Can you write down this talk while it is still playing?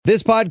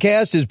This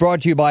podcast is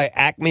brought to you by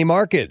Acme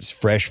Markets,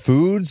 fresh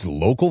foods,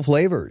 local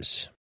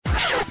flavors.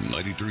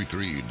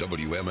 93.3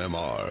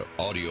 WMMR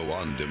Audio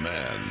on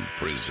Demand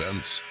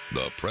presents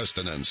the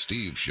Preston and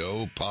Steve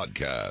Show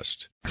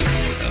podcast.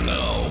 And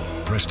now,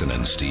 Preston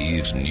and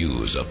Steve's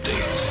News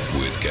Update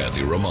with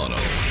Kathy Romano.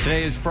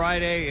 Today is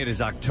Friday. It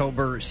is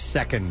October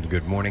 2nd.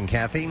 Good morning,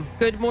 Kathy.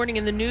 Good morning.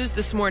 In the news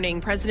this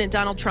morning, President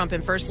Donald Trump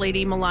and First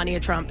Lady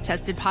Melania Trump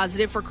tested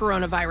positive for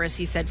coronavirus,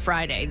 he said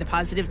Friday. The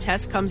positive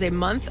test comes a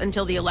month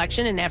until the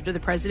election and after the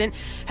president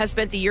has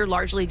spent the year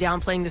largely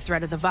downplaying the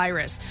threat of the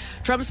virus.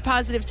 Trump's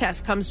positive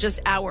test comes just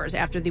hours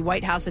after the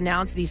White House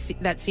announced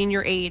that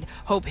senior aide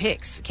Hope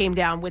Hicks came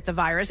down with the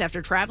virus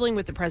after traveling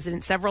with the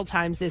president several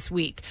times this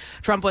week.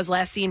 Trump was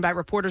last seen by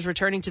reporters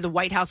returning to the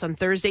White House on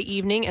Thursday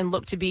evening and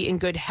looked to be in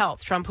good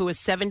health. Trump, who is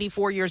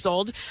 74 years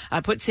old,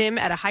 puts him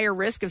at a higher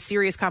risk of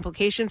serious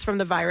complications from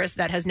the virus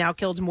that has now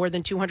killed more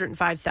than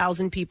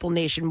 205,000 people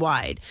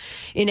nationwide.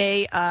 In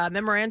a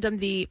memorandum,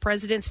 the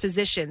president's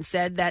physician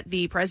said that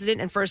the president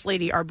and first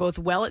lady are both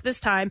well at this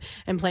time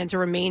and plan to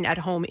remain at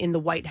home in the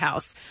White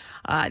House.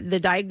 The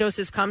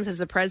diagnosis comes as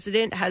the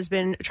president has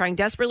been trying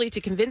desperately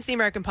to convince the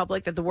American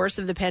public that the worst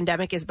of the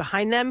pandemic is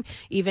behind them,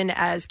 even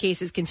as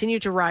cases continue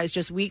to rise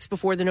just weeks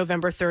before the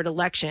November 3rd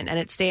election. And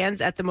it stands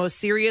at the most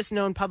serious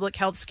known public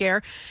health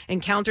scare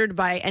encountered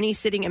by any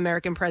sitting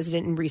American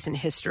president in recent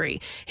history.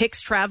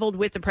 Hicks traveled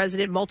with the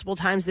president multiple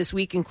times this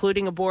week,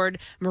 including aboard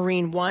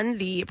Marine One,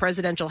 the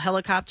presidential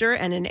helicopter,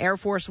 and an Air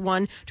Force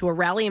One to a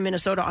rally in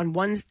Minnesota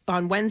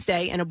on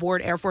Wednesday and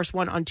aboard Air Force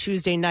One on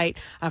Tuesday night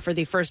for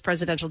the first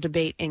presidential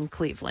debate in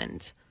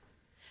Cleveland.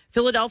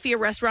 Philadelphia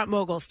restaurant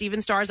mogul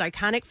Stephen Starr's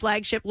iconic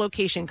flagship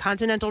location,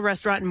 Continental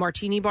Restaurant and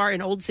Martini Bar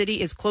in Old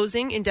City, is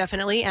closing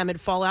indefinitely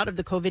amid fallout of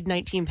the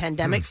COVID-19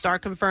 pandemic. Starr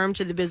confirmed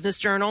to the Business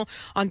Journal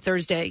on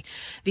Thursday.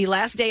 The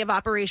last day of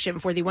operation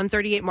for the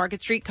 138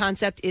 Market Street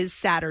concept is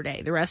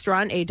Saturday. The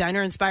restaurant, a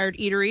diner-inspired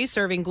eatery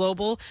serving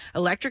global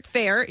electric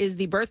fare, is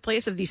the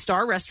birthplace of the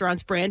Starr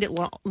Restaurants brand. It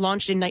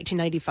launched in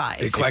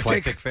 1995.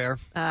 Eclectic fare?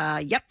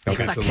 Yep.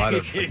 Okay, so I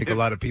think a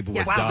lot of people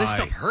would die. Wow, this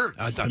stuff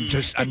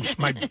hurts.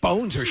 My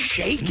bones are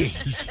shaking.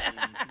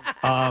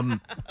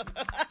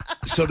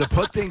 So to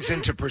put things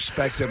into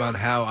perspective on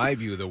how I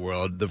view the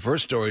world, the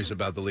first story is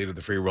about the leader of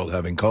the free world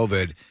having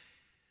COVID.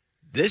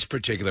 This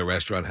particular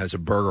restaurant has a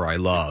burger I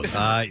love.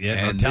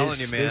 I'm telling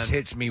you, man. This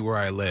hits me where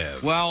I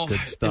live. Well,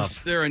 good stuff.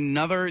 Is there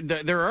another?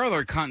 There are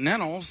other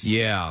Continentals.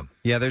 Yeah.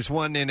 Yeah, there's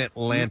one in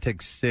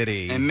Atlantic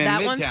City. And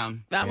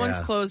Midtown. One's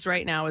closed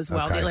right now as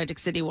well, Okay. the Atlantic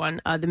City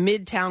one. The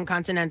Midtown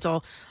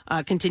Continental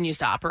continues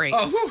to operate.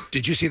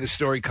 Did you see the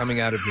story coming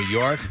out of New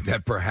York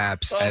that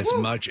perhaps as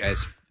much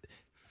as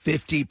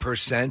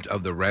 50%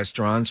 of the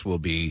restaurants will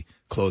be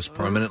closed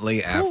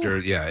permanently after?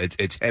 Yeah,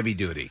 it's heavy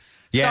duty.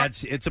 Yeah,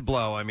 it's a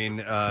blow. I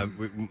mean,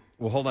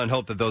 we'll hold on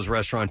hope that those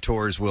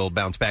restaurateurs will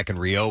bounce back and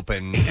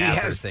reopen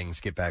after things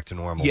get back to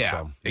normal. Yeah,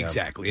 so,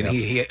 exactly. And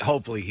he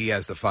hopefully he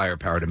has the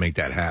firepower to make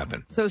that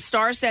happen. So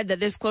Starr said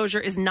that this closure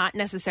is not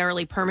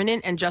necessarily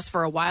permanent and just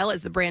for a while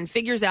as the brand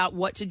figures out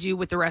what to do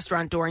with the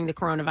restaurant during the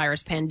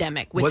coronavirus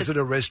pandemic. Was it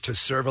a risk to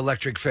serve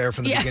electric fare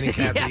from the beginning?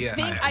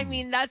 I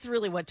mean, that's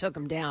really what took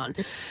him down.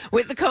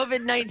 With the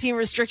COVID-19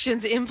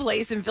 restrictions in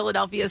place in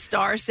Philadelphia,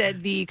 Starr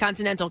said the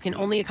Continental can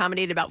only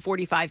accommodate about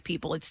 45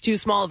 people. It's too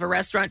small of a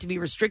restaurant to be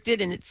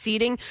restricted in its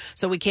seating,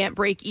 so we can't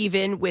break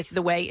even with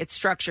the way it's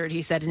structured,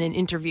 he said in an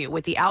interview.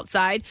 With the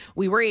outside,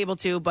 we were able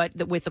to, but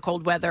with the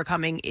cold weather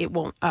coming, we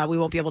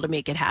won't be able to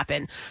make it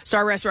happen.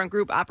 Starr Restaurant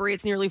Group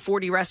operates nearly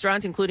 40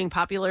 restaurants, including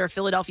popular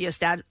Philadelphia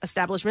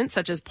establishments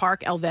such as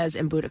Park, Elvez,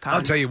 and Budokan.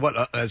 I'll tell you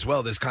what, as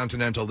well, this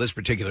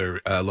particular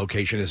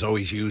location is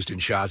always used in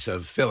shots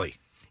of Philly.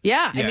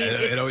 Yeah, I mean,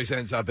 it always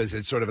ends up as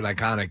it's sort of an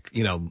iconic,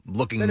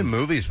 looking. Been in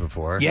movies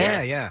before.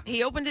 Yeah.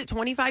 He opened it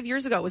 25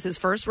 years ago. It was his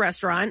first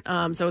restaurant,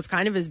 so it's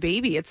kind of his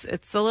baby. It's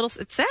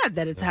sad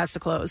that it has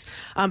to close,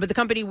 but the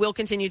company will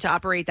continue to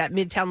operate that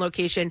Midtown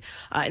location,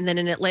 and then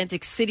an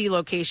Atlantic City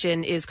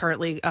location is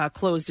currently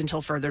closed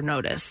until further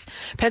notice.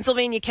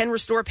 Pennsylvania can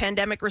restore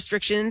pandemic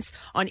restrictions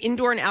on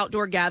indoor and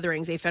outdoor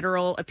gatherings. A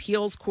federal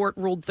appeals court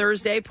ruled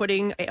Thursday,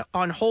 putting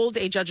on hold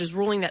a judge's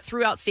ruling that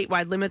threw out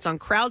statewide limits on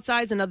crowd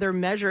size and other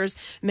measures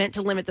meant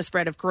to limit the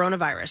spread of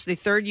coronavirus. The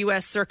Third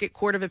U.S. Circuit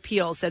Court of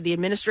Appeals said the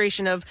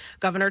administration of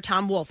Governor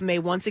Tom Wolf may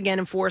once again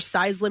enforce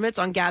size limits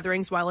on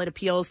gatherings while it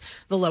appeals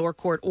the lower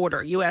court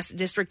order. U.S.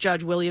 District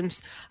Judge William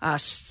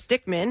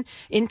Stickman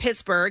in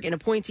Pittsburgh, an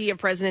appointee of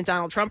President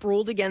Donald Trump,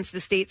 ruled against the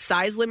state's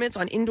size limits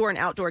on indoor and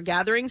outdoor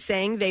gatherings,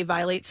 saying they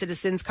violate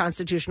citizens'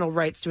 constitutional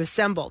rights to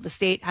assemble. The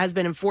state has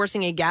been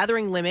enforcing a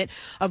gathering limit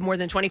of more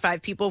than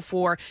 25 people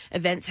for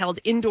events held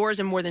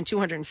indoors and more than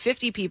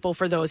 250 people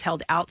for those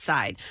held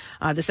outside.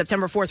 The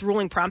September 4th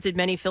ruling prompted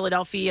many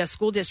Philadelphia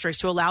school districts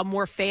to allow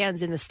more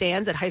fans in the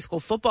stands at high school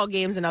football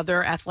games and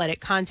other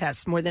athletic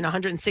contests. More than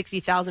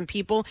 160,000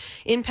 people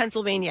in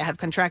Pennsylvania have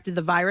contracted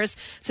the virus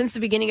since the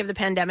beginning of the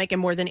pandemic,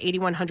 and more than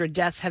 8,100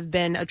 deaths have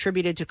been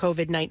attributed to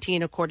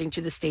COVID-19, according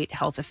to the state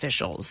health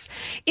officials.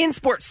 In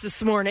sports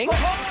this morning.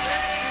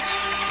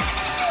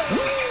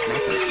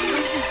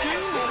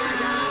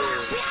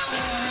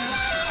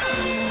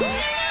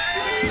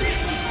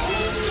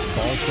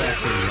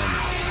 sex are yummy.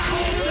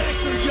 All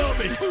sex are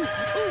yummy.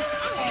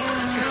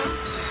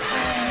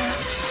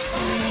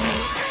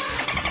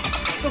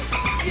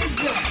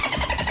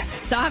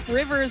 Doc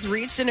Rivers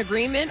reached an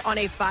agreement on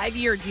a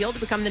 5-year deal to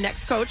become the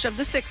next coach of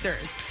the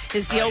Sixers.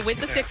 His deal with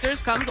the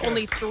Sixers comes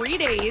only 3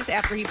 days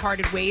after he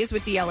parted ways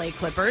with the LA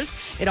Clippers.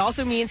 It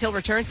also means he'll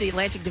return to the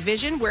Atlantic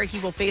Division, where he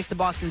will face the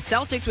Boston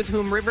Celtics, with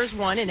whom Rivers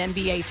won an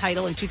NBA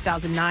title in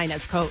 2009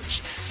 as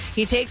coach.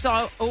 He takes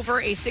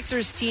over a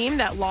Sixers team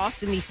that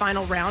lost in the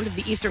final round of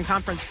the Eastern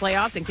Conference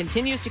playoffs and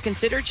continues to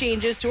consider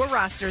changes to a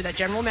roster that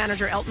general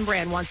manager Elton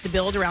Brand wants to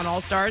build around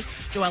All-Stars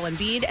Joel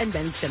Embiid and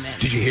Ben Simmons.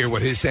 Did you hear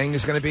what his saying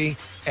is going to be?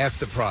 F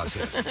the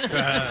process.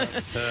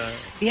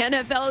 The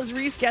NFL is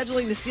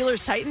rescheduling the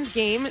Steelers-Titans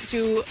game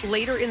to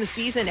later in the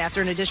season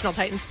after an additional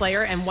Titans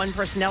player and one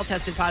personnel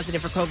tested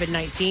positive for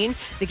COVID-19.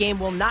 The game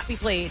will not be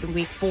played in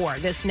Week 4.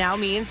 This now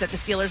means that the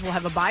Steelers will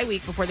have a bye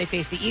week before they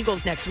face the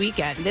Eagles next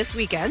weekend. This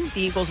weekend,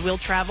 the Eagles will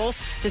travel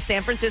to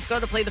San Francisco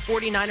to play the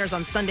 49ers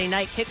on Sunday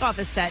night. Kickoff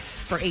is set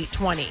for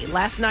 8:20.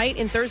 Last night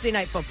in Thursday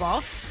Night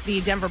Football,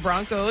 the Denver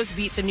Broncos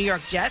beat the New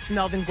York Jets.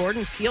 Melvin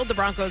Gordon sealed the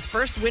Broncos'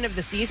 first win of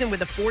the season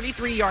with a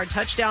 43-yard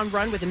touchdown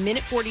run with a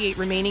minute 48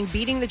 remaining,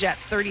 beating the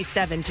Jets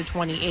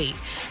 37-28.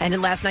 And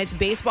in last night's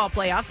baseball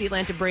playoff, the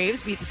Atlanta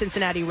Braves beat the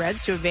Cincinnati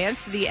Reds to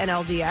advance to the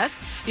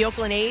NLDS. The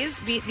Oakland A's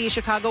beat the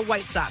Chicago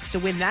White Sox to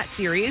win that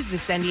series. The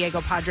San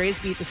Diego Padres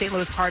beat the St.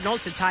 Louis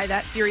Cardinals to tie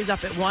that series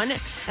up at 1.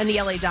 And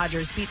the LA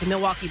Dodgers beat the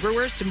Milwaukee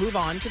Brewers to move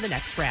on to the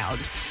next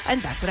round.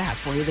 And that's what I have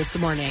for you this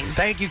morning.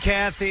 Thank you,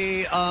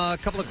 Kathy. A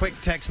couple of quick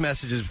text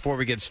messages before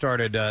we get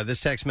started. This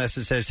text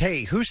message says,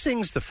 "Hey, who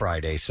sings the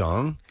Friday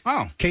song?"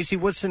 Oh, Casey,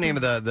 what's the name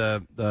of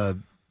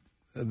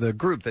the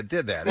group that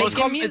did that? well, it's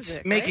called Music,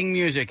 right? Making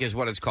Music is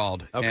what it's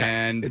called. Okay.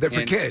 And They're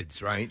for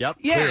kids, right? Yep.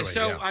 Yeah, Clearly,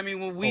 so yeah. I mean,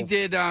 when we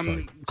did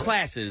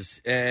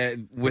classes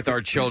with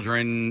our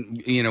children,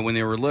 when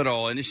they were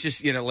little, and it's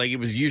just like it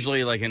was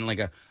usually like in like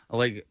a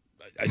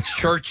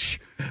church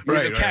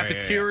Right,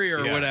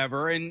 cafeteria yeah. or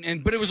whatever,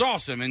 and but it was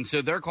awesome, and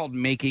so they're called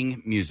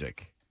Making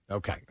Music.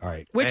 Okay, all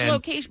right. Which And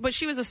location? But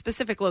she was a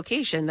specific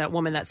location, that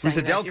woman that sang was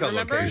a that. Do you Delco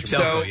remember? location. So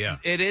Delco, yeah.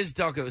 it is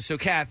Delco. So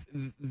Kath,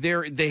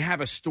 they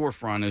have a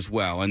storefront as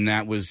well, and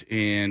that was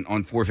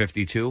on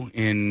 452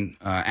 in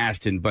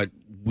Aston. But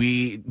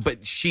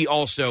she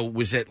also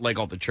was at like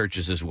all the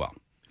churches as well.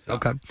 So.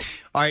 Okay.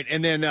 All right.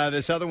 And then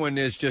this other one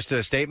is just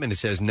a statement. It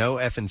says, "No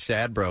effing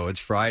sad, bro.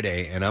 It's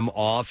Friday, and I'm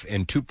off,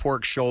 and 2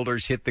 pork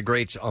shoulders hit the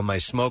grates on my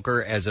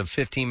smoker as of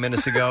 15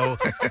 minutes ago,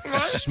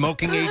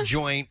 smoking a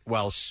joint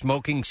while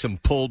smoking some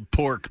pulled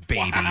pork,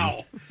 baby."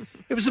 Wow.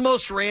 It was the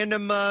most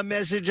random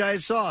message I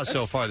saw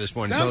so far this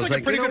morning. So I was sounds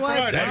like a pretty you know good what?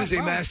 Friday. That is a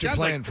master sounds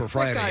plan like for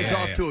Friday. That guy's Yeah,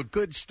 off yeah. to a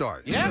good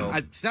start. Yeah, So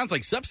it sounds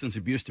like substance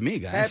abuse to me,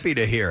 guys. happy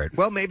to hear it.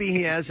 Well, maybe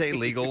he has a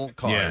legal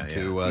card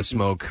to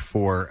smoke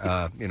for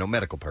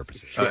medical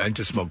purposes. And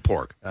to smoke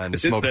pork. And to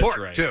smoke That's pork,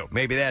 right. too.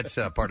 Maybe that's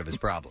part of his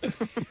problem.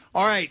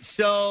 All right,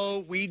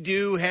 so we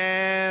do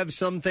have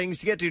some things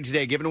to get to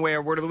today. Giving away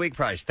our Word of the Week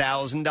prize,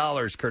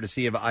 $1,000,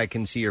 courtesy of I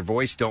Can See Your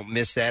Voice. Don't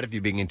miss that if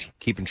you've been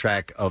keeping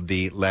track of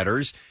the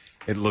letters.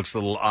 It looks a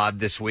little odd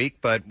this week,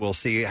 but we'll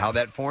see how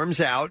that forms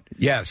out.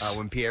 Yes.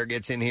 When Pierre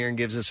gets in here and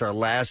gives us our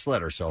last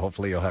letter, so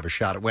hopefully you'll have a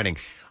shot at winning.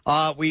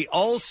 We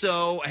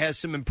also have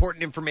some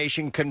important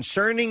information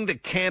concerning the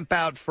Camp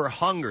Out for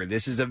Hunger.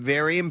 This is a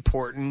very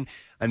important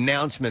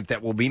announcement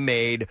that will be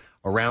made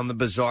around the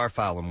Bizarre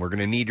File, and we're going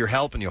to need your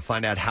help, and you'll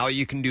find out how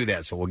you can do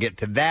that. So we'll get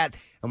to that.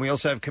 And we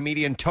also have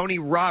comedian Tony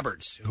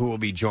Roberts, who will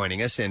be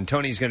joining us, and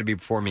Tony's going to be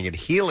performing at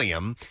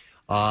Helium.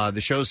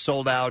 The show's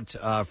sold out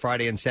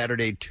Friday and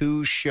Saturday,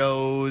 2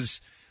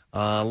 shows.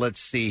 Let's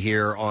see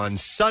here on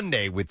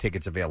Sunday with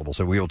tickets available.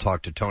 So we will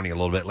talk to Tony a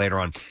little bit later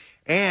on.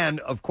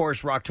 And, of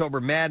course,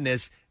 Rocktober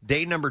Madness,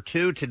 day number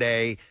 2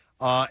 today.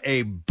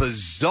 A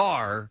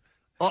bizarre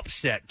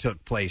upset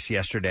took place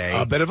yesterday.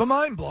 A bit of a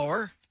mind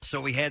blower. So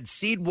we had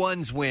Seed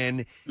 1's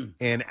win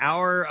in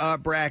our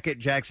bracket,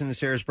 Jackson and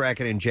Sarah's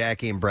bracket, and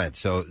Jackie and Brent.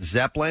 So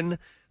Zeppelin,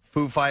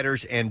 Foo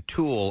Fighters, and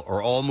Tool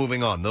are all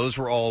moving on. Those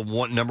were all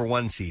number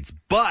 1 seeds.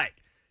 But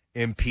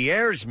in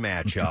Pierre's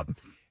matchup,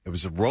 it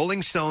was the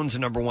Rolling Stones, a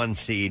number 1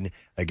 seed,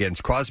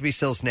 against Crosby,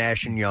 Stills,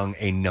 Nash & Young,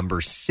 a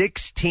number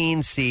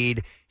 16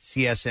 seed.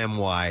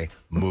 CSMY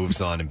moves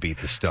on and beat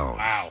the Stones.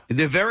 Wow.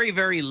 The very,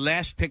 very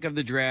last pick of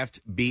the draft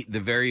beat the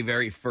very,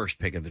 very first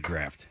pick of the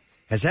draft.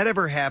 Has that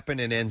ever happened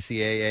in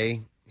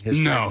NCAA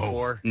history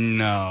before?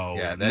 No.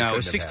 Yeah, that no. couldn't A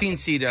have 16 happened.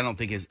 seed, I don't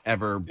think, has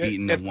ever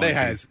beaten a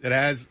 1 seed. It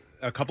has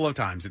a couple of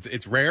times.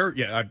 It's rare.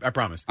 Yeah, I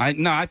promise. I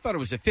thought it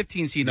was a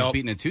 15 seed has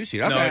beaten a 2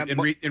 seed. No, Okay,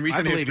 in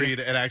recent I believe history, you.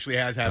 it actually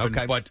has happened,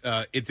 Okay. but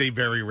it's a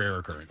very rare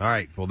occurrence. All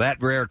right. Well,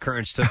 that rare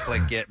occurrence took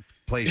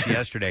place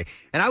yesterday.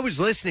 And I was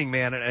listening,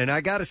 man, and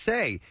I got to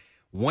say,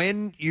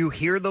 when you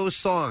hear those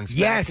songs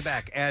back to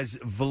back, as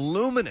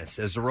voluminous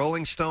as the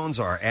Rolling Stones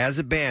are, as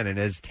a band, and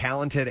as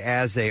talented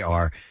as they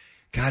are,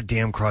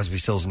 goddamn, Crosby,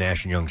 Stills,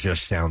 Nash & Young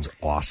just sounds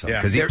awesome. Yeah.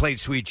 Because he played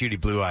Sweet Judy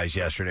Blue Eyes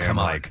yesterday. I'm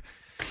like,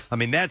 I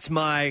mean, that's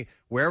my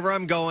wherever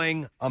I'm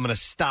going, I'm going to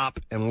stop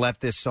and let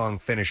this song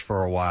finish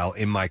for a while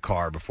in my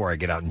car before I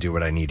get out and do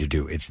what I need to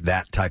do. It's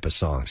that type of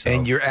song. So.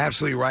 And you're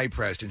absolutely right,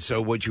 Preston.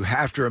 So what you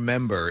have to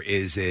remember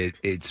is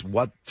it's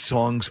what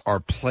songs are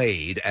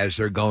played as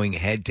they're going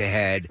head to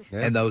head,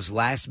 and those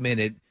last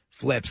minute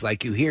flips,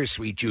 like you hear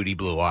Sweet Judy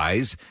Blue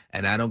Eyes,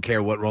 and I don't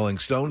care what Rolling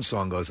Stones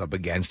song goes up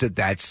against it.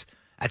 That's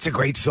a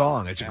great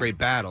song. It's a great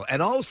battle.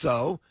 And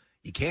also,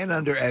 you can't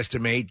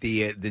underestimate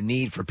the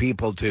need for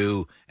people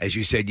to, as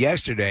you said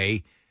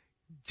yesterday,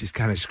 just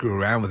kind of screw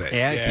around with it.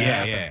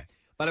 Yeah.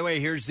 By the way,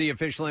 here's the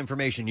official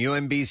information.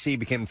 UMBC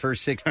became the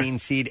first 16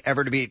 seed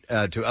ever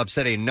to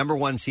upset a number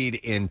 1 seed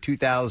in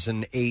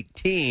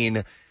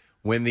 2018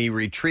 when the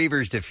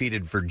Retrievers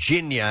defeated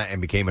Virginia and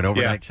became an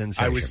overnight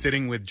sensation. I was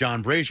sitting with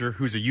John Brazier,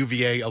 who's a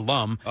UVA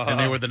alum, and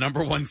they were the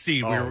number 1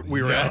 seed.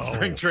 We were at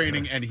spring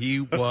training, and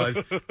he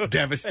was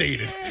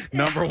devastated.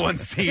 Number 1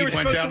 seed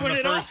went down in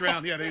the first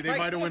round. Yeah, they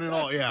might have won it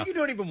all. Yeah, you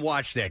don't even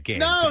watch that game.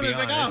 No, it's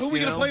like, who are we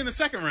going to play in the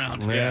second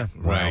round? Yeah,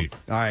 right.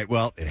 All right,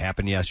 well, it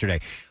happened yesterday.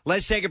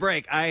 Let's take a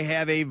break. I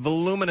have a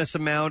voluminous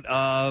amount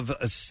of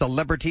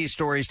celebrity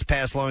stories to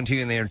pass along to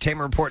you in the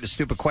entertainment report. A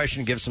stupid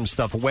question, give some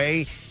stuff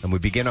away, and we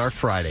begin our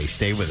Friday.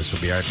 Stay with us. We'll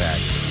be right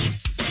back.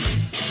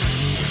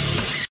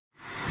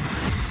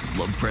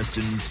 Love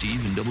Preston and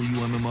Steve and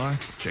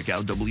WMMR? Check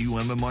out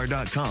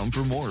WMMR.com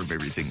for more of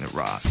everything that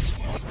rocks.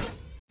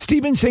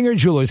 Steven Singer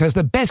Jewelers has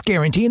the best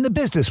guarantee in the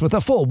business with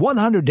a full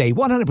 100-day,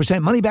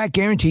 100% money-back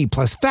guarantee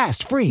plus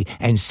fast, free,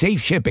 and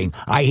safe shipping.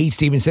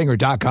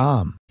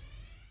 IHateStevenSinger.com.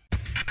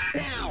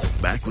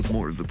 Back with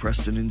more of the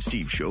Preston and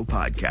Steve Show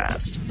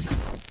podcast.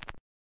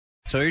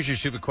 So here's your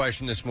stupid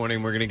question this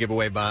morning. We're going to give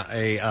away a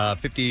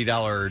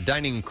 $50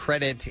 dining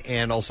credit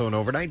and also an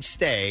overnight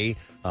stay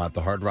at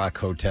the Hard Rock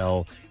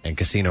Hotel and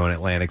Casino in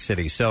Atlantic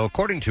City. So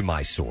according to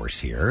my source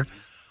here,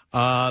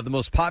 the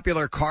most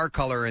popular car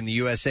color in the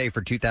USA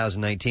for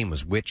 2019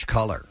 was which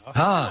color?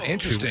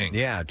 Interesting.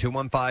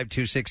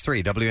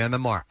 215-263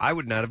 WMMR. I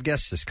would not have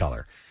guessed this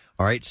color.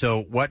 All right,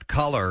 so what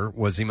color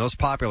was the most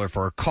popular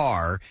for a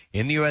car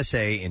in the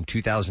USA in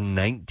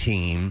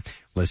 2019?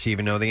 Let's see if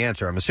you know the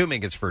answer. I'm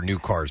assuming it's for new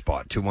cars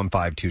bought.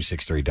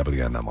 215-263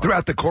 WMMR.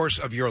 Throughout the course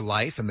of your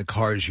life and the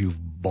cars you've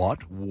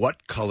bought,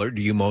 what color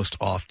do you most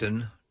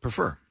often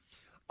prefer?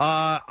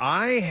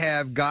 I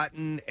have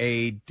gotten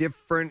a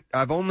different...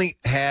 I've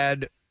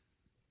had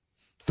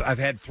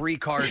 3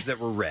 cars that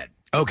were red.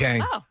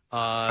 Okay.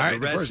 The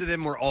rest of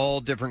them were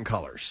all different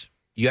colors.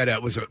 You had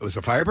was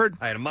a Firebird?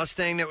 I had a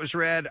Mustang that was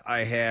red. I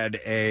had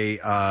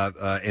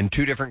and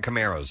 2 different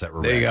Camaros that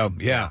were red. There you go.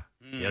 Yeah.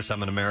 Yes,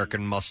 I'm an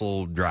American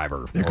muscle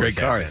driver. They're great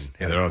cars.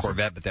 Yeah, they're awesome.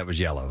 Corvette, but that was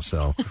yellow.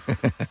 So,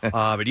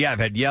 but yeah, I've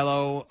had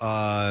yellow,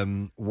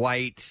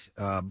 white,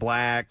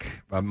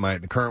 black.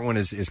 The current one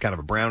is kind of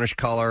a brownish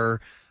color.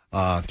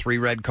 3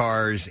 red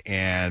cars,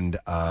 and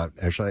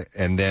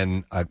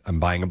then I'm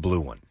buying a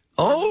blue one.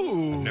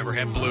 Oh, I've never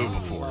had blue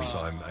before, so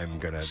I'm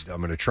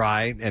gonna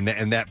try, and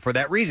that for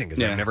that reason,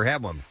 because I've never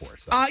had one before.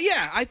 So.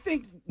 I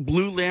think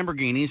blue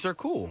Lamborghinis are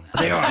cool.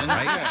 They are,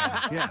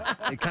 right? Yeah,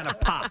 they kind of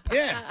pop.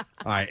 Yeah.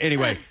 All right.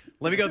 Anyway,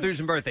 let me go through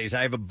some birthdays.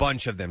 I have a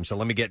bunch of them, so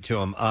let me get to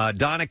them.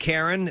 Donna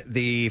Karan,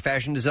 the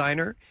fashion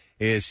designer,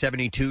 is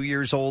 72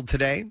 years old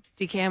today.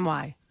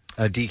 DKNY.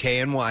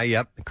 DKNY.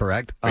 Yep,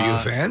 correct. Are you a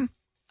fan?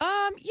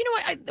 You know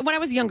what? When I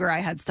was younger, I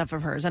had stuff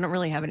of hers. I don't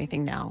really have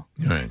anything now.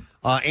 Right.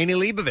 Annie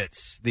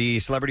Leibovitz, the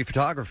celebrity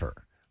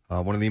photographer,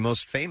 one of the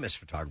most famous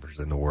photographers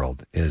in the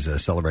world, is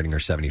celebrating her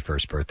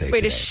 71st birthday Wait,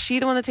 today. is she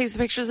the one that takes the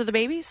pictures of the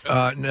babies?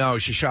 No,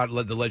 she shot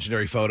the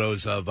legendary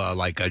photos of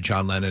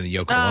John Lennon and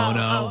Yoko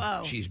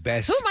Ono. She's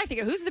best. Who am I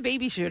thinking? Who's the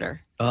baby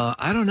shooter?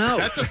 I don't know.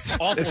 That's an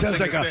awful That sounds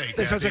thing like to say.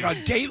 that sounds like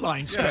a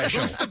Dateline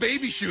special. Who's the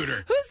baby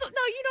shooter? Who's the?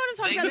 No, you know what I'm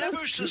talking They about.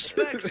 never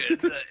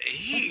suspected that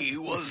he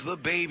was the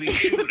baby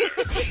shooter.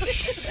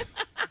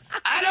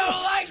 I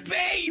don't like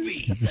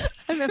babies.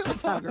 I meant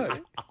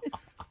photographer.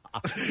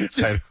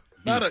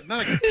 Not a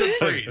good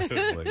phrase.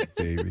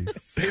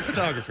 Babies. Say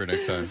photographer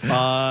next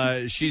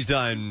time. She's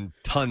done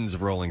tons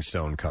of Rolling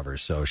Stone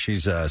covers, so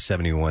she's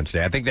 71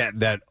 today. I think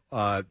that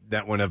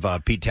one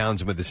of Pete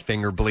Townsend with his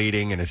finger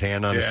bleeding and his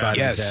hand on the side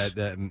of his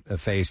head,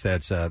 face.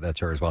 That's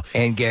her as well.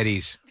 And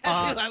Geddes.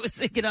 That's who I was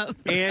thinking of.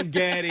 And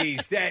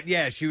Geddes.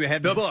 She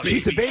had the book.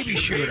 She's the baby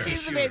shooter.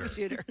 She's the baby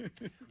shooter.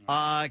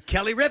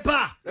 Kelly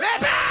Ripa.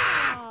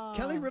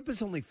 Kelly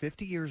Ripa's only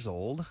 50 years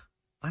old.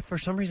 For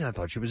some reason, I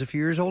thought she was a few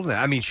years older.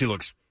 I mean, she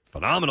looks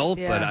phenomenal,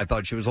 but I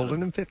thought she was older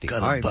than 50.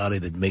 Got a body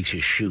that makes you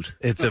shoot.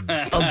 It's a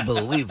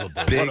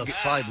unbelievable. Big, what a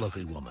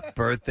fine-looking woman.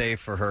 Birthday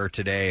for her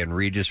today, and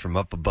Regis from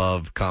up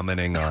above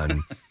commenting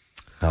on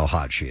how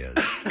hot she is.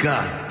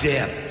 God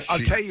damn it. I'll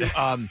tell you,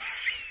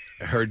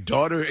 her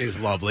daughter is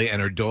lovely,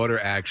 and her daughter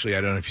actually,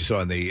 I don't know if you saw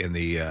in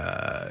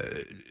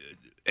the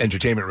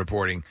entertainment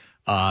reporting,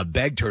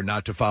 begged her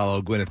not to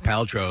follow Gwyneth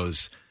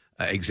Paltrow's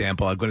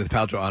example. Gwyneth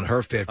Paltrow on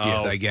her 50th,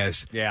 I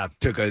guess,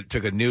 took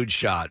a nude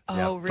shot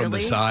from the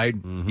side.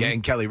 Mm-hmm. Yeah,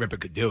 and Kelly Ripa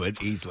could do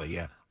it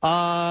easily,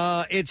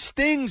 It's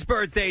Sting's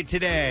birthday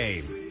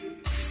today.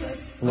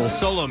 A little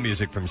solo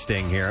music from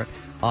Sting here.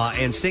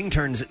 And Sting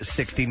turns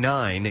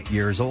 69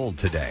 years old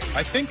today.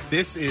 I think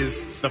this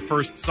is the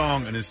first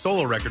song on his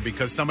solo record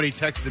because somebody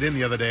texted in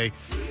the other day.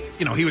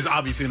 You know, he was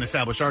obviously an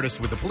established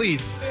artist with the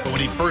Police, but when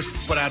he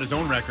first put out his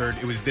own record,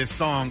 it was this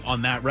song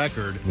on that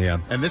record. Yeah.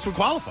 And this would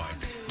qualify.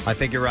 I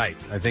think you're right.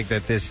 I think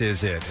that this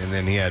is it. And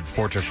then he had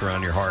Fortress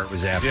Around Your Heart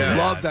was after that.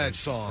 Love that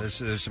song.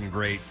 There's some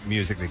great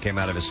music that came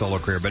out of his solo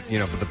career. But,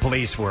 but the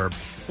Police were a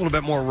little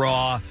bit more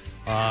raw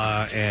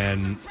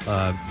and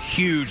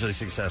hugely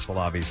successful,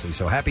 obviously.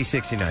 So happy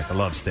 69th. I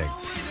love Sting.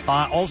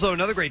 Also,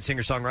 another great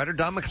singer-songwriter,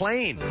 Don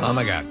McLean. Oh,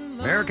 my God.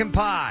 American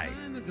Pie.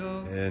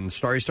 And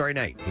Starry, Starry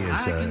Night. He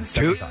is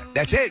 75.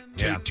 That's it.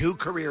 Yeah. Two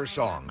career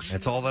songs.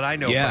 That's all that I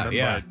know from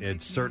him, but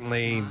it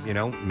certainly,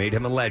 made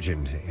him a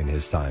legend in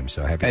his time.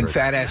 So happy And birthday.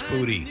 Fat Ass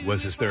Booty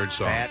was his third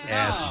song. Fat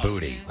Ass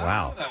Booty.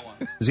 Wow.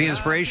 Was the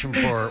inspiration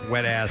for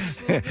Wet Ass,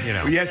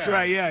 Yeah, that's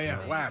right.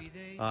 Yeah.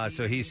 WAP.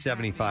 So he's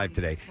 75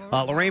 today.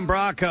 Lorraine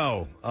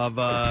Bracco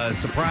of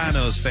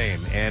Sopranos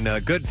fame and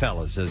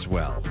Goodfellas as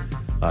well.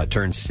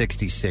 Turned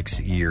 66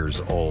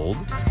 years old.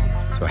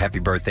 So happy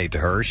birthday to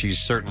her. She's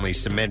certainly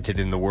cemented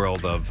in the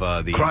world of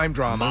the crime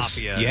dramas,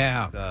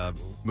 mafia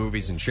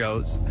movies and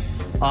shows.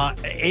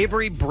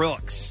 Avery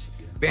Brooks.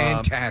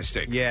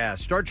 Fantastic.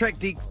 Star Trek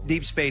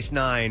Deep Space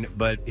Nine,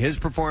 but his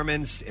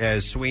performance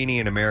as Sweeney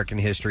in American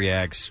History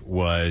X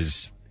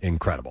was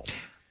incredible.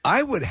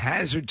 I would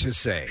hazard to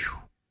say,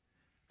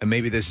 and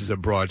maybe this is a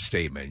broad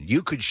statement,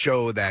 you could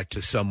show that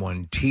to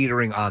someone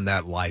teetering on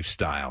that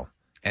lifestyle,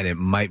 and it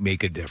might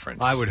make a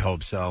difference. I would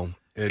hope so.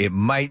 It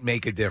might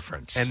make a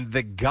difference. And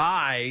the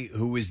guy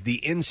who was the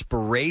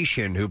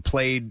inspiration, who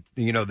played,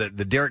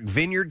 the Derek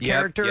Vineyard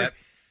character,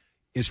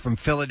 is from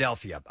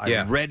Philadelphia.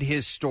 I read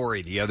his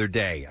story the other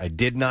day. I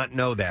did not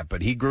know that,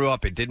 but he grew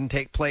up. It didn't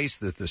take place.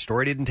 The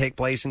story didn't take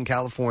place in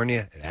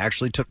California. It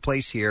actually took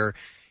place here.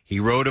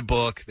 He wrote a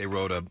book. They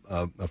wrote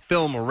a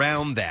film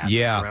around that,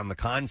 around the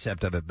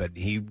concept of it. But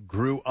he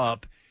grew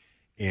up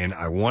in,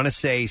 I want to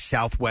say,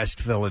 Southwest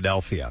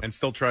Philadelphia. And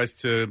still tries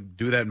to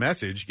do that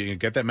message,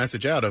 get that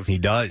message out of. He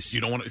does.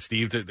 You don't want to,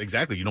 Steve,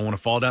 exactly. You don't want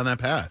to fall down that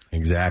path.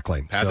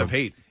 Exactly. Path of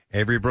hate.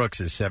 Avery Brooks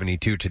is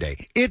 72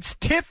 today. It's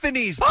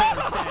Tiffany's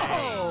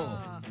birthday.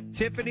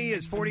 Tiffany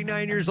is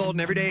 49 years old,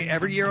 and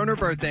every year on her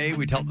birthday,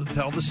 we tell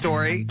the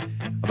story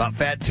about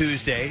Fat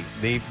Tuesday,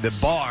 the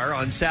bar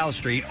on South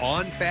Street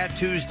on Fat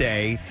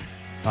Tuesday.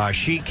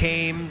 She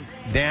came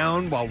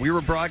down while we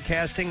were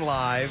broadcasting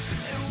live.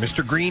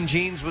 Mr. Green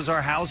Jeans was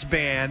our house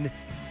band,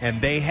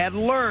 and they had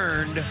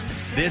learned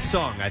this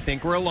song, I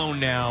Think We're Alone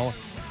Now,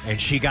 and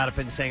she got up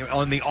and sang it.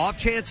 On the off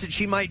chance that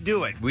she might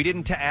do it, we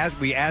didn't ask.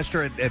 We asked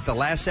her at the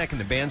last second.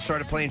 The band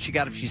started playing. She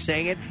got up, she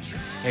sang it,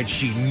 and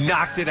she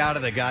knocked it out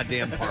of the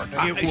goddamn park.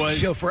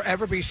 She'll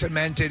forever be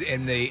cemented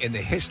in the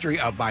history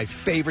of my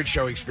favorite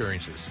show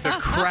experiences. The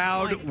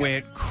crowd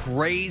went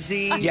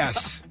crazy.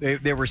 Yes.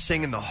 They were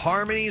singing the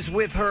harmonies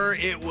with her.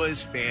 It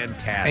was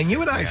fantastic. And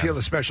you and I feel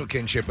a special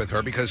kinship with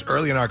her because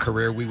early in our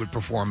career, we would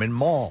perform in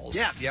malls.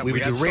 Yeah. We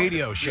would do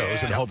radio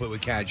shows and hope it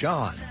would catch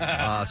on.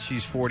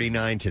 She's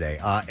 49 today.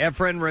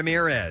 Efren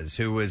Ramirez,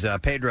 who was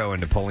Pedro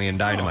in Napoleon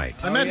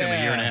Dynamite. I met him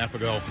a year and a half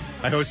ago.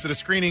 I hosted a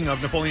screening of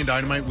Napoleon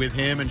Dynamite with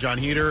him and John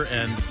Heater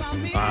and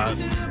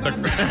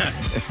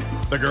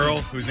the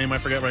girl, whose name I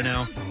forget right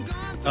now.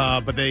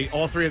 But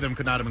all three of them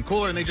could not have been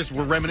cooler, and they just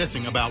were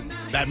reminiscing about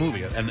that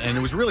movie. And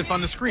it was really fun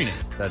to screen it.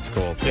 That's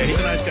cool. Yeah, he's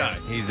a nice guy.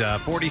 He's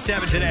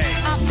 47 today.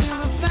 I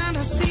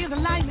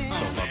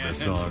love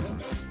this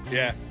song.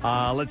 Yeah.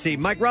 Let's see.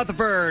 Mike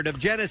Rutherford of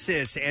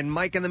Genesis and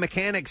Mike and the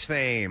Mechanics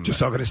fame. Just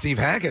talking to Steve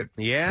Hackett.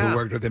 Yeah. Who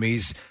worked with him.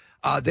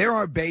 There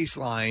are bass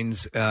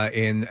lines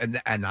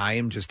and I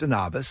am just a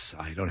novice.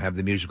 I don't have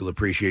the musical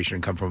appreciation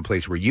and come from a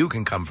place where you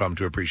can come from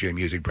to appreciate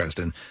music,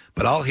 Preston.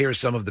 But I'll hear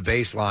some of the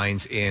bass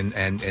lines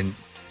that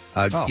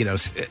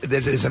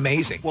is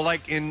amazing. Well,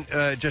 like in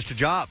Just a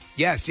Job.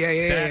 Yes, yeah.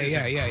 That is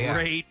a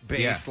great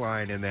bass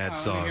line in that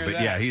song. But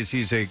that.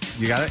 he's a.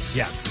 You got it?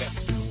 Yeah.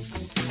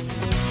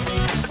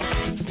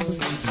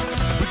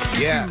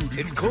 Yeah,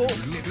 it's cool.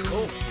 It's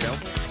cool.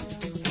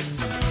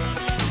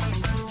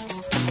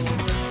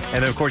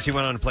 And then, of course, he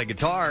went on to play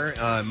guitar,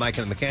 Mike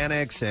and the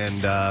Mechanics,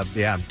 and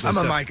I'm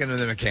a Mike and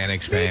the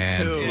Mechanics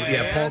fan. too,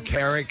 Yeah, Paul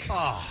Carrick.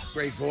 Oh,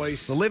 great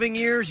voice. The Living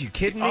Years, you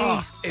kidding me?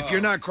 If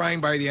you're not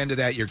crying by the end of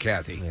that, you're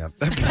Kathy. Yeah.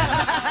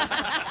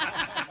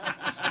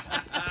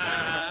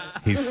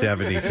 He's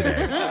 70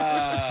 today.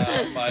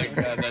 Oh, my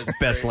God. That's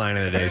Best line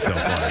of the day so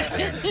far,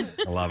 Steve.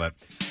 I love it.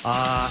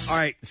 All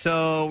right,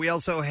 so we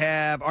also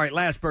have,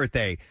 last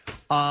birthday.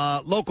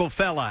 Local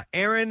fella,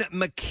 Aaron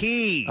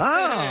McKee.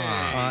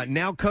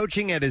 Now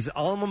coaching at his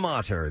alma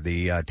mater,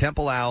 the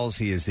Temple Owls.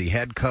 He is the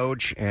head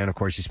coach, and of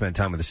course, he spent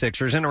time with the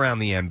Sixers and around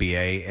the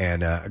NBA,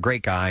 and a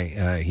great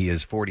guy. He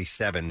is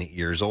 47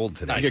 years old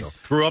today. He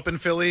grew up in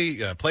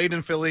Philly, played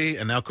in Philly,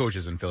 and now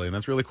coaches in Philly, and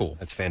that's really cool.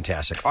 That's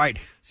fantastic. All right,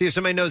 see if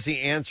somebody knows the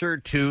answer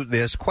to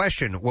this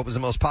question. What was the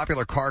most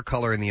popular car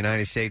color in the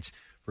United States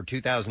for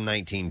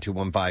 2019?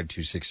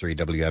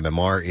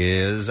 215-263-WMMR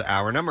is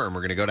our number, and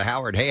we're going to go to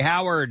Howard. Hey,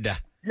 Howard.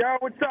 Yo,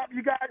 what's up?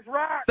 You guys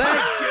rock.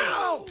 Thank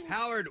you.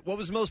 Howard, what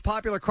was the most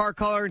popular car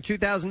color in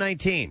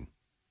 2019?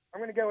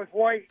 I'm going to go with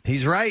white.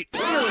 He's right.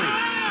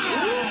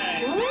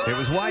 It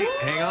was white.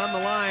 Hang on the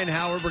line,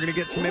 Howard. We're going to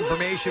get some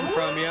information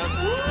from you.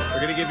 We're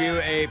going to give you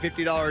a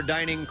 $50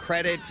 dining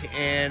credit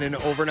and an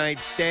overnight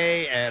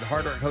stay at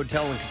Hard Rock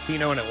Hotel and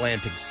Casino in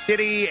Atlantic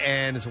City.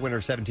 And it's a winner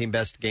of 17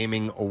 Best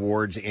Gaming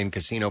Awards in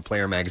Casino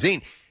Player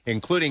Magazine,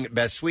 including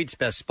Best Suites,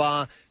 Best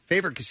Spa,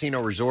 Favorite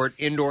Casino Resort.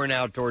 Indoor and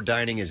outdoor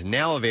dining is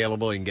now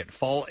available. You can get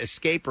fall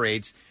escape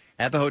rates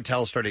at the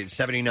hotel starting at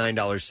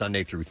 $79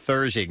 Sunday through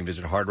Thursday. You can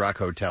visit Hard Rock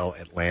Hotel,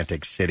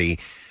 Atlantic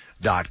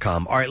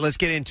City.com. All right, let's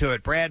get into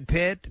it. Brad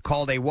Pitt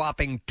called a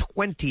whopping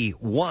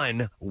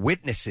 21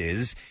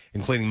 witnesses,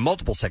 including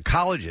multiple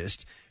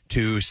psychologists,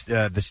 to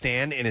the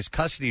stand in his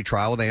custody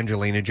trial with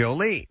Angelina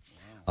Jolie.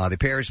 The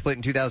pair split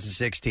in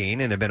 2016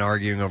 and have been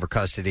arguing over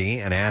custody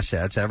and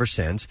assets ever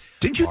since.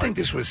 Didn't you think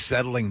this was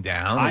settling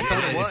down? I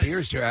thought it was.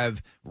 appears to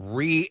have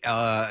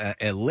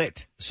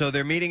lit. So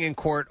they're meeting in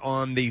court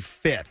on the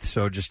 5th,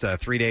 so just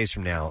 3 days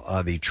from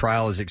now. The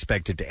trial is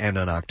expected to end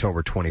on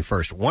October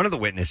 21st. One of the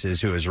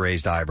witnesses who has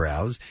raised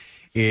eyebrows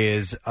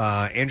is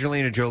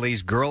Angelina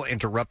Jolie's Girl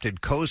Interrupted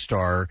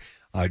co-star,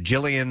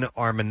 Jillian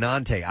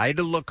Armanante. I had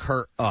to look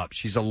her up.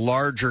 She's a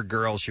larger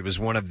girl. She was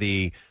one of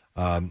the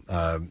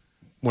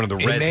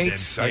Inmates,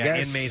 residents. I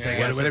guess. Inmates, I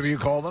guess. Whatever you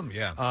call them,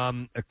 yeah.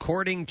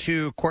 According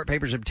to court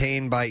papers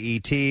obtained by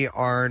E.T.,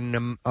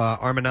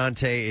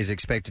 Armanante is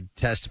expected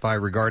to testify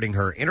regarding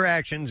her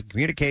interactions,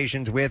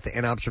 communications with,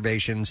 and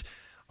observations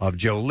of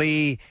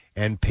Jolie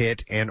and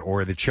Pitt and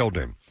or the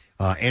children.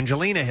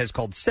 Angelina has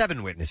called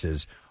 7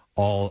 witnesses,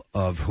 all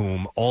of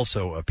whom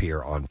also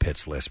appear on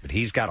Pitt's list, but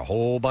he's got a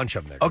whole bunch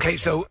of them. Okay,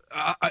 so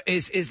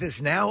is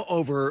this now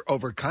over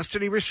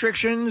custody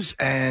restrictions?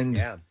 And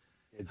yeah.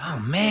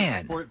 Oh,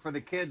 man. For the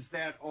kids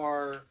that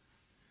are,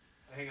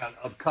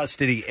 of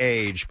custody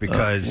age,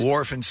 because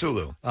Worf and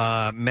Sulu.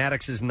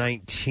 Maddox is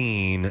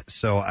 19,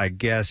 so I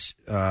guess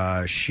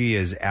she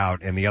is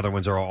out, and the other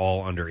ones are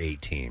all under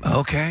 18.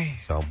 Okay.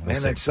 So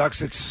that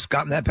sucks. It's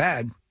gotten that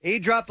bad. He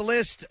dropped the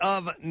list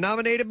of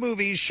nominated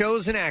movies,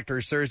 shows, and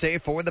actors Thursday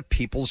for the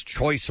People's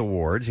Choice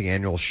Awards. The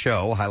annual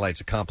show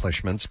highlights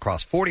accomplishments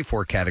across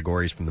 44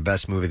 categories, from the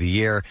Best Movie of the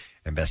Year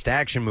and Best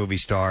Action Movie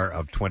Star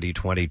of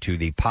 2020 to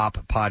the Pop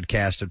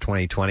Podcast of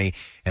 2020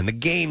 and the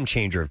Game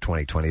Changer of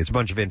 2020. It's a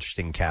bunch of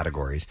interesting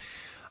categories.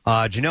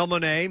 Janelle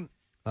Monáe,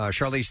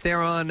 Charlize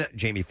Theron,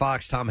 Jamie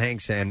Foxx, Tom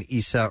Hanks, and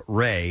Issa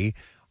Rae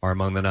are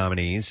among the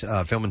nominees.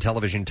 Film and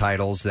television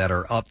titles that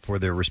are up for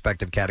their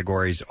respective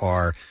categories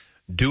are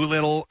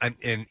Doolittle, and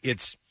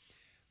it's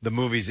the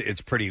movies. It's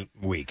pretty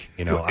weak,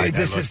 you know. Well, I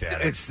looked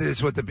at it.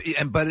 It's what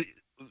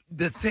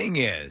the thing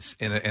is,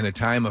 in a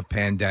time of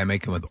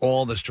pandemic and with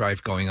all the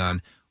strife going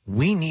on,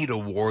 we need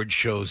award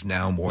shows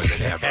now more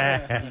than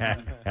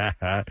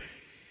ever.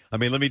 I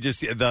mean, let me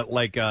just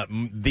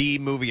the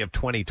movie of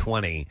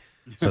 2020.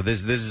 So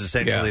this is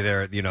essentially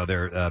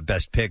their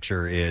best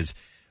picture is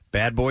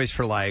Bad Boys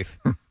for Life,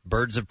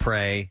 Birds of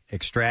Prey,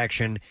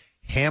 Extraction,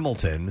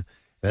 Hamilton.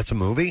 That's a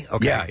movie?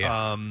 Okay.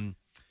 Yeah.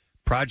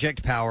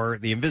 Project Power,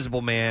 The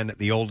Invisible Man,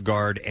 The Old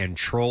Guard, and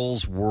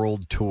Trolls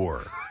World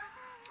Tour.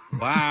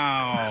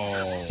 Wow.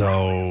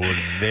 So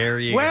there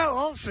you go. Well,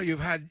 also you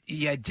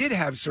did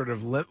have sort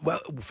of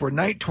for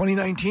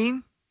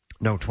 2019.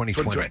 No,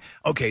 2020.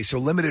 Okay, so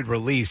limited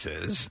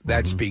releases.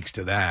 That speaks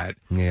to that.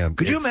 Yeah.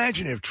 Could you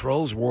imagine if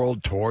Trolls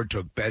World Tour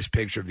took Best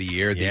Picture of the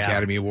Year at the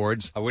Academy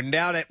Awards? I wouldn't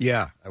doubt it.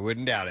 Yeah. I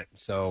wouldn't doubt it.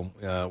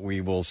 So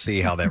we will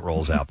see how that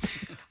rolls out.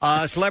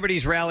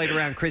 Celebrities rallied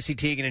around Chrissy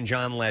Teigen and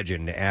John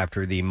Legend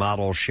after the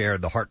model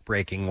shared the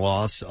heartbreaking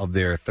loss of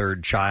their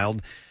third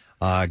child.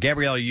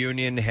 Gabrielle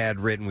Union had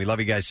written, "We love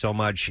you guys so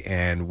much,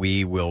 and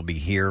we will be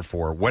here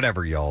for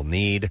whatever y'all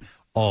need.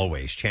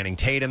 Always." Channing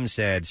Tatum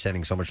said,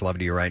 "Sending so much love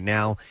to you right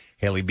now."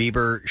 Haley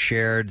Bieber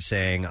shared,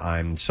 saying,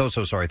 "I'm so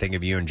sorry. Thinking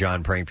of you and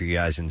John, praying for you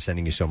guys and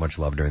sending you so much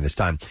love during this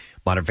time."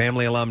 Modern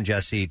Family alum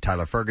Jesse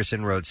Tyler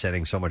Ferguson wrote,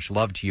 "Sending so much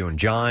love to you and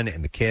John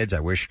and the kids. I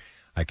wish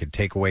I could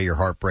take away your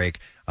heartbreak."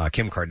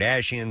 Kim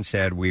Kardashian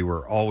said, "We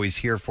were always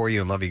here for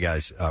you and love you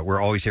guys.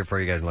 We're always here for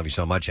you guys and love you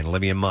so much." And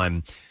Olivia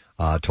Munn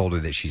told her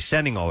that she's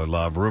sending all her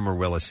love. Rumor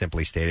Willis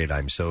simply stated,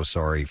 "I'm so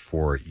sorry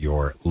for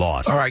your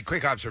loss." All right,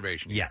 quick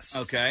observation. Yes.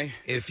 Okay.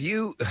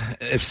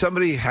 If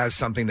somebody has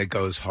something that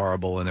goes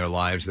horrible in their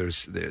lives,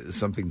 there's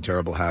something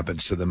terrible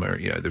happens to them, or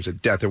there's a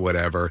death or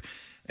whatever,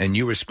 and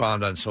you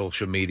respond on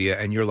social media,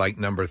 and you're like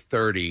number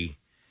 30.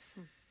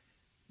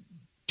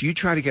 Do you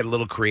try to get a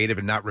little creative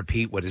and not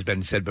repeat what has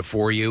been said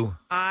before you?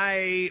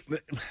 I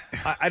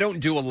don't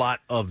do a lot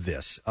of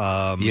this.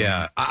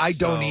 I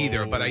don't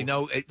either, but I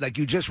know, like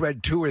you just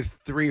read 2 or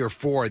 3 or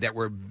 4 that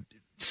were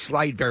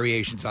slight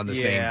variations on the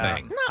same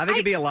thing. No, I think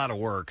it'd be a lot of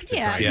work to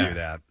try to do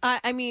that.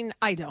 I mean,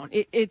 I don't.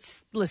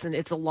 It's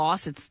a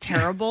loss. It's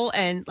terrible.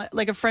 And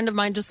like a friend of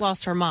mine just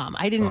lost her mom.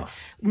 I didn't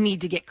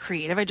need to get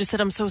creative. I just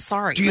said, I'm so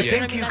sorry. Do you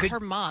think that's her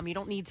mom. You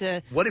don't need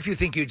to. What if you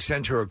think you'd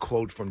send her a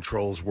quote from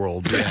Trolls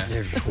World?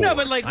 No,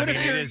 but like, what if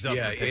it is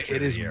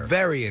it is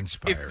very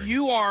inspiring. If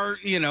you are,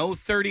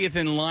 30th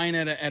in line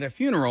at a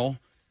funeral,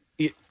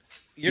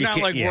 you're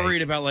not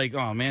worried about like,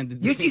 oh man.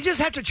 You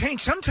just have to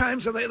change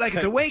sometimes. Like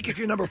at the wake, if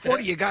you're number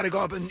 40, you got to go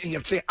up and you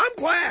have to say, "I'm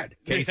glad."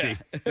 Casey,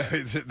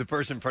 the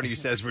person in front of you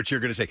says what you're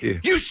going to say.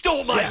 You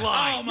stole my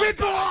line. Oh,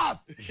 rip off!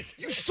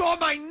 You saw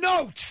my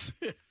notes.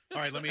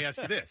 All right, let me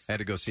ask you this. I had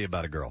to go see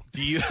about a girl.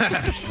 Do you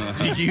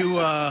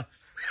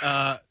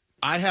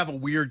I have a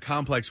weird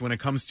complex when it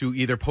comes to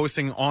either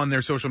posting on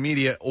their social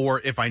media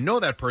or if I know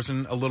that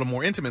person a little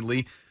more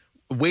intimately,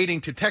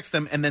 waiting to text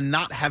them and then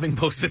not having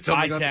posted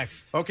something. I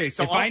text. Okay,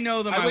 so if I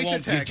know them, I wait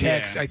won't to text. You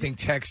text. I think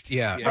text.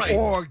 Yeah. Right.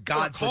 Or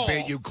God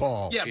forbid you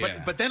call. Yeah,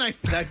 but then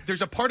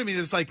there's a part of me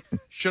that's like,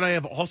 should I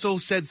have also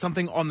said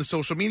something on the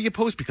social media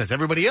post because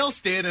everybody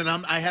else did and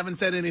I haven't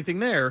said anything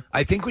there?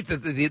 I think what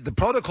the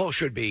protocol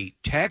should be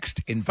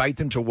text, invite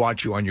them to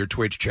watch you on your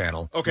Twitch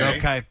channel.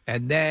 Okay.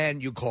 And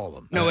then you call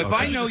them. No, if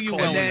I know you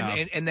well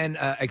enough. And then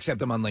accept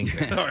them on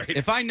LinkedIn. All right.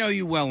 If I know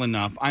you well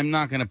enough, I'm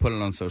not going to put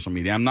it on social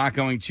media. I'm not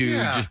going to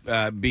just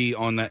be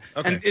on that.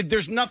 Okay. And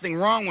there's nothing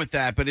wrong with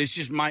that, but it's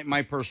just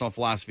my personal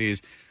philosophy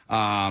is,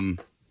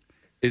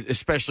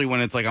 especially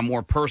when it's like a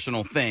more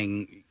personal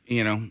thing,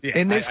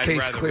 In this I'd case,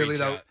 rather clearly reach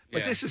though, out.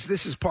 but this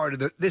is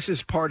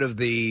part of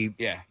the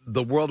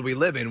world we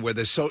live in, where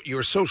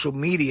your social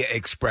media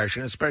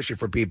expression, especially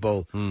for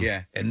people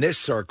in this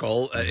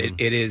circle,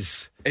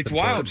 it's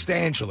wild,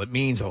 substantial. It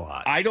means a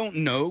lot. I don't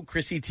know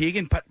Chrissy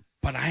Teigen, but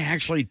I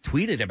actually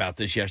tweeted about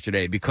this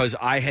yesterday because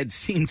I had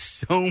seen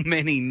so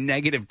many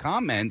negative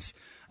comments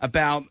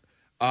about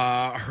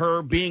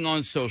her being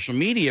on social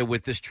media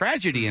with this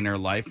tragedy in her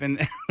life. And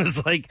it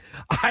was like,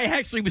 I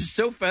actually was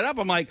so fed up.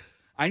 I'm like,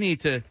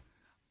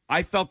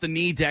 I felt the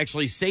need to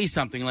actually say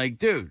something like,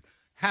 dude,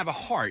 have a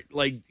heart.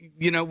 Like,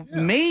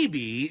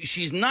 maybe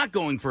she's not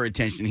going for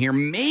attention here.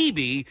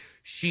 Maybe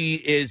she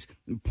is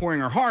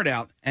pouring her heart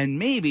out, and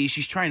maybe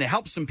she's trying to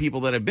help some people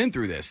that have been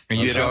through this. And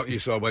you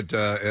saw what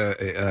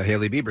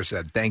Haley Bieber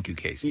said. Thank you,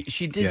 Casey.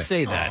 She did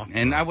say that,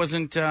 and I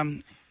wasn't...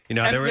 that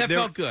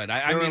felt good.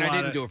 I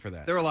didn't do it for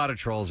that. There were a lot of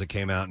trolls that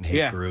came out in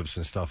hate groups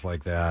and stuff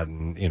like that,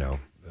 and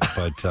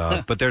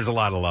but there's a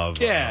lot of love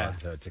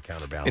to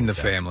counterbalance in the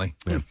that. family.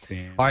 Yeah.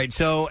 All right,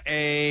 so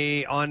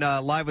on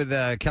Live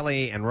with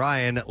Kelly and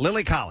Ryan,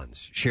 Lily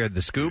Collins shared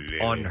the scoop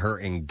on her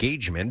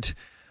engagement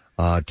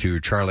to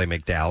Charlie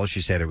McDowell.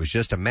 She said it was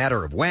just a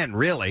matter of when,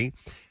 really,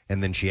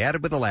 and then she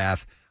added with a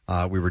laugh,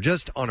 we were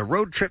just on a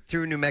road trip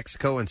through New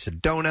Mexico and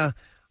Sedona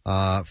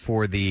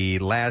for the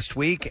last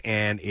week,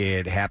 and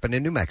it happened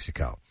in New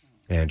Mexico.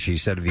 And she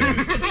said of the...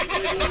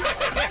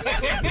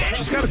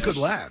 She's got a good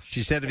laugh.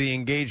 She said of the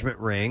engagement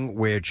ring,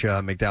 which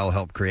McDowell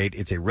helped create,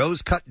 it's a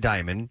rose-cut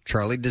diamond.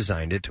 Charlie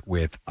designed it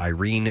with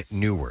Irene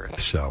Neuwirth.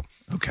 So,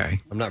 okay.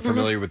 I'm not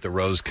familiar with the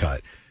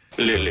rose-cut.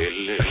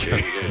 Lily legs,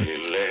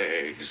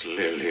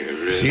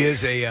 Lily. She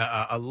is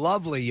a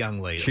lovely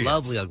young lady.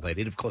 Young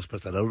lady. And of course,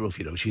 Preston, I don't know if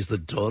you know, she's the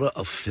daughter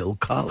of Phil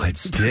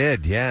Collins. I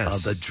did,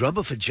 yes. The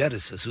drummer for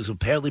Genesis, who's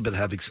apparently been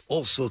having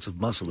all sorts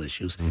of muscle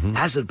issues,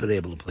 hasn't been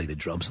able to play the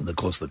drums, and of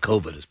course the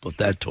COVID has put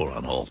that tour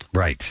on hold.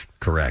 Right,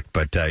 correct.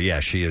 But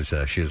she is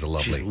a lovely.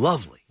 She's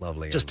lovely.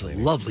 Lovely. Just a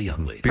lovely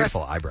young lady.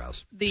 Beautiful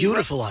eyebrows.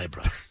 Beautiful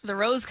eyebrows. The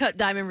rose-cut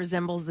diamond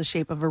resembles the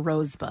shape of a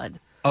rosebud.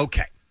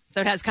 Okay. So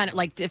it has kind of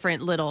like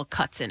different little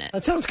cuts in it.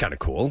 That sounds kind of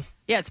cool.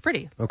 Yeah, it's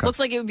pretty. Okay. Looks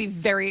like it would be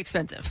very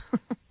expensive.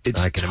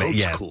 It's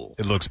cool.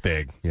 It looks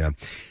big. Yeah.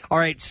 All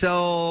right.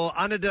 So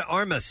Ana de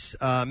Armas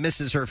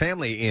misses her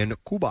family in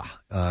Cuba.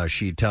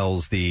 She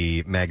tells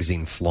the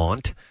magazine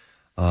Flaunt,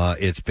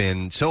 it's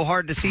been so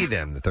hard to see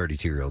them, the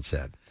 32-year-old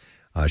said.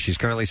 She's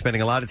currently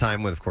spending a lot of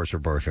time with, of course, her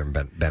boyfriend,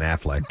 Ben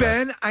Affleck.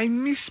 Ben, I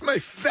miss my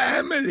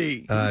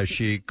family.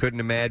 She couldn't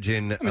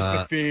imagine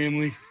my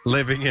family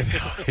living in...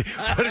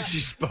 What if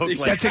she spoke like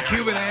That's a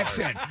Cuban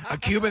accent. A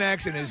Cuban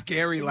accent is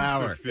Gary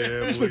Lauer.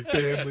 Miss my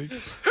family.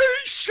 Hey,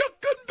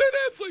 shotgun Ben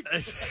Affleck.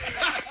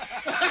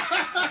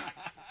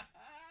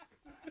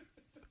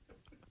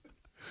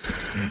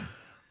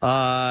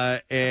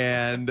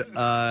 And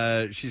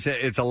she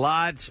said it's a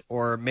lot,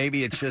 or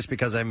maybe it's just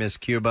because I miss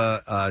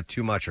Cuba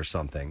too much or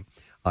something.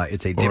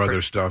 It's a different,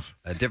 other stuff.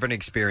 A different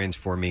experience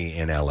for me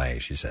in L.A.,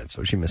 she said.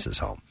 So she misses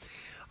home.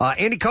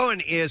 Andy Cohen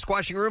is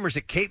squashing rumors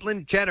that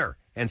Caitlyn Jenner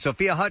and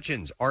Sophia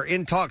Hutchins are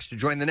in talks to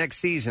join the next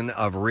season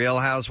of Real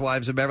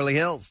Housewives of Beverly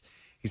Hills.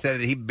 He said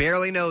that he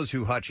barely knows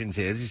who Hutchins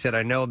is. He said,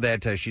 I know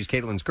that she's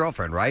Caitlyn's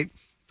girlfriend, right?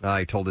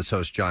 He told his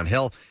host, John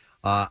Hill,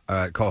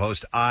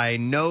 co-host, I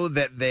know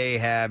that they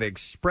have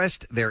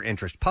expressed their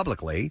interest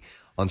publicly.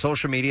 On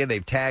social media,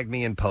 they've tagged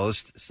me in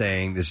posts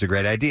saying this is a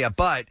great idea,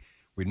 but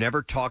we've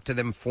never talked to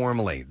them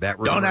formally. That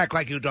rumor, don't act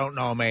like you don't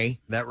know me.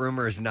 That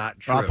rumor is not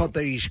true. I'll put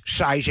these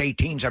size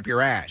 18s up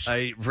your ass.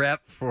 A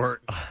rep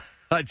for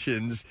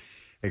Hutchins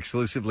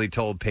exclusively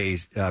told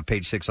Page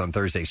Six on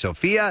Thursday.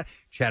 Sophia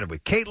chatted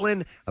with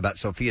Caitlin about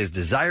Sophia's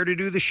desire to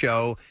do the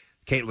show.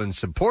 Caitlin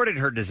supported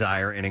her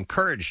desire and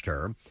encouraged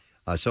her.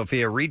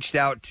 Sophia reached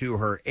out to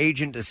her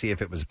agent to see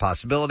if it was a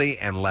possibility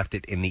and left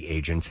it in the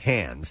agent's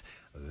hands.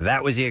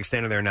 That was the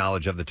extent of their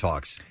knowledge of the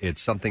talks.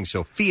 It's something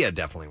Sophia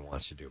definitely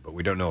wants to do, but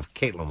we don't know if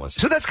Caitlin wants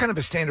to. So that's kind of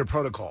a standard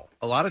protocol.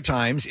 A lot of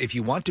times, if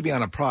you want to be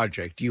on a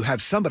project, you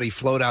have somebody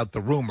float out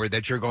the rumor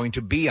that you're going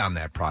to be on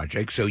that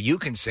project, so you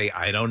can say,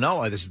 I don't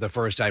know, this is the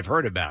first I've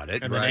heard about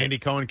it. And then Andy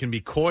Cohen can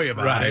be coy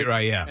about it.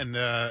 Right, yeah.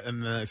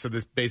 And so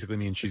this basically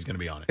means she's going to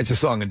be on it. It's a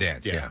song and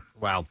dance, yeah.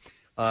 Wow.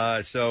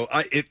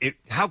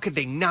 How could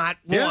they not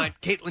want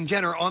Caitlyn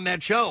Jenner on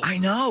that show? I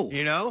know.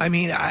 You know? I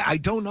mean, I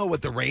don't know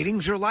what the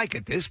ratings are like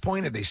at this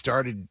point. Have they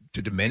started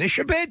to diminish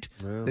a bit?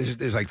 Yeah.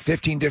 There's like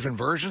 15 different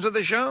versions of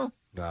the show?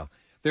 Wow.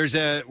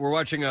 We're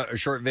watching a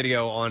short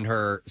video on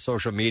her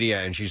social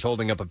media, and she's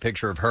holding up a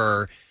picture of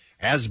her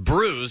as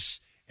Bruce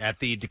at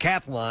the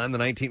decathlon.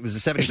 Was it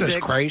 76? Isn't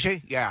this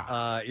crazy?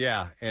 Yeah.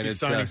 Yeah. And She's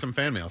it's signing some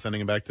fan mail,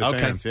 sending it back to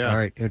fans. Yeah. All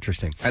right.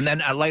 Interesting. And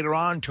then later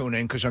on, tune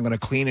in because I'm going to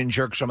clean and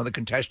jerk some of the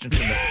contestants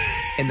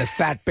in the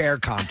Fat Bear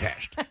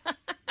contest.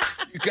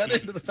 You got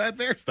into the Fat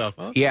Bear stuff,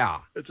 huh? Yeah.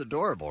 It's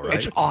adorable, right?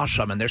 It's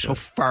awesome, and they're so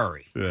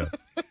furry. Yeah.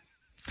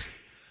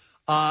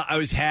 I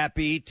was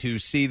happy to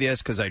see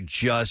this because I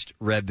just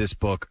read this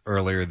book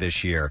earlier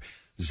this year.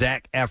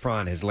 Zac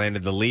Efron has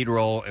landed the lead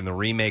role in the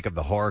remake of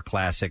the horror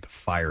classic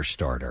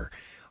Firestarter.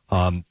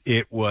 I'd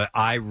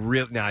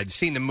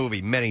seen the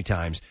movie many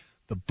times.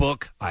 The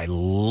book I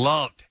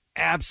loved,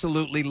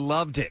 absolutely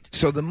loved it.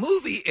 So the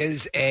movie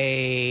is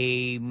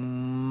a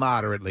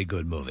moderately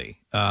good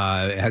movie.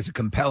 It has a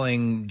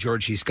compelling,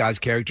 George C. Scott's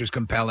character is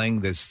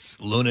compelling, this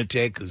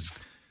lunatic who's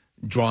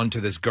drawn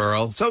to this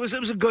girl. So it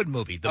was a good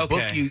movie. The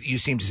book you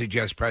seem to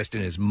suggest,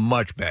 Preston, is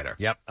much better.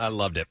 Yep, I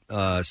loved it.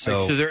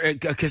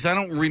 Because I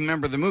don't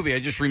remember the movie. I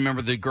just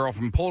remember the girl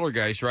from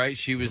Poltergeist, right?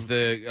 She was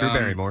the... Drew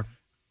Barrymore.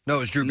 No,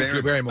 it was Drew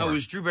Barrymore. Drew Barrymore. Oh, it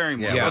was Drew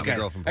Barrymore. Yeah, okay. the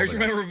girl from I just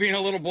remember being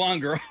a little blonde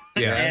girl.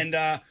 Yeah.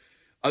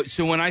 And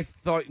so when I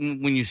thought,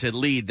 when you said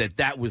lead,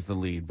 that was the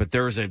lead, but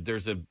there's a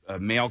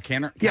male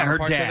counterpart her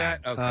to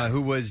dad, that? Okay.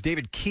 who was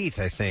David Keith,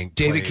 I think.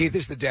 David Keith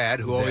is the dad,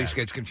 who always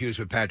gets confused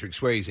with Patrick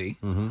Swayze.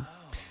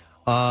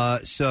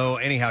 Mm-hmm. So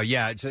anyhow,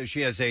 so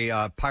she has a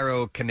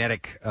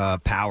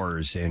pyrokinetic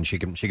powers, and she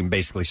can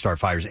basically start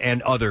fires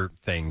and other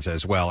things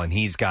as well. And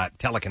he's got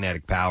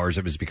telekinetic powers.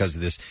 It was because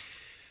of this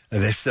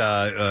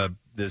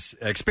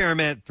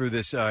experiment through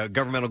this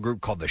governmental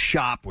group called the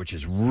Shop, which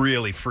is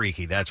really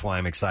freaky. That's why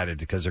I'm excited,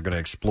 because they're going to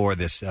explore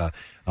this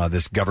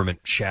this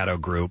government shadow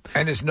group.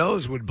 And his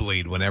nose would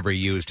bleed whenever he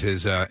used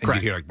his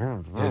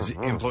his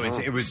influence.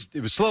 It was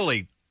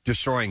slowly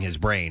destroying his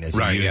brain as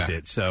he used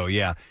it. So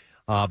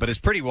but it's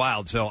pretty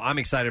wild. So I'm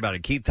excited about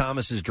it. Keith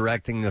Thomas is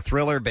directing the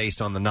thriller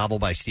based on the novel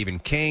by Stephen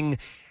King.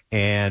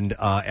 And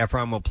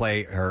Efron will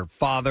play her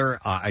father.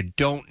 I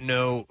don't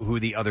know who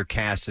the other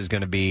cast is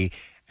going to be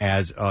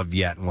as of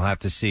yet, and we'll have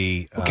to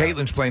see.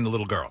 Caitlin's playing the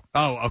little girl.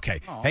 Oh, okay.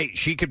 Aww. Hey,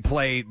 she could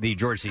play the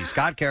George C.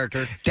 Scott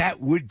character.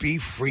 That would be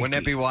freaky.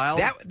 Wouldn't that be wild?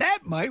 That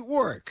might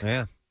work.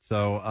 Yeah.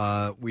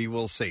 So we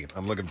will see.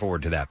 I'm looking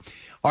forward to that.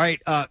 All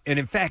right. And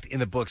in fact, in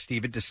the book,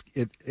 Steve,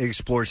 it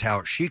explores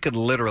how she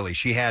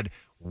had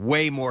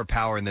way more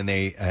power than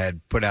they had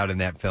put out in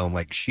that film.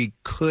 Like, she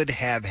could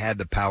have had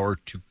the power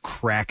to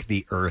crack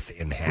the earth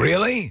in half.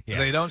 Really? Yeah.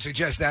 They don't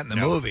suggest that in the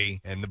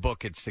movie. In the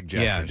book, it's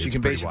suggested. Yeah, she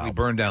can basically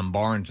burn down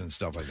barns and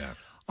stuff like that.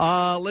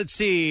 Let's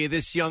see.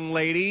 This young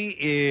lady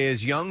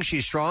is young,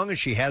 she's strong, and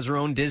she has her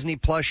own Disney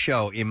Plus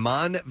show.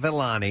 Iman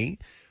Vellani,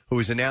 who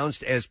is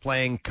announced as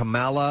playing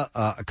Kamala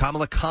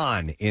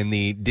Khan in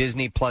the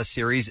Disney Plus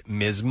series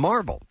Ms.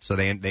 Marvel. So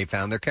they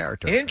found their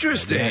character.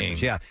 Interesting.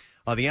 Yeah.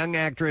 The young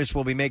actress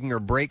will be making her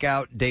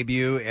breakout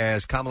debut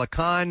as Kamala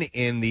Khan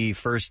in the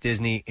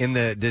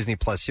Disney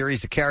Plus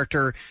series. The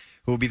character,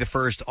 who will be the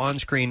first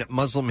on-screen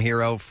Muslim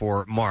hero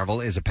for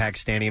Marvel, is a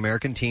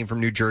Pakistani-American teen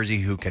from New Jersey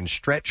who can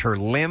stretch her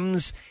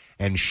limbs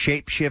and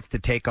shapeshift to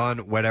take on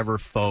whatever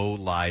foe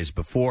lies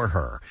before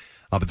her.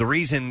 But the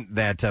reason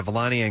that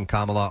Vellani and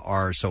Kamala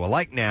are so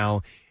alike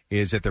now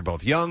is that they're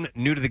both young,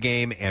 new to the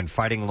game, and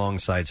fighting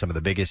alongside some of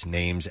the biggest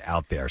names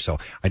out there. So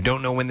I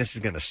don't know when this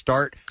is going to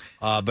start,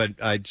 but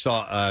I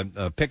saw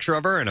a picture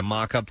of her and a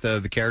mock-up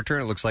of the character,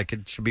 and it looks like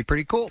it should be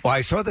pretty cool. Well,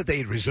 I saw that they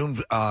had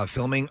resumed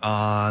filming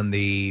on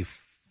the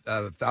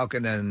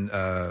Falcon and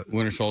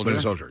Winter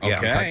Soldier.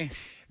 Okay.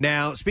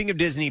 Now, speaking of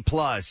Disney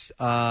Plus,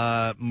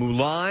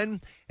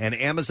 Mulan and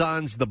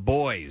Amazon's The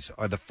Boys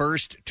are the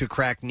first to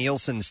crack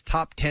Nielsen's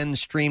top 10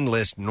 stream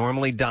list,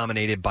 normally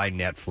dominated by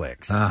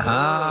Netflix. So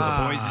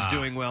The Boys is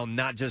doing well,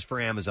 not just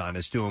for Amazon.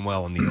 It's doing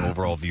well in the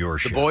overall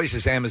viewership. The Boys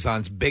is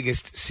Amazon's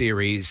biggest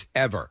series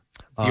ever,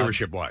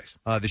 viewership-wise.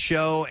 The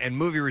show and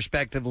movie,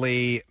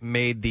 respectively,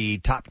 made the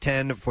top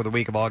 10 for the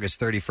week of August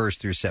 31st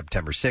through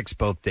September 6th.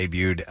 Both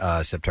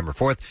debuted September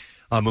 4th.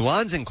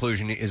 Mulan's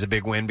inclusion is a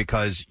big win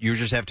because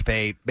users have to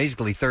pay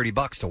basically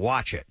 $30 to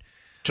watch it.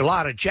 It's a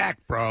lot of jack,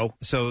 bro.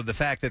 So the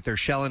fact that they're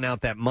shelling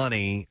out that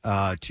money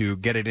to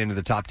get it into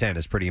the top 10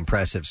 is pretty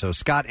impressive. So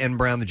Scott N.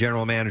 Brown, the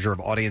general manager of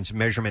audience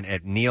measurement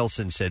at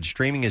Nielsen, said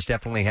streaming is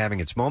definitely having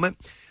its moment.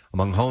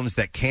 Among homes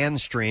that can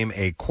stream,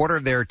 a quarter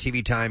of their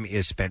TV time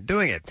is spent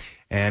doing it.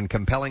 And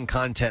compelling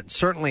content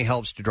certainly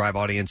helps to drive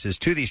audiences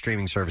to these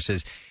streaming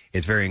services.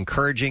 It's very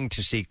encouraging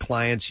to see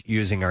clients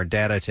using our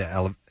data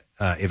to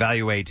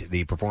evaluate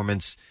the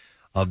performance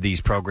of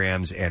these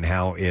programs and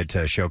how it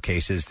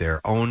showcases their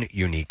own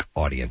unique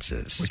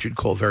audiences. Which you'd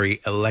call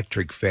very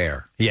electric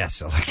fare.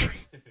 Yes, electric.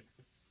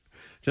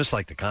 Just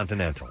like the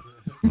Continental.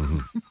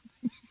 Mm-hmm.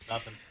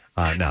 Nothing.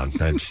 No,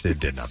 it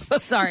did nothing.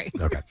 Sorry.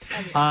 Okay.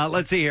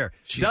 Let's see here.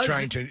 She's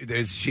trying to.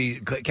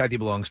 Kathy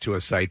belongs to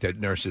a site that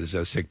nurses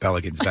sick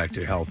pelicans back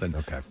to health, and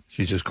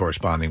she's just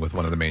corresponding with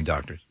one of the main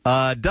doctors.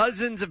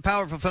 Dozens of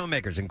powerful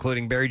filmmakers,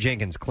 including Barry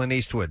Jenkins, Clint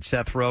Eastwood,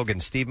 Seth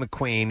Rogen, Steve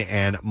McQueen,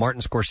 and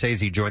Martin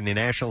Scorsese, joined the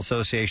National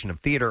Association of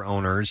Theater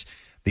Owners,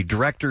 the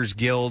Directors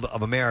Guild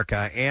of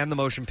America, and the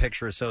Motion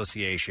Picture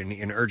Association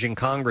in urging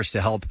Congress to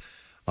help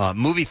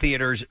movie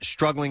theaters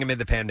struggling amid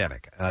the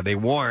pandemic. They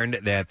warned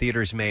that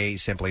theaters may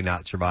simply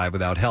not survive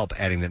without help,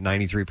 adding that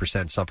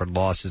 93% suffered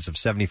losses of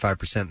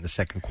 75% in the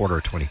second quarter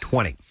of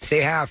 2020.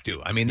 They have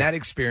to. I mean, that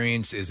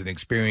experience is an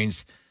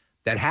experience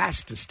that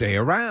has to stay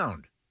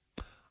around.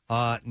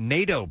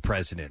 NATO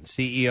president,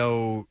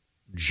 CEO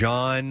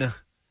John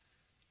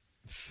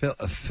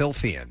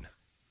Filthian.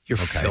 You're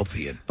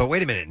Filthian. But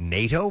wait a minute,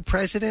 NATO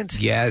president?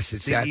 Yes,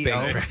 it's that big.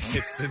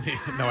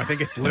 No, I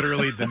think it's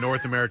literally the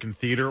North American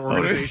Theater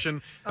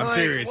Organization. I'm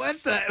serious.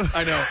 What the?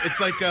 I know.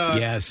 It's like,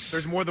 yes.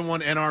 There's more than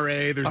one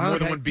NRA. There's more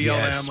than one BLM.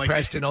 Yes, like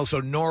Preston.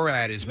 Also,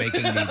 NORAD is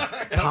making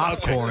the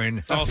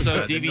popcorn.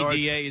 Also,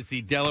 DVDA is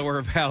the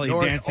Delaware Valley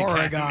North Dance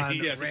Oregon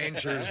Academy. Yes.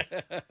 Rangers.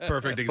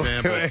 Perfect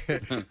example.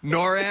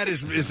 NORAD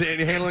is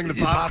handling the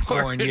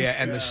popcorn. Yeah,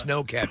 and the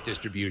snow cap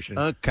distribution.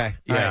 Okay.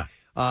 Yeah. All right.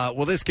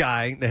 Well, this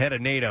guy, the head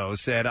of NATO,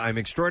 said, "I'm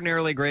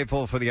extraordinarily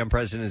grateful for the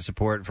unprecedented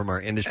support from our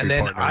industry and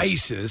then partners."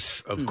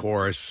 ISIS, of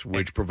course,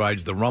 which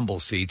provides the rumble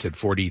seats at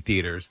 40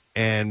 theaters.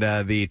 And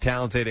the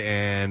talented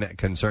and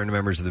concerned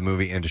members of the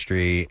movie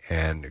industry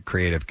and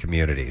creative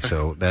community.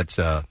 So that's,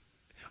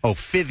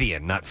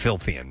 Fithian, not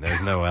Filthian.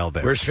 There's no L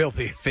there. Where's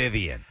Filthy?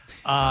 Fithian.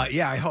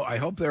 Yeah, I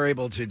hope they're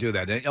able to do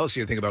that. And also,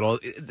 you think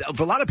about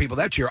for a lot of people,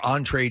 that's your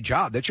entree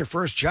job. That's your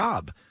first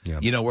job,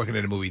 working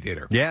in a movie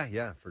theater.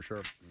 Yeah, for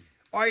sure.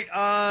 All right,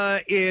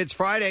 it's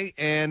Friday,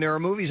 and there are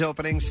movies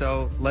opening,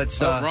 so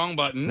let's... wrong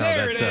button. No,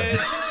 there it is.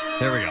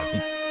 There we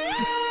go.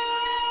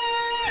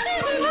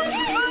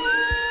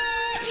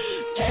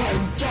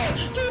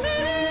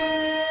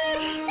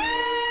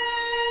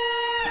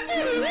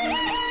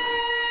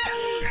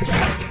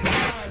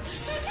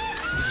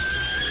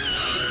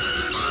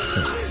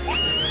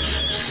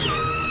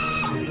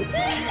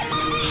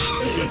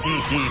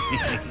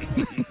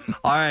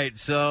 All right,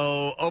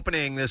 so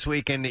opening this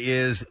weekend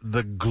is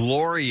The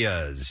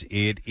Glorias.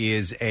 It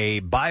is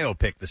a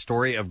biopic, the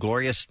story of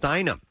Gloria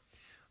Steinem,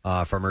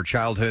 from her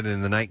childhood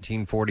in the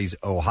 1940s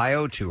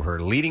Ohio to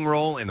her leading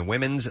role in the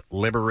women's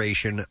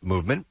liberation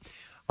movement.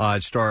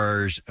 It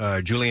stars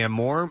Julianne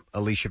Moore,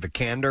 Alicia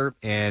Vikander,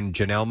 and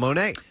Janelle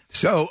Monáe.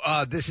 So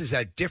this is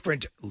at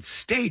different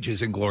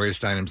stages in Gloria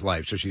Steinem's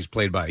life. So she's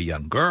played by a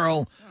young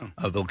girl.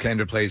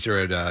 Vikander plays her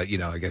at,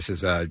 I guess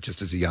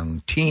just as a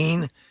young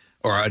teen.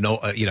 Or,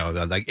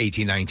 like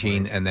 18,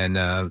 19, and then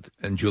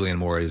and Julianne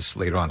Moore is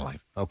later on in life.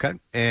 Okay.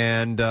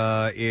 And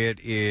it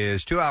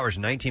is 2 hours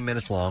and 19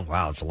 minutes long.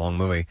 Wow, it's a long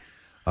movie.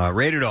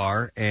 Rated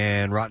R,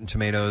 and Rotten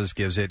Tomatoes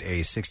gives it a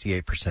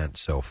 68%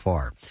 so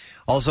far.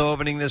 Also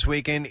opening this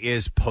weekend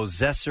is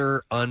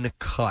Possessor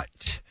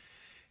Uncut.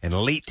 An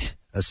elite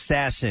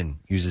assassin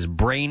uses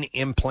brain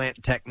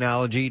implant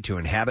technology to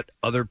inhabit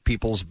other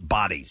people's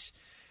bodies.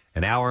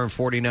 An hour and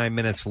 49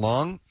 minutes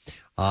long.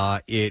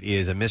 It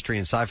is a mystery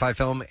and sci-fi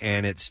film,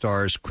 and it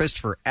stars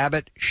Christopher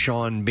Abbott,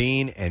 Sean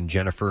Bean, and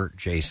Jennifer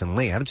Jason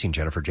Leigh. I haven't seen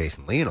Jennifer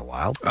Jason Leigh in a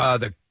while.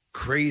 The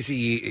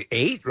Crazy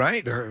Eight,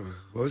 right? Or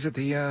what was it?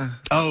 The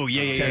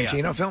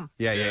Tarantino film?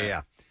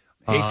 Yeah.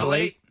 Hateful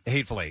Eight?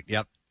 Hateful Eight,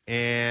 yep.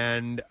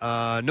 And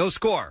no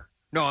score.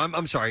 No,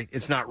 I'm sorry.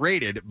 It's not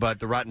rated,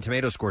 but the Rotten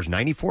Tomato score is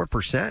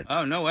 94%.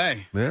 Oh, no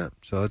way. Yeah,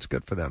 so it's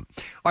good for them.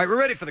 All right, we're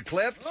ready for the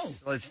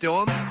clips. Let's do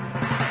them.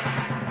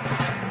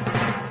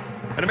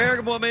 An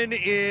American woman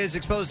is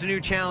exposed to new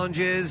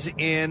challenges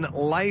in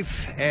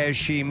life as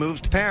she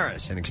moves to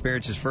Paris and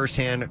experiences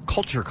firsthand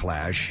culture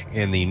clash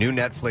in the new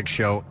Netflix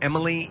show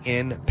Emily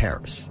in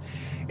Paris.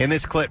 In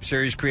this clip,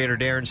 series creator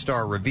Darren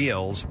Star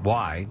reveals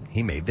why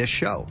he made this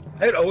show.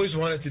 I had always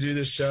wanted to do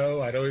this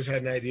show. I'd always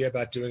had an idea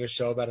about doing a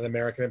show about an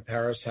American in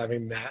Paris,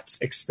 having that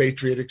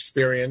expatriate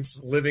experience,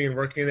 living and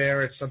working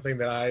there. It's something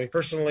that I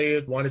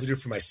personally wanted to do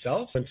for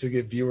myself and to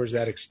give viewers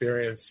that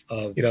experience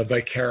of,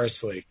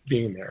 vicariously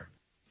being there.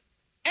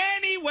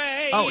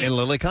 Anyway. Oh, and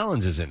Lily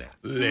Collins is in it.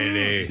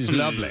 Lily. She's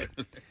lovely.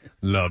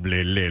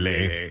 Lovely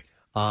Lily.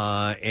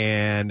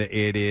 And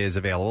it is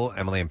available,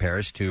 Emily in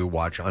Paris, to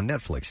watch on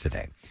Netflix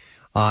today.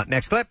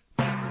 Next clip.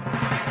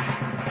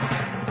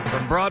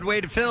 From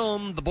Broadway to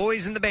film, The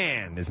Boys in the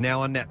Band is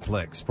now on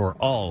Netflix for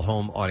all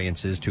home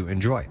audiences to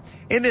enjoy.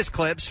 In this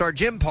clip, star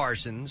Jim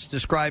Parsons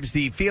describes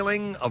the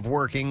feeling of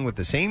working with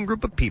the same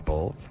group of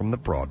people from the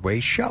Broadway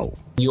show.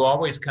 You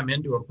always come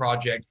into a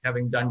project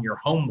having done your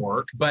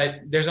homework, but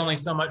there's only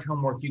so much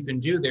homework you can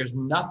do. There's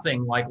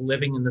nothing like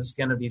living in the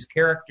skin of these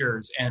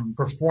characters and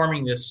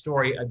performing this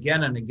story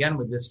again and again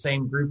with this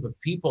same group of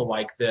people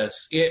like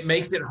this. It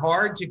makes it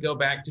hard to go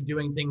back to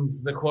doing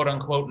things the quote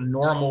unquote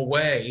normal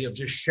way of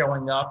just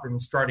showing up and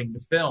starting to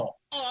film.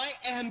 I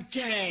am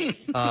gay.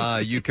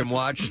 You can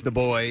watch The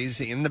Boys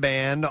in the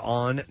Band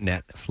on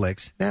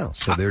Netflix now.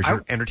 So there's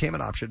your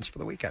entertainment options for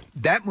the weekend.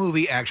 That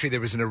movie, actually, there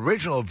was an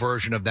original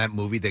version of that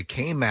movie that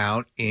came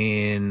out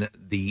in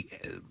the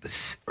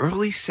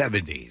early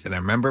 70s. And I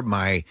remember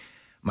my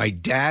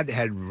dad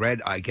had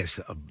read, I guess,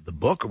 the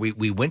book.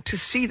 We went to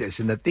see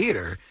this in the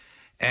theater.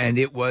 And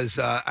it was,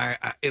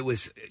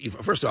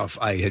 first off,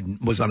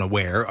 was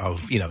unaware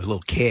of, a little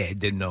kid,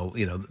 didn't know,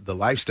 the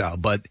lifestyle.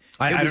 But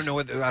I don't know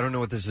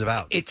what this is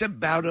about. It's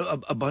about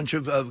a bunch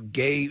of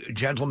gay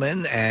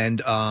gentlemen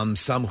and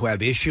some who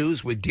have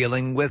issues with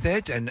dealing with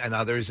it, and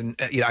others. And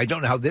I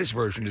don't know how this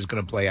version is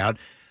going to play out,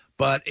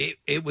 but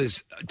it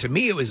was, to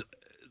me, it was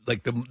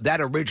like that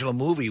original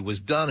movie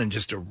was done in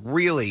just a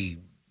really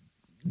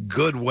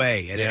good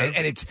way,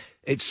 and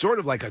it's sort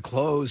of like a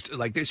closed,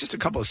 like there's just a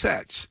couple of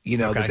sets,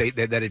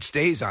 that it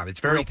stays on. It's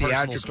very real personal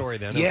theatrical story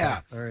then.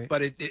 Yeah, okay. All right.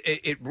 But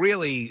it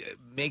really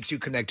makes you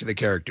connect to the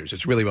characters.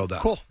 It's really well done.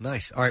 Cool,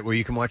 nice. All right, well,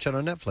 you can watch that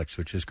on Netflix,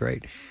 which is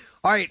great.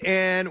 All right,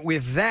 and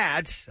with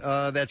that,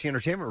 that's the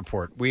entertainment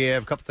report. We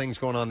have a couple things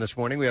going on this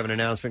morning. We have an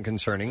announcement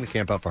concerning the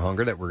Camp Out for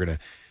Hunger that we're going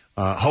to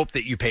hope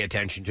that you pay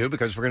attention to,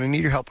 because we're going to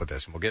need your help with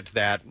this. And we'll get to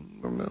that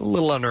a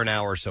little under an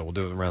hour or so. We'll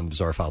do it around the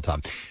Bizarre File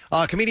time.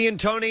 Comedian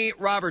Tony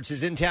Roberts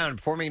is in town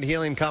performing at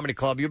Helium Comedy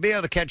Club. You'll be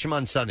able to catch him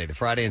on Sunday. The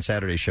Friday and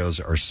Saturday shows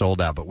are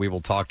sold out, but we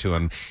will talk to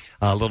him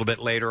a little bit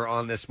later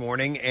on this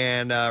morning,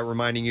 and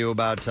reminding you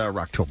about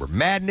Rocktober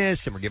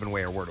Madness, and we're giving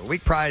away our Word of the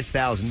Week prize,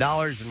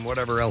 $1,000, and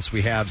whatever else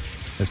we have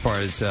as far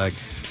as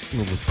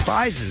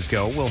prizes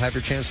go. We'll have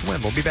your chance to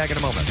win. We'll be back in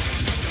a moment.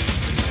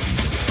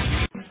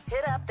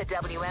 Hit up the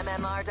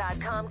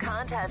WMMR.com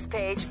contest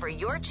page for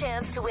your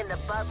chance to win the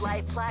Bud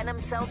Light Platinum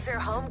Seltzer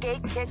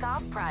Homegate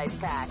Kickoff Prize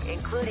Pack,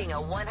 including a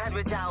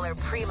 $100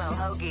 Primo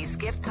Hoagies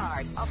gift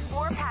card, a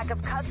 4-pack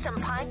of custom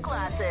pint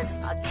glasses,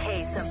 a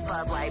case of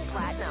Bud Light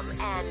Platinum,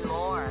 and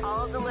more.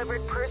 All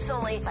delivered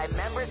personally by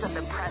members of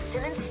the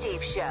Preston and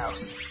Steve Show.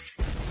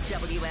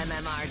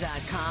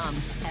 WMMR.com.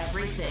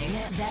 Everything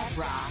that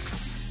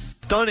rocks.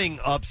 Stunning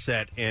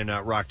upset in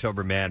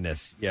Rocktober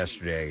Madness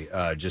yesterday.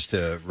 Just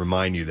to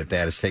remind you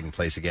that is taking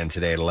place again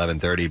today at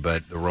 11:30.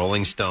 But the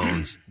Rolling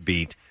Stones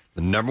beat the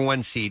number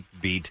 1 seed,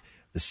 beat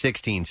the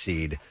 16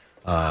 seed,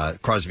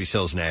 Crosby,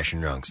 Stills, Nash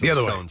and Young. So the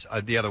other Stones,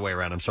 way. The other way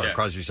around. I'm sorry. Yeah.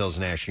 Crosby, Stills,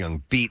 Nash and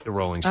Young beat the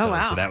Rolling Stones. Oh,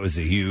 wow. So that was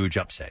a huge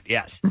upset.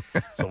 Yes.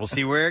 So we'll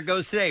see where it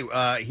goes today.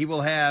 Pierre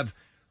will have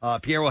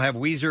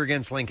Weezer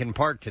against Linkin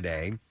Park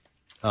today.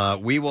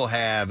 We will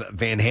have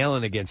Van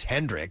Halen against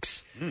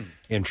Hendrix.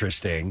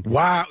 Interesting.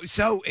 Wow.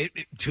 So,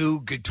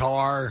 two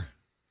guitar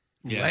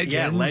legends.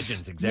 Yeah,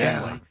 legends,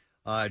 exactly.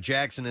 Yeah.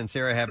 Jackson and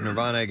Sarah have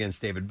Nirvana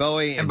against David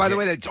Bowie. And by the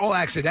way, that's all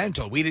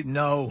accidental. We didn't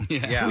know.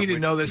 Yeah. We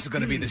didn't know this was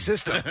going to be the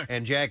system.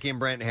 And Jackie and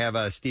Brent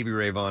have Stevie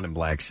Ray Vaughan and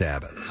Black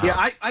Sabbath. So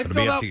I it'll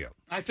be up to you.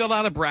 I filled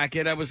out a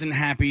bracket. I wasn't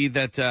happy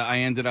that I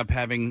ended up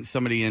having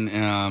somebody in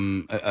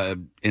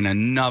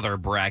another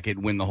bracket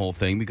win the whole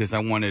thing, because I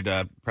wanted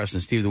Preston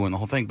and Steve to win the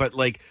whole thing. But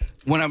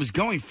when I was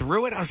going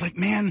through it, I was like,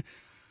 man,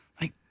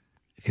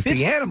 if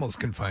the animals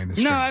can find this.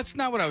 No, that's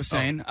not what I was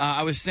saying.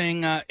 I was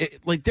saying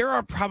there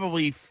are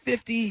probably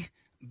 50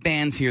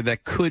 bands here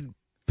that could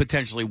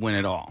potentially win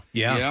it all.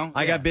 Yeah.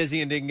 I got busy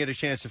and didn't get a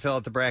chance to fill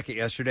out the bracket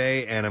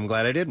yesterday, and I'm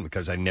glad I didn't,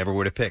 because I never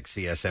would have picked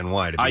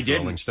CSNY to beat the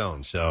Rolling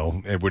Stones.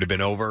 So it would have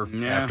been over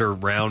after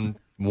round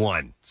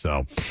 1.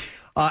 So,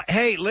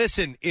 hey,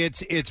 listen,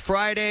 it's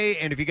Friday,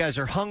 and if you guys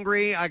are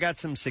hungry, I got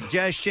some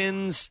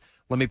suggestions.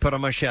 Let me put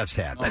on my chef's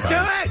hat. Let's do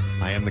it!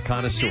 I am the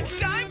connoisseur. It's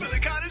time for the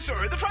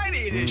Connoisseur, the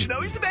Friday edition.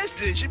 Always the best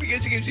edition,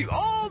 because it gives you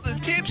all the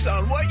tips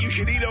on what you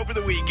should eat over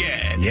the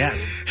weekend.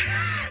 Yes.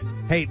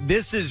 Hey,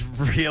 this is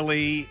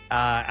really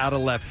out of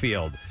left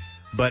field,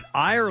 but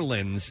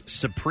Ireland's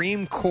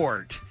Supreme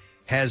Court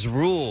has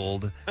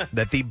ruled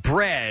that the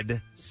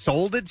bread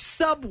sold at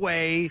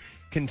Subway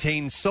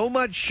contains so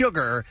much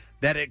sugar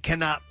that it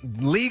cannot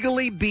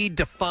legally be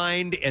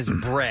defined as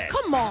bread.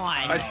 Come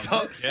on. I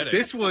saw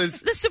this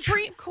was the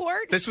Supreme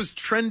Court. This was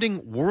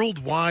trending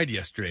worldwide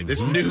yesterday.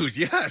 This news,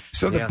 yes.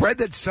 So the bread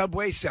that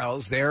Subway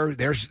sells, their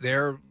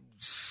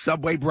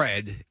Subway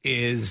bread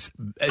is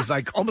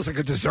like almost like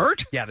a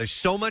dessert. Yeah, there's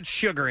so much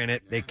sugar in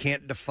it they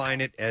can't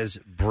define it as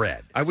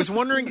bread. I was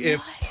wondering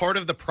if part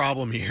of the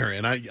problem here,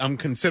 and I'm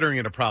considering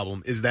it a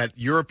problem, is that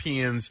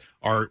Europeans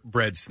are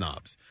bread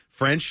snobs.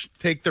 French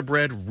take their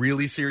bread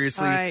really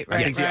seriously. Right,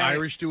 I think the right.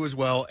 Irish do as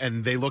well,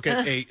 and they look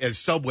at as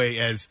Subway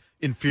as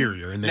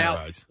inferior in their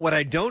eyes. What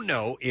I don't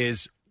know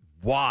is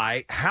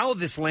how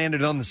this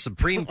landed on the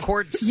Supreme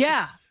Court's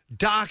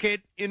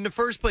docket in the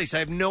first place? I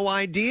have no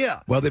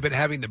idea. Well, they've been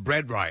having the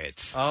bread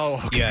riots.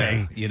 Oh,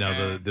 okay.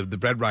 Yeah, the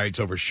bread riots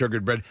over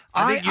sugared bread.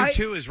 I think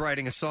U2 is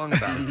writing a song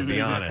about it, to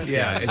be honest.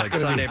 Yeah, it's like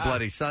Sunday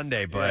Bloody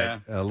Sunday,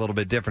 but a little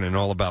bit different and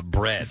all about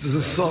bread. This is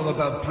a song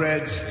about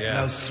bread. Yeah.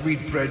 Now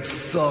sweet bread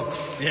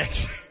sucks.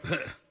 Yes.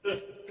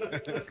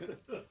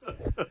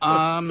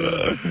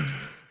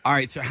 All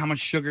right, so how much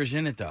sugar's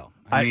in it, though?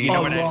 A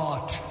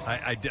lot.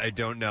 I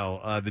don't know.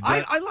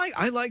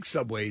 I like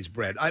Subway's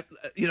bread.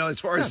 As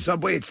far as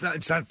Subway, it's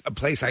not a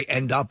place I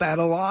end up at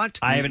a lot.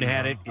 I haven't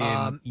had it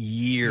in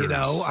years.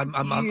 I'm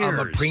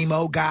a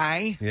Primo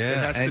guy. Yeah, it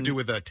has to do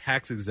with a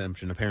tax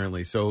exemption,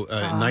 apparently. So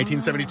in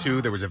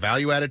 1972, there was a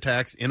value-added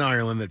tax in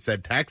Ireland that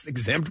said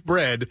tax-exempt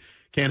bread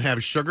can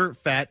have sugar,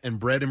 fat, and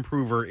bread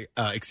improver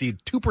exceed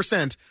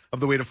 2%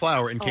 of the weight of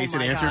flour. In case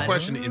it answered your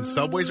question, in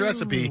Subway's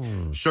recipe,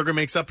 sugar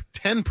makes up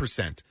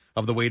 10%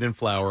 of the weight in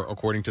flour,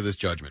 according to this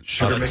judgment.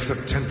 Sugar makes up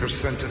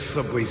 10% of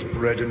Subway's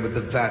bread, and with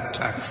the VAT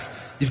tax,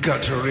 you've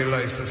got to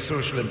realize the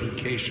social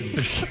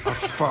implications are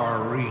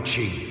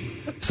far-reaching.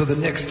 So the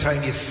next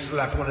time you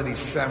slap one of these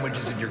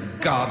sandwiches in your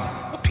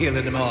gob,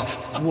 peeling them off,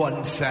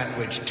 1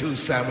 sandwich, 2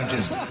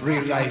 sandwiches,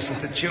 realize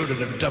that the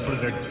children of Dublin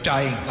are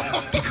dying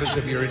because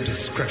of your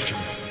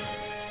indiscretions.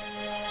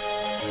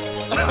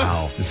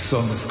 Wow. The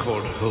song is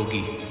called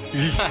Hoagie.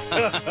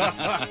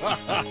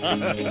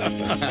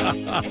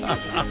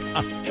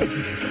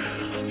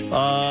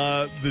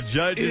 The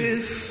judge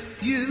If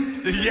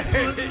you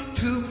put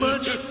too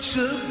much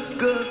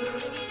sugar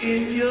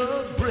in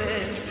your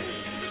bread,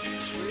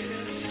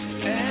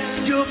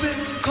 and you'll be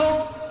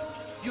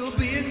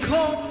in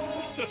cold.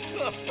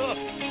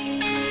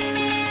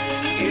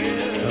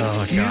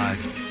 Oh, God.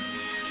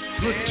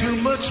 Put too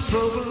much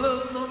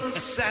provolone on a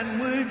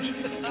sandwich.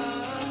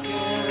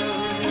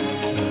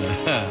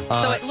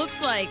 So it looks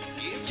like,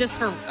 just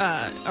for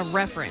a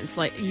reference,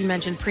 like you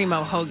mentioned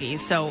Primo hoagies.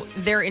 So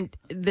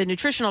the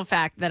nutritional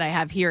fact that I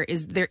have here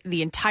is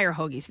the entire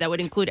hoagie. So that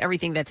would include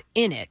everything that's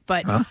in it.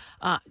 But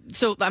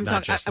so I'm not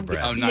talking just the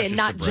bread.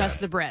 not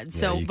just the bread.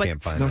 So you but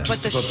can't find Not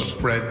that. just about the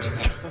bread.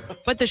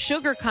 but the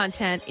sugar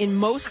content in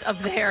most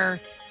of their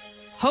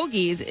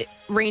hoagies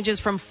ranges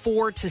from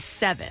 4 to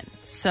 7.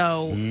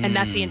 So and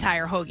that's the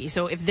entire hoagie.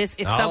 So if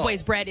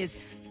Subway's bread is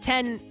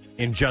 10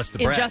 in just the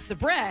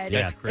bread,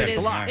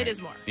 it is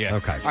more. Yeah.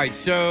 Okay. All right,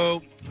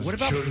 so what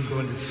about children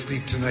going to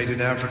sleep tonight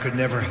in Africa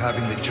never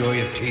having the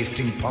joy of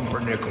tasting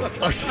pumpernickel?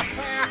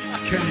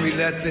 Can we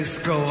let this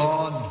go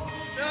on?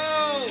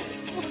 No.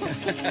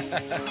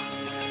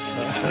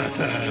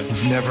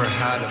 We've never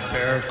had a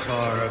bear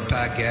claw or a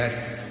baguette,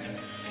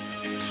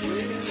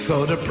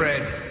 soda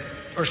bread,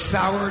 or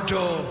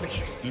sourdough.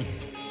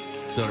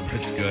 soda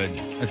bread's good?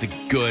 That's a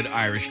good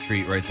Irish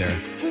treat right there.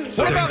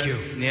 Thank you.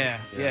 Yeah.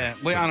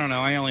 Well, I don't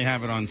know. I only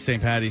have it on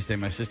St. Patty's Day.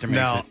 My sister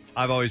makes it.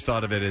 I've always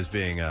thought of it as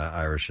being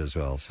Irish as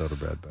well, soda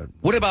bread. But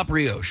what about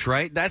brioche,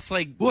 right? That's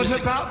like... What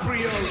about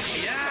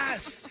brioche?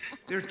 Yes!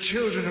 There are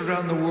children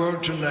around the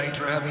world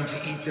tonight are having to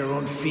eat their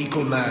own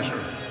fecal matter.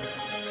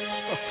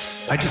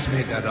 I just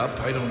made that up.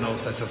 I don't know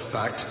if that's a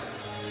fact.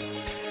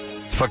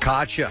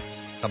 Focaccia.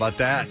 How about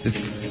that? It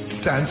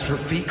stands for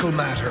fecal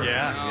matter.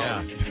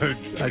 Yeah. Dude,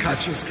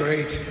 Focaccia's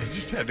great. I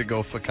just had to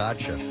go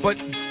focaccia. But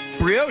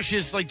brioche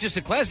is like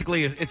just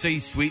classically, it's a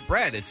sweet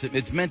bread.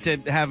 It's meant to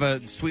have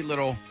a sweet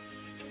little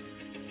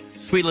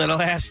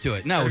ass to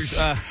it. No,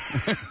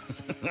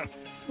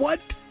 what?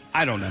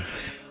 I don't know.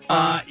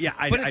 But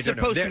it's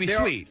supposed to be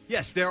sweet.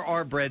 Yes, there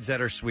are breads that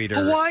are sweeter.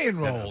 Hawaiian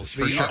rolls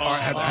for sure.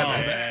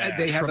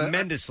 They have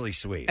tremendously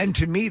sweet. And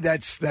to me,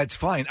 that's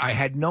fine. I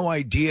had no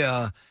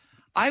idea.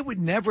 I would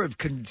never have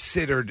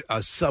considered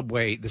the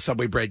Subway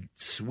bread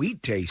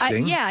sweet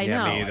tasting. I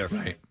know. Me either.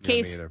 Right.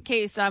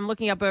 Case, I'm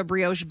looking up a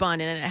brioche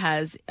bun, and it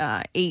has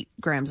 8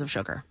 grams of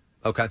sugar.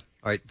 Okay. All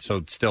right. So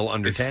it's still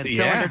under 10.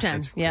 Still under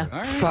 10. Yeah.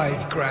 Right.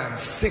 5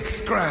 grams,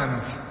 6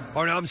 grams.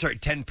 Oh no, I'm sorry,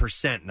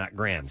 10%, not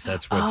grams.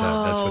 That's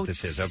what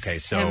this is. Okay,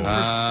 so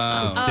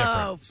it's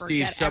different.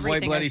 Steve, Subway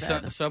Bloody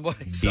Subway. Subway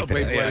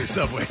Bloody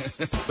Subway.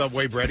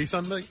 Subway Bready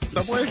Sunday?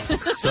 Subway?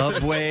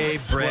 Subway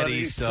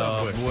Bready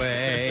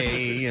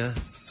Subway.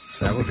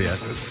 That would be it.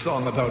 It's a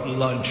song about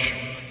lunch,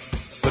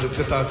 but it's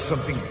about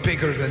something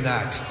bigger than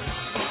that.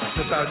 It's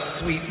about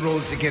sweet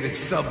rolls to get at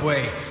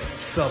Subway.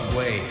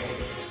 Subway.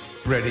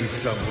 Bready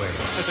Subway.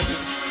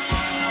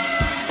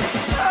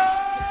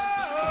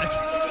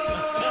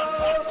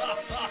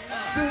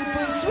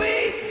 Super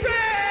sweet bread.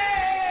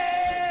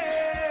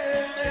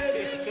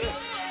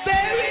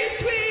 Very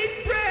sweet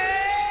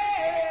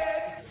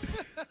bread.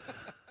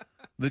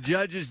 The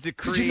judge's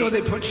decree. Did you know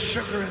they put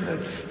sugar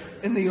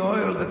in the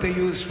oil that they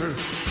use for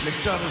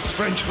McDonald's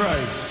French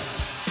fries?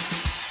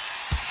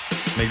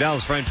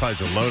 McDonald's French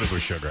fries are loaded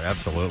with sugar.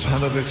 Absolutely.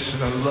 Ton of it,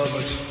 and I love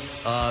it.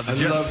 I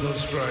love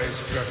those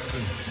fries,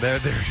 Preston.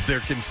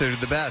 They're considered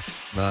the best.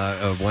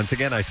 Once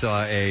again, I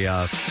saw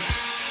a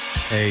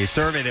a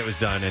survey that was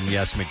done, and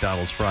yes,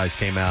 McDonald's fries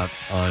came out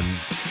on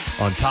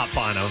top,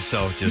 Bono.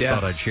 So just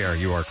thought I'd share.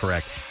 You are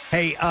correct.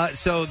 Hey,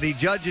 so the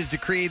judges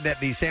decreed that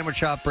the sandwich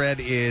shop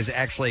bread is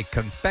actually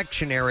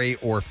confectionery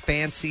or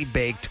fancy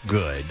baked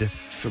good.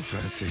 So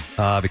fancy.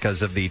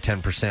 Because of the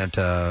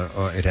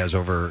 10%, it has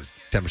over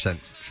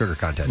 10% sugar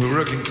content. We're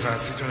working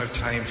class. We don't have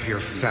time for your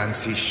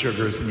fancy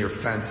sugars and your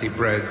fancy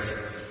breads.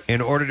 In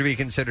order to be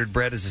considered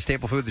bread as a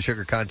staple food, the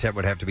sugar content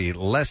would have to be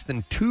less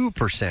than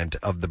 2%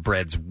 of the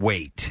bread's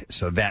weight.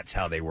 So that's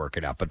how they work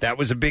it out. But that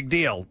was a big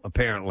deal,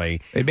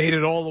 apparently. They made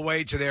it all the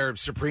way to their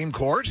Supreme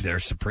Court? Their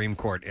Supreme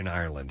Court in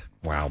Ireland.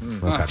 Wow.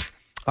 Okay. All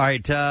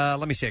right,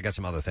 let me see. I got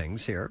some other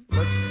things here.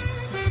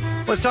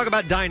 Let's talk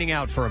about dining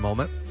out for a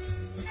moment.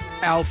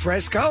 Al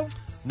fresco?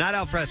 Not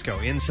al fresco,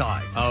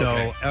 inside.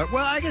 Okay. So,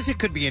 well, I guess it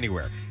could be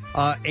anywhere.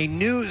 A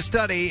new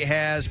study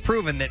has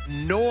proven that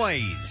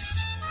noise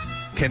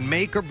can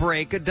make or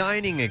break a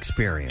dining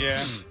experience.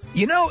 Yeah.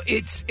 You know,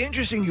 it's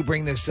interesting you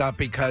bring this up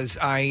because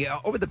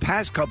over the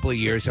past couple of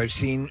years, I've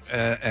seen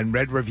and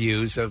read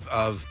reviews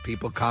of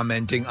people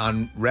commenting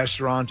on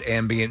restaurant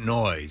ambient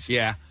noise.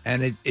 Yeah.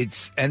 And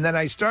and then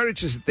I started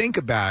to think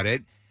about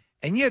it.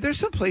 And yeah, there's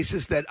some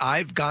places that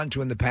I've gone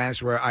to in the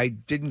past where I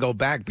didn't go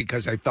back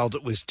because I felt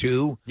it was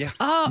too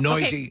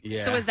noisy.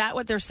 Okay. So is that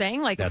what they're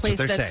saying? Like That's a place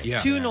what they're that's saying.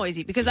 too Yeah.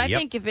 noisy? Because I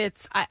think if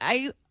it's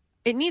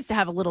it needs to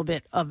have a little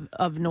bit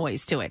of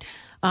noise to it.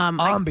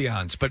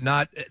 Ambiance, but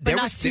not. There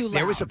not was too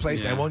there was a loud.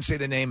 place. I won't say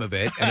the name of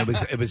it, and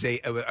it was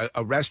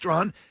a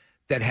restaurant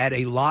that had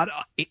a lot.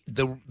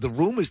 The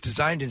room was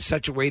designed in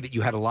such a way that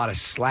you had a lot of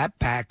slap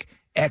back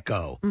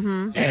echo,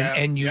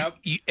 and you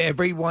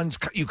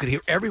could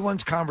hear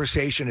everyone's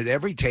conversation at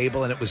every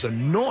table, and it was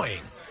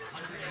annoying.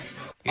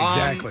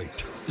 Exactly.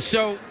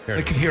 So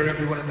I can hear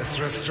everyone in this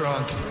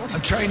restaurant.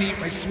 I'm trying to eat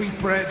my sweet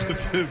bread.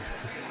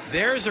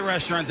 there's a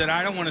restaurant that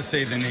I don't want to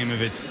say the name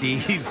of it,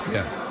 Steve.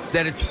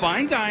 That it's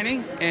fine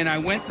dining, and I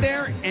went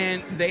there,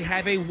 and they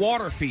have a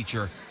water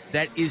feature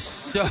that is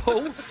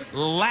so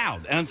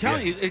loud. And I'm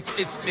telling you,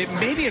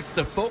 maybe it's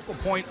the focal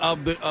point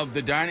of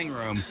the dining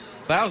room.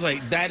 But I was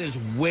like, that is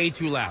way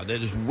too loud.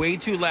 That is way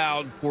too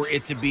loud for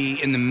it to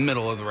be in the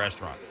middle of the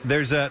restaurant.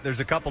 There's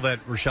a couple that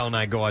Rochelle and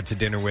I go out to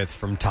dinner with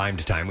from time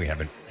to time. We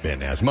haven't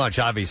been as much,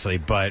 obviously,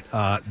 but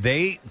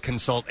they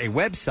consult a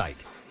website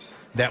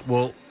that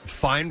will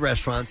find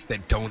restaurants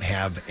that don't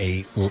have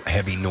a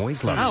heavy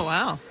noise level. Oh,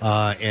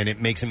 wow. And it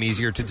makes them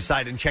easier to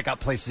decide and check out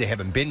places they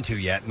haven't been to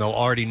yet, and they'll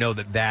already know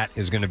that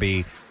is going to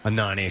be a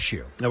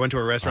non-issue. I went to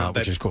a restaurant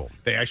which is cool.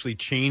 They actually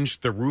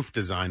changed the roof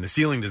design, the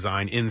ceiling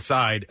design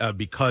inside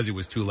because it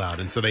was too loud,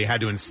 and so they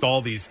had to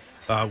install these.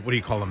 What do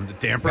you call them?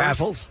 Dampers?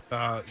 Baffles?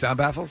 Sound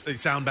baffles?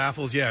 Sound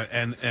baffles, yeah.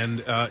 And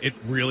it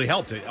really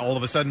helped. All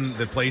of a sudden,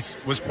 the place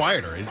was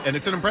quieter. And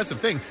it's an impressive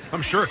thing.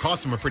 I'm sure it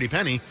cost them a pretty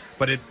penny,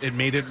 but it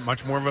made it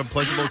much more of a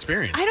pleasurable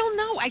experience. I don't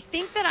know. I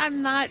think that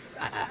I'm not.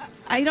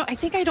 I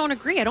think I don't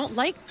agree. I don't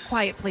like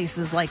quiet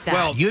places like that.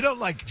 Well, you don't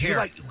like. Do you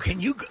like? Can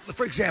you?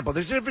 For example,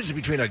 there's a difference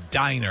between a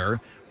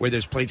diner where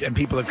there's plates and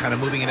people are kind of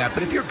moving it out.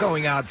 But if you're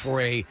going out for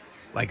an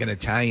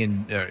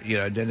Italian,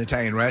 an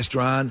Italian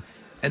restaurant.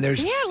 And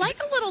there's I like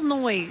a little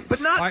noise, but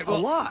not a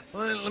lot.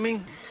 Let me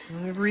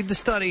read the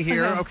study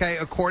here. Okay,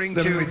 according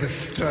Let me to read the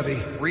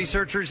study.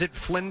 researchers at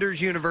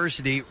Flinders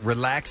University,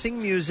 relaxing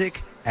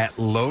music at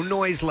low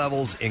noise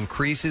levels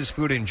increases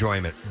food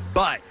enjoyment,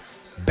 but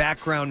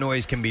background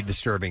noise can be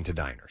disturbing to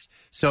diners.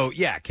 So,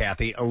 yeah,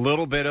 Kathy, a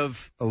little bit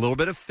of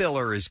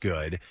filler is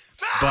good,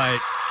 but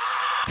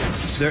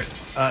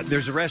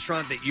there's a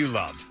restaurant that you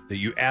love, that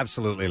you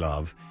absolutely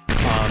love,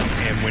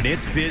 and when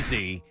it's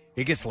busy,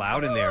 it gets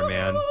loud in there,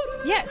 man.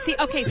 Yeah, see,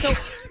 okay, so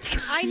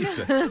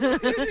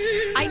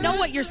I know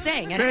what you're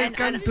saying. And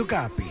to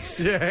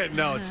Gappi's. Yeah,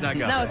 no, it's not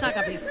Gappi's. No, it's not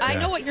Gappi's. I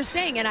know what you're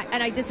saying, and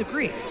I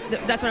disagree.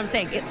 That's what I'm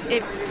saying.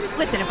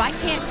 Listen, if I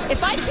can't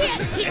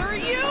hear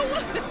you,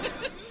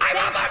 I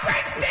want my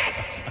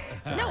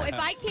breadsticks. No, if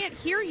I can't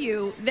hear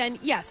you, then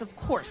yes, of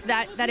course,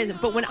 that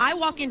isn't. But when I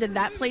walk into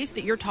that place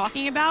that you're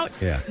talking about,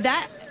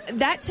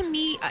 that to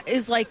me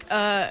is like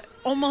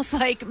almost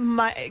like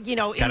my,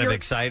 kind of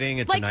exciting.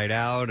 It's a night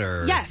out,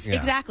 or yes,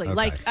 exactly. Okay.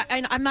 Like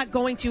I'm not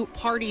going to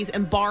parties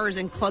and bars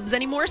and clubs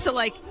anymore. So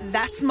like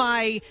that's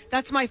my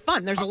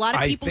fun. There's a lot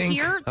of people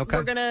here. Okay.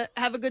 We're gonna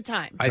have a good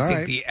time. I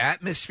think the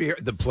atmosphere,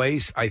 the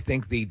place. I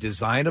think the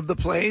design of the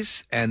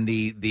place and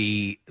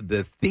the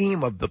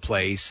theme of the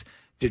place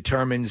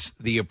determines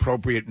the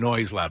appropriate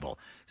noise level.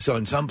 So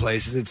in some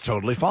places it's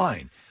totally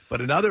fine,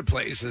 but in other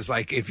places,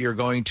 like if you're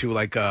going to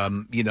like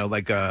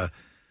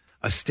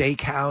a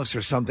steakhouse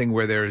or something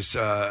where there's,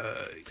 you're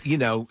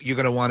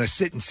going to want to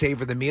sit and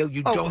savor the meal.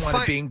 You don't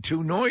want it being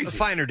too noisy.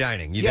 Finer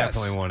dining, you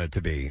definitely want it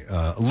to be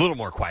a little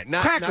more quiet.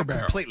 Not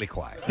completely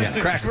quiet. Yeah,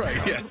 Cracker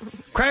Barrel.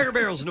 Yes. Cracker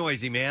Barrel's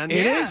noisy, man.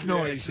 It is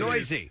noisy. It's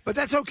noisy. But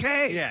that's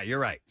okay. Yeah, you're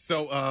right.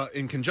 So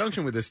in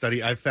conjunction with this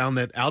study, I found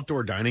that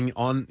outdoor dining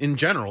in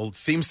general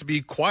seems to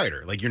be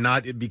quieter. Like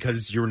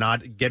because you're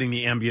not getting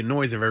the ambient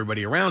noise of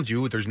everybody around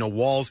you. There's no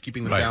walls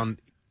keeping the sound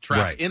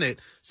trapped in it.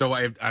 So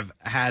I've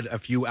had a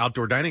few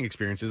outdoor dining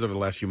experiences over the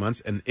last few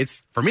months, and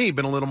it's, for me,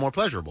 been a little more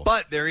pleasurable.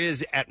 But there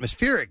is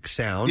atmospheric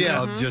sound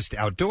of just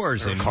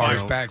outdoors. And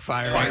cars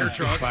backfiring. Fire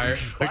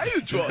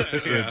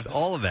trucks.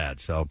 All of that.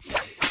 So, all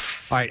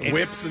right.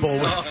 Whips and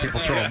bullets. stuff. People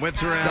throwing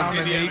whips around.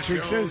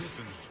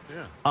 Dominatrixes.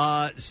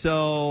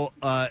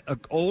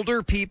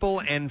 Older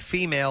people and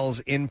females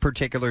in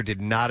particular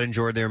did not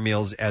enjoy their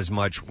meals as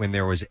much when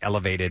there was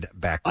elevated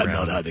background. I'm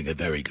not having a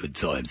very good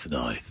time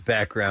tonight.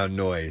 Background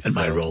noise. And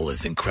my role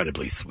is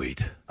incredibly sweet.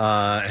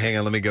 Hang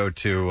on, let me go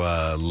to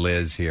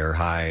Liz here.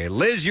 Hi.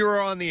 Liz, you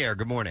are on the air.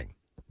 Good morning.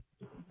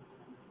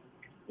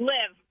 Liv,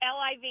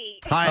 L-I-V.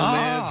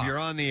 Hi, Liv. You're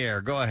on the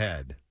air. Go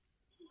ahead.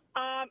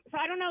 So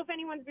I don't know if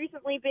anyone's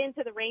recently been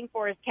to the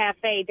Rainforest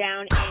Cafe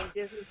down in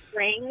Disney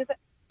Springs.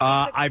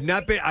 I've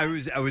not been. I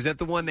was at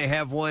the one. They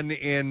have one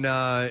in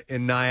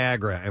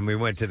Niagara, and we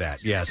went to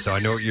that. Yes, so I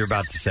know what you're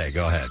about to say.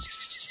 Go ahead.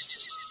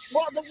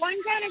 Well, the one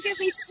down in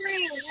Disney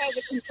Springs has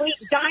a complete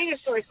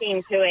dinosaur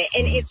theme to it,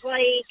 and it's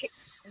like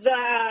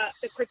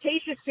the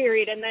Cretaceous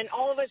period, and then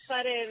all of a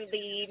sudden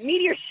the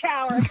meteor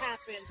shower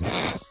happens,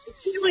 the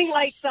ceiling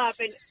lights up,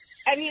 and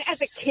I mean,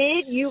 as a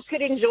kid, you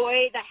could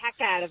enjoy the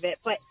heck out of it,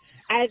 but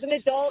as an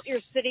adult, you're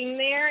sitting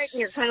there and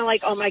you're kind of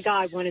like, oh my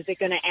God, when is it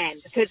going to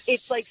end? Because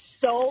it's like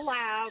so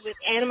loud with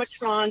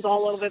animatrons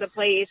all over the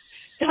place,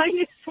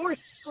 dinosaurs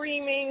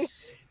screaming.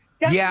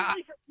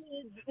 Definitely for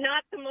kids,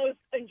 not the most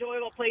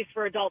enjoyable place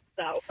for adults,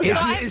 though.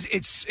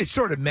 It's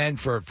sort of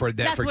meant for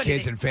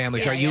kids and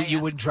families, right? You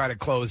wouldn't try to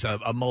close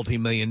a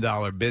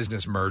multi-million-dollar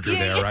business merger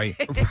there, right?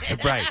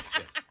 Right.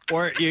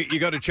 Or you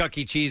go to Chuck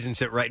E. Cheese and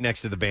sit right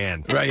next to the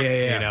band. Right,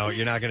 yeah. You know,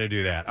 you're not going to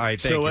do that. All right,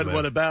 thank So you, Liv.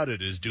 what about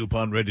it? Is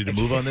DuPont ready to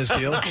move on this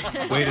deal?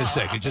 Wait a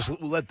second. Just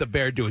let the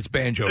bear do its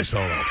banjo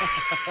solo.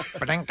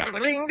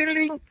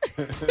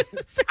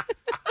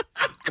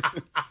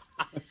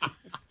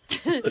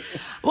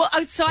 Well,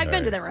 so I've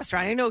been to that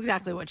restaurant. I know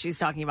exactly what she's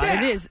talking about.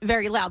 It is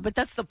very loud, but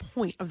that's the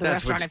point of the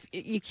restaurant. If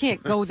you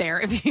can't go there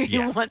if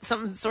you want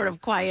some sort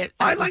of quiet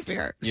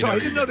atmosphere. I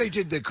didn't know they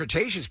did the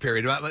Cretaceous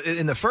period.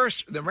 In the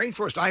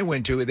rainforest I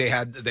went to, they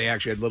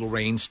actually had little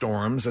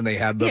rainstorms, and they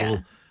had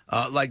little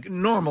like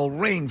normal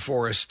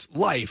rainforest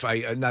life.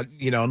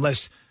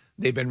 Unless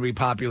they've been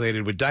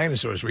repopulated with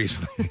dinosaurs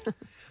recently.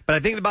 But I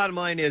think the bottom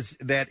line is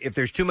that if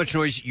there's too much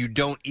noise, you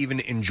don't even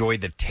enjoy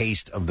the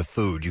taste of the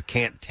food. You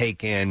can't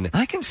take in.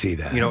 I can see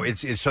that.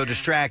 It's so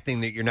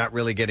distracting that you're not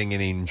really getting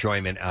any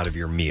enjoyment out of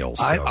your meals.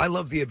 So. I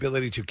love the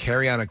ability to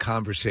carry on a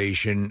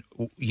conversation,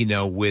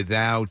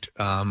 without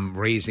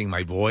raising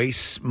my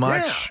voice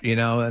much.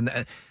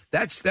 And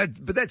that's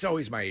that. But that's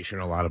always my issue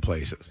in a lot of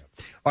places.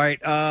 All right,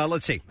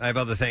 let's see. I have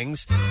other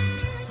things.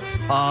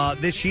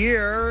 This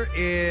year's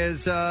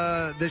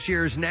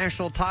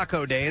National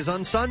Taco Day is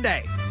on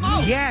Sunday.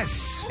 Oh.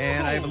 Yes.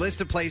 And I have a list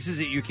of places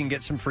that you can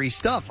get some free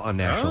stuff on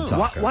National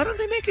Taco. Why don't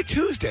they make it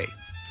Tuesday?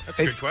 That's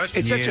a good question.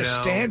 It's such a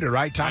standard,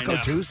 right? Taco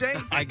Tuesday?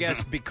 I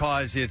guess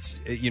because it's,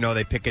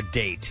 they pick a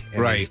date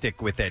and they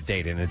stick with that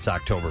date, and it's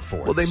October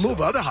 4th. Well, they move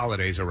other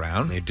holidays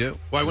around. They do.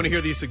 Well, I want to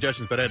hear these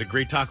suggestions, but I had a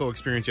great taco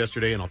experience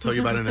yesterday, and I'll tell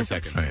you about it in a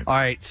second. All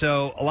right,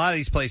 so a lot of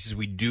these places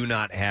we do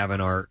not have in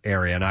our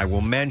area, and I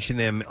will mention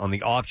them on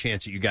the off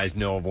chance that you guys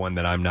know of one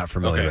that I'm not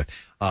familiar with.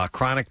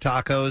 Chronic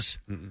Tacos,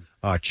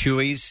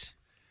 Chewy's.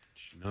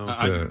 No,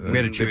 we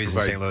had a Chewy's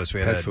in St. Louis.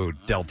 We had food.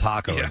 Del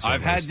Taco. Yeah, in St.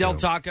 I've had Louis, Del too.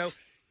 Taco.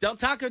 Del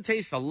Taco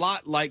tastes a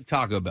lot like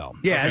Taco Bell.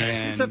 Yeah,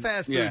 it's a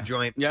fast food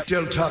joint. Yep.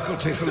 Del Taco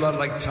tastes a lot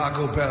like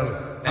Taco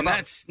Bell. And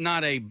that's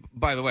not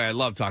by the way, I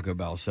love Taco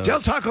Bell. So Del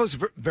Taco's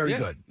very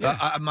good.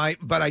 Yeah.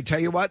 But I tell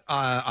you what,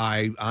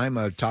 I'm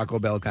a Taco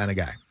Bell kind of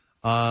guy.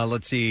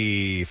 Let's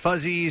see.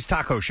 Fuzzy's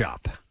Taco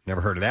Shop.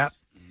 Never heard of that.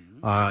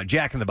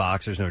 Jack in the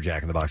Box. There's no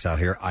Jack in the Box out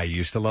here. I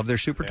used to love their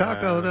Super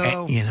Taco,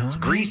 though. It's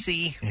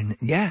greasy. And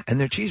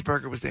their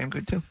cheeseburger was damn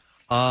good, too.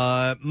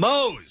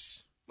 Moe's.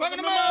 Welcome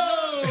to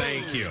Moe's.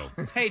 Thank you.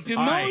 Hey, does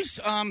Moe's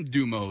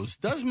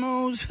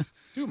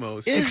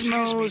Excuse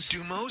me,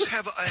 do Moe's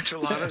have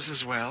enchiladas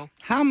as well?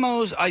 How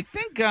Moe's? I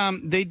think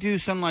they do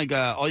some like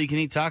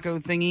all-you-can-eat taco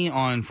thingy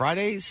on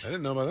Fridays. I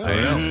didn't know about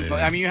that.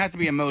 I mean, you have to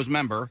be a Moe's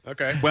member.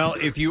 Okay. Well,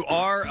 if you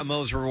are a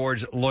Moe's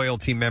Rewards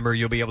loyalty member,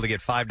 you'll be able to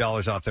get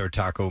 $5 off their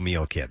taco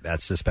meal kit.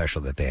 That's the special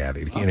that they have.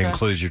 It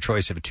includes your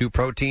choice of 2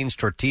 proteins,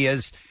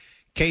 tortillas,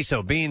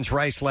 queso, beans,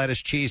 rice,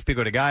 lettuce, cheese,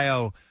 pico de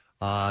gallo,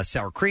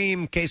 sour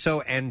cream, queso,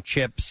 and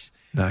chips.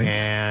 Nice.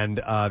 And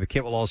the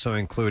kit will also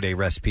include a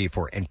recipe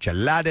for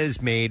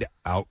enchiladas made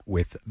out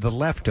with the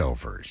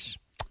leftovers.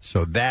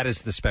 So that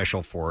is the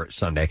special for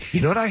Sunday.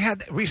 You know what I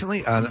had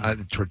recently?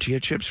 Tortilla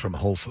chips from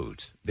Whole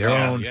Foods.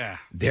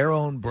 Their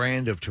own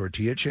brand of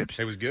tortilla chips.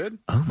 It was good?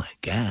 Oh, my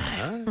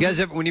God. You guys,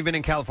 when you've been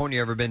in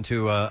California, ever been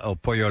to El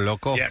Pollo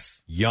Loco?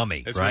 Yes.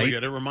 Yummy, It's right? really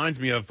good. It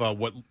reminds me of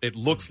what it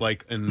looks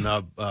like in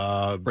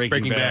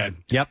Breaking Bad.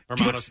 Yep.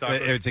 Hermanos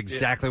Tacos. It's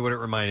exactly what it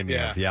reminded me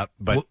of. Yep.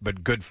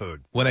 But good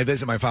food. When I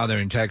visit my father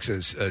in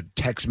Texas,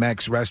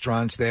 Tex-Mex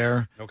restaurants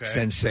there,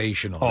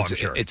 sensational. Oh, I'm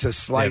sure. It's a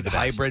slight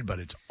hybrid, but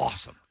it's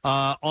awesome.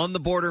 On the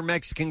Border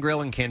Mexican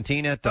Grill and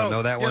Cantina. Don't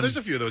know that one. Yeah, there's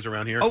a few of those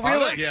around here. Oh,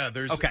 really? Yeah,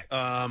 there's. Okay.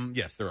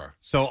 Yes. Yes, there are.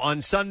 So on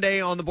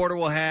Sunday on the border,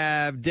 we'll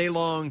have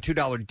day-long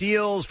 $2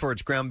 deals for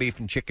its ground beef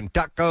and chicken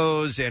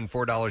tacos and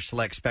 $4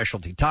 select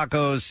specialty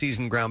tacos,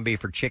 seasoned ground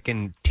beef or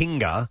chicken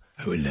tinga.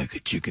 I would like a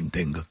chicken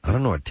tinga. I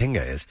don't know what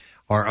tinga is.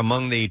 Are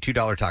among the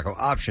 $2 taco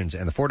options,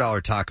 and the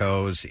 $4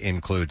 tacos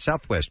include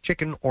Southwest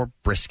chicken or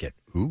brisket.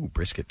 Ooh,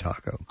 brisket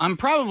taco. I'm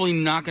probably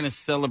not going to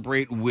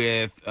celebrate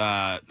with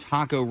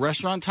taco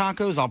restaurant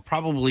tacos. I'll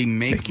probably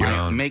make my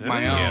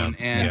own.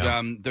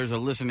 And there's a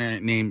listener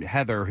named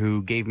Heather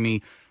who gave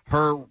me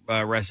her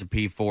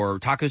recipe for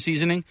taco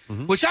seasoning,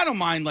 which I don't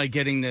mind, like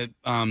getting the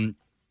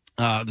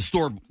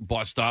store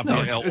bought stuff, No,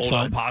 like it's Old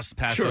fine. El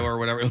Paso Sure. or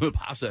whatever. El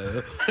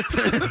Paso.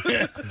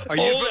 Are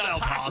you from El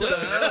Paso?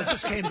 I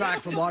just came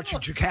back from watching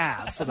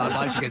Jackass, and I'd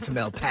like to get some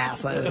El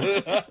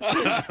Paso.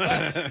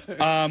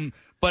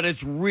 But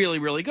it's really,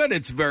 really good.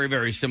 It's very,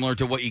 very similar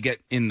to what you get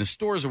in the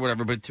stores or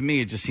whatever. But to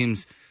me, it just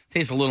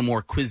tastes a little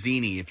more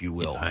cuisine-y, if you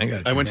will.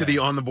 I went to the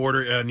On the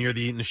Border near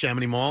the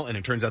Neshaminy Mall, and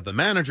it turns out the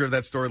manager of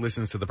that store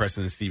listens to the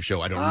Preston and Steve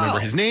show. I don't remember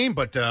his name,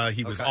 but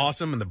he was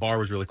awesome, and the bar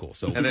was really cool.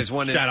 So And there's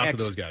one shout in out to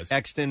those guys.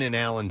 Exton and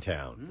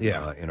Allentown,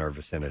 in our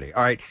vicinity.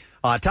 All right,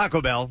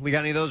 Taco Bell. We got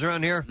any of those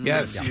around here?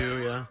 Yes.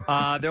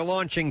 They're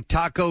launching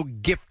Taco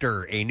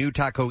Gifter, a new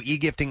taco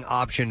e-gifting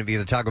option via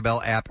the Taco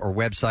Bell app or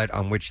website,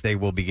 on which they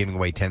will be giving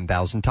away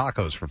 10,000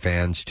 tacos for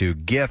fans to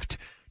gift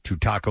to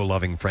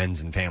taco-loving friends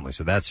and family.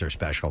 So that's their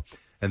special.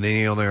 And then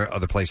the only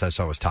other place I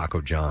saw was Taco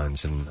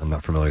John's, and I'm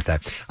not familiar with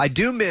that. I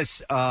do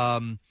miss,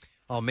 oh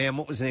man,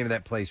 what was the name of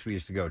that place we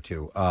used to go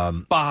to?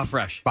 Baja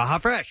Fresh. Baja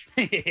Fresh.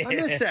 I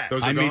miss that.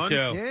 Those are Me gone?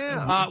 too.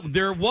 Yeah.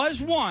 There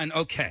was one,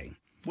 okay.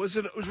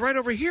 It was right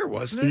over here,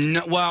 wasn't it?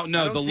 No, well,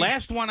 no. The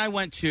last one I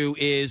went to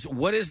is,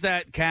 what is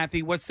that,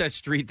 Kathy? What's that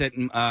street that?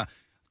 Yeah,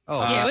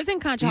 it was in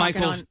Conshohocken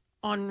Michael's.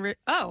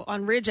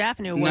 on Ridge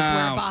Avenue was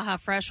where Baja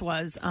Fresh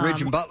was.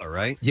 Ridge and Butler,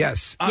 right?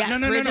 Yes.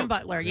 Yes, Ridge and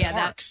Butler.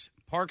 Yeah,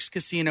 Parks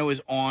Casino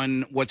is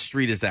on, what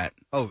street is that?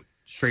 Oh,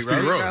 Street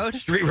Road? Road.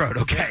 Street Road,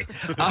 okay.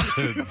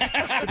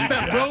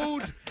 That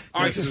road.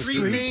 All right, It's a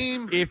street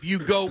name. If you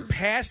go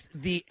past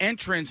the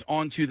entrance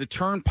onto the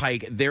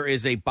turnpike, there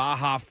is a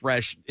Baja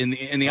Fresh in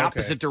the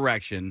opposite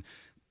direction.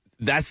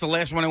 That's the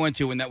last one I went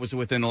to, and that was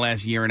within the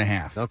last year and a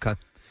half. Okay.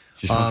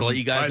 Just want to let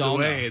you guys By the all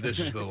way, know. this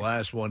is the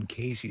last one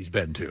Casey's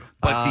been to.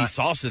 But the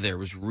salsa there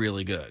was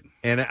really good.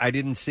 And I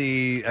didn't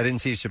see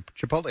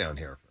Chipotle on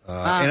here,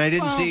 and I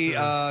didn't see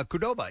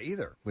Qdoba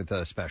either with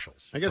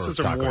specials. I guess for those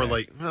are Taco more Day.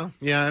 like, well,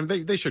 yeah,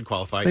 they should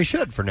qualify. They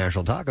should for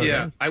National Taco Day.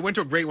 Yeah, I went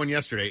to a great one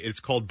yesterday. It's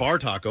called Bar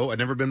Taco. I'd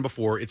never been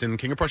before. It's in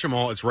King of Prussia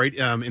Mall. It's right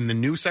in the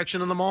new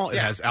section of the mall. It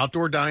has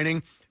outdoor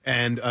dining,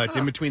 and it's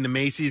in between the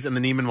Macy's and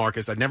the Neiman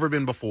Marcus. I'd never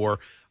been before.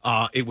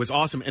 It was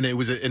awesome, and it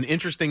was an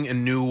interesting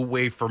and new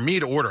way for me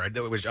to order.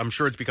 I'm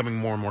sure it's becoming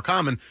more and more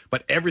common,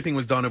 but everything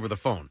was done over the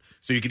phone.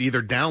 So you could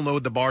either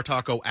download the Bar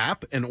Taco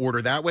app and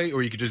order that way,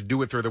 or you could just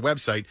do it through the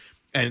website.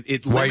 And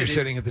While you're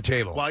sitting at the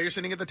table. While you're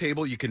sitting at the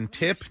table, you can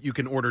tip, you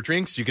can order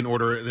drinks, you can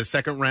order the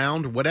second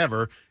round,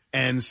 whatever.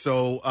 And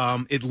so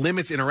it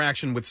limits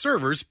interaction with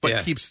servers,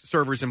 but keeps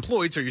servers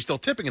employed, so you're still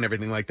tipping and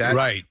everything like that.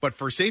 Right. But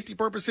for safety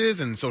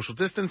purposes and social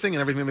distancing and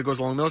everything that goes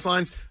along those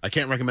lines, I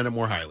can't recommend it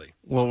more highly.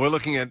 Well, we're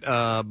looking at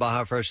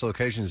Baja Fresh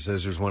locations. It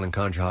says there's one in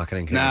Conshohocken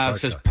and King of No, it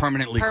Prussia. says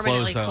permanently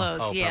closed.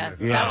 closed. Yeah,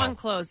 permanently. that Yeah. one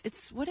closed.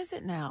 What is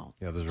it now?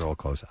 Yeah, those are all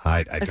closed. I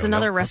It's don't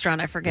another know.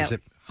 restaurant. I forget. Is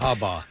it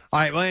Haba? All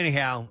right. Well,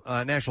 anyhow,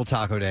 National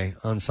Taco Day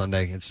on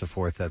Sunday. It's the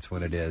 4th. That's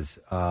when it is.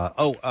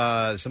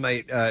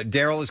 Somebody,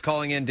 Daryl is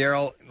calling in.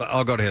 Daryl,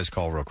 I'll go to his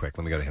call real quick.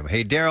 Let me go to him.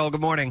 Hey, Daryl.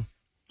 Good morning.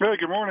 Hey,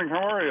 good morning.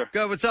 How are you?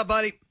 Good. What's up,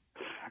 buddy?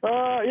 Yeah,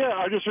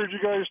 I just heard you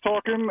guys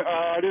talking.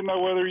 I didn't know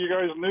whether you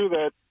guys knew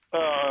that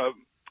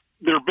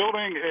they're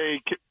building a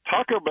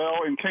Taco Bell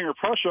in King of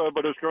Prussia,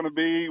 but it's going to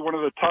be one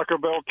of the Taco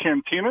Bell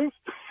cantinas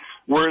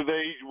where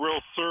they will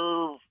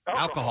serve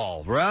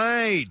alcohol.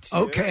 Right.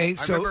 Okay,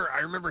 I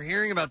remember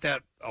hearing about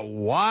that a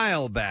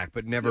while back,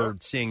 but never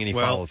seeing any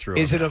follow through.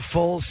 Is it a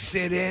full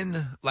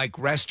sit-in, like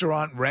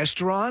restaurant?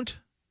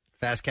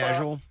 Fast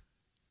casual?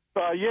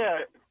 Yeah,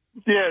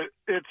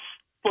 it's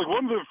like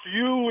one of the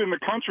few in the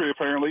country,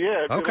 apparently.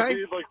 Yeah, Okay.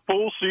 It'll be like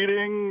full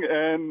seating,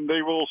 and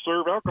they will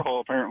serve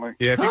alcohol, apparently.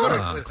 Yeah, if you go to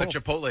a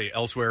Chipotle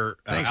elsewhere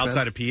Thanks, outside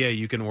man. of PA,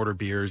 you can order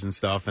beers and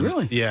stuff. And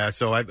Really? Yeah,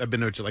 so I've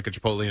been to like a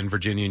Chipotle in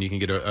Virginia, and you can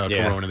get a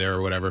Corona there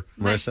or whatever.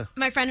 Marissa?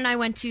 My friend and I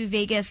went to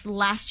Vegas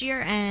last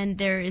year, and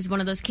there is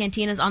one of those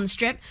cantinas on the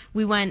Strip.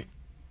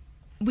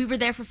 We were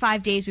there for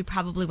 5 days. We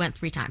probably went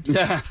 3 times.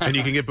 And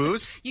you can get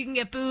booze? You can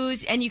get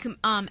booze, and you can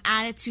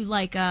add it to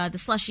like the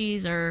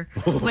slushies or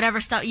whatever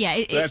stuff. Yeah,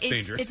 That's it's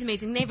dangerous. It's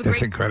amazing. They have a That's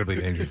great incredibly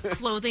dangerous.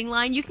 clothing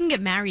line. You can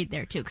get married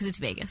there too because it's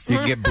Vegas. You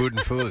can get booed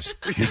and foos.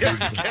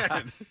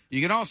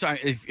 You can also,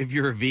 if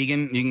you're a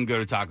vegan, you can go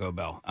to Taco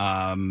Bell.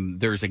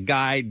 There's a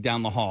guy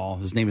down the hall.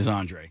 His name is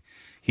Andre.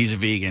 He's a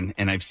vegan,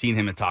 and I've seen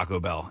him at Taco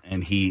Bell,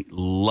 and he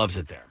loves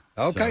it there.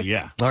 Okay. So,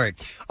 yeah. All right.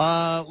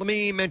 Let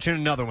me mention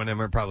another one, and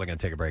we're probably going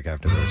to take a break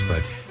after this, but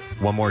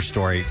one more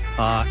story.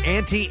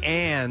 Auntie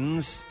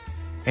Anne's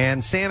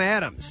and Sam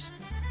Adams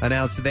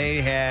announced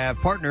they have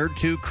partnered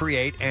to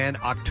create an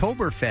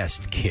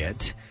Oktoberfest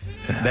kit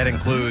That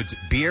includes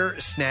beer,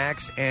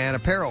 snacks, and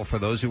apparel for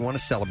those who want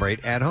to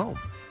celebrate at home.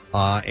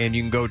 And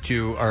you can go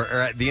to,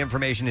 or the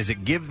information is at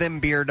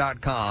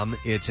givethembeer.com.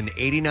 It's an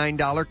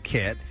 $89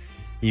 kit.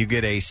 You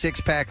get a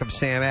 6-pack of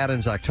Sam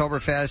Adams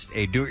Oktoberfest,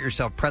 a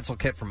do-it-yourself pretzel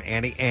kit from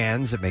Auntie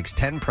Anne's. It makes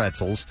 10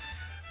 pretzels.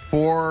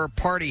 4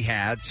 party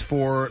hats,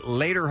 4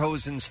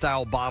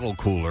 Lederhosen-style bottle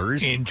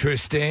coolers.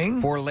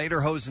 Interesting. 4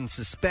 Lederhosen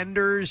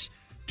suspenders,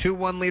 2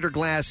 1-liter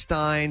glass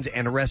steins,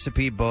 and a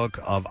recipe book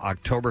of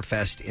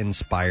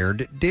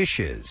Oktoberfest-inspired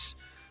dishes.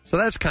 So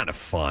that's kind of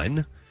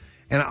fun.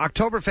 And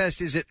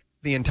Oktoberfest, is it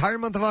the entire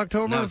month of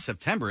October? No, it's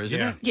September, isn't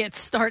it? Yeah, it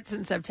starts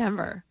in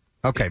September.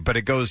 Okay, but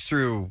it goes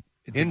through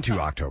into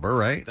October,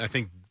 right? I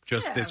think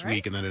just this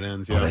week, and then it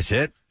ends. Oh, that's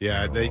it?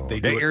 Yeah, they do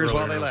Get it yours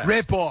while earlier. they last.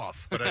 Rip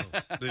off. But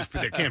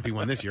there can't be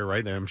one this year,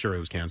 right? I'm sure it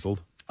was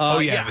canceled.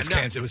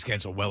 It was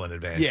canceled well in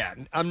advance. Yeah,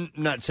 I'm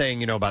not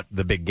saying, about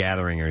the big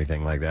gathering or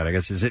anything like that. I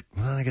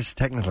guess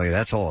technically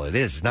that's all it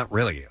is. It's not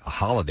really a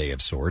holiday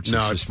of sorts. No,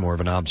 it's just more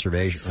of an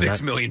observation.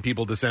 6 million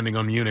people descending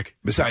on Munich.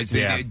 Besides,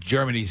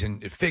 Germany's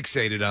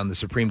fixated on the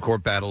Supreme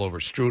Court battle over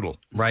strudel.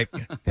 Right.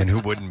 And who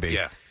wouldn't be?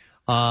 Yeah.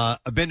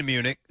 I've been to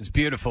Munich. It's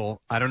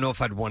beautiful. I don't know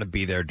if I'd want to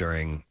be there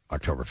during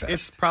Oktoberfest.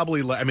 It's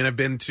probably, I've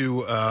been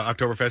to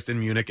Oktoberfest in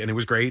Munich, and it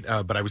was great,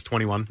 but I was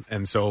 21,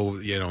 and so,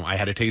 I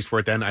had a taste for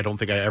it then. I don't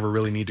think I ever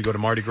really need to go to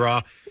Mardi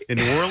Gras in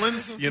New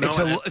Orleans,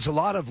 It's a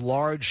lot of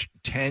large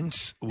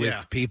tents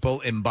with people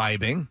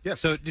imbibing.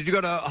 Yes. So did you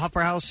go to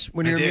Hofbrauhaus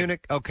when you were in did.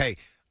 Munich? Okay.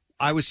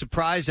 I was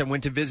surprised. I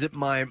went to visit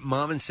my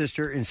mom and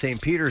sister in St.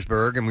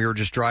 Petersburg, and we were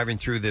just driving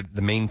through the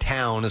main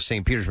town of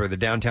St. Petersburg, the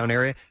downtown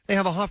area. They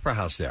have a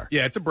Hofbrauhaus there.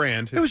 Yeah, it's a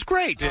brand. It was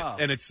great.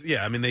 And it's,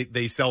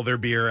 they sell their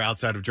beer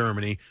outside of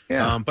Germany.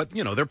 Yeah. But,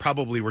 there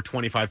probably were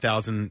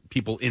 25,000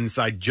 people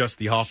inside just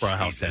the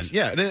Hofbrauhaus tent.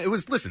 Yeah, and it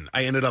was,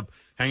 I ended up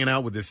hanging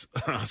out with this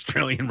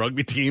Australian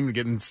rugby team and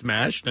getting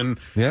smashed, and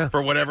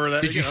for whatever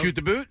that. Did you shoot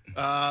the boot?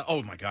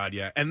 Oh my God,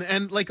 yeah,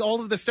 and like all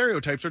of the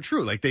stereotypes are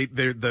true. Like the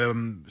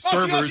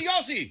servers,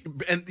 Aussie.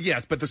 and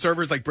yes, but the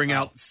servers bring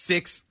out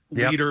 6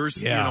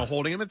 leaders,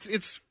 holding them.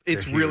 It's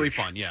really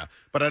fun, yeah.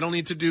 But I don't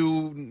need to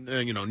do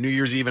New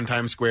Year's Eve in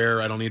Times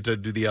Square. I don't need to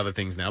do the other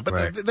things now.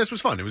 But this was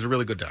fun. It was a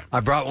really good time.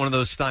 I brought one of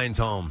those Steins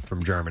home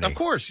from Germany. Of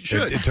course, you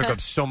should. It took up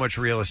so much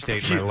real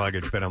estate in my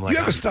luggage, but I'm like, You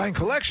have a Stein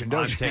collection,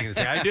 don't you? taking this.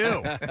 I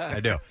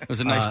do. It was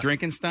a nice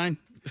drinking Stein.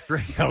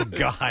 Oh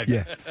God!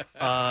 Yeah.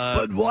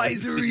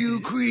 Budweiser, you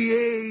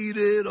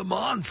created a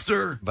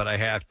monster. But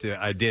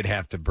I did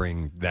have to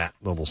bring that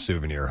little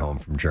souvenir home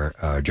from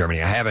Germany.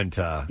 I haven't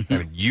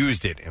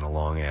used it in a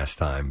long ass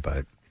time,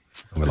 but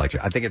I would like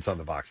to. I think it's on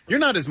the box. You're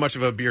not as much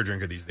of a beer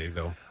drinker these days,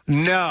 though.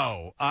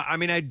 No,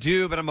 I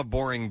do, but I'm a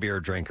boring beer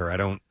drinker. I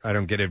don't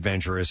get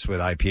adventurous with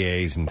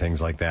IPAs and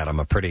things like that. I'm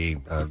a pretty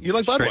you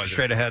like Budweiser,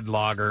 straight ahead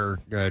lager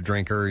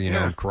drinker.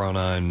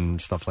 Corona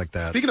and stuff like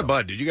that. Speaking of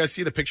Bud, did you guys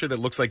see the picture that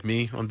looks like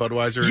me on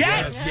Budweiser?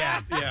 Yes!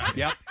 Yeah.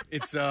 Yep.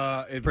 It's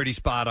pretty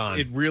spot on.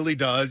 It really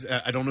does.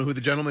 I don't know who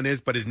the gentleman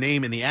is, but his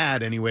name in the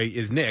ad anyway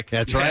is Nick.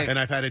 That's right. And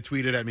I've had it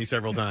tweeted at me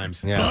several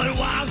times. Yeah.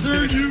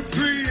 Budweiser, you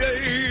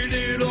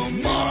created a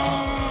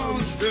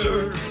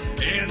monster,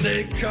 and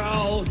they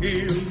call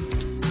him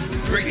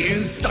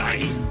Drinking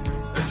Stein.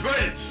 That's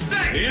right, it's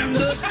Stein. In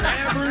the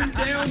tavern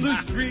down the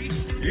street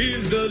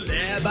is the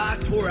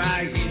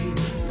laboratory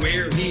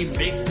where he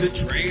makes the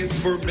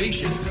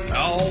transformation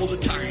all the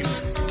time.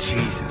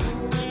 Jesus.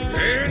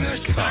 And a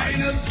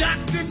Stein of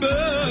Dr.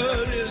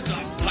 Bud is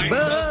a pint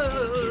of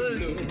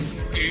blue,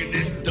 and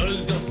it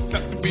does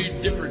affect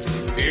me different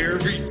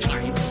every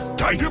time.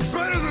 You're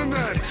better than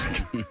that.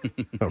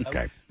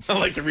 Okay. I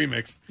like the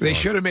remix. They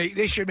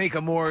should make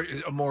a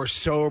more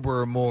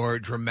sober, more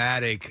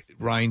dramatic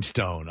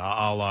Rhinestone,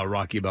 a la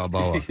Rocky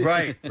Balboa.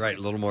 Right. A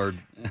little more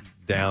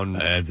down.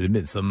 I have to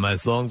admit, some of my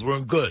songs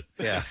weren't good.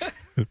 Yeah.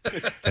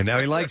 And now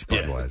he likes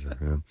Budweiser.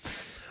 Yeah.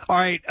 All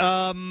right,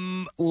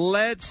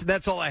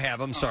 that's all I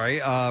have. I'm sorry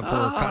for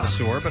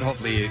connoisseur, but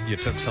hopefully you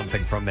took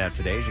something from that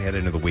today as you head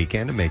into the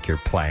weekend and make your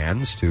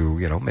plans to,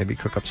 maybe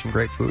cook up some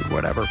great food,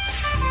 whatever.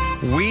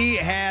 We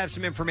have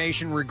some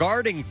information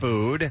regarding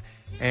food,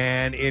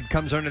 and it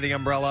comes under the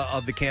umbrella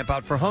of the Camp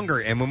Out for Hunger.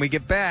 And when we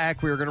get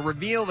back, we're going to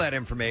reveal that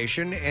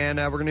information, and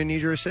we're going to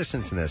need your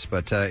assistance in this.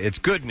 But it's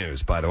good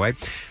news, by the way.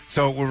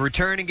 So we'll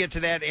return and get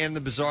to that and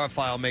the Bizarre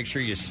File. Make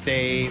sure you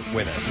stay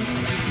with us.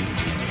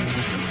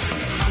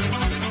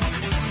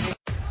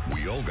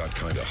 We all got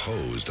kind of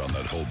hosed on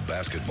that whole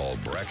basketball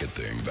bracket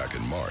thing back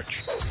in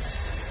March.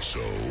 So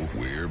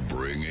we're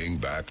bringing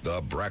back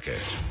the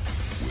bracket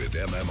with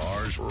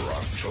MMR's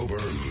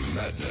Rocktober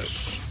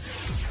Madness.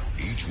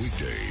 Each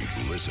weekday,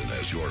 listen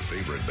as your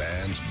favorite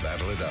bands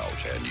battle it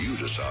out, and you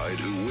decide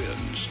who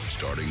wins.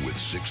 Starting with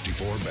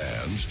 64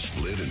 bands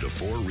split into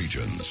 4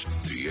 regions: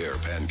 Pierre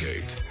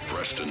Pancake,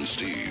 Preston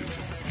Steve,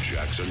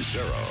 Jackson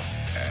Sarah,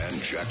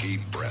 and Jackie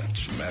Brent.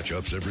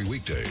 Matchups every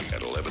weekday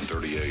at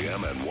 11:30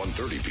 a.m. and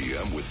 1:30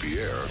 p.m. with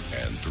Pierre,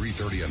 and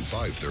 3:30 and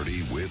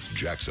 5:30 with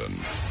Jackson.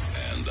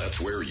 And that's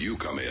where you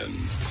come in.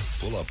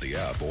 Pull up the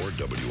app or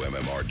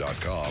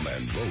WMMR.com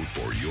and vote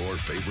for your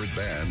favorite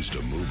bands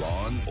to move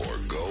on or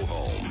go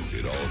home.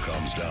 It all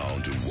comes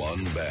down to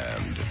one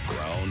band,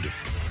 crowned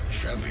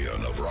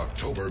Champion of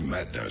Rocktober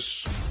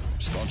Madness.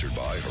 Sponsored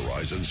by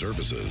Horizon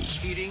Services.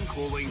 Heating,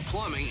 cooling,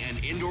 plumbing,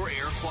 and indoor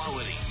air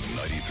quality.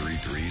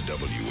 93.3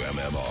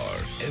 WMMR.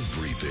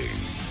 Everything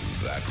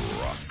that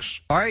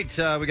rocks. All right,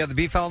 we got the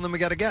B-file and then we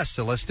got a guest,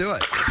 so let's do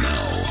it.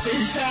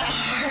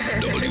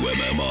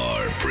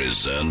 WMMR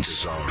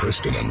presents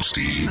Preston and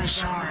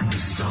Steve's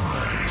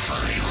Bizarre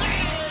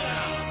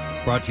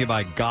File. Brought to you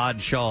by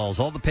Godshall's.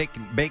 All the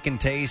bacon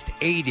taste,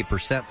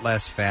 80%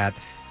 less fat.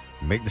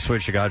 Make the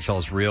switch to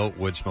Godshall's real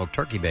wood-smoked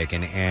turkey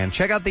bacon. And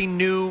check out the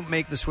new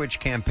Make the Switch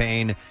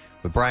campaign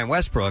with Brian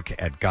Westbrook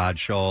at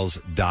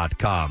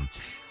godshalls.com.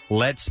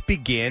 Let's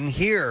begin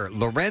here.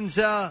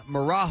 Lorenza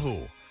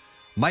Marahu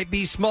might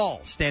be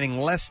small, standing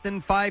less than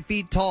 5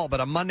 feet tall,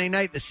 but on Monday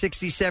night, the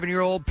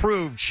 67-year-old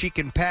proved she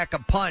can pack a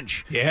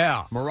punch.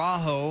 Yeah.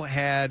 Marahu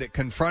had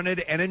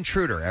confronted an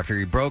intruder after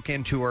he broke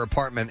into her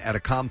apartment at a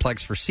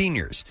complex for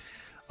seniors.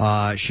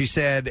 She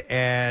said,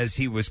 as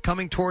he was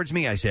coming towards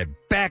me, I said,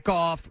 back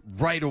off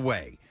right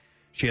away.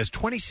 She has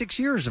 26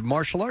 years of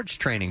martial arts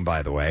training,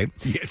 by the way.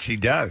 Yeah, she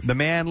does. The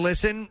man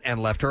listened and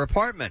left her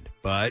apartment,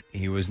 but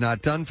he was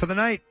not done for the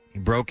night. He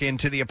broke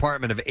into the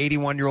apartment of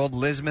 81-year-old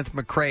Elizabeth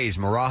McCrae's,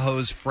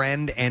 Maraho's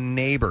friend and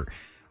neighbor.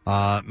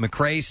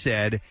 McCrae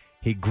said,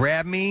 he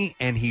grabbed me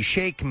and he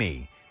shake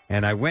me,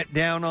 and I went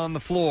down on the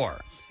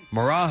floor.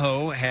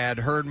 Maraho had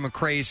heard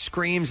McCrae's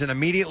screams and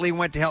immediately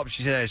went to help.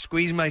 She said, I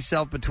squeezed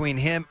myself between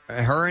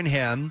her and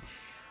him.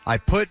 I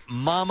put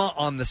Mama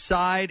on the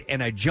side,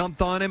 and I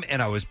jumped on him,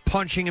 and I was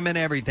punching him and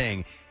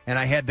everything. And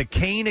I had the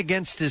cane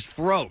against his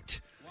throat.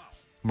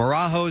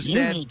 Maraho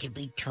said... You need to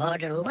be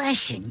taught a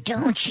lesson,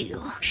 don't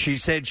you? She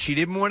said she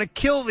didn't want to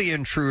kill the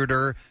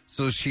intruder,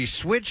 so she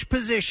switched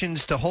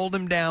positions to hold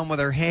him down with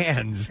her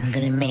hands. I'm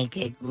going to make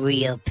it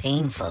real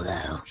painful,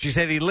 though. She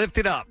said he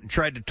lifted up and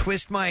tried to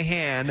twist my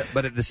hand,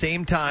 but at the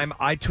same time,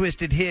 I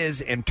twisted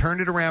his and turned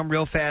it around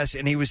real fast,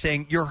 and he was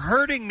saying, you're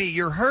hurting me,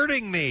 you're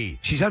hurting me.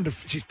 She's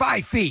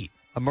 5 feet.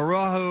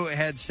 Marahu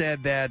had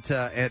said that...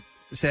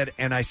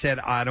 and I said,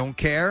 I don't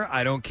care.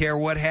 I don't care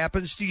what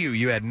happens to you.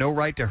 You had no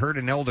right to hurt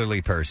an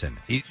elderly person.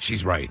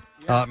 She's right.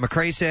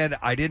 McCrae said,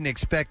 I didn't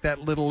expect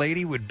that little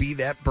lady would be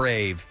that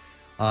brave.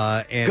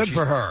 And good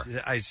for her.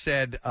 I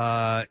said,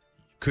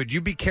 could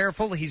you be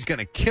careful? He's going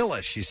to kill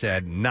us, she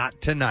said.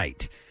 Not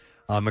tonight.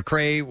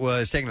 McCrae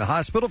was taken to the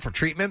hospital for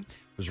treatment,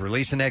 was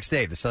released the next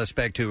day. The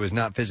suspect, who was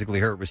not physically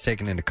hurt, was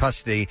taken into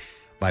custody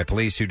by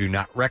police who do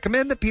not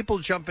recommend that people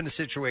jump into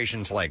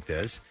situations like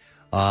this.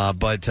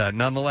 But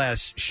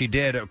nonetheless, she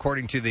did,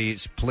 according to the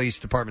police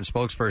department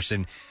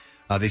spokesperson,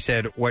 they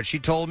said, what she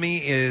told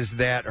me is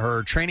that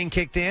her training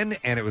kicked in,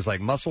 and it was like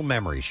muscle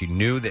memory. She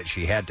knew that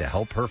she had to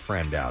help her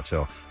friend out.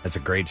 So that's a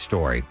great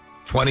story.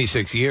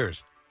 26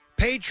 years.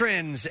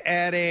 Patrons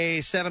at a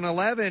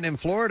 7-Eleven in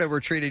Florida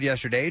were treated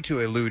yesterday to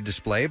a lewd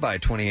display by a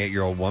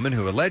 28-year-old woman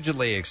who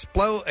allegedly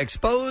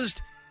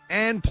exposed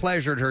and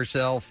pleasured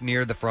herself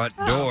near the front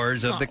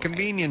doors of the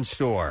convenience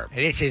store.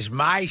 This is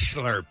my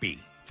Slurpee.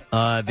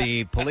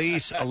 The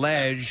police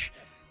allege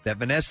that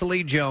Vanessa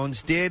Lee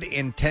Jones did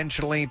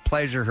intentionally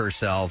pleasure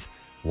herself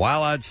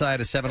while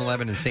outside a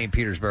 7-Eleven in St.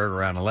 Petersburg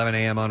around 11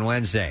 a.m. on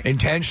Wednesday.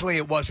 Intentionally?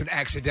 It wasn't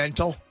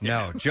accidental?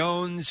 No.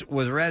 Jones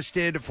was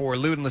arrested for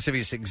lewd and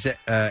lascivious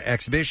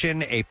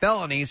exhibition, a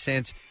felony,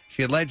 since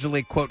she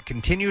allegedly, quote,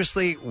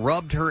 continuously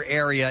rubbed her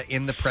area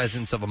in the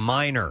presence of a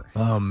minor.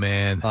 Oh,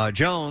 man.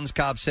 Jones,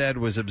 cops said,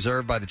 was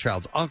observed by the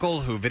child's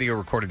uncle, who video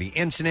recorded the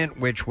incident,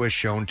 which was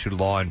shown to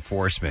law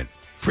enforcement.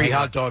 Free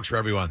hot dogs for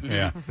everyone.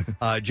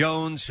 Yeah.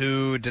 Jones,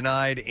 who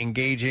denied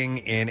engaging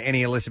in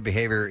any illicit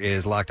behavior,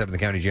 is locked up in the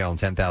county jail on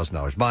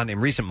 $10,000 bond. In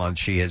recent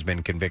months, she has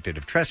been convicted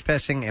of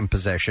trespassing and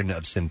possession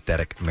of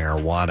synthetic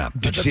marijuana.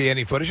 Did you see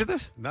any footage of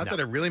this? Not that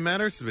it really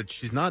matters, but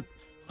she's not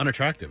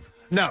unattractive.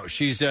 No,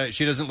 she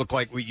doesn't look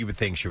like what you would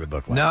think she would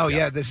look like. No,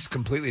 yeah, this is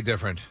completely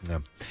different.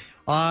 No.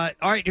 All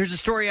right, here's a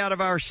story out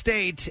of our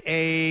state.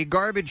 A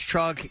garbage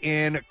truck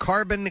in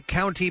Carbon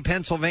County,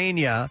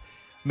 Pennsylvania,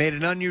 made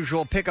an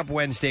unusual pickup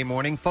Wednesday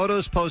morning.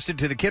 Photos posted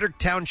to the Kidder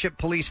Township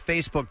Police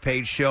Facebook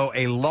page show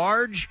a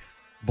large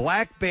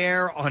black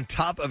bear on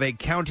top of a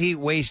county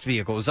waste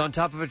vehicle. It was on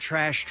top of a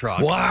trash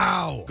truck.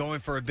 Wow. Going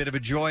for a bit of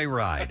a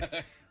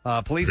joyride.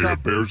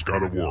 Bear's got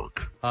to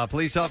work.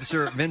 Police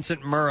officer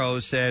Vincent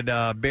Murrow said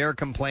bear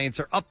complaints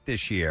are up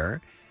this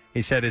year.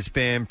 He said it's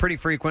been pretty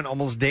frequent,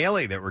 almost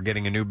daily, that we're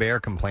getting a new bear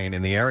complaint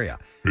in the area.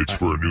 It's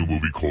for a new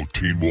movie called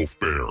Teen Wolf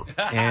Bear.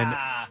 And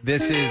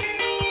this is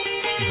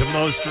the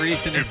most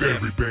recent If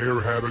every bear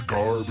had a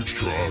garbage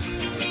truck.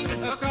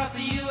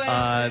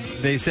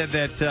 They said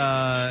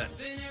that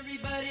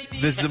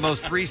this is the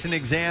most recent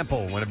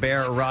example when a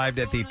bear arrived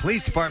at the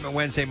police department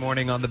Wednesday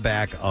morning on the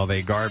back of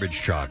a garbage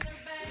truck.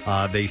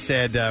 They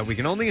said, we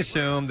can only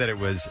assume that it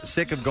was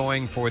sick of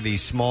going for the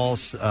small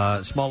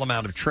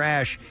amount of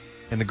trash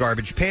in the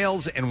garbage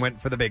pails and went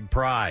for the big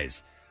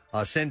prize.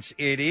 Since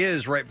it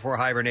is right before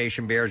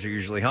hibernation, bears are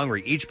usually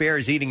hungry. Each bear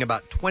is eating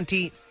about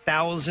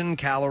 20,000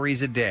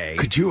 calories a day.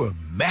 Could you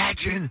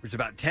imagine? It's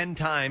about 10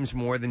 times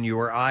more than you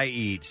or I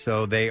eat.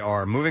 So they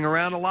are moving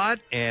around a lot,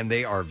 and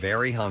they are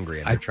very hungry,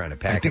 and they're trying to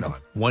pack it on.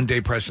 One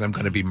day, Preston, I'm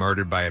going to be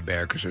murdered by a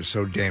bear because they're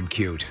so damn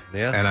cute.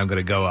 Yeah. And I'm going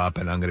to go up,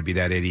 and I'm going to be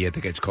that idiot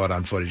that gets caught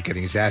on footage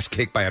getting his ass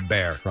kicked by a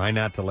bear. Try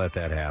not to let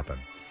that happen.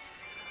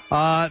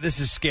 This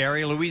is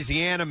scary. A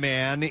Louisiana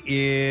man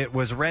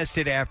was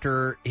arrested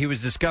after he was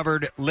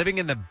discovered living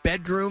in the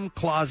bedroom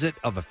closet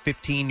of a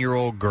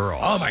 15-year-old girl.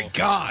 Oh, my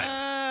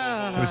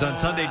God. It was on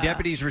Sunday.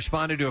 Deputies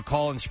responded to a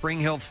call in Spring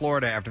Hill,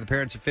 Florida, after the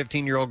parents of a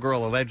 15-year-old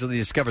girl allegedly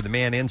discovered the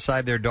man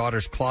inside their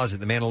daughter's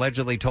closet. The man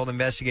allegedly told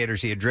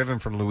investigators he had driven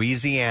from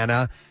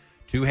Louisiana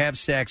to have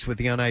sex with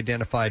the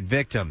unidentified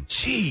victim.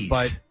 Jeez.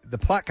 But the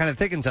plot kind of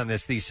thickens on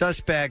this. The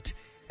suspect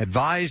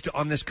advised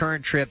on this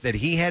current trip that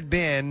he had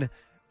been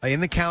in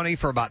the county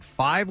for about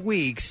 5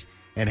 weeks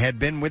and had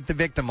been with the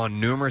victim on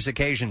numerous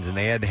occasions, and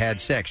they had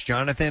had sex.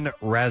 Jonathan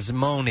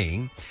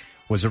Rasmoni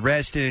was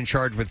arrested and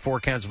charged with 4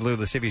 counts of lewd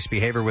lascivious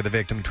behavior with the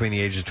victim between the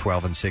ages of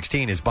 12 and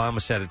 16. His bond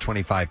was set at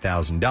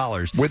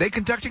 $25,000. Were they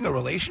conducting a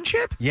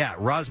relationship? Yeah.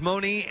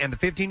 Rasmoni and the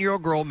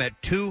 15-year-old girl met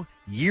 2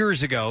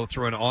 years ago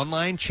through an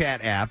online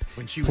chat app.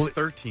 When she was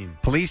 13.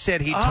 Police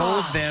said he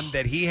told them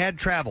that he had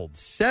traveled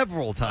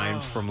several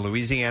times from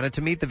Louisiana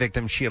to meet the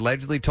victim. She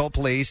allegedly told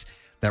police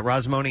that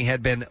Rasmoni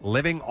had been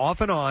living off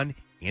and on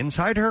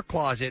inside her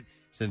closet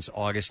since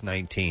August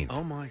 19th.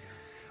 Oh, my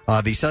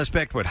God. The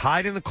suspect would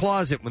hide in the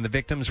closet when the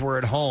victims were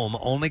at home,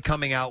 only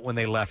coming out when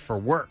they left for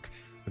work.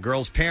 The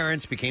girl's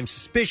parents became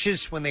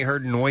suspicious when they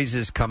heard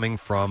noises coming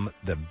from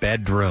the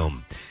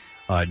bedroom.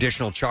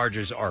 Additional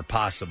charges are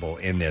possible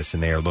in this,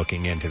 and they are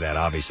looking into that,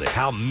 obviously.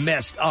 How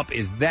messed up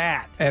is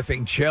that?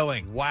 Effing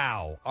chilling.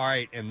 Wow. All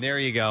right, and there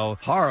you go.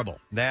 Horrible.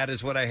 That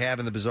is what I have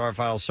in the Bizarre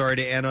File. Sorry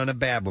to end on a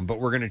bad one,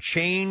 but we're going to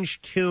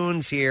change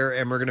tunes here,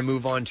 and we're going to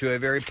move on to a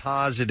very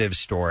positive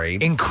story.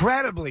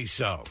 Incredibly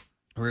so.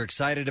 We're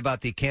excited about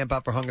the Camp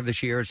Out for Hunger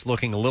this year. It's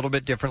looking a little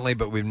bit differently,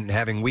 but we've been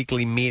having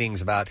weekly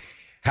meetings about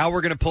how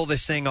we're going to pull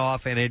this thing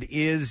off, and it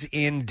is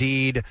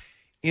indeed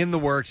in the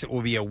works. It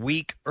will be a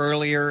week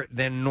earlier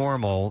than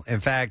normal. In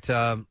fact,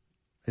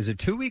 is it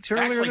 2 weeks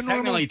earlier Actually, than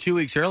normal? technically 2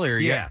 weeks earlier,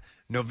 yeah.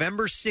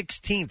 November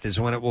 16th is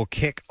when it will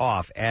kick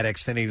off at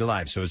Xfinity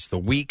Live. So it's the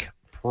week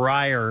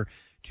prior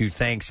to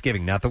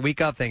Thanksgiving. Not the week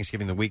of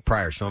Thanksgiving, the week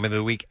prior. So maybe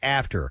the week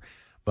after.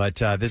 But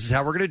this is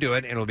how we're going to do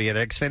it, and it'll be at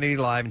Xfinity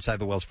Live inside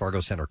the Wells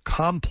Fargo Center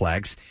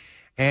complex.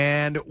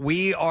 And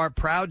we are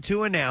proud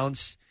to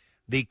announce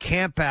the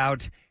Camp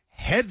Out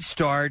Head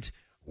Start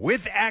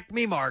with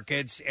Acme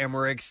Markets, and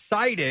we're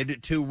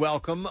excited to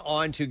welcome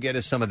on to get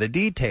us some of the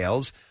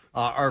details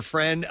our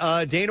friend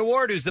Dana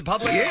Ward, who's the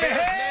public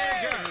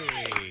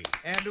manager.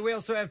 And we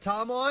also have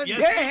Tom on.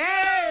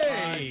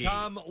 Yes.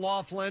 Tom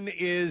Laughlin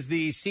is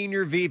the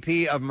Senior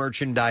VP of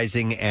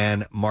Merchandising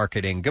and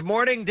Marketing. Good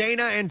morning,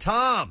 Dana and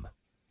Tom.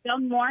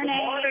 Good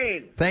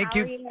morning. Thank How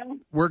you. are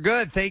you. We're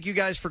good. Thank you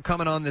guys for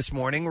coming on this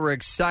morning. We're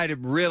excited,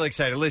 really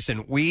excited.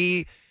 Listen,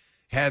 we've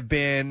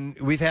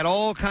had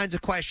all kinds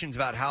of questions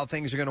about how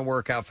things are going to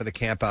work out for the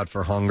Camp Out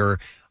for Hunger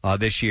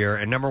this year.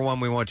 And number one,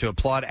 we want to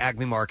applaud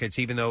Acme Markets,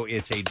 even though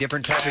it's a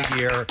different type of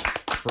year,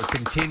 for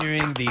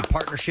continuing the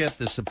partnership,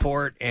 the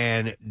support,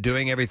 and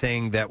doing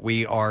everything that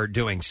we are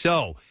doing.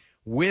 So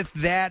with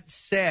that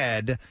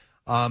said,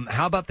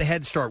 how about the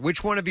Head Start?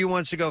 Which one of you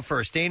wants to go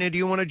first? Dana, do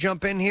you want to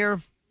jump in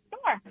here?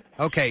 Sure.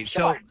 Okay,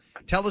 so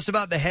tell us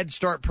about the Head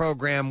Start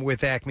program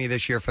with Acme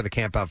this year for the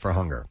Camp Out for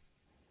Hunger.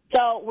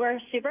 So we're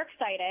super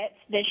excited.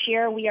 This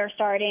year we are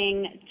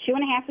starting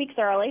 2.5 weeks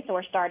early, so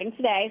we're starting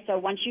today. So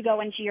once you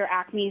go into your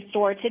Acme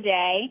store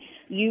today,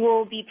 you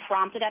will be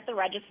prompted at the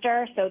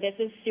register. So this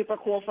is super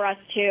cool for us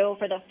too.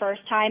 For the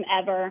first time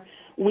ever,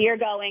 we are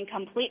going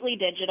completely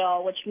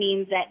digital, which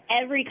means that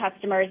every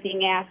customer is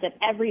being asked at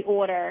every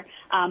order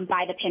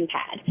by the PIN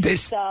pad.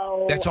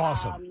 That's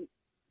awesome.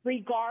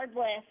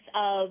 Regardless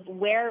of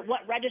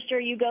what register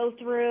you go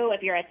through,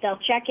 if you're at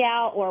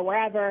self-checkout or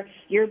wherever,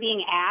 you're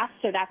being asked,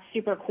 so that's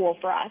super cool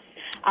for us.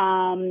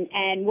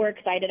 And we're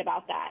excited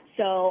about that.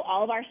 So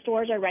all of our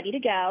stores are ready to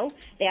go.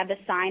 They have the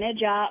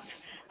signage up.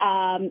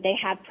 They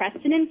have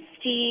Preston and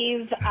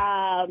Steve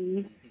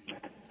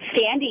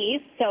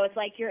standees, so it's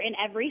like you're in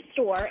every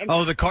store.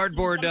 The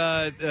cardboard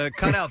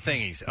cutout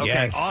thingies. Okay,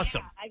 yes.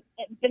 Awesome.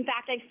 In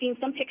fact, I've seen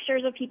some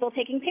pictures of people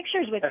taking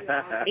pictures with you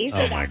already. So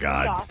Oh, my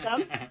God.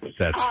 Awesome.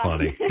 That's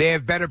funny. They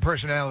have better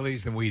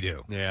personalities than we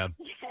do. Yeah.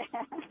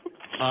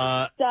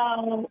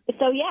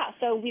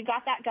 So we've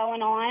got that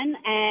going on,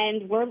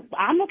 and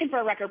I'm looking for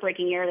a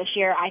record-breaking year this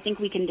year. I think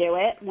we can do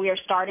it. We are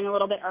starting a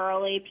little bit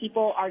early.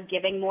 People are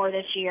giving more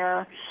this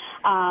year,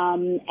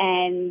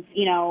 and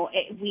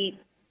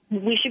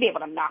we should be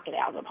able to knock it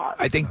out of the park.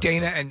 I think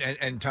Dana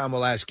and Tom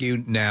will ask you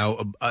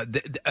now.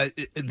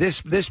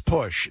 This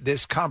push,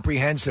 this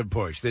comprehensive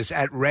push, this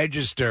at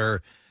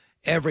register,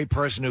 every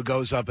person who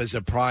goes up is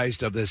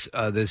apprised of this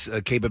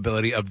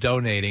capability of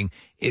donating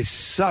is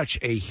such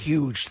a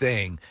huge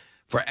thing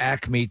for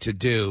Acme to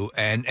do,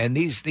 and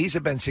these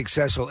have been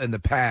successful in the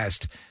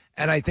past.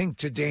 And I think,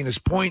 to Dana's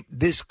point,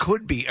 this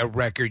could be a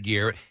record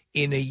year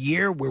in a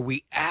year where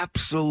we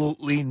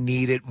absolutely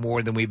need it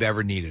more than we've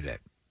ever needed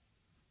it.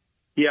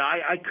 Yeah,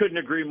 I couldn't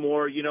agree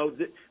more. You know,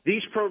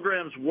 these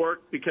programs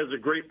work because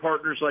of great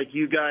partners like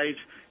you guys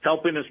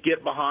helping us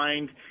get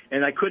behind,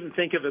 and I couldn't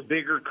think of a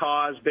bigger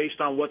cause based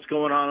on what's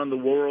going on in the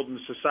world and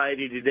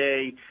society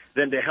today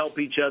than to help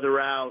each other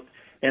out.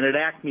 And at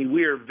Acme,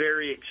 we are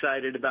very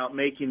excited about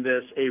making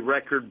this a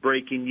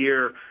record-breaking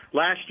year.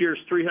 Last year's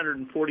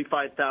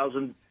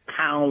 345,000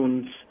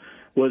 pounds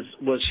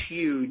was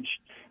huge,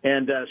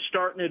 and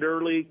starting it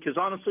early, because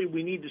honestly,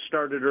 we need to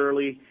start it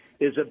early,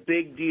 is a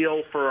big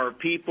deal for our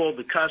people,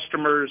 the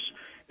customers,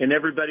 and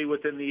everybody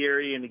within the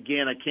area. And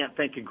again, I can't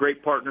thank of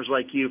great partners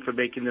like you for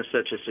making this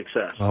such a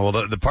success. Oh,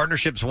 well, the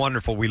partnership's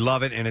wonderful. We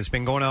love it, and it's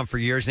been going on for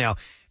years now.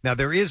 Now,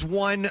 there is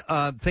one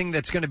thing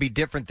that's going to be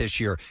different this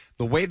year.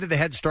 The way that the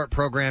Head Start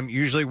program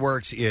usually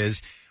works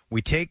is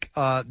we take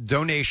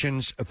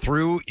donations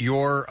through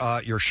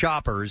your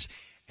shoppers,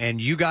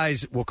 and you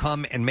guys will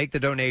come and make the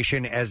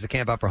donation as the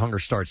Camp Out for Hunger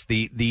starts.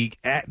 The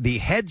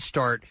Head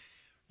Start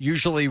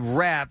usually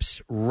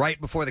wraps right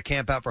before the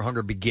Camp Out for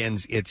Hunger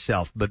begins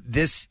itself. But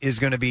this is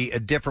going to be a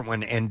different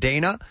one. And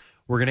Dana,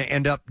 we're going to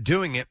end up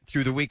doing it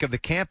through the week of the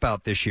Camp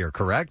Out this year,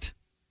 correct?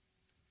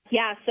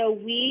 Yeah, so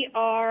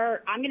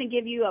I'm going to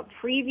give you a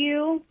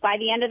preview by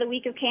the end of the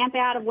week of Camp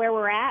Out of where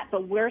we're at,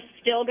 but we're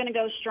still going to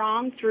go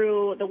strong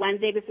through the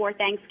Wednesday before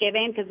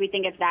Thanksgiving because we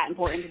think it's that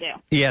important to do.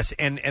 Yes,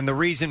 and the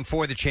reason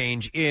for the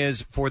change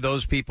is for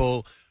those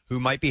people who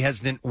might be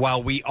hesitant.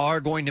 While we are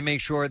going to make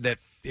sure that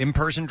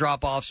in-person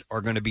drop-offs are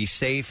going to be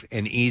safe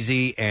and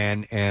easy,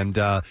 and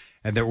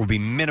there will be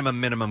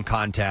minimum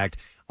contact.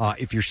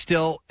 If you're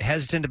still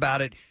hesitant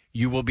about it,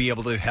 you will be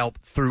able to help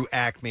through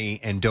Acme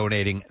and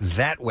donating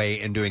that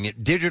way and doing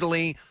it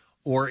digitally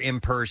or in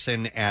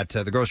person at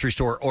the grocery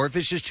store. Or if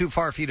it's just too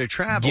far for you to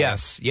travel,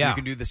 you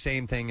can do the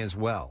same thing as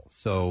well.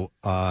 So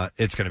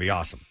it's going to be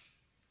awesome.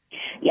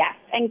 Yes,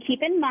 and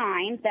keep in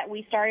mind that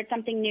we started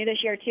something new this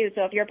year, too.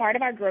 So if you're part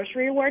of our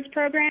grocery rewards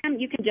program,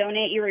 you can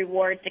donate your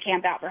rewards to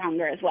Camp Out for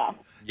Hunger as well.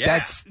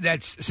 Yeah.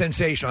 That's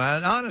sensational.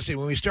 And honestly,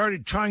 when we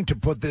started trying to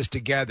put this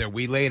together,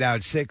 we laid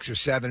out 6 or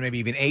 7, maybe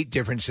even 8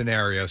 different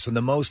scenarios. From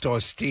the most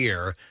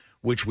austere,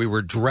 which we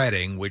were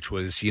dreading, which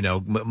was,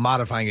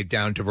 modifying it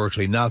down to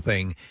virtually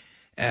nothing,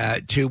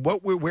 to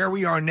where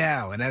we are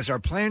now. And as our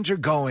plans are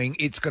going,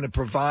 it's going to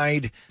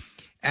provide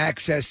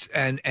access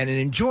and an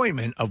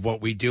enjoyment of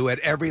what we do at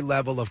every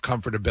level of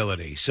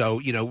comfortability.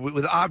 So,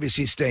 with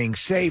obviously staying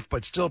safe,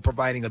 but still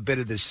providing a bit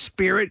of the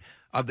spirit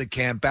of the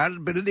Camp Out, a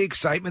bit of the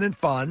excitement and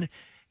fun,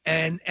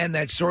 and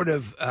that sort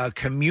of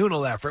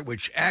communal effort,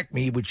 which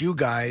Acme, which you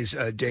guys,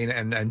 Dana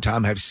and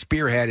Tom, have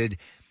spearheaded,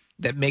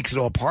 that makes it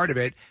all part of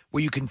it,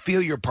 where you can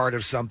feel you're part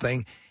of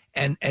something.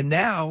 And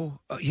now,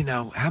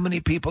 how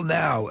many people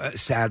now,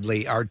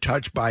 sadly, are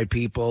touched by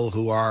people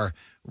who are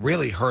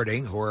really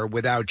hurting, who are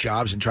without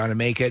jobs and trying to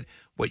make it?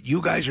 What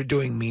you guys are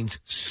doing means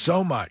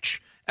so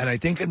much. And I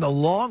think in the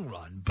long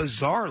run,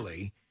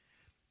 bizarrely,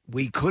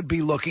 we could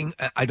be looking,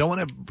 I don't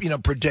want to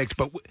predict,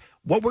 but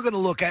what we're going to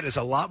look at is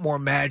a lot more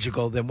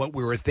magical than what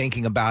we were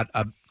thinking about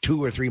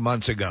 2 or 3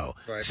 months ago.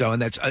 Right. So,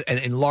 and that's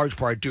in large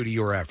part due to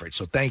your efforts.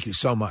 So thank you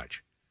so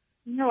much.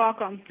 You're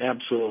welcome.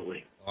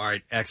 Absolutely. All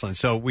right, excellent.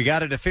 So we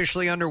got it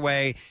officially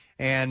underway,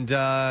 and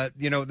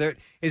there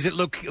is it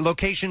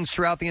locations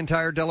throughout the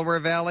entire Delaware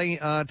Valley,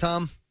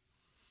 Tom?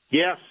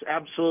 Yes,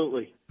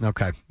 absolutely.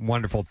 Okay,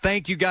 wonderful.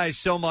 Thank you guys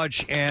so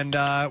much, and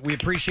we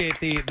appreciate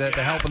the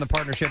help and the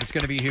partnership. It's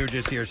going to be huge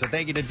this year. So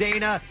thank you to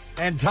Dana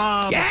and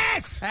Tom.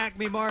 Yes!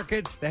 Acme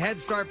Markets, the Head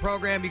Start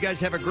program. You guys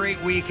have a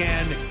great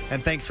weekend,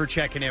 and thanks for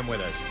checking in with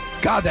us.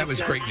 God, that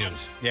was great news.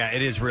 Yeah,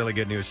 it is really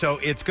good news. So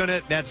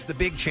that's the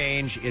big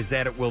change, is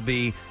that it will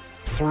be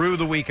through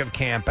the week of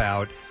Camp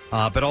Out,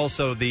 but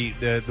also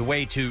the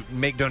way to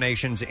make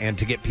donations and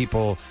to get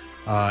people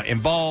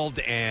involved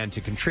and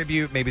to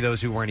contribute. Maybe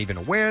those who weren't even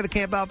aware of the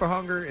Camp Out for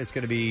Hunger, it's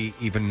going to be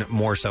even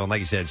more so. And like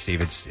you said, Steve,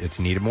 it's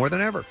needed more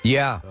than ever.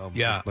 Yeah, so,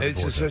 yeah.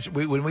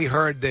 When we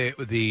heard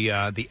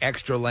the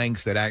extra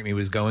lengths that Acme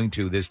was going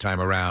to this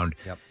time around,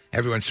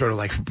 everyone sort of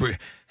like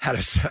had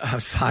a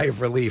sigh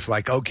of relief,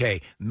 like,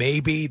 okay,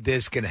 maybe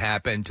this can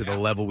happen to the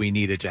level we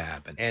need it to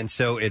happen. And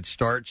so it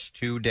starts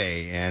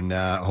today, and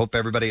hope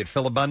everybody at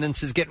Phil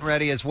Abundance is getting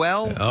ready as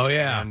well. Oh,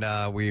 yeah.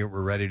 And we're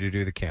ready to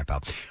do the Camp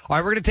Out. All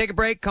right, we're going to take a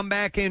break, come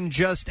back in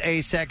just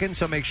a second,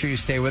 so make sure you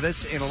stay with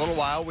us. In a little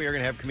while, we are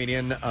going to have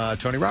comedian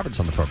Tony Roberts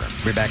on the program.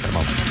 We'll be back in a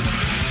moment.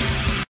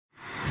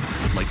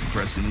 Like the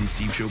Preston and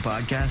Steve Show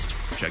podcast?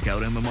 Check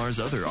out MMR's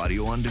other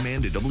audio on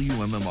demand at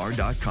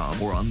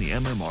WMMR.com or on the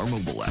MMR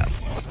mobile app.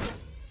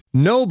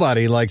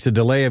 Nobody likes a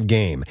delay of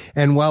game,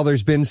 and while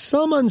there's been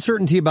some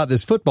uncertainty about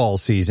this football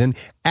season,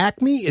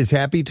 Acme is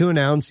happy to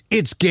announce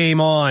it's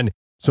game on.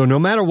 So no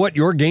matter what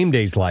your game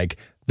day's like,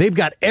 they've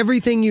got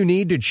everything you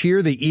need to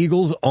cheer the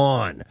Eagles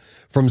on.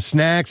 From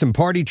snacks and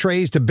party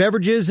trays to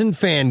beverages and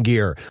fan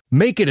gear,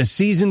 make it a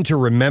season to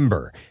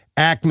remember.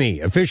 Acme,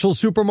 official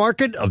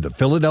supermarket of the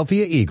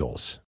Philadelphia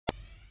Eagles.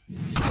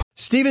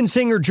 Steven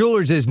Singer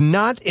Jewelers is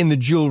not in the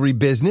jewelry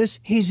business.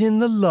 He's in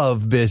the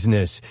love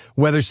business.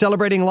 Whether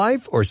celebrating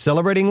life or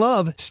celebrating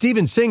love,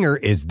 Steven Singer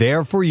is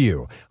there for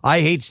you.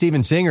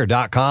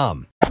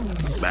 IHateStevenSinger.com.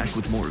 Back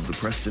with more of the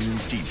Preston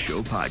and Steve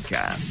Show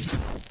podcast.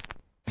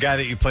 Guy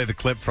that you play the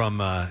clip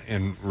from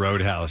in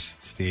Roadhouse,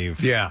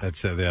 Steve. Yeah.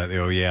 That's my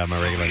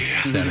regular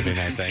Saturday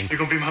night thing. It's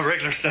going to be my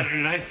regular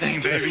Saturday night thing,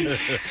 baby.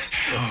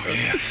 Oh,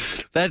 yeah.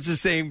 That's the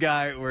same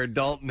guy where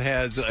Dalton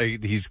has,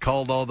 he's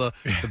called all the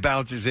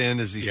bouncers in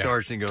as he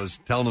starts and he goes,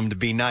 telling them to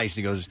be nice.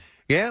 He goes,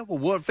 yeah, well,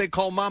 what if they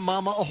call my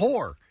mama a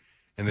whore?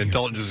 And then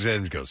Dalton just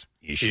goes,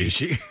 is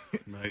she?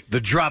 Right. The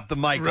drop the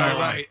mic.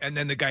 Right. And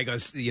then the guy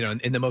goes,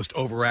 in the most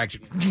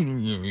overacted.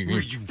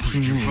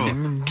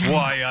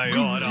 Why I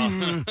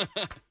oughta.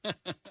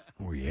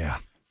 Oh, yeah.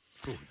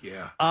 Oh,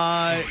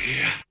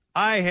 yeah.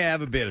 I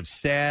have a bit of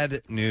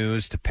sad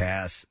news to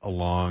pass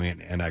along,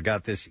 and I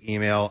got this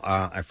email.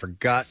 I've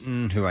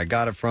forgotten who I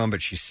got it from,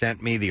 but she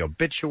sent me the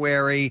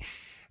obituary,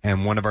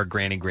 and one of our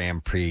Granny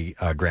Grand Prix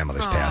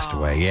grandmothers passed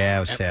away. Yeah,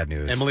 it was sad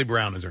news. Emily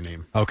Brown is her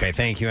name. Okay,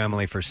 thank you,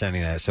 Emily, for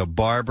sending that. So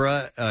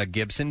Barbara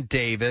Gibson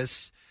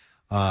Davis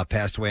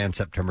passed away on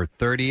September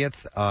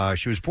 30th.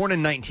 She was born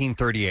in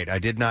 1938. I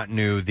did not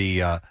know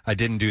I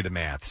didn't do the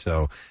math,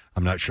 so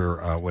I'm not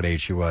sure what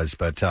age she was,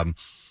 but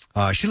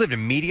she lived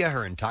in Media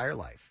her entire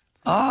life.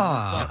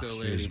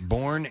 She was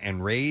born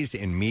and raised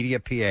in Media,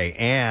 PA,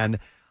 and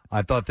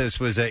I thought this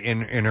was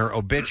in her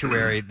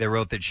obituary. They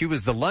wrote that she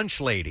was the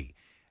lunch lady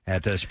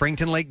at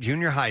Springton Lake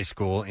Junior High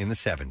School in the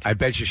 70s. I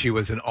bet you she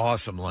was an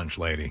awesome lunch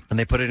lady. And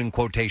they put it in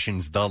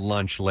quotations, the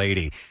lunch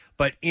lady.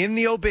 But in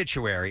the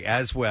obituary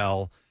as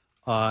well,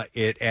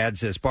 it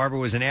adds this. Barbara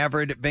was an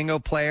avid bingo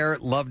player,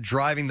 loved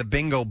driving the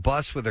bingo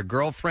bus with her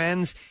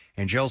girlfriends,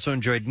 and she also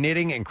enjoyed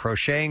knitting and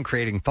crocheting,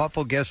 creating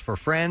thoughtful gifts for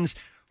friends.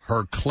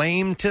 Her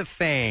claim to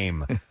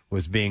fame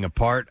was being a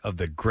part of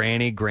the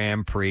Granny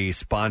Grand Prix,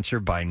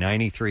 sponsored by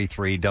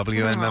 93.3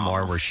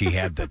 WMMR, where she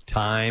had the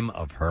time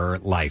of her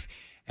life.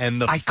 And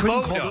the I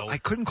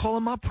couldn't call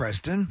him up,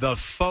 Preston. The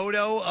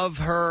photo of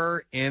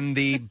her in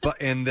the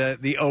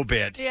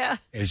obit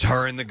is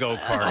her in the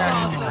go-kart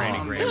at the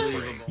Granny Grand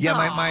Prix.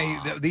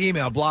 Yeah, the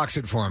email blocks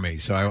it for me,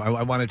 so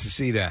I wanted to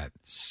see that.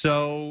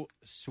 So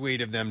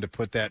sweet of them to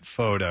put that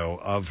photo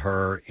of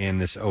her in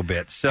this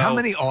obit. So how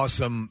many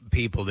awesome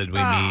people did we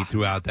meet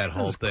throughout that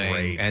whole thing?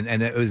 Great.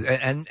 And it was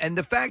and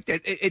the fact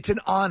that it's an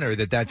honor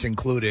that's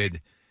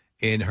included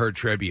in her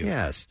tribute.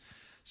 Yes.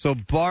 So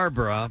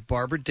Barbara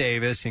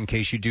Davis, in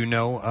case you did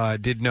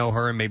know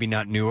her and maybe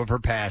not knew of her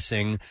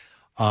passing.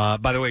 By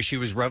the way, she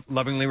was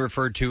lovingly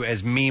referred to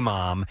as Me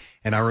Mom,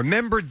 and I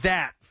remembered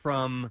that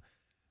from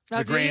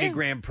the Granny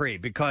Grand Prix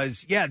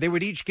because they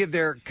would each give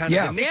their kind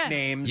of the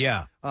nicknames.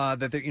 That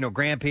they're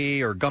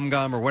Grampy or Gum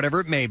Gum or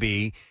whatever it may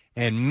be.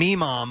 And Me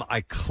Mom,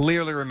 I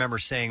clearly remember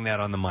saying that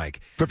on the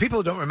mic. For people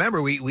who don't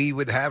remember, we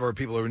would have, or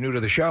people who are new to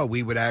the show,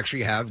 we would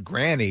actually have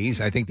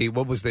grannies. I think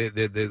what was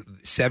the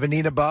 70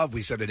 and above?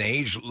 We said an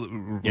age.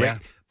 Yeah.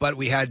 But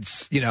we had,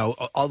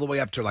 all the way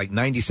up to like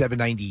 97,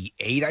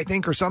 98, I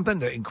think, or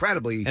something.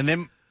 Incredibly.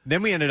 And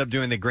then we ended up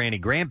doing the Granny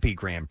Grampy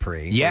Grand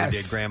Prix. Yes.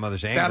 We did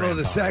grandmothers and Battle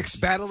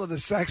grandfathers. of the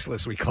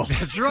Sexless, we called it.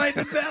 That's right,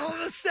 the Battle of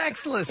the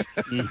Sexless.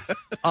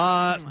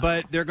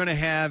 But they're going to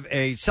have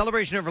a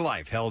celebration of her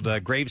life held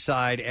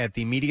graveside at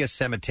the Media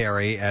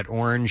Cemetery at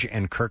Orange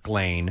and Kirk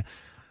Lane.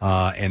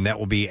 And that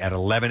will be at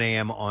 11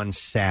 a.m. on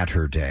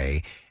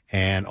Saturday.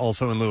 And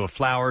also in lieu of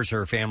flowers,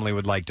 her family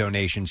would like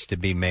donations to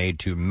be made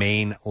to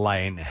Main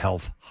Line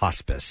Health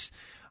Hospice,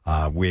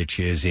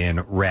 which is in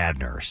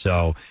Radnor.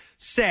 So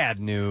sad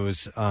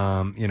news,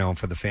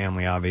 for the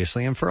family,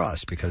 obviously, and for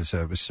us, because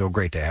it was so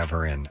great to have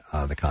her in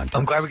the contest.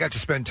 I'm glad we got to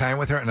spend time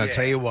with her, and I'll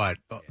tell you what,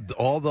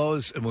 all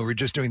those, and we were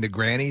just doing the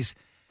grannies,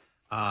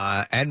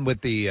 and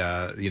with the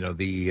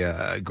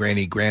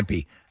Granny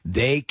Grampy,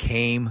 they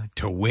came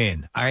to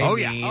win.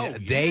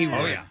 They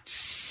were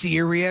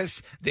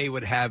serious. They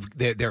would have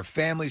their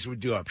families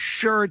would do up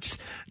shirts.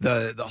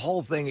 The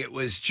whole thing. It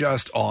was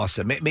just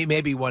awesome.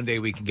 Maybe one day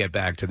we can get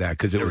back to that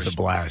because it was a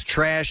blast.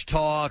 Trash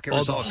talk. It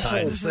was all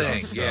kinds of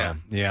thing. Stuff.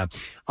 Yeah.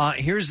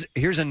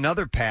 Here's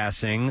another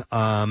passing.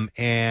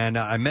 And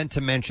I meant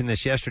to mention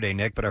this yesterday,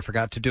 Nick, but I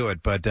forgot to do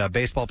it. But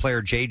baseball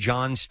player Jay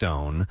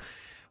Johnstone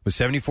was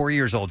 74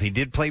 years old. He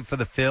did play for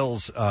the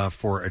Phils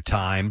for a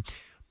time,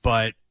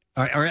 but.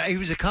 He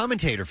was a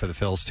commentator for the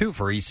Phils, too,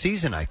 for each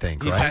season, I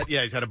think, right?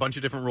 He's had a bunch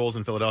of different roles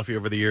in Philadelphia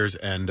over the years,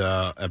 and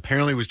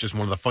apparently was just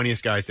one of the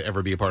funniest guys to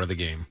ever be a part of the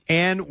game.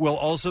 And will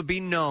also be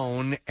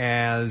known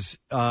as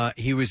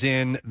he was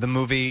in the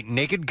movie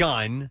Naked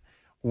Gun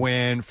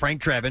when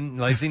Frank Drebin,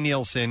 Leslie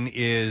Nielsen,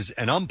 is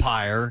an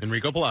umpire.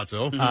 Enrico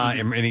Palazzo.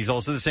 And he's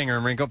also the singer,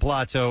 Enrico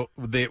Palazzo.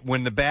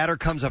 When the batter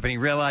comes up and he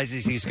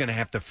realizes he's going to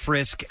have to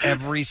frisk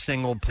every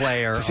single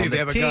player on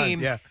the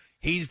team,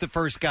 he's the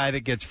first guy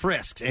that gets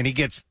frisked, and he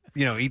gets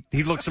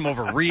he looks him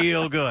over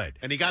real good.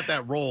 And he got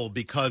that role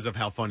because of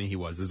how funny he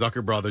was. The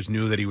Zucker brothers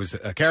knew that he was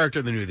a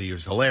character. They knew that he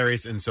was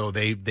hilarious. And so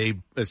they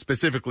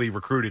specifically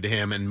recruited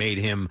him and made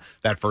him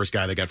that first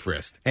guy that got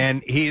frisked.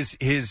 And his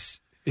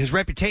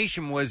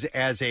reputation was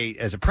as a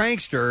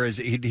prankster.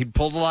 He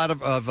pulled a lot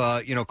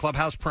of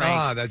clubhouse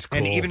pranks. Ah, that's cool.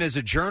 And even as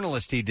a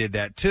journalist, he did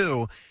that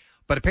too.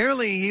 But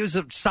apparently, he was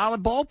a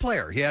solid ball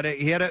player. He had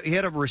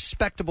a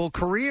respectable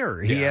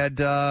career. He had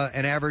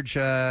an average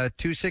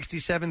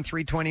 267,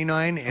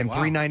 329, and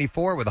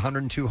 394 with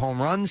 102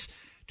 home runs,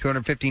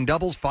 215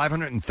 doubles,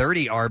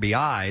 530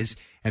 RBIs,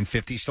 and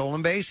 50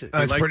 stolen bases.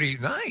 That's pretty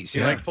nice.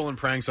 He liked pulling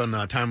pranks on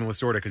Tommy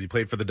Lasorda because he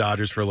played for the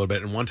Dodgers for a little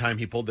bit. And one time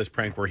he pulled this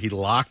prank where he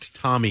locked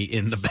Tommy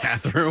in the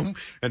bathroom,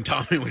 and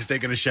Tommy was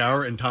taking a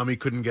shower, and Tommy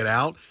couldn't get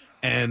out.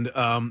 And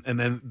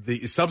then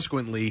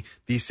subsequently,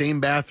 the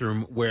same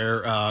bathroom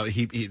where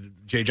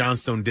Jay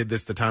Johnstone did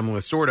this to Tommy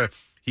Lasorda,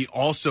 he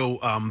also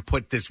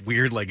put this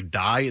weird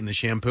dye in the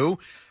shampoo.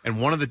 And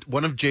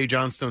one of Jay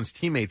Johnstone's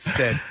teammates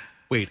said,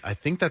 "Wait, I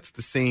think that's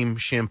the same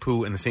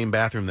shampoo in the same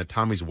bathroom that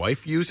Tommy's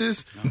wife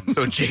uses."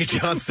 So Jay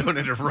Johnstone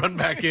had to run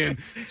back in,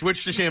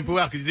 switch the shampoo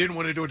out because he didn't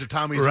want to do it to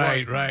Tommy's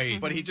wife. Right.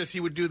 But he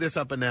would do this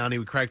up and down. He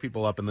would crack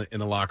people up in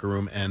the locker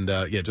room, and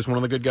just one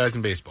of the good guys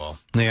in baseball.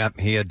 Yeah,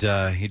 he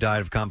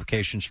died of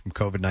complications from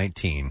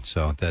COVID-19.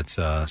 So that's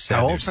sad.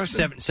 How old, news.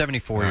 Preston?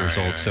 74 years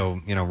old. So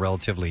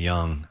relatively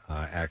young,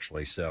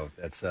 actually. So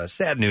that's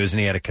sad news. And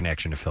he had a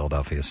connection to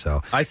Philadelphia.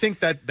 So I think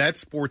that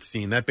sports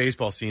scene, that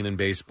baseball scene in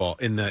baseball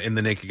in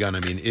the Naked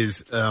Gun,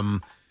 is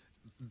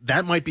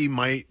that might be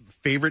my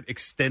favorite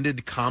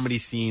extended comedy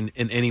scene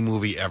in any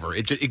movie ever.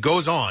 It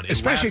goes on,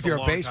 especially if you're a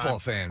long baseball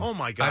time. fan. Oh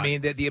my god! I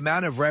mean, the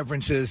amount of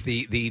references,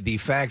 the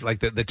fact, like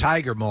the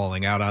tiger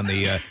mauling out on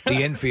the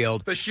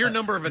infield, the sheer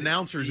number of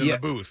announcers in the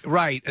booth.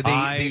 Right.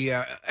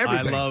 I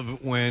everything.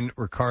 love when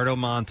Ricardo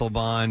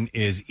Montalban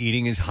is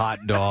eating his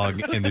hot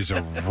dog and there's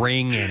a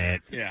ring in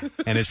it. Yeah.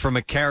 And it's from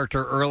a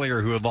character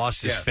earlier who had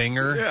lost his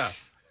finger. Yeah.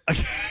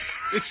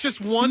 It's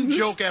just one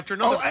joke after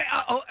another.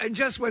 And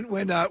just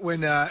when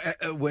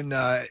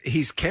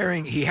he's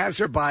carrying, he has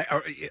her by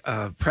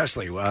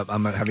Presley.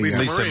 I'm having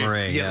Lisa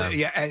Marie.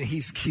 Yeah, and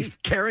he's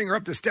carrying her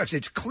up the steps.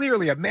 It's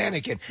clearly a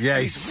mannequin. Yeah,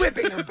 he's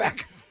whipping her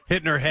back.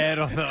 Hitting her head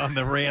on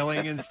the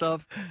railing and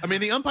stuff. I mean,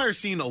 the umpire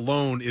scene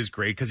alone is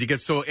great because he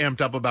gets so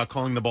amped up about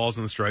calling the balls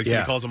and the strikes. And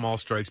he calls them all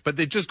strikes, but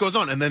it just goes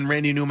on. And then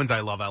Randy Newman's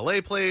 "I Love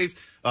L.A." plays.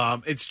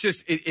 It's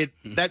just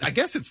that I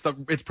guess it's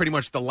pretty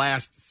much the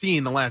last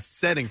scene, the last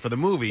setting for the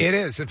movie. It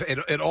is.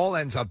 It all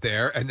ends up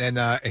there, and then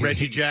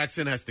Reggie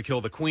Jackson has to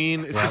kill the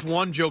Queen. It's just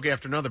one joke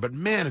after another, but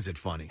man, is it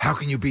funny! How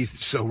can you be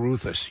so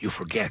ruthless? You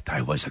forget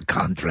I was a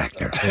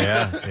contractor.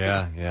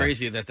 Yeah.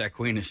 Crazy that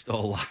Queen is still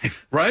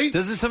alive, right?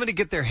 Doesn't somebody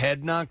get their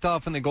head knocked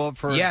off when they go up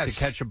to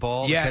catch a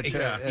ball?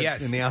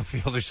 Yes. In the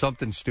outfield or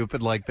something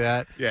stupid like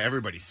that. Yeah,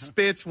 everybody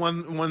spits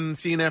one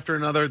scene after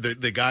another.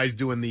 The guy's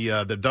doing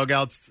the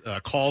dugouts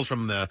calls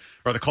from the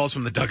calls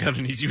from the dugout,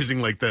 and he's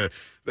using the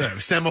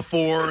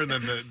semaphore and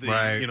then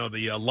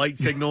the light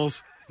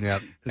signals. Yeah,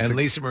 and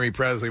Lisa Marie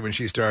Presley, when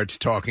she starts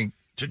talking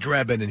to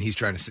Drebin, and he's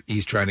trying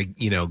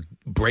to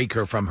break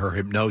her from her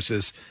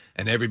hypnosis,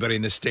 and everybody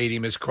in the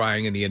stadium is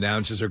crying, and the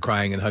announcers are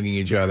crying and hugging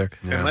each other.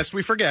 Yeah. Unless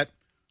we forget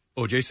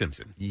O.J.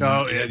 Simpson.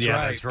 Oh, that's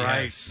right. That's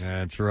right. Yes.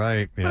 That's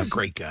right. What a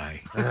great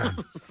guy.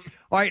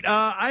 All right,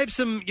 I have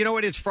some. You know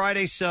what? It's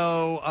Friday,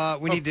 so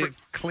we need to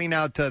clean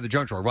out the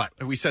junk drawer. What?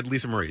 We said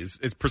Lisa Marie.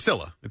 It's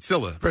Priscilla. It's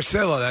Scylla.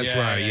 Priscilla, that's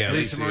right. Yeah,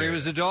 Lisa Marie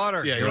was the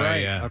daughter. Yeah, you're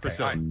right. Yeah. Okay.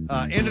 Priscilla. All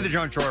right. Into the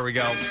junk drawer we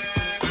go.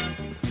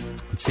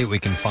 Let's see what we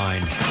can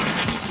find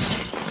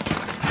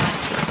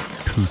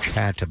to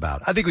chat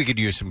about. I think we could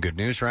use some good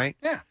news, right?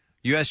 Yeah.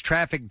 U.S.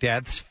 traffic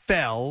deaths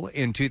fell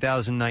in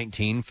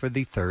 2019 for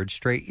the third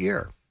straight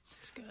year.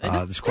 That's good.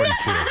 That's according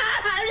to...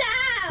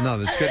 No,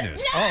 that's good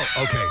news. Oh,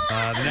 okay.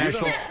 The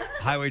National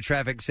Highway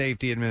Traffic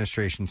Safety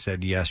Administration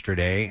said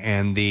yesterday,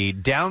 and the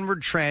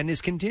downward trend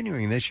is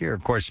continuing this year.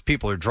 Of course,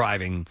 people are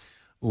driving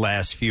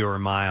less, fewer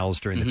miles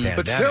during the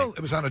pandemic. But still,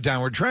 it was on a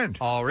downward trend.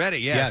 Already,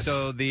 yeah. Yes.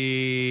 So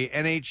the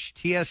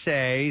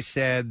NHTSA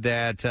said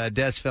that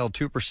deaths fell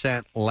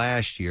 2%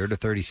 last year to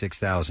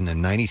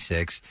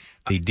 36,096.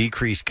 The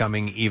decrease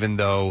coming even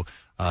though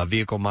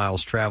vehicle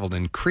miles traveled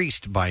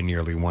increased by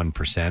nearly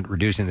 1%,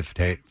 reducing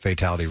the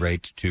fatality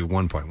rate to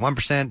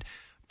 1.1%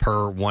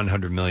 per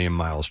 100 million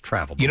miles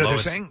traveled. You know,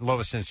 lowest, they're saying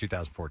lowest since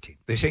 2014.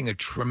 They're saying a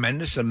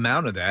tremendous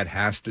amount of that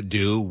has to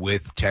do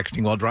with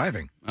texting while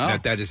driving. Oh.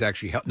 That is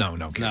actually no.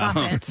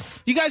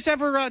 You guys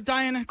ever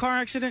die in a car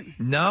accident?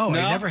 No,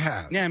 I never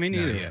have. Yeah, me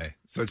neither. Yeah.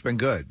 So it's been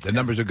good. The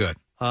numbers are good.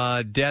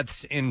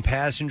 Deaths in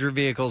passenger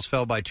vehicles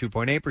fell by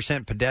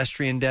 2.8%,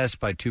 pedestrian deaths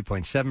by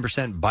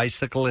 2.7%,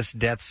 bicyclist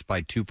deaths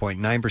by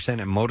 2.9%,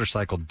 and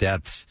motorcycle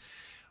deaths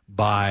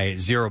by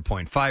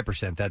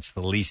 0.5%. That's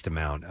the least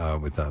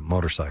amount with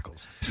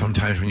motorcycles.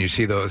 Sometimes when you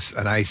see those,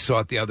 and I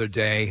saw it the other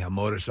day, a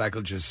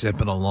motorcycle just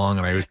zipping along,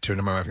 and I was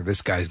turning around thinking,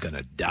 this guy's going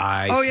to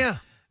die. Oh, yeah.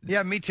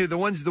 Yeah, me too. The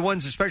ones,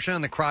 especially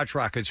on the crotch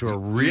rockets, who are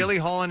really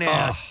hauling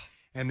ass.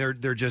 and they're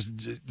just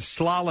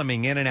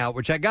slaloming in and out,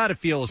 which I got to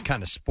feel is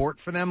kind of sport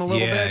for them a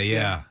little bit.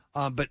 Yeah.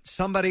 But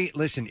somebody,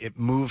 listen, it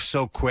moves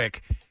so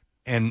quick,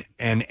 and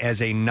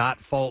as a not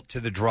fault to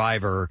the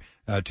driver,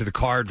 to the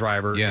car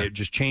driver,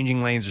 just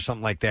changing lanes or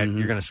something like that,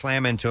 you're going to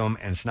slam into them,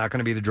 and it's not going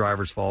to be the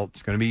driver's fault.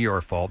 It's going to be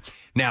your fault.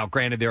 Now,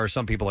 granted, there are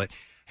some people that,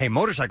 hey,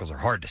 motorcycles are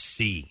hard to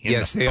see in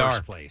the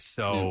first place.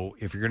 So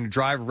if you're going to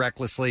drive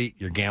recklessly,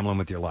 you're gambling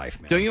with your life,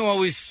 man. Don't you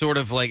always sort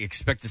of like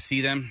expect to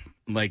see them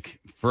like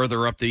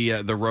further up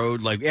the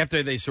road, like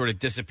after they sort of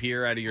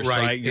disappear out of your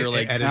sight? You're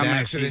like, at an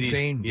accident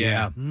scene.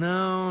 Yeah.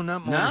 No,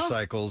 not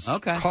motorcycles. No?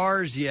 Okay.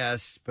 Cars,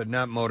 yes, but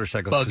not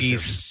motorcycles.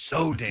 Buggies. They're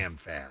so damn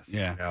fast.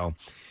 Yeah. You know?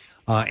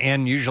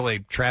 And usually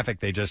traffic,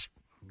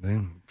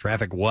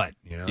 traffic what?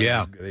 You know?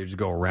 Yeah. They just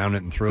go around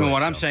it and through Well, it.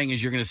 what I'm saying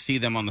is you're going to see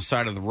them on the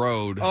side of the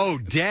road. Oh,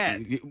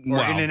 dead.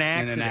 Or in an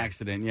accident. In an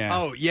accident, yeah.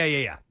 Oh,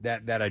 yeah.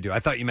 That I do. I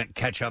thought you meant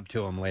catch up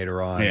to them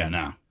later on. Yeah,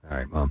 no. All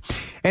right, well.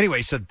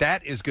 Anyway, so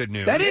that is good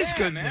news. That is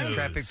good news.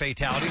 Traffic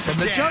fatalities From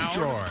the down. junk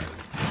drawer,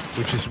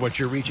 which is what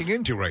you're reaching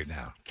into right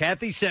now.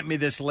 Kathy sent me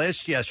this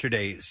list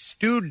yesterday.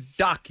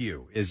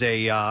 StudDocu is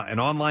an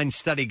online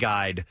study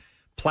guide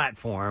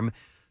platform.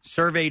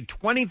 Surveyed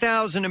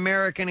 20,000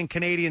 American and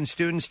Canadian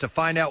students to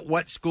find out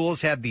what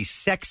schools have the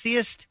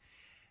sexiest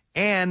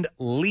and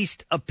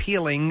least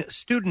appealing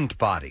student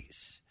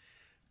bodies.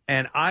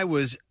 And I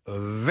was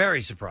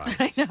very surprised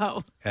I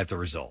know. at the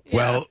results.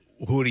 Well,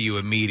 who do you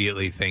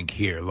immediately think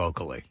here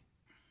locally?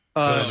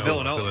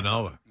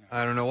 Villanova.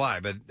 I don't know why,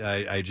 but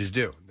I just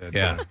do.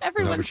 Everyone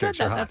Villanova said chicks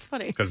are that. hot. That's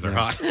funny. Because they're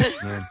hot.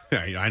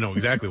 Yeah, I know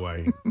exactly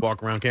why.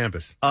 Walk around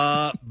campus.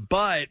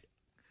 But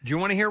do you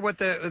want to hear what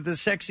the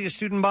sexiest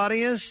student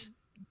body is?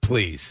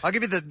 Please. I'll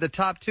give you the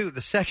top two.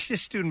 The sexiest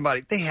student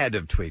body, they had to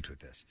have tweaked with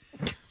this.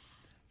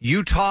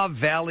 Utah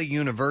Valley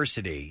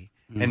University,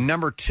 and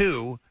number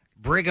 2,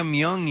 Brigham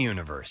Young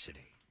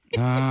University.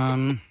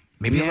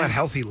 Maybe about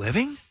healthy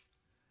living?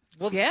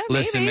 Well, yeah,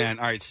 Listen, maybe. man.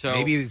 All right, so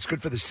maybe it's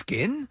good for the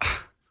skin.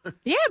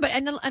 Yeah, but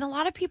and a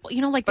lot of people,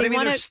 like But they I mean,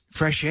 want there's to.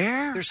 Fresh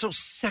air. They're so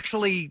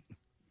sexually.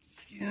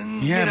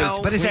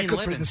 But is that clean good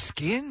living. for the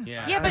skin?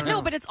 Yeah, but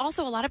no, but it's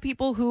also a lot of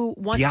people who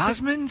want The to,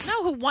 Osmonds?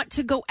 who want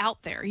to go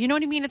out there. You know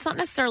what I mean? It's not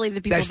necessarily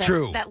the people That's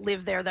true. that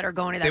live there that are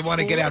going to that They want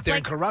to school. get out It's there like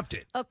and corrupt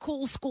it. a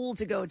cool school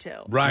to go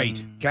to.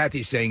 Right.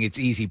 Kathy's saying it's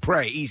easy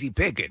prey, easy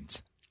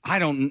pickings. I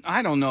don't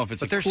know if it's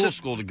But a there's cool some-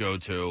 school to go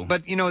to.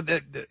 But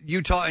the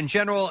Utah in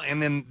general,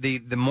 and then the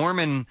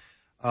Mormon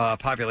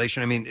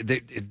population. I mean,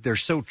 they're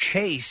so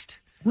chaste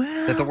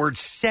that the word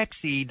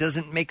 "sexy"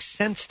 doesn't make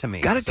sense to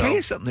me. Got to So- tell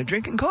you something. They're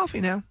drinking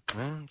coffee now.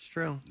 Well, it's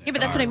true. Yeah,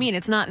 but that's what I mean.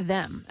 It's not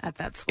them at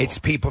that school. It's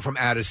people from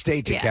out of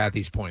state, to Yeah.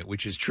 Kathy's point,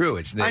 which is true.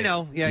 It's I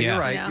know. Yeah, you're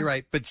right. Yeah. You're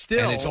right. But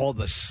still, And it's all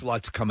the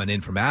sluts coming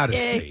in from out of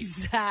state.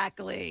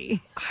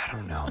 Exactly. I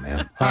don't know,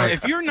 man.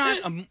 If you're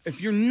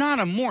not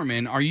a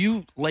Mormon, are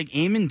you like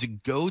aiming to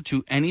go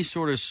to any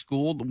sort of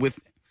school with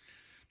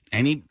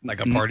any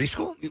Like a party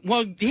school?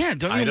 Well, yeah.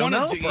 Don't you I don't want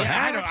know. to? Yeah,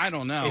 Perhaps. I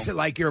don't know. Is it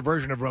like your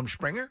version of Rum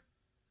Springer?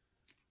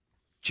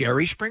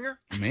 Jerry Springer?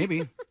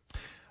 Maybe.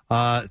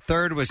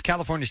 Third was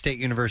California State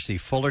University,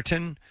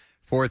 Fullerton.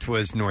 Fourth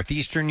was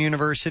Northeastern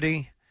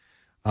University.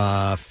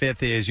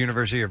 Fifth is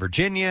University of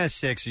Virginia.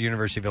 Sixth is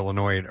University of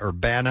Illinois at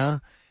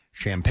Urbana,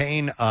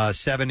 Champaign.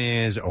 7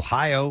 is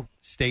Ohio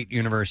State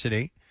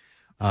University.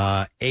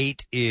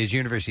 8 is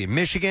University of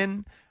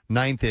Michigan.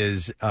 9th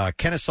is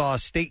Kennesaw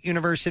State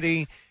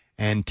University.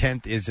 And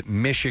 10th is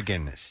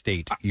Michigan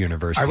State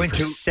University. I went for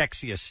to-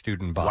 sexiest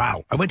student body.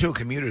 Wow. I went to a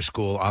commuter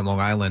school on Long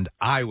Island.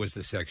 I was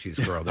the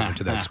sexiest girl that went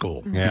to that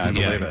school. Yeah, I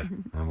believe it.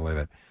 I believe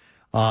it.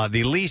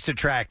 The least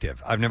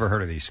attractive. I've never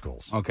heard of these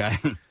schools. Okay.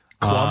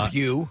 Clump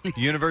U.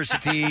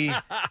 University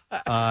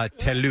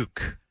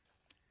Teluk.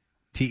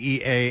 Teluq.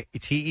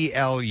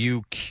 Are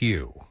you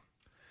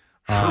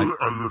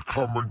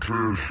coming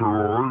to a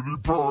sorority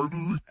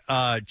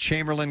party?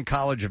 Chamberlain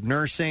College of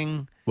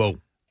Nursing. Whoa.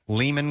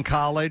 Lehman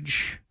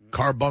College.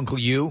 Carbuncle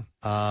U.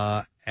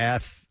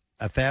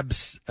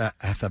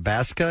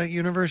 Athabasca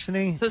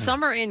University. So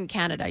some are in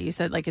Canada. You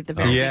said like at the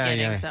very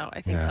beginning. So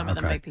I think some of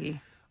them might be.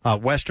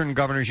 Western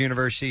Governors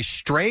University.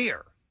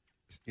 Strayer.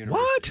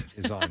 University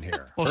is on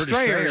here. Well, Heard of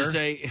Strayer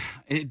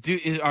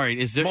is all right.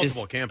 Is there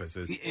Multiple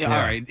campuses. All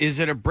right. Is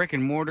it a brick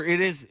and mortar?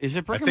 It is. Is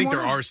it brick I and think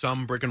mortar? there are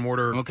some brick and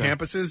mortar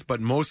campuses, but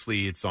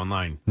mostly it's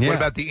online. What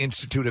about the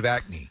Institute of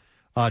Acne?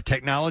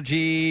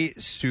 Technology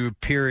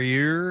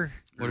Superior.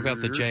 What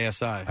about the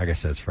JSI? I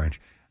guess that's French.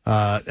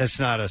 That's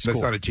not a school.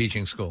 That's not a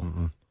teaching school.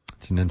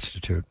 It's an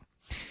institute.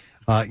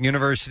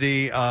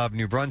 University of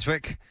New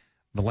Brunswick,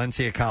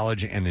 Valencia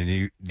College, and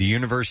the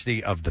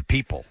University of the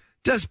People.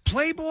 Does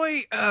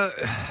Playboy...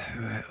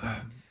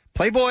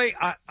 Playboy,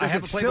 I have a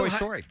it Playboy still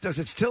story. Does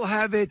it still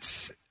have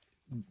its...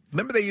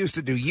 Remember they used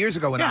to do years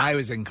ago when I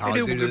was in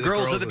college. They do the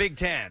Girls of the Big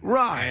Ten.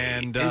 Right.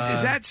 And,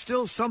 is that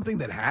still something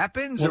that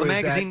happens? Well, or the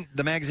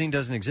is magazine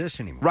doesn't exist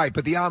anymore. Right,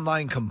 but the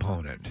online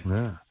component.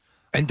 Yeah.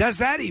 And does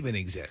that even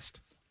exist?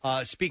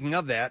 Speaking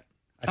of that,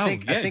 I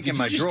think Did in you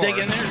my just drawer. dig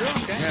in there, Drew?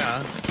 Okay.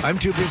 Yeah. I'm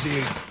too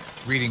busy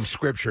reading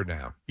scripture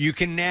now. You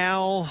can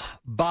now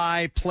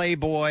buy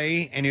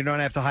Playboy, and you don't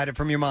have to hide it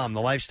from your mom.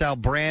 The lifestyle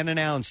brand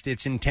announced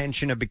its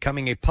intention of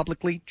becoming a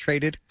publicly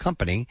traded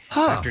company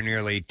after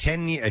nearly a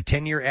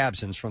 10-year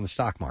absence from the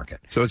stock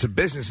market. So it's a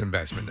business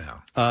investment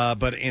now.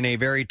 But in a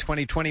very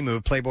 2020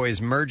 move, Playboy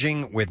is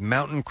merging with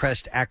Mountain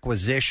Crest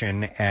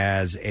Acquisition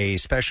as a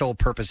special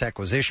purpose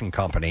acquisition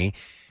company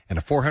and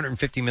a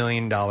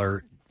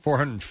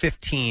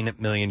 $415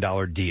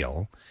 million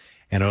deal.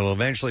 And it'll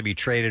eventually be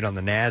traded on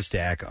the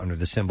NASDAQ under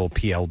the symbol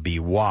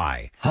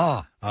PLBY.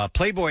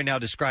 Playboy now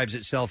describes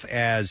itself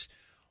as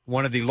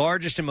one of the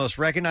largest and most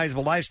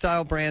recognizable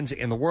lifestyle brands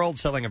in the world,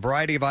 selling a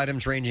variety of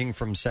items ranging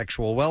from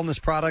sexual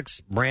wellness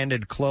products,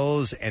 branded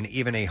clothes, and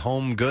even a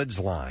home goods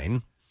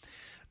line.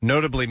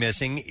 Notably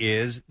missing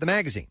is the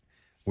magazine,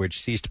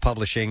 which ceased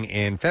publishing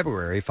in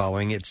February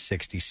following its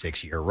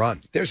 66-year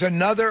run. There's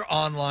another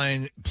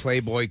online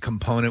Playboy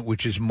component,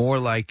 which is more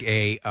like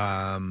a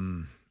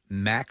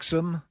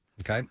Maxim.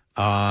 Okay.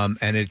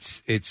 And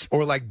it's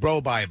or like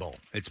Bro Bible.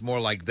 It's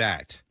more like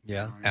that.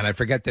 Yeah. And I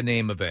forget the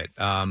name of it.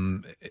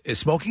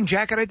 Smoking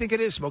Jacket, I think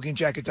it is.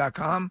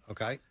 SmokingJacket.com.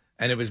 Okay.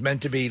 And it was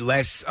meant to be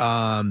less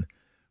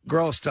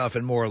girl stuff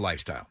and more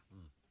lifestyle.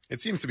 It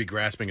seems to be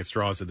grasping at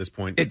straws at this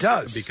point. It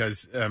does.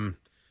 Because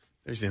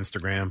there's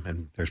Instagram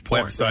and there's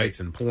porn, websites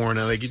and porn.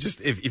 Like you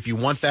just if you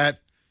want that,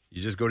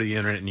 you just go to the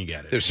internet and you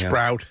get it. There's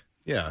Sprout.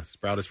 Yeah,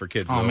 Sprout is for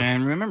kids. Oh, though.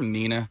 man. Remember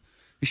Nina?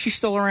 Is she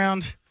still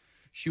around?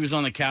 She was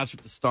on the couch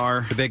with the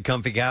star. The big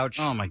comfy couch?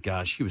 Oh, my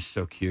gosh. She was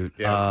so cute.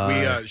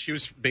 Yeah, she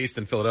was based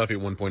in Philadelphia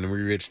at one point, and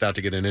we reached out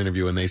to get an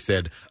interview, and they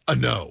said,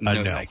 no.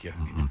 No, thank you.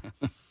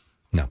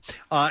 No.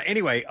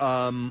 Anyway,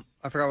 I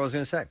forgot what I was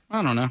going to say.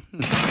 I don't know.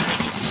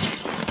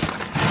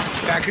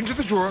 Back into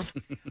the drawer.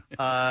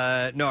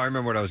 No, I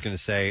remember what I was going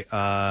to say.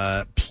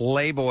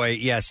 Playboy,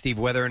 yeah, Steve,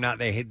 whether or not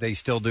they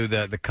still do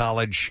the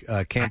college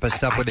campus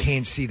stuff with I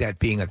can't see that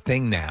being a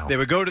thing now. They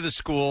would go to the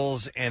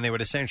schools and they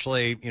would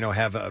essentially,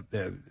 have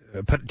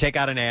take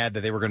out an ad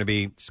that they were going to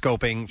be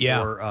scoping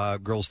for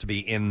girls to be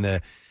in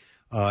the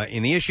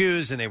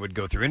issues, and they would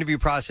go through interview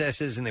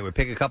processes, and they would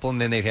pick a couple,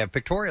 and then they'd have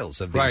pictorials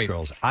of these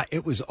girls.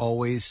 It was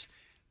always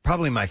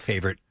probably my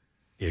favorite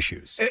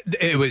issues.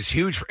 It was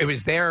huge. It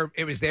was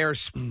their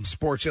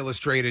Sports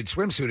Illustrated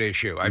swimsuit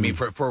issue. I mean,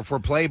 for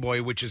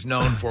Playboy, which is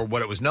known for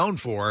what it was known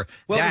for,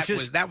 Well,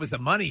 that was the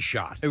money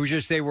shot. It was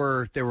just they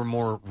were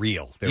more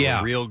real. They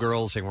were real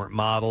girls. They weren't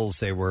models.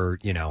 They were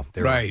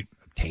they were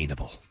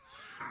obtainable.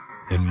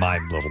 In my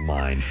little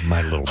mind,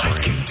 my little brain.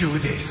 I can do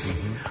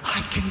this.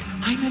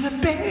 I'm in a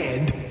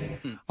band.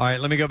 All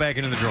right, let me go back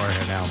into the drawer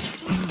here now.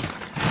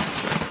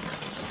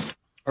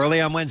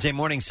 Early on Wednesday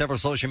morning, several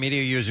social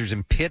media users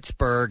in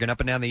Pittsburgh and up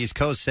and down the East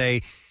Coast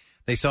say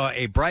they saw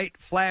a bright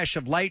flash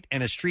of light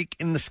and a streak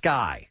in the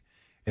sky.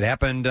 It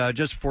happened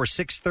just before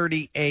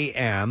 6:30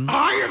 a.m.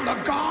 I am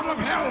the god of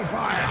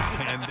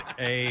hellfire. And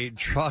a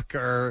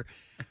trucker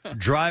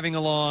driving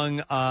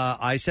along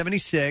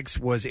I-76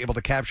 was able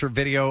to capture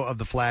video of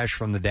the flash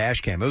from the dash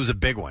cam. It was a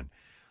big one.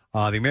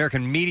 The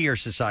American Meteor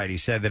Society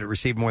said that it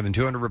received more than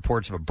 200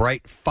 reports of a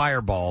bright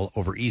fireball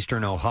over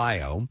eastern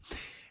Ohio.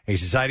 A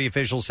society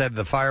official said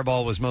the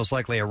fireball was most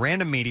likely a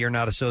random meteor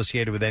not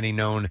associated with any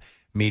known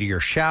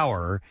meteor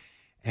shower,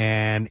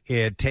 and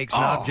it takes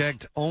an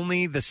object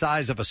only the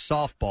size of a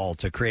softball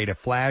to create a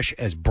flash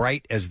as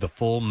bright as the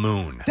full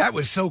moon. That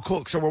was so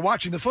cool. So we're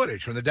watching the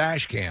footage from the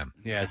dash cam.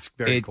 Yeah, it's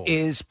very cool. It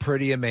is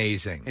pretty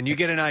amazing. And you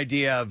get an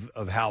idea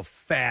of how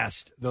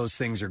fast those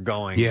things are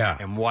going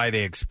and why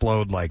they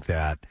explode like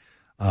that,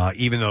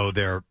 even though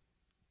they're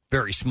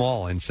very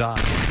small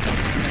inside.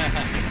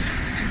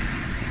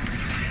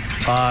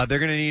 They're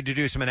going to need to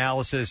do some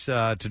analysis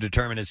to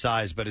determine its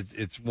size, but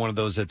it's one of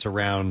those that's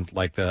around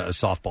like a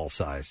softball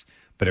size.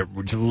 But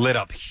it lit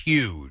up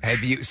huge.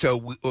 Have you?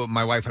 So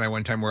my wife and I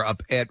one time were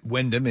up at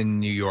Wyndham in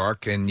New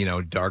York, and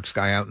dark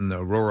sky out in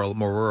the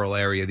more rural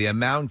area. The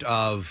amount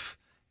of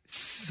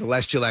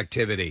celestial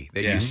activity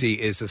that you see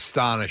is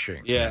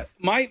astonishing. Yeah,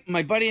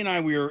 my buddy and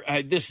I, we were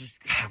like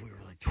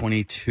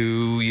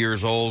 22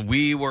 years old.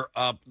 We were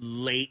up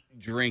late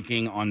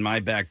drinking on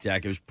my back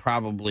deck. It was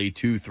probably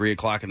 2-3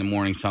 o'clock in the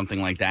morning,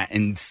 something like that,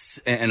 and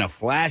a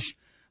flash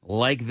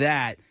like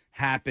that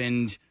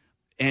happened,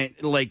 and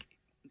like.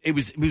 It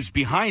was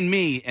behind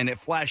me, and it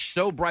flashed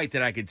so bright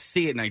that I could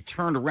see it, and I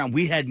turned around.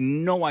 We had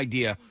no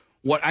idea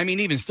what... I mean,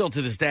 even still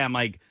to this day, I'm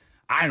like,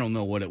 I don't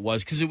know what it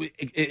was, because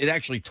it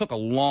actually took a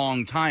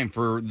long time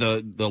for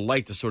the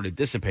light to sort of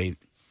dissipate.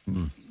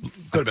 Could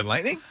have been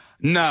lightning?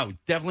 No,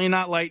 definitely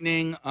not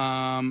lightning.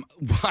 I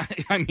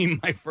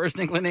mean, my first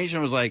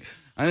inclination was like,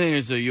 I think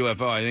it's a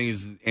UFO. I think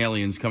it's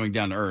aliens coming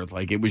down to Earth.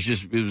 Like, it was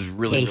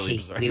really, Casey, really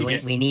bizarre.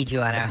 we need you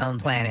on our home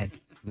planet.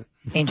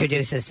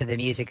 Introduce us to the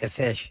music of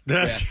fish.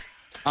 Yeah.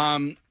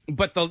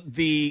 But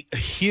the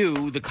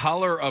hue, the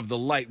color of the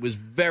light was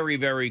very,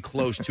 very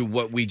close to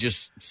what we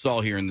just saw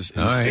here in the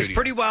studio. It's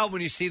pretty wild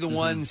when you see the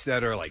ones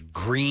that are like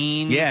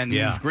green. Yeah, and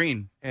it was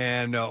green.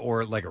 And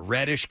or like a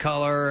reddish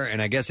color,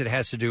 and I guess it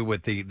has to do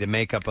with the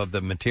makeup of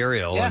the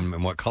material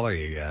and what color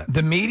you get.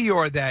 The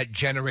meteor that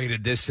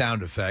generated this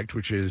sound effect,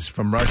 which is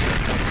from Russia.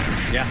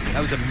 Yeah,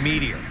 that was a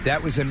meteor.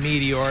 That was a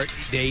meteor.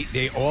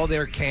 They all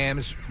their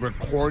cams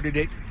recorded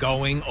it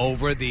going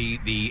over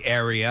the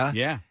area.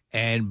 Yeah.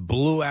 And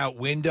blew out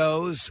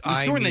windows. It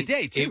was during the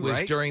day, too, It was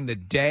right? during the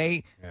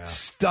day. Yeah.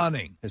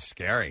 Stunning. It's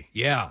scary.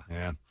 Yeah.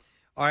 Yeah.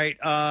 All right,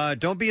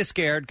 don't be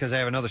scared because I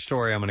have another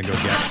story I'm going to go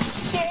get.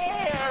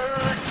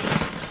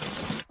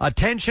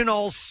 Attention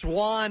all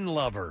swan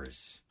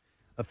lovers.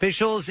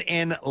 Officials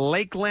in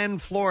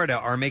Lakeland, Florida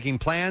are making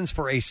plans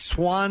for a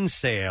swan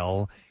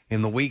sale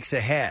in the weeks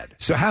ahead.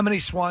 So how many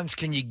swans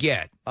can you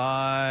get?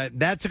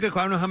 That's a good question.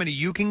 I don't know how many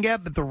you can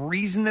get, but the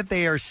reason that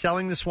they are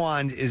selling the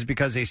swans is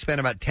because they spend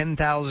about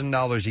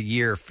 $10,000 a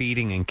year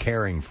feeding and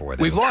caring for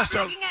them. We've lost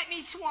our... Looking at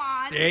me,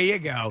 Swan. There you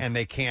go. And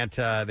they can't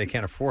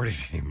afford it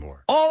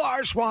anymore. All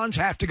our swans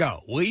have to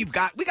go. We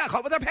got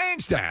caught with our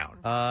pants down.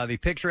 The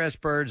picturesque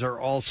birds are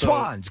also...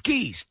 Swans,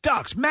 geese,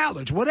 ducks,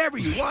 mallards, whatever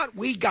you want,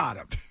 we got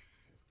them.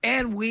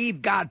 And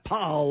we've got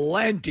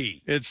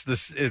plenty. It's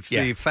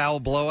the foul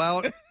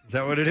blowout. Is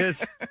that what it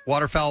is?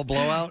 Waterfowl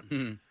blowout?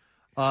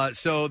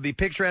 So the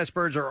picturesque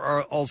birds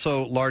are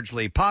also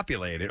largely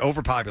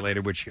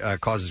overpopulated, which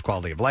causes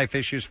quality of life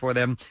issues for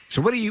them.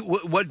 So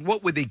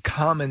what would the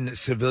common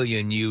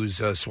civilian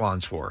use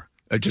swans for?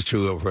 Just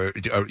to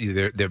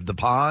either the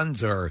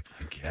ponds or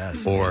I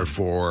guess, or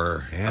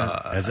for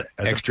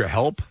extra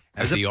help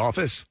at the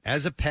office?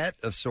 As a pet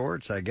of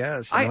sorts, I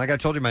guess. Like I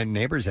told you, my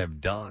neighbors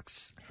have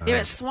ducks. Yeah,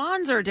 but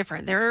swans are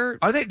different. They're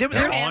They're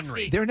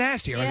nasty. They're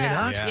nasty, are they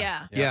not?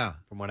 Yeah.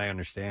 From what I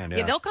understand,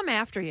 Yeah, they'll come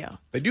after you.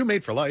 They do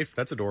mate for life.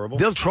 That's adorable.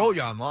 They'll troll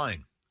you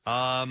online.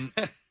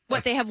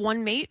 What, they have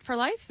one mate for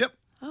life? Yep.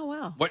 Oh,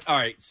 wow. What? All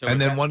right. So And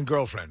then one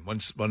girlfriend. One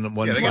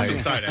Yeah, they got some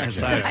side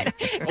action.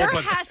 There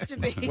has to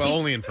be. Well,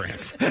 only in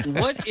France.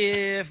 What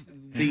if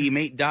the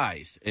mate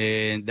dies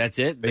and that's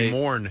it? They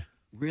mourn.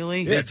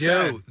 Really? They it's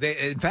do. sad.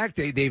 In fact,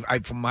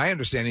 from my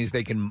understanding, is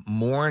they can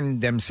mourn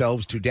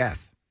themselves to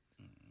death.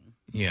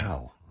 Yeah.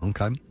 Wow.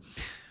 Okay.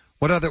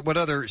 What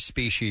other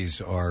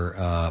species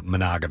are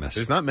monogamous?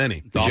 There's not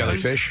many. The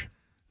jellyfish?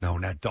 No,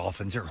 not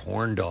dolphins. They're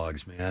horn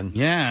dogs, man.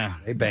 Yeah.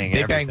 They bang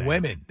They everything. bang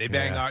women. They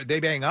bang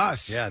they bang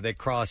us. Yeah, they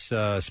cross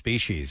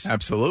species.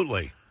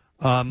 Absolutely.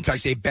 In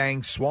fact, they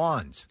bang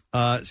swans.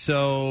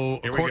 So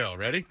Here we go.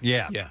 Ready?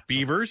 Yeah.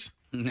 Beavers.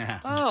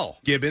 Oh.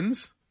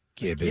 Gibbons.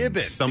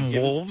 Some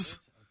wolves.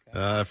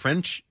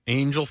 French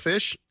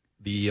angelfish.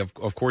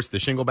 Of course, the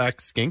shingleback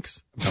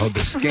skinks. Oh, the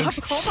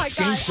skinks. Oh, my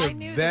God. Skinks I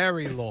knew are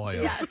very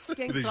loyal. Yeah,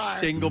 skinks The are.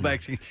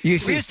 shingleback skinks. You We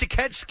see- used to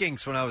catch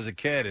skinks when I was a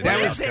kid in That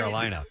South was-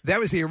 Carolina. That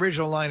was the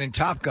original line in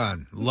Top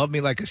Gun. Love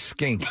me like a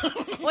skink.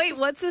 Wait,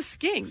 what's a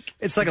skink?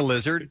 It's like a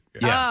lizard.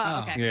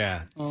 Yeah. Oh, okay.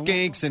 Yeah.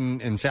 Skinks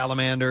and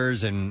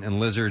salamanders and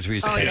lizards. We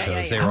used to Oh, catch yeah,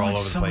 those. yeah, They yeah. were I all want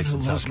over the someone place who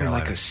in South loves me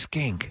Carolina. like a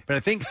skink. But I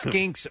think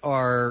skinks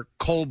are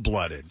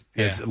cold-blooded.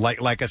 It's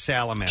like a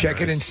salamander. Check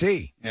it and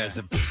see. As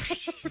a,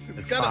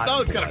 It's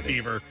got a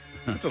fever.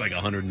 It's like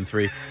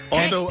 103.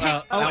 Also,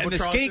 and the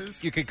albatrosses.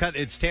 skink, you could cut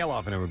its tail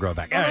off and it would grow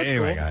back. Oh, that's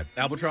Anyway, cool. go ahead.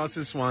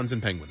 Albatrosses, swans,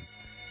 and penguins.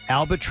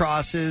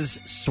 Albatrosses,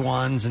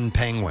 swans, and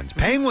penguins.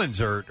 Penguins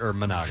are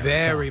monogamous.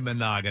 Very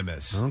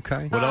monogamous.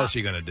 Okay. What else are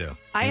you going to do?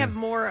 I have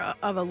more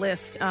of a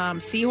list.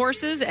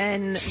 Seahorses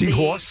and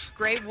Seahorse?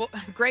 the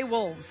gray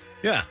wolves.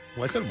 Yeah.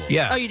 Well, I said wolf.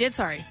 Yeah. Oh, you did?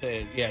 Sorry.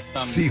 Yeah.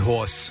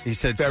 Seahorse. He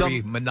said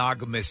very some-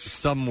 monogamous.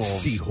 Some wolves.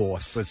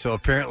 Seahorse. But so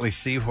apparently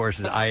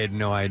seahorses, I had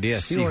no idea.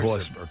 Seahorse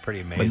Seahorses are pretty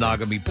amazing.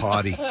 monogamy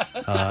party.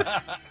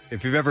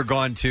 If you've ever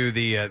gone to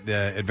the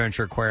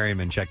Adventure Aquarium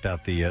and checked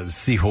out the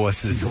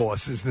seahorses,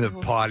 Seahorses and the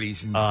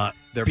parties and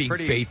they're being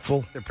pretty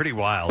faithful. They're pretty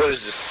wild. What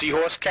is this,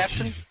 seahorse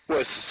captain?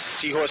 What is this,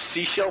 seahorse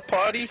seashell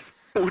party?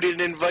 Who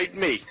didn't invite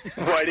me?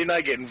 Why didn't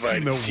I get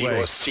invited? No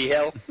Seahorse way.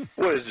 seahell?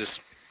 What is this?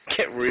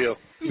 Get real.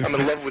 I'm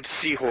in love with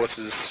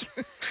seahorses.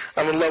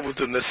 I'm in love with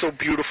them. They're so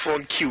beautiful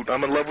and cute.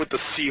 I'm in love with the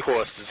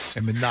seahorses.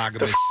 And They're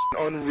monogamous.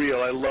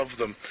 unreal. I love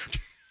them.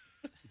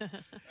 I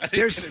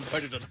didn't get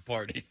invited to the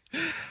party.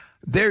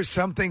 There's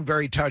something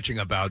very touching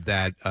about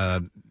that.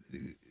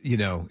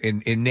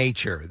 In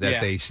nature, that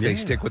they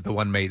stick with the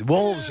one mate.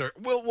 Wolves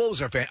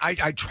are fan.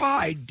 I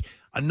tried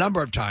a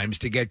number of times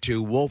to get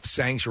to wolf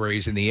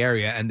sanctuaries in the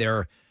area, and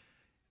they're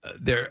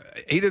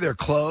either they're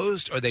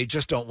closed or they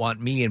just don't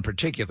want me in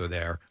particular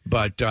there.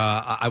 But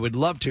I would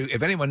love to.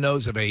 If anyone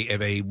knows of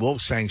a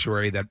wolf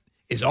sanctuary that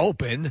is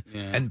open,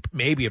 and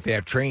maybe if they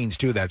have trains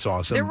too, that's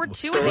awesome. There were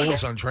two at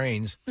wolves the on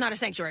trains. Not a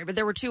sanctuary, but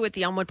there were two at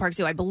the Elmwood Park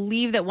Zoo. I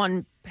believe that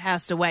one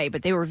passed away,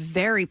 but they were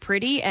very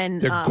pretty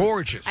and They're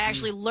gorgeous. I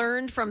actually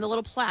learned from the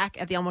little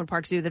plaque at the Elmwood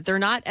Park Zoo that they're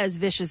not as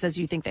vicious as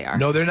you think they are.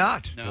 No, they're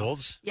not.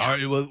 Wolves? Yeah.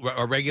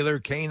 Our regular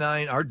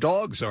canine, our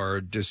dogs are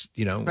just,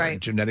 Right.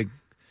 genetic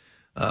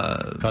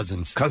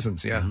Cousins.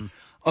 Cousins, yeah.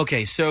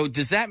 Okay, so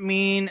does that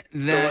mean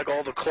They're that... like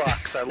all the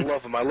clocks. I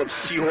love them. I love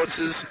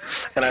seahorses,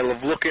 and I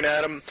love looking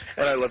at them,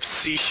 and I love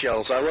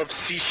seashells. I love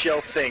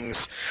seashell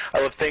things.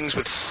 I love things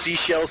with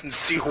seashells and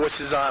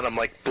seahorses on them,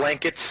 like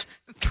blankets.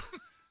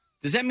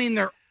 Does that mean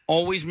they're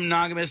always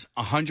monogamous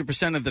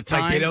 100% of the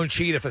time? Like they don't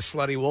cheat if a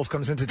slutty wolf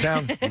comes into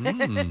town?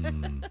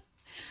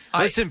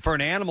 Listen, for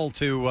an animal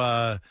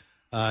to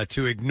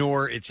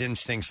ignore its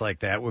instincts like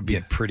that would be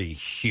pretty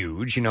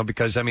huge,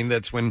 because,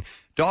 that's when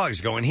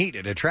dogs go and heat.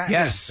 It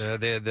attracts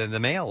the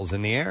males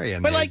in the area,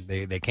 and But,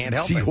 they can't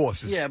help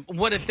seahorses. Yeah, but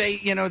what if they,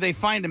 they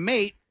find a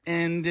mate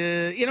and,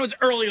 it's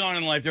early on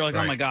in life. They're like,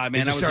 oh, my God, man,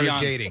 They I just was started young.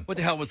 dating. What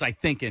the hell was I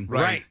thinking?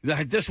 Right.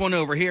 This one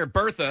over here,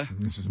 Bertha.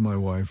 This is my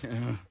wife.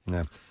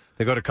 Yeah.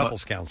 They go to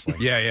couples counseling.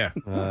 Yeah.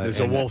 There's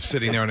a wolf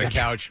sitting there on a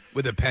couch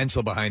with a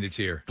pencil behind its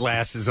ear.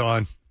 Glasses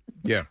on.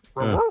 Yeah.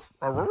 Yeah.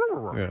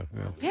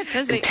 Yeah, it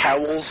says And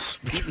towels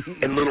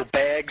and little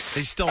bags.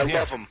 They still I here.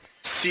 love them.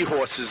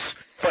 Seahorses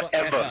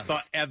forever.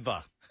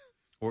 Forever.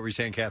 What were we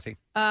saying, Kathy?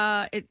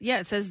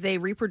 It says they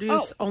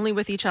reproduce only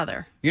with each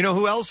other. You know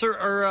who else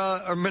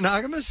are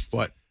monogamous?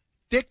 What?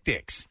 Dick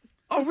dicks.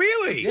 Oh,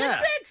 really? Yeah.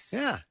 Dick dicks?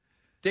 Yeah.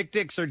 Dick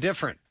dicks are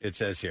different, it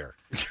says here.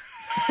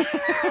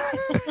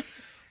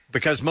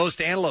 Because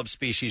most antelope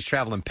species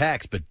travel in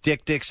packs, but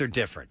dick dicks are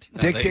different.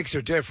 Dicks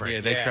are different.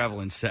 Yeah, they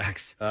travel in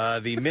sacks.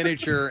 The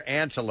miniature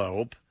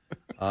antelope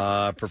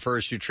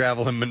prefers to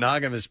travel in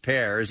monogamous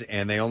pairs,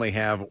 and they only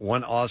have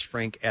one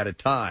offspring at a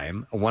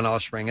time.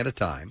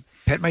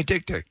 Pet my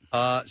dick.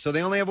 So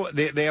they only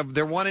have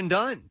they're one and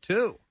done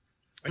too.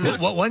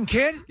 What, one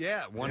kid?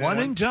 Yeah, one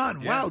and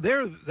done. Yeah.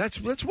 Wow,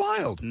 that's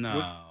wild.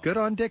 No. Good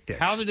on dick dicks.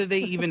 How do they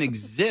even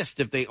exist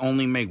if they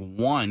only make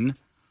one?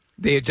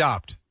 They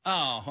adopt.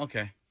 Oh,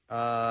 okay.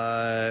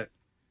 That's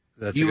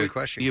a good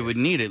question. You would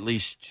need at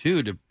least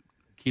two to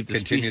keep the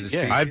Continue species. the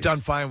species. I've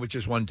done fine with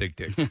just one dick.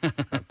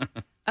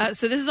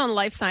 So this is on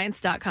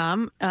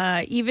lifescience.com.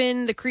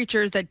 Even the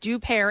creatures that do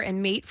pair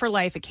and mate for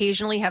life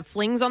occasionally have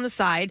flings on the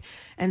side,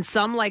 and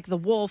some, like the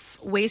wolf,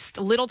 waste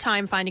little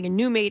time finding a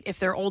new mate if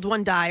their old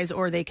one dies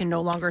or they can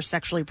no longer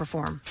sexually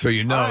perform. So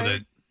you know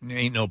that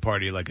ain't no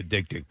party like a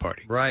dick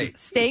party. Right.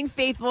 Staying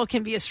faithful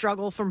can be a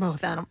struggle for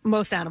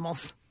most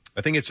animals.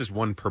 I think it's just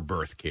one per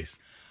birth case.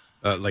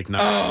 Not a litter.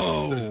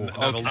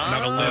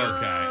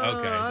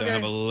 Okay. They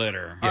have a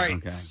litter. All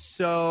right.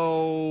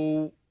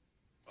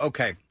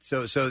 Okay.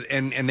 So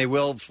and they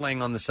will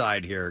fling on the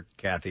side here,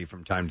 Kathy,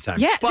 from time to time.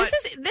 Yeah, but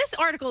this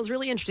article is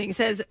really interesting. It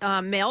says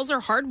males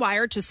are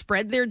hardwired to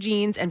spread their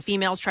genes, and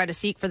females try to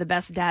seek for the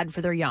best dad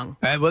for their young.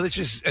 Well,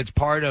 it's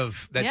part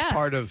of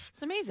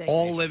It's amazing.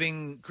 all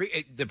living.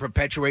 The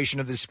perpetuation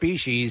of the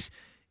species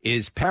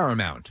is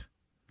paramount.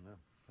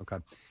 Okay.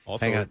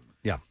 Also, hang on.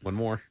 Yeah, one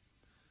more.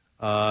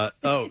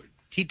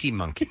 TT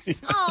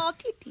monkeys. Oh,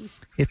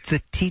 titties. It's a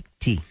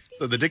TT.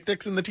 So the dick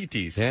dicks and the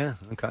TTs. Yeah.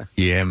 Okay.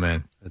 Yeah,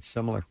 man. That's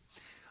similar.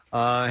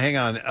 Hang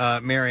on.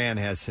 Marianne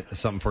has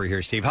something for you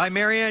here, Steve. Hi,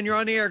 Marianne. You're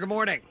on the air. Good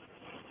morning.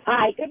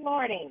 Hi, good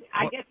morning.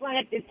 I just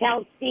wanted to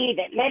tell Steve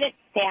at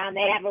Littlestown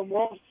they have a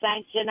wolf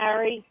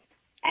sanctuary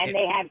and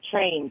they have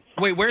trains.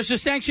 Wait, where's the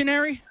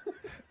sanctuary?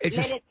 It's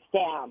just. Littlestown.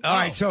 All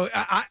right, so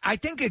I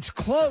think it's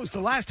closed. The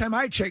last time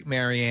I checked,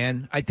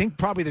 Marianne, I think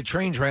probably the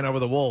trains ran over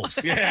the wolves.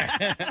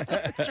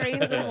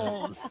 Trains and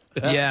wolves.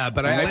 Yeah,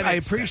 but I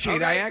appreciate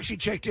it. I actually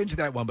checked into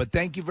that one, but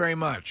thank you very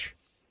much.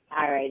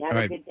 All right, have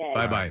a good day.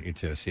 Bye-bye. You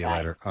too. See you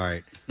later. All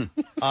right.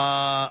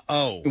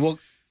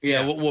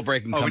 We'll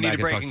break and come back. we need to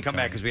and break talk and to come Tony.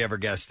 back because we have our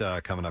guest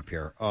coming up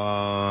here.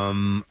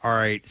 All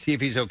right. See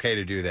if he's okay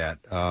to do that.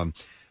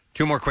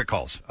 Two more quick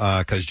calls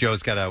because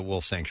Joe's got a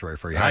wolf sanctuary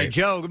for you. Hi,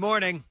 Joe. Good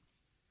morning.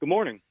 Good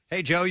morning.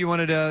 Hey, Joe, you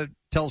wanted to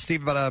tell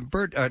Steve about a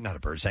bird, not a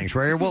bird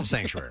sanctuary, a wolf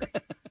sanctuary.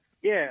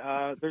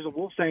 Yeah, there's a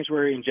wolf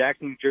sanctuary in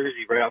Jackson, New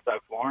Jersey, right outside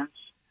Florence.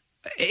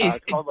 It's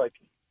called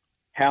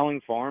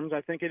Howling Farms, I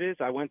think it is.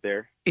 I went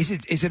there. Is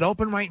it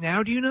open right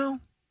now? Do you know?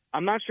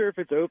 I'm not sure if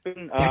it's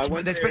open. I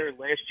went there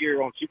last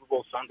year on Super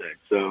Bowl Sunday.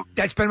 So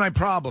that's been my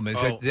problem.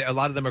 Is that a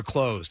lot of them are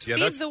closed. Steve,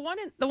 the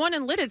one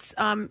in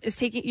Lidditz is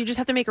taking. You just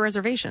have to make a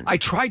reservation. I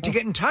tried to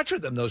get in touch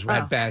with them, those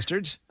rat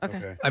bastards.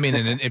 Okay. I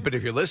mean, but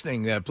if you're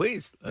listening,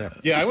 please.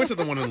 Yeah, I went to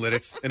the one in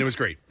Lidditz, and it was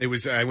great.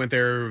 I went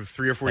there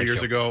 3 or 4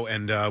 years ago,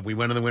 and we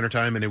went in the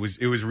wintertime, and it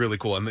was really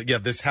cool. And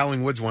this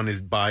Howling Woods one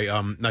is by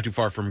not too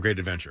far from Great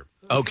Adventure.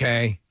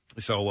 Okay.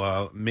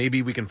 So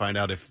maybe we can find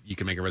out if you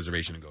can make a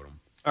reservation and go to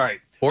them. All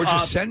right. Or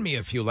just send me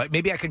a few. Like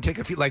maybe I can take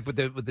a few, like with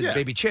the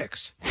baby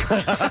chicks. You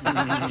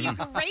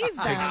can raise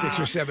them. Take 6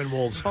 or 7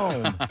 wolves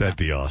home. That'd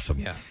be awesome.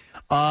 Yeah.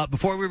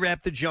 Before we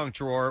wrap the junk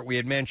drawer, we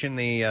had mentioned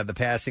the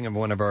passing of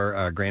one of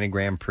our Granny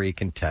Grand Prix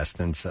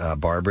contestants,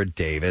 Barbara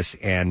Davis,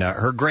 and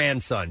her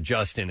grandson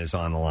Justin is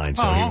on the line,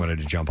 so he wanted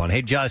to jump on.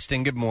 Hey,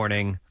 Justin. Good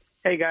morning.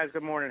 Hey guys,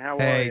 good morning. How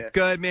are you?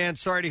 Good man.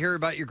 Sorry to hear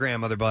about your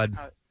grandmother, bud.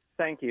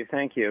 Thank you.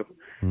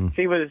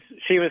 She was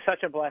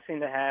such a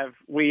blessing to have.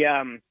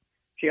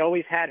 She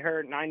always had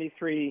her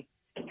 93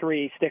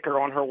 3 sticker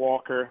on her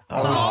walker.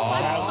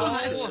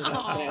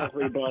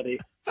 Everybody.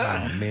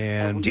 Oh,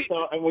 man.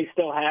 And we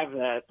still have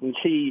that. And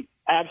she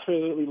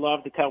absolutely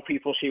loved to tell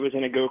people she was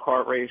in a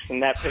go-kart race.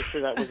 And that picture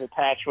that was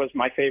attached is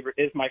my favorite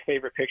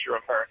picture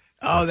of her.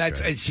 Oh,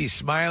 and she's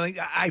smiling.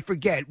 I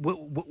forget.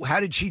 How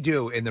did she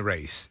do in the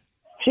race?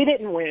 She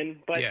didn't win,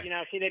 but,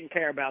 Yeah. she didn't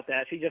care about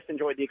that. She just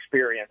enjoyed the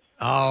experience.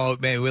 Oh,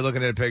 man, we're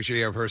looking at a picture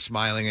here of her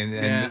smiling.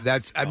 And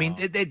that's, I mean,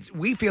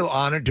 we feel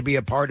honored to be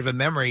a part of a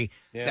memory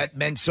that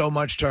meant so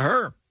much to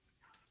her.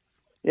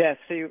 Yeah,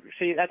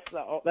 she that's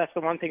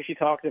the one thing she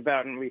talked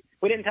about, and we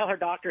didn't tell her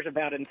doctors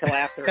about it until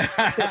after.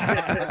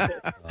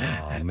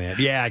 Oh, man.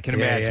 Yeah, I can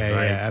imagine. Yeah,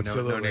 right?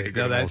 absolutely.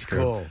 No, that's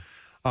cool.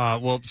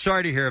 Well,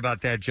 sorry to hear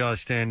about that,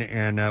 Justin,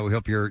 and we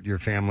hope your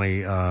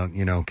family,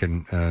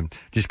 can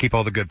just keep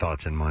all the good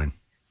thoughts in mind.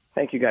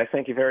 Thank you, guys.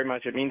 Thank you very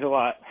much. It means a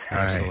lot.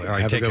 Absolutely. All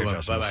right, take care,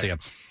 Justin. We'll see you.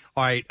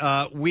 All right,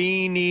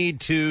 we need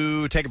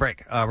to take a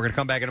break. We're going to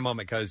come back in a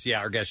moment because,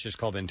 our guest just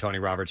called in, Tony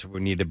Roberts. We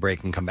need to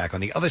break and come back on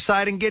the other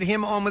side and get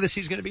him on with us.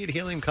 He's going to be at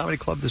Helium Comedy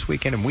Club this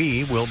weekend, and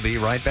we will be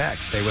right back.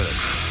 Stay with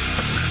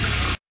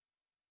us.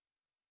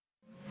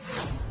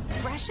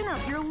 Freshen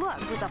up your look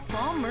with a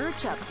fall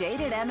merch update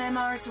at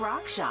MMR's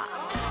Rock Shop.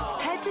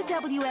 Head to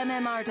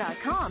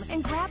WMMR.com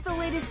and grab the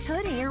latest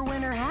hoodie or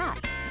winter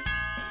hat.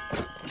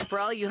 For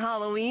all you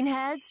Halloween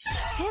heads,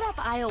 hit up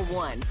aisle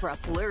 1 for a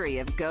flurry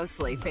of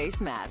ghostly face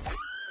masks.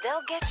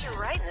 They'll get you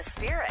right in the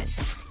spirit.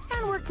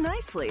 And work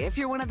nicely if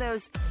you're one of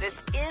those,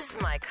 this is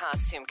my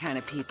costume kind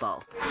of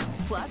people.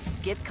 Plus,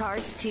 gift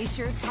cards,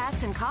 t-shirts,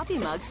 hats, and coffee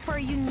mugs for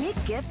a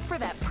unique gift for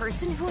that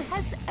person who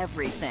has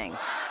everything.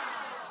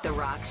 The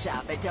Rock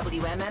Shop at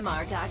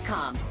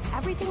WMMR.com.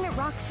 Everything that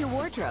rocks your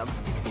wardrobe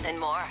and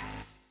more.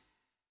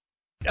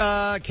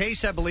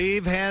 Case, I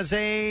believe, has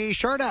a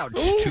shout-out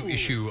to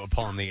issue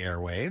upon the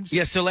airwaves.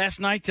 Yeah, so last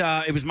night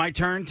it was my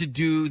turn to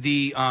do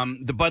the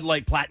Bud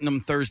Light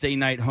Platinum Thursday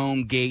night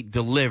home gate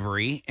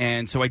delivery,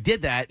 and so I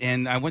did that,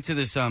 and I went to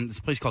this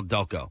place called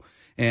Delco,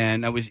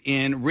 and I was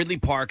in Ridley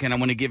Park, and I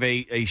want to give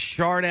a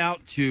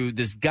shout-out to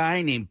this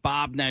guy named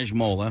Bob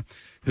Najmola,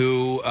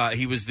 who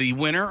he was the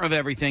winner of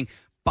everything.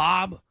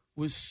 Bob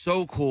was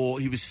so cool.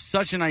 He was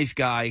such a nice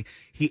guy.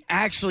 He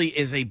actually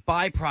is a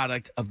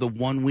byproduct of the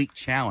 1 week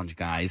challenge,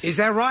 guys. Is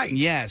that right?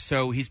 Yeah.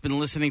 So he's been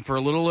listening for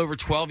a little over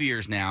 12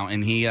 years now,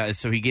 and he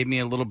gave me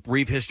a little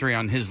brief history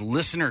on his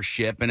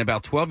listenership. And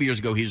about 12 years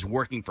ago, he was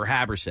working for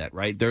Haberset.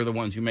 Right? They're the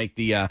ones who make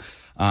the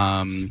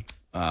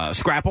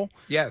Scrapple.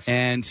 Yes.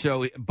 And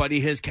so, buddy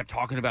his kept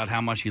talking about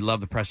how much he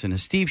loved the Preston and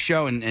Steve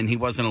show, and he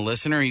wasn't a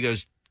listener. He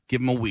goes,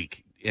 give him a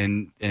week.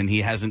 And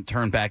he hasn't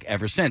turned back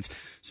ever since.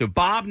 So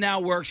Bob now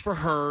works for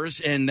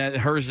Hers, and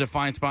Hers is a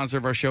fine sponsor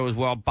of our show as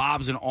well.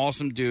 Bob's an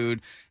awesome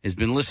dude, has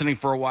been listening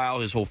for a while.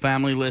 His whole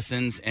family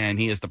listens, and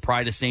he is the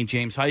pride of St.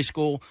 James High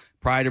School,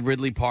 pride of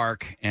Ridley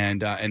Park,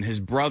 and his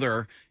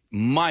brother,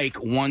 Mike,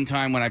 one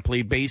time when I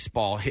played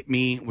baseball, hit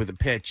me with a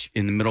pitch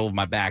in the middle of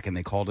my back, and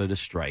they called it a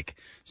strike.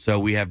 So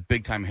we have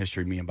big-time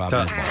history, me and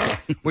Bob.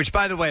 Which,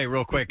 by the way,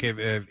 real quick,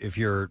 if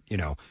you're,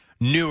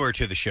 newer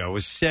to the show, it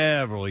was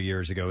several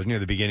years ago. It was near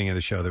the beginning of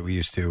the show that we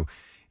used to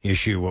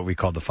issue what we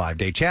called the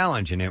 5-day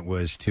challenge, and it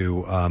was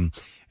to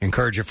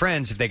encourage your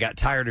friends if they got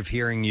tired of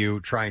hearing you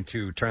trying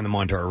to turn them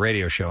onto our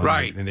radio show,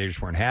 right? And they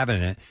just weren't having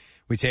it.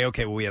 We'd say,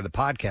 okay, well, we have the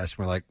podcast.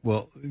 And we're like,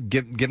 well,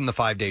 give them the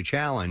 5-day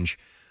challenge,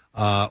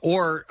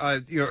 or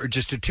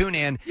just to tune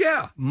in,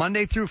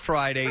 Monday through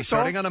Friday, That's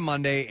starting all. on a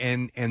Monday,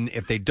 and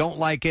if they don't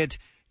like it,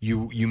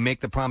 you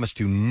make the promise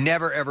to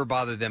never ever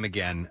bother them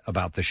again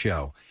about the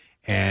show.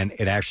 And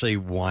it actually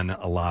won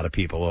a lot of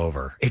people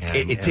over.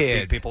 It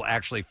did. People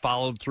actually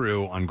followed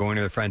through on going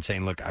to their friends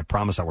saying, look, I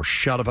promise I will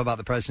shut up about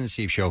the Preston and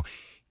Steve show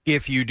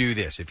if you do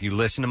this. If you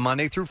listen to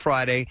Monday through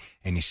Friday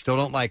and you still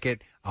don't like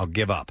it, I'll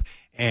give up.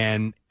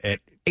 And it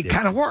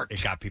kind of worked.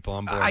 It got people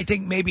on board. I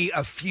think maybe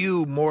a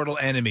few mortal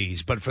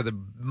enemies, but for the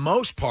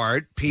most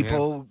part,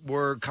 people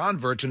were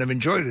converts and have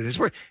enjoyed it.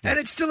 And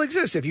it still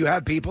exists. If you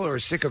have people who are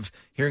sick of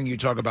hearing you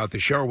talk about the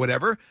show or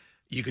whatever,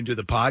 you can do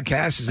the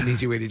podcast is an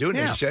easy way to do it,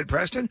 as you said,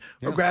 Preston,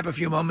 or grab a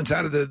few moments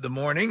out of the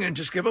morning and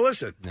just give a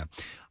listen.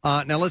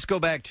 Now let's go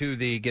back to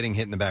the getting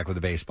hit in the back with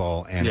a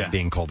baseball and it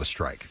being called a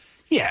strike.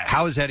 Yeah.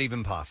 How is that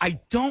even possible?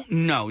 I don't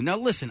know. Now,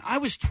 listen, I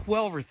was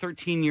 12 or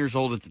 13 years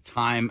old at the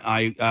time.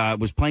 I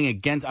was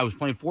playing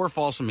for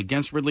Folsom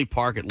against Ridley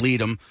Park at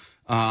Leadham,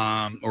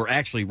 or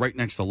actually right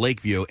next to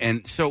Lakeview.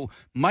 And so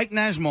Mike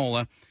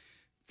Najmola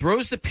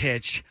throws the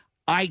pitch.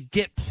 I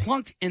get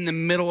plunked in the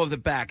middle of the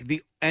back,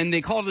 and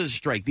they called it a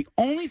strike. The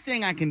only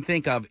thing I can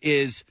think of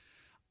is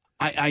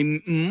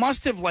I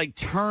must have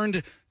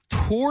turned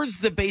towards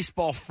the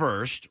baseball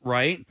first,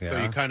 right? Yeah.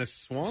 So you kind of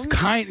swung?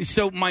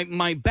 So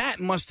my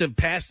bat must have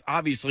passed,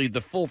 obviously,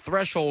 the full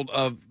threshold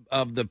of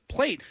the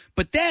plate.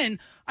 But then,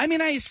 I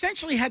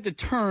essentially had to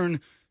turn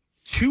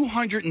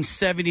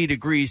 270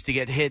 degrees to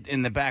get hit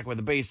in the back with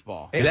a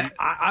baseball.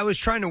 I was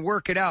trying to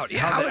work it out. Yeah,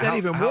 how would that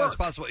even work? How it's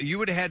possible? You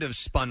would have had to have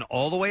spun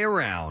all the way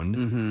around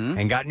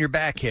and gotten your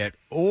back hit,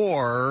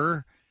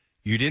 or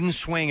You didn't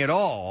swing at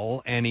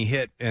all, and he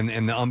hit, and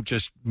the ump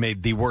just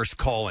made the worst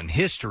call in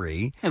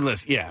history. And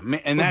listen,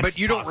 and that's but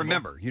you don't possible.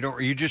 remember.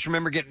 You just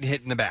remember getting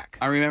hit in the back.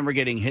 I remember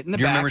getting hit in the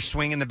Do you back. remember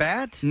swinging the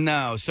bat?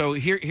 No. So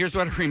here's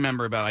what I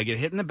remember about it. I get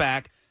hit in the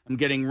back. I'm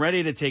getting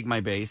ready to take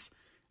my base.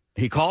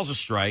 He calls a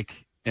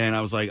strike, and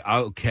I was like,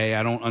 okay,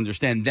 I don't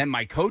understand. Then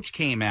my coach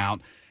came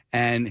out,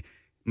 and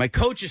my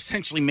coach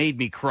essentially made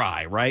me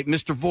cry, right?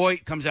 Mr.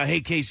 Voigt comes out, hey,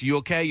 Casey, you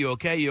okay? You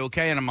okay? You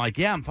okay? And I'm like,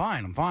 yeah, I'm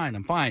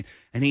fine.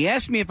 And he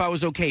asked me if I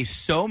was okay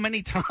so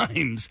many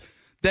times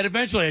that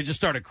eventually I just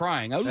started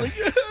crying. I was like,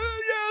 yeah,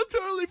 I'm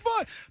totally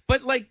fine.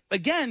 But, like,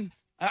 again,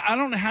 I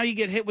don't know how you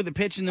get hit with a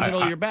pitch in the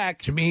middle of your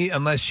back. To me,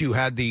 unless you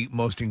had the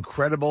most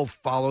incredible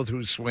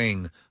follow-through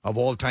swing of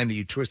all time that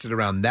you twisted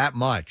around that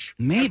much.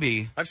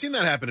 Maybe. I've seen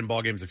that happen in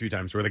ball games a few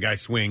times where the guy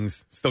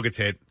swings, still gets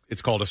hit.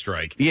 It's called a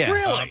strike. Yeah.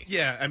 Really?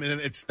 Yeah. I mean,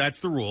 that's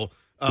the rule.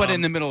 But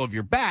in the middle of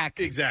your back.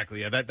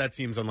 Exactly. Yeah, that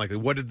seems unlikely.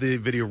 What did the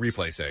video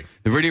replay say?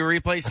 The video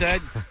replay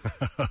said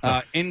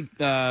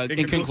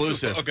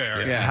inconclusive. Okay, all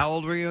right. Yeah. How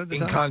old were you at the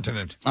time?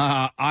 Incontinent.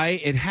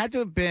 It had to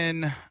have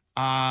been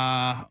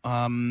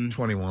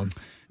 21.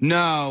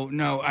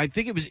 No. I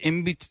think it was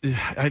in between.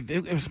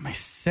 It was my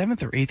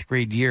 7th or 8th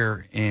grade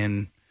year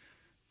in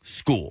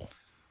school.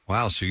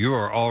 Wow, so you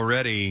were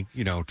already,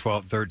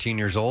 12, 13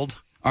 years old?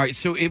 All right,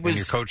 so it was.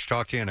 And your coach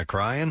talked to you into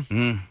crying?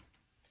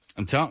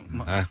 I'm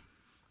telling.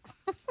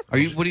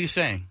 What are you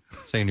saying?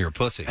 Saying you're a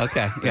pussy.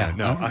 Okay, yeah.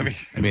 No, I mean,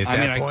 at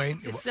that point,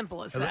 It's as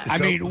simple as that.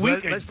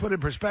 let's put it in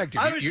perspective.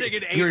 I was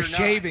thinking 8 you're or 9.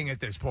 shaving at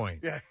this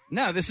point. Yeah.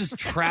 No, this is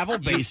travel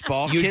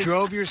baseball. You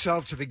drove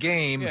yourself to the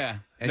game, Yeah.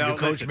 and No, your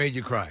coach listen. made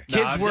you cry. No,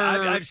 Kids were.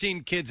 I've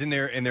seen kids in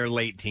their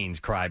late teens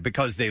cry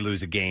because they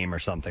lose a game or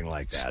something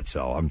like that.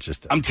 So I'm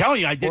I'm telling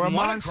you, I Or a didn't want to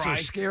monster cry.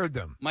 scared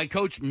them. My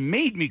coach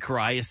made me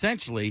cry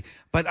essentially,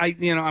 but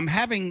I'm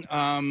having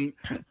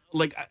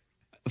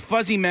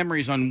fuzzy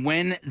memories on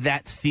when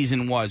that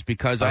season was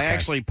because I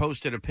actually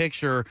posted a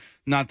picture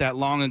not that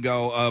long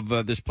ago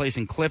of this place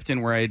in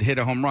Clifton where I had hit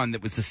a home run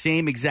that was the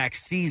same exact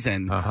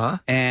season.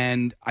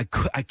 And I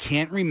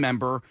can't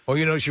remember. Oh,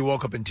 you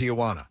woke up in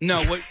Tijuana.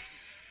 No, what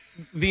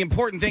the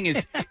important thing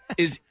is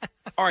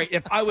all right,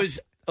 if I was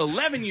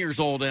 11 years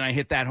old and I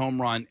hit that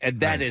home run,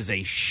 that is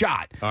a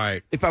shot. All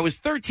right. If I was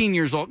 13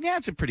 years old,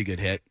 it's a pretty good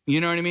hit.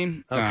 You know what I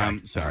mean? Okay.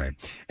 Sorry.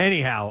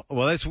 Anyhow,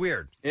 well, that's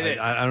weird. It is.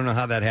 I don't know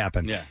how that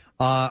happened. Yeah.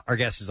 Our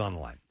guest is on the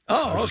line.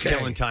 Oh, We're just okay.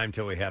 killing time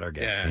till we had our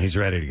guest. And he's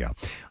ready to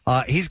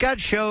go. He's got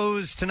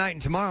shows tonight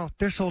and tomorrow.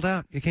 They're sold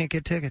out. You can't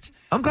get tickets.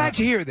 I'm glad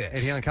to hear this.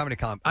 At Healing Comedy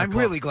Club. I'm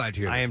really glad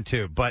to hear this. I am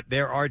too. But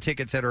there are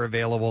tickets that are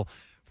available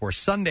for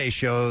Sunday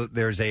show.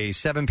 There's a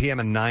 7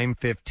 p.m. and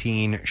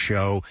 9:15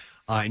 show,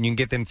 and you can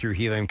get them through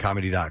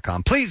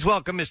heliumcomedy.com. Please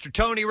welcome Mr.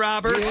 Tony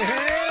Roberts.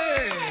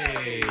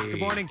 Hey. Good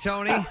morning,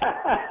 Tony. Hey,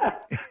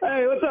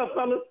 what's up,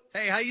 fellas?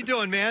 Hey, how you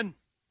doing, man?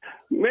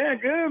 Man,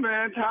 good,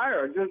 man.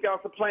 Tired. Just got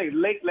off the plane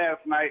late last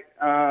night.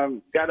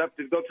 Got up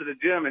to go to the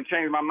gym and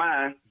change my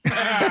mind.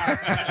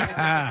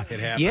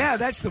 Yeah,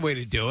 that's the way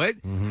to do it.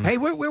 Hey,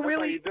 we're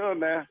really How you doing,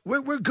 man?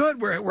 we're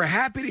good. We're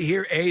happy to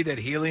hear that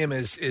Helium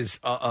is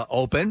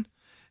open,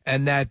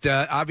 and that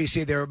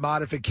obviously there are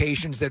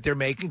modifications that they're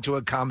making to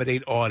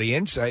accommodate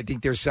audience. I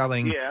think they're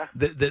selling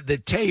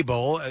the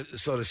table,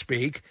 so to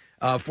speak,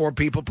 4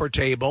 people per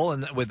table,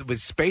 and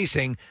with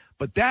spacing.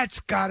 But that's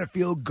got to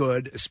feel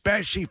good,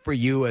 especially for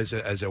you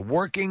as a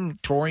working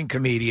touring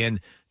comedian,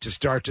 to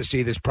start to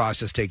see this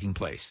process taking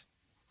place.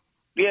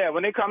 Yeah,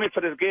 when they called me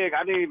for this gig,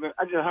 I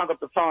just hung up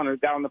the phone and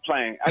got on the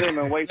plane. I didn't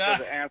even wait for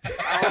the answer.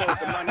 I don't know what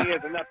the money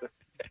is or nothing.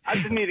 I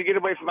just need to get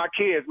away from my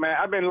kids, man.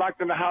 I've been locked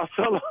in the house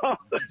so long.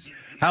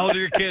 How old are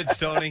your kids,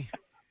 Tony?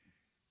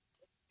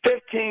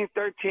 15,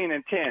 13,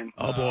 and 10.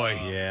 Oh,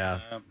 boy. Yeah.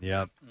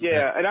 Yep.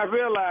 Yeah, and I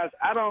realized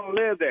I don't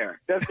live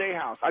there. That's their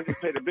house. I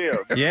just pay the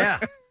bills. Yeah.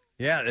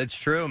 Yeah, that's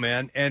true,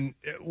 man. And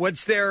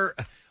what's their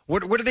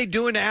what are they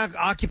doing to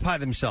occupy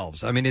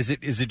themselves? I mean, is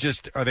it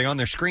just, are they on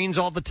their screens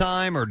all the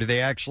time, or do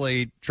they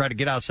actually try to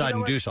get outside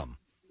and do something?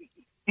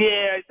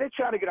 Yeah, they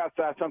try to get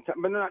outside sometimes,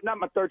 but not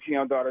my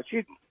 13-year-old daughter.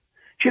 She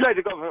likes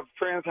to go to her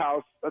friend's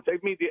house. They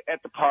meet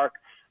at the park.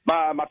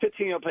 My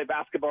 15-year-old play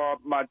basketball.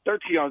 My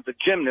 13-year-old is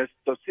a gymnast,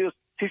 so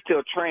she's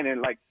still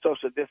training, like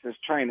social distance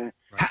training.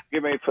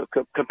 Get ready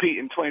to compete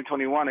in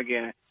 2021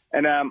 again.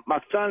 And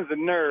my son's a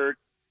nerd.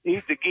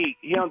 He's the geek.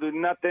 He don't do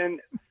nothing.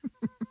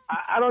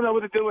 I don't know what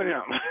to do with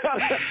him.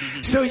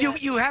 So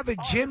you have a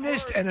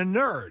gymnast and a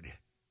nerd.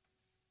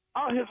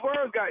 Oh, his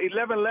words got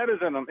 11 letters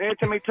in them. Every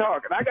time he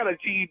talk, and I got a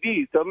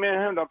GED, so me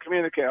and him don't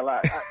communicate a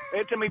lot.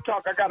 Every time he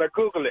talk, I gotta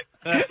Google it.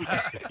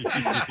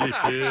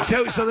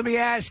 So let me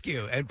ask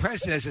you, and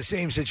Preston has the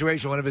same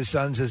situation. One of his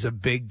sons is a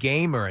big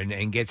gamer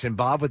and gets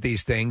involved with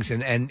these things,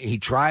 and he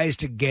tries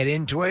to get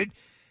into it,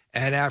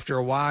 and after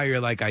a while,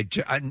 you're like,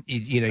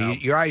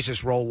 your eyes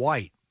just roll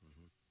white.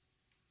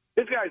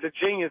 This guy's a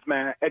genius,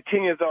 man. At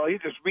 10 years old, he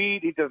just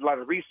read. He does a lot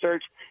of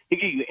research. He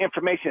gives you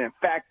information and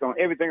facts on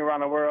everything around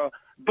the world.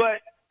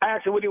 But I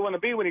asked him what he want to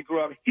be when he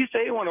grew up. He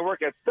said he want to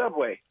work at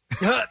Subway.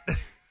 I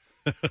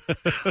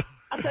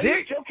said,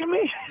 you joking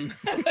me?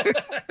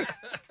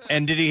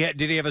 And did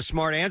he have a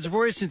smart answer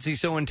for you since he's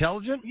so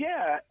intelligent?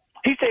 Yeah.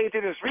 He said he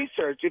did his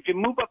research. If you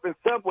move up in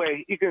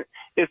Subway, he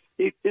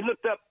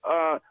looked up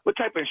what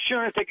type of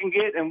insurance they can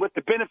get and what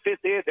the benefits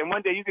is, and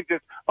one day you can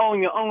just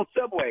own your own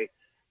Subway.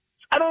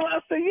 I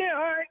said, yeah,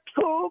 all right,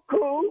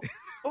 cool.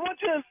 But what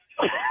you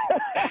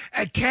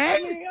at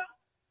 10?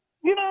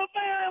 You know what I'm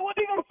saying? What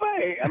he gonna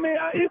say? I mean,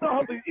 he's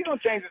gonna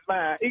change his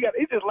mind. He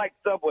just likes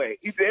Subway.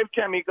 He said every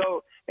time he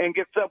go and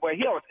get Subway,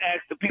 he always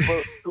asks the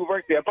people who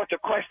work there a bunch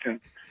of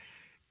questions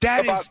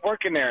about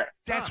working there.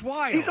 That's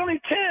wild. He's only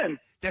 10.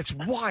 That's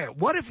wild.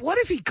 What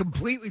if he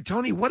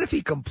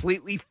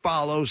completely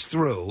follows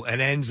through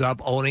and ends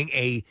up owning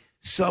a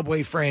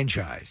Subway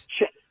franchise?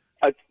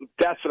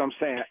 That's what I'm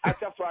saying.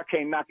 That's why I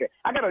can't knock it.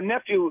 I got a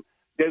nephew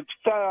that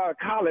started out of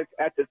college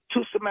after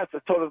 2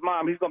 semesters, told his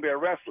mom he's going to be a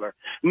wrestler.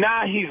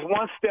 Now he's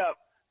one step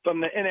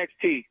from the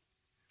NXT.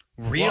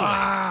 Really?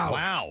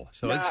 Wow.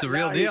 So it's the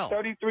real deal. He's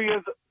 33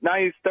 years. Now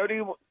he's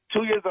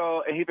 32 years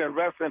old, and he's been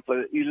wrestling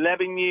for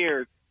 11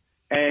 years,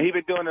 and he's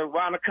been doing it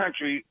around the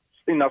country,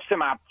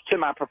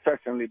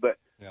 semi-professionally. But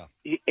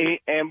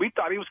and we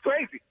thought he was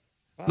crazy.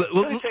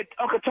 So he said,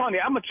 Uncle Tony,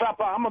 I'm going to drop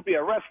out. I'm going to be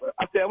a wrestler.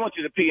 I said, I want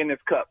you to pee in this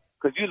cup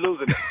because you're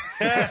losing it.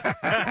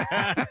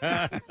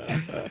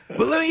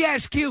 But let me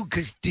ask you,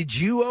 because did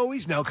you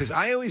always know? Because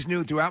I always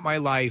knew throughout my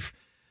life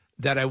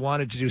that I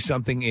wanted to do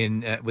something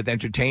with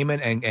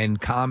entertainment and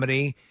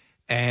comedy.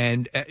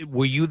 And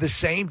were you the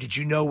same? Did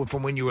you know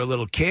from when you were a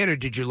little kid, or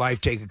did your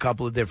life take a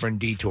couple of different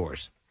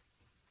detours?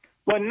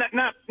 Well,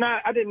 not.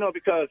 I didn't know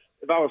because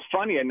if I was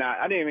funny or not.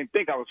 I didn't even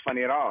think I was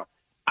funny at all.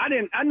 I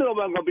knew I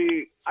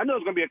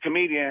was gonna be a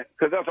comedian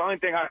because that's the only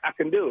thing I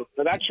can do.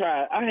 But I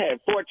tried. I had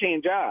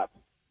 14 jobs,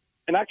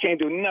 and I can't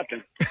do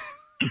nothing.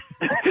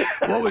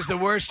 What was the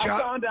worst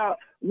job? I found out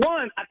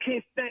I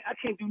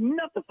can't do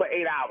nothing for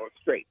 8 hours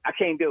straight. I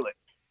can't do it.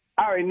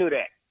 I already knew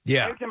that.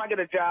 Yeah. Every time I get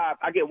a job,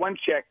 I get one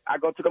check. I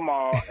go to the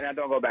mall and I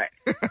don't go back.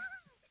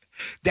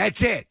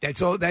 That's it.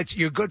 That's all.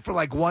 You're good for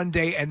like one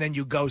day, and then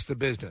you ghost the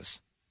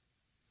business.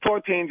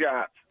 14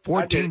 jobs.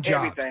 14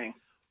 jobs. Everything.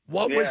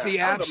 What was the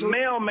absolute?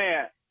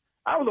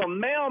 I was a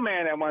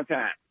mailman at one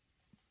time.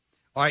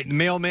 All right, the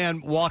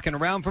mailman walking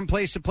around from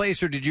place to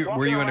place, or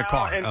were you in a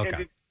car?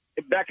 Okay.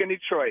 Back in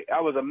Detroit,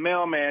 I was a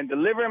mailman,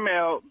 delivering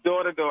mail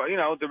door to door.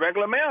 The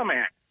regular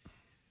mailman.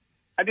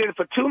 I did it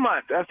for 2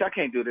 months. I said, I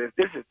can't do this.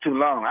 This is too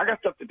long. I got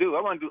stuff to do.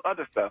 I want to do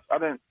other stuff.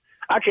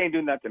 I can't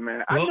do nothing,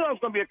 man. I knew I was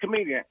going to be a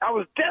comedian. I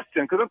was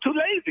destined because I'm too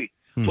lazy.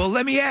 Well,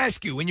 let me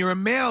ask you: when you're a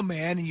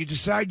mailman and you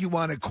decide you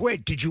want to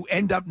quit, did you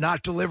end up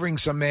not delivering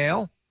some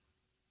mail?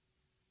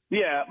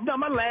 Yeah. No,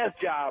 my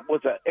last job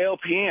was a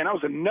LPN. I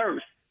was a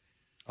nurse.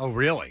 Oh,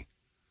 really?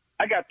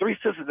 I got 3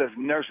 sisters as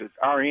nurses,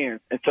 RNs,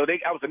 and so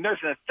I was a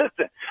nursing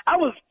assistant. I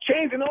was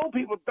changing old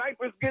people's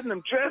diapers, getting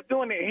them dressed,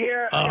 doing their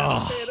hair.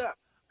 I fed up.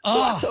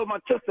 So I told my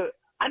sister,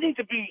 I need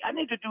to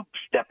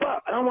step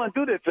up. I don't want to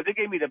do this. So they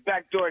gave me the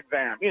backdoor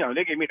exam.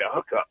 They gave me the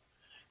hookup.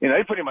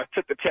 They pretty much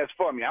took the test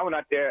for me. I went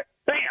out there,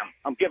 bam,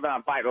 I'm giving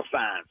out vital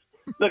signs.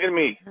 Look at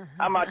me.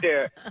 I'm out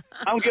there.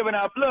 I'm giving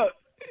out, look,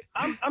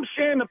 I'm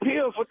sharing the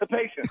pills with the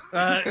patient.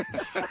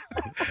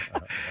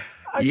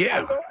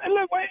 Yeah. And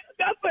look, wait,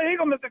 that's the he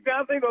gonna Mr.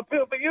 Johnson, he gonna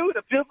pill for you,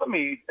 the pill for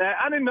me.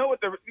 I didn't know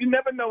you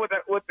never know what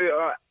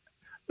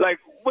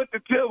the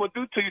pill would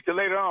do to you till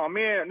later on.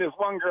 Me and this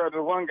one girl, this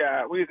one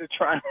guy, we used to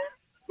try.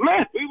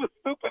 Man, we was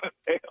stupid as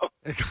hell.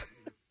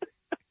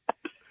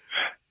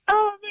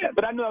 Oh man!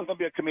 But I knew I was gonna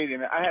be a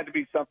comedian. I had to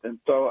be something,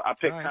 so I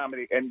picked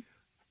comedy, and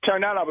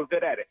turned out I was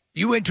good at it.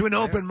 You went to an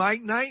open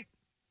mic night,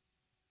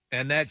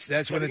 and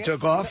that's when it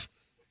took off.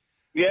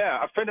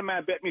 Yeah, a friend of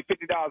mine bet me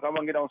 $50 I want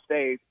to get on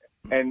stage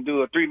and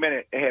do a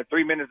 3-minute. It had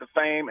 3 minutes of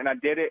fame, and I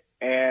did it.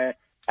 And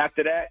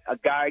after that, a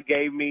guy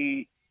gave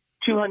me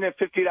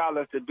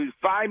 $250 to do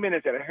 5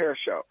 minutes at a hair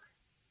show.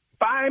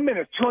 5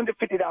 minutes,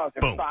 $250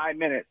 in 5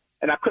 minutes.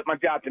 And I quit my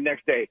job the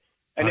next day.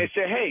 And they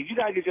said, hey, you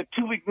got to get your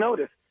 2-week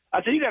notice.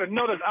 I said, you got to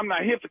notice I'm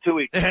not here for 2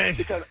 weeks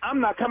because I'm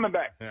not coming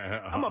back.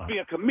 I'm going to be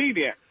a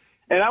comedian.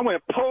 And I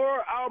went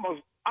poor.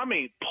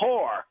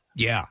 Poor.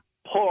 Yeah.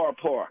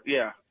 Poor.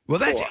 Yeah. Well,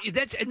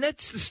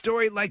 that's the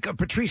story like a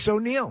Patrice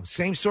O'Neill.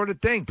 Same sort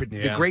of thing.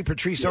 The great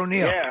Patrice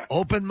O'Neill. Yeah.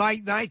 Open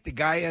mic night. The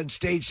guy on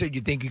stage said,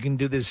 you think you can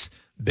do this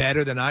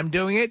better than I'm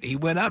doing it? He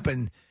went up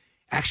and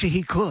actually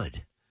he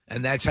could.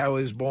 And that's how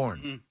it was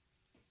born.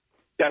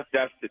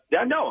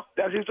 I know.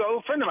 He's an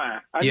old friend of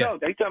mine. I know.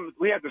 They tell me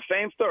we have the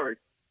same story.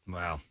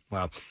 Wow.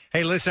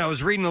 Hey, listen, I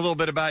was reading a little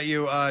bit about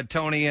you,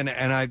 Tony, and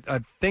I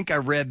think I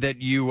read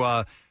that you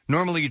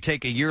normally you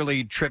take a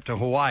yearly trip to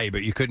Hawaii,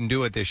 but you couldn't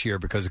do it this year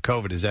because of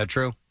COVID. Is that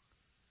true?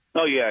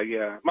 Oh,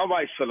 yeah. My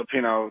wife's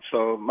Filipino,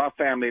 so my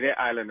family, they're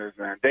islanders,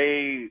 man.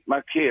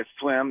 My kids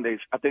swim.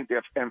 I think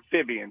they're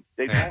amphibians.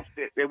 They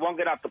won't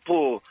get out the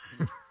pool.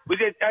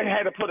 I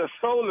had to put a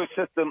solar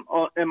system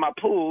in my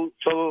pool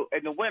so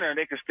in the winter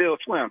they can still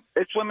swim.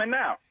 They're swimming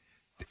now.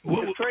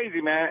 It's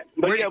crazy, man.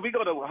 But we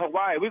go to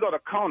Hawaii. We go to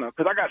Kona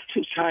because I got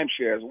 2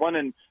 timeshares, one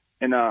in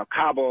in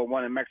Cabo,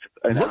 one in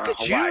Mexico. Look at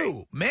Hawaii.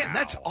 you, man!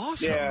 That's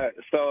awesome. Yeah.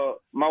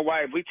 So my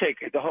wife, we take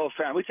the whole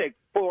family. We take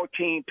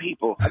 14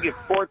 people. I get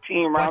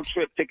 14 round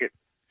trip tickets.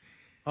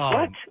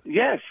 What?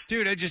 Yes,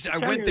 dude. I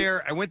went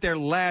there. I went there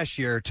last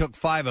year. It took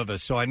 5 of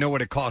us, so I know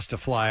what it costs to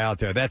fly out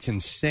there. That's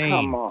insane.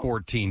 Come on.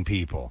 14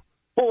 people.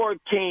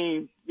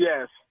 14.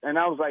 Yes. And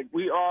I was like,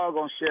 we all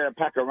gonna share a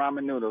pack of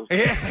ramen noodles.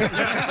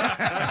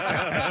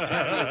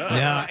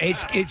 No,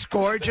 it's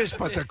gorgeous,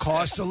 but the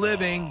cost of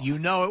living, you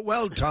know it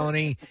well,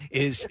 Tony,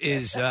 is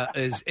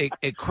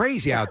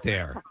crazy out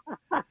there.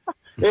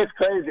 It's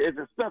crazy. It's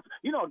expensive.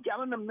 You know, a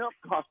gallon of milk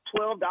costs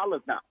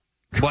 $12 now.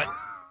 What?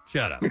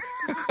 Shut up.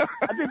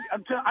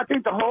 I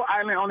think the whole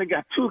island only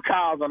got 2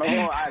 cows on the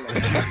whole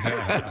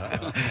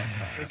island.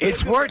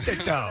 It's worth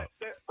it though.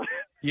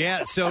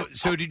 Yeah. So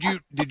did you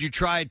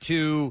try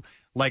to,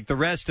 like the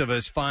rest of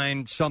us,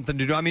 find something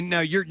to do? I mean, now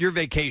your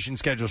vacation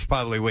schedule is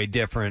probably way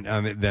different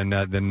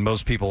than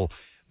most people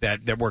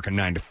that work a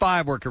 9 to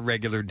 5, work a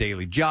regular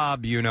daily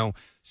job. You know,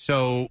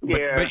 so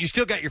but you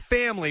still got your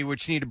family,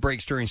 which needed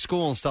breaks during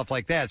school and stuff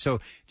like that. So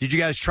did you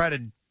guys try to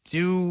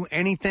do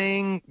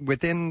anything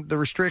within the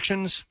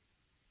restrictions?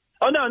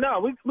 Oh, no.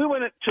 We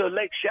went to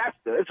Lake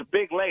Shasta. It's a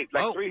big lake,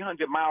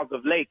 300 miles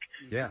of lake.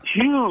 Yeah.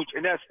 Huge.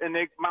 And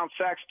Mount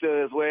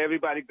Shasta is where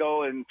everybody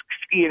go and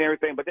ski and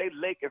everything. But they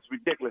lake is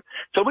ridiculous.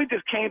 So we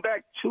just came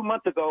back 2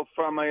 months ago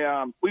from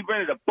we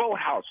rented a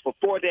boathouse for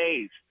 4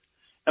 days.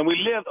 And we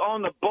lived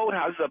on the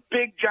boathouse. It's a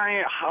big,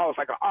 giant house,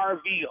 like an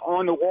RV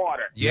on the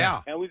water.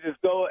 Yeah. And we just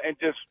go and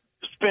just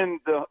spend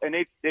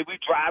we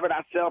drive it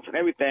ourselves and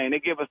everything. They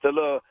give us the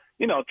little,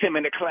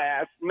 10-minute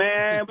class.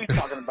 Man, we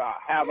talking about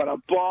having a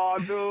ball,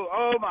 dude.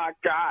 Oh, my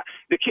God.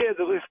 The kids,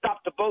 we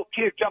stop the boat.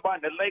 Kids jump out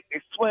in the lake.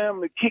 They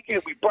swim. They kick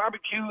it. We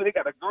barbecue. They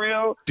got a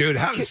grill. Dude,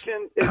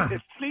 kitchen.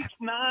 It sleeps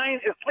 9.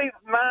 It sleeps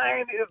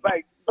 9. It's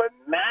like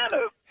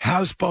bananas.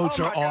 Houseboats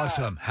are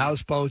awesome.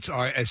 Houseboats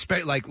are,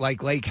 especially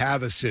like Lake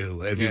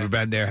Havasu. Have you ever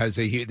been there?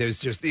 There's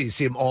just, you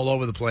see them all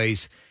over the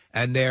place.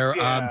 And they're,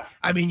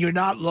 I mean, you're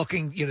not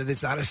looking,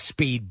 it's not a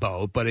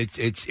speedboat, but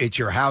it's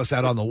your house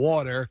out on the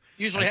water.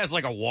 Usually has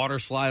like a water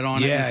slide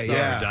on it.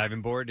 Yeah. A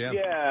diving board,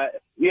 Yeah.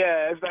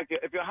 It's like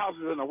if your house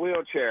is in a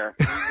wheelchair.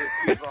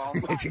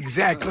 It's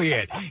exactly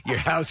it. Your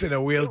house in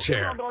a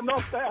wheelchair. You don't go no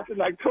faster,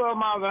 like 12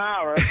 miles an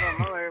hour.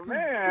 I'm like,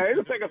 man,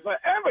 it'll take us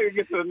forever to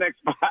get to the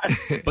next spot.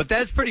 But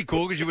that's pretty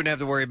cool because you wouldn't have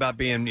to worry about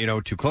being,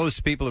 too close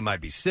to people who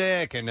might be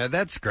sick. And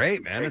that's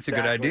great, man. That's a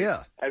good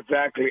idea.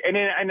 Exactly. And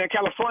in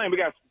California, we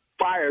got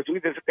fires. We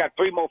just got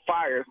 3 more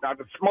fires. Now,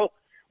 the smoke,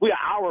 we're an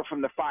hour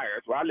from the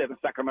fires where I live in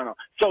Sacramento.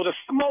 So the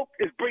smoke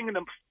is bringing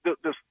the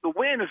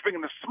wind is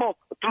bringing the smoke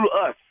through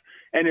us.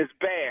 And it's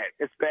bad.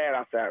 It's bad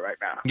outside right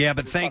now. Yeah,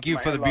 but thank you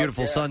for the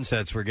beautiful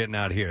sunsets we're getting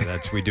out here.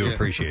 We do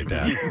appreciate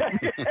that.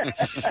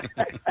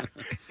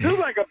 It's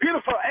like a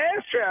beautiful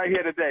ashtray out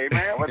here today,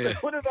 man. What is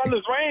all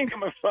this rain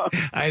coming from?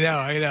 I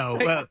know.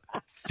 Well,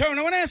 Tone,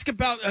 I want to ask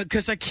about,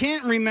 because I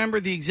can't remember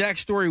the exact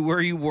story where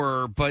you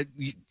were, but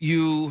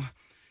you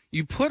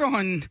put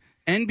on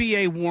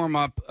NBA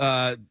warm-up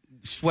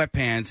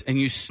sweatpants and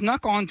you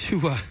snuck onto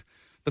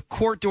the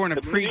court during a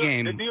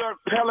pregame. The New York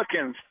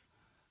Pelicans.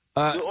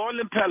 The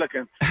Orleans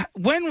Pelicans.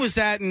 When was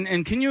that,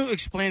 and can you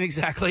explain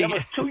exactly? That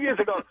was 2 years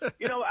ago.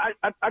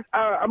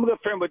 I'm a good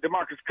friend with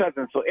DeMarcus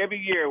Cousins, so every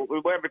year,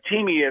 wherever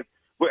team he's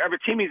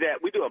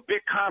at, we do a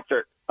big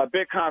concert.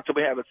 We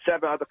have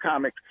 7 other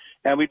comics,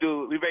 and we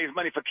raise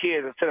money for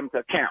kids and send them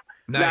to camp.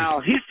 Nice.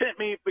 Now, he sent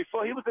me,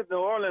 before he was at New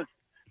Orleans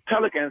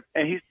Pelicans,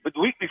 and the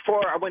week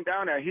before I went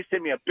down there, he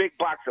sent me a big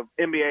box of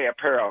NBA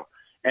apparel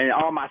and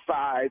all my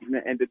size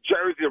and the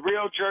jersey, the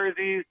real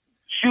jerseys,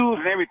 shoes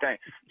and everything.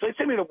 So he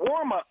sent me the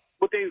warm up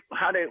when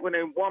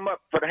they warm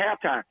up for the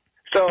halftime.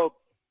 So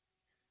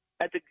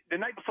at the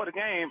night before the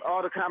game,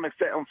 all the comics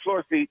sat on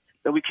floor seats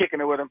and we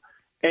kicking it with them.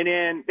 And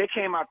then they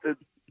came out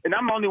and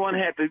I'm the only one who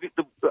had the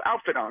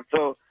outfit on.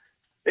 So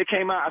they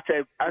came out.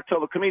 I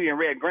told a comedian,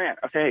 Red Grant,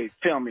 I said, hey,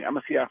 film me. I'm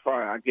gonna see how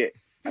far I get.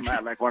 I'm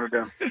not like one of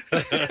them.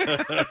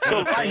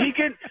 So while he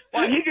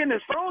getting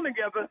his phone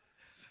together,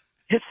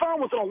 his phone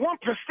was on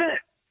 1%.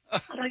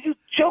 I'm like, you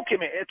joking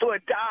me? And so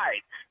it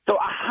died. So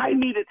I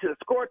high-kneed it to the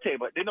score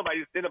table. Didn't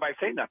nobody say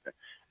nothing.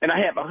 And I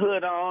had my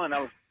hood on, and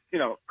I was,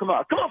 come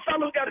on, fellas,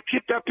 we got to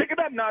pick it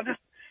up now. Just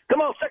come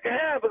on, second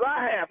half, as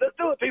I have. Let's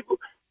do it, people.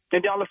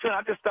 And all of a sudden,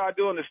 I just started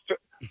doing this.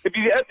 If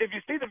you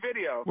see the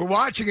video, we're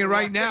watching it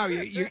right now.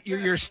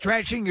 You're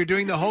stretching. You're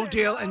doing the whole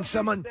deal, and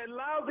someone that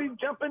lousy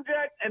jumping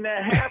jack and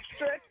that half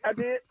stretch I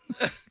did.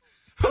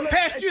 Who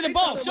passed you the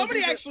ball?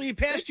 Somebody actually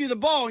passed you the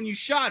ball, and you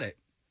shot it.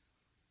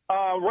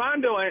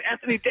 Rondo and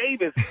Anthony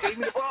Davis gave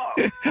me the ball.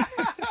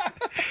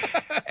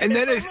 And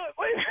then wait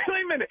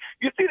a minute.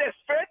 You see that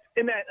stretch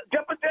in that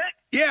jumper jack?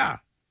 Yeah.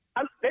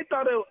 They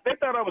thought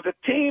I was a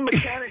team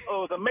mechanic or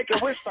it was a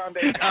Make-A-Wish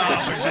Foundation.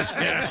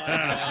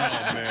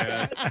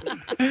 Man.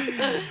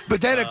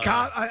 But then a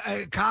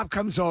cop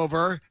comes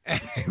over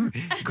and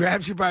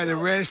grabs you by the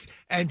wrist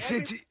and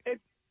sits. And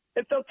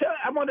so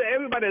I want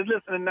everybody that's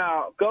listening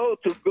now, go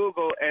to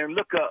Google and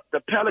look up the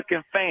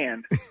Pelican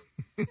fan.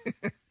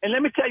 And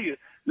let me tell you,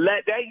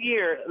 later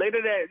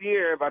that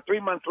year, about 3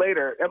 months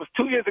later, that was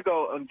 2 years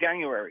ago in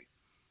January.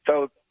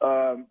 So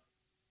a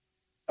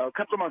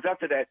couple of months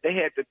after that, they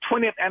had the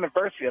 20th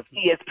anniversary of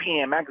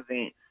ESPN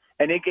magazine,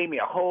 and they gave me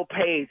a whole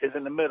page that's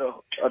in the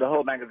middle of the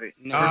whole magazine.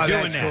 Oh,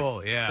 that's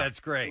cool. Yeah, that's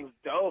great. It was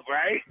dope,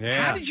 right?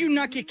 Yeah. How did you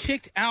not get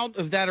kicked out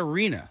of that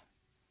arena?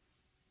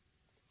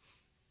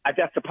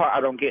 That's the part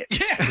I don't get.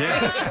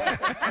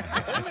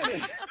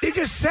 They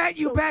just sat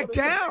you back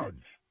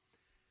down.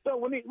 So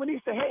when he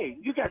said, "Hey,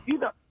 you better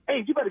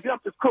get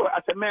off this court,"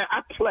 I said, "Man,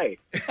 I play,"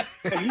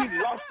 and he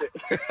lost it.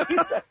 He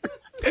said,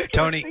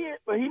 Tony,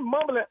 but he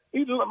mumbling,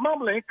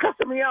 he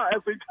cussing me out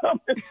as we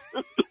come.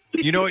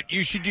 you know what?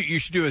 You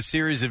should do a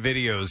series of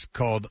videos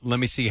called "Let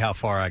Me See How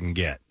Far I Can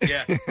Get."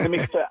 Yeah.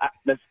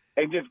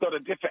 And just go to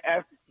different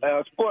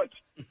sports.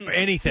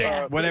 Anything,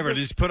 whatever.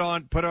 Just put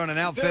on an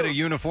outfit, a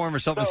uniform, or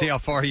something. See how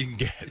far you can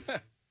get.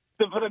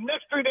 So for the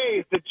next 3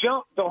 days, the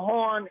Jump, the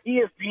Horn,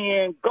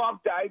 ESPN,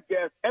 Golf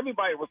Digest,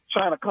 everybody was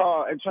trying to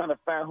call and trying to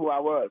find who I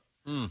was.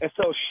 And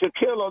so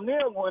Shaquille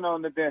O'Neal went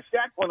on there.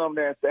 Shaq went on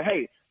there and said,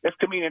 "Hey, that's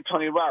comedian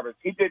Tony Roberts."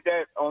 He did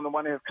that on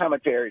one of his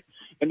commentaries.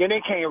 And then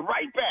they came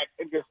right back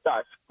and just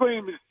started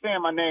screaming,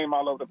 saying my name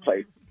all over the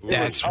place.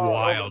 That's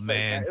wild,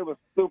 man. It was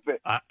stupid.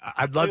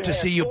 I'd love to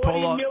see you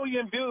pull off 40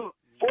 million views.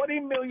 40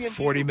 million.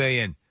 40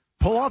 million.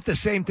 Pull off the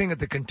same thing at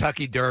the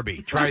Kentucky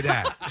Derby. Try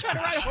that.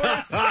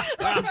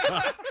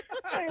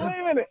 Hey, wait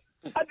a minute.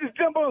 I just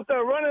jump on and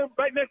start running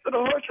right next to the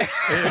horse.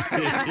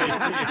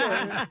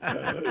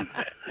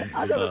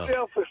 I go to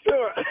jail for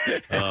sure.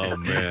 Oh,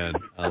 man.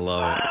 I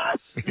love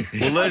it.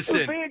 Well,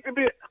 listen.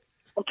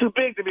 I'm too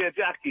big to be a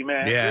jockey,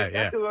 man.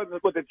 Yeah.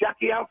 With the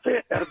jockey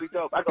outfit, that'll be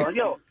dope. I go,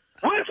 yo,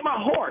 where's my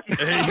horse?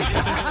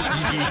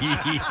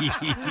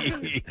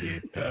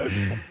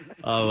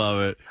 I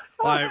love it.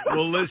 All right.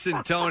 Well,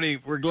 listen, Tony,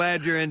 we're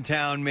glad you're in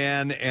town,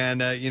 man.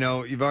 And,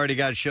 you've already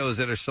got shows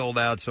that are sold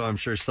out, so I'm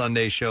sure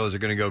Sunday shows are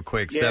going to go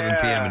quick, 7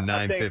 p.m. and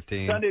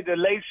 9:15. Sunday, the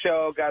late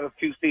show got a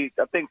few seats.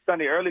 I think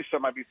Sunday early show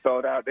might be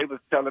sold out. They was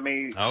telling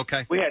me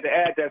we had to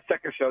add that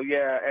second show,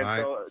 And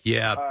so,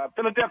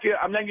 Philadelphia,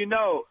 I'm letting you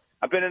know,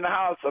 I've been in the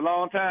house a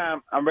long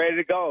time. I'm ready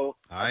to go.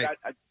 All right.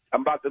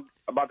 I'm about to.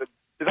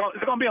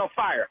 It's going to be on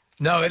fire.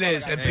 No, it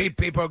is, and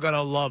people are going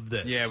to love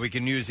this. Yeah, we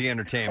can use the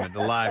entertainment,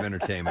 the live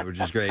entertainment, which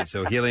is great.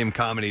 So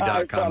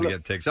heliumcomedy.com to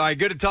get tickets. All right,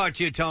 good to talk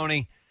to you,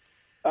 Tony.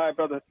 All right,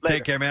 brother.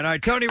 Take care, man. All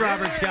right, Tony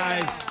Roberts,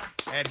 guys,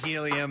 at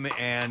Helium.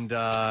 And,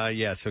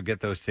 so get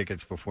those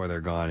tickets before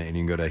they're gone, and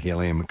you can go to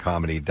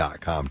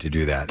heliumcomedy.com to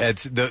do that.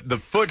 It's the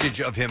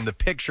footage of him, the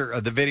picture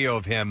of the video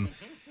of him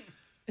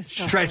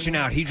stretching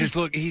out. He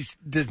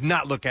does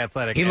not look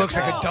athletic. He looks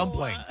like a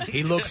dumpling.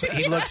 He looks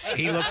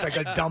like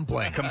a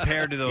dumpling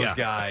compared to those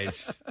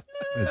guys.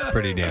 It's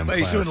pretty damn. But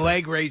he's classic. doing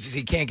leg raises.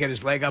 He can't get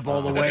his leg up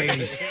all the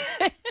way.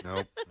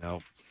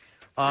 Nope.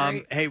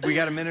 Hey, we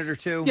got a minute or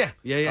two?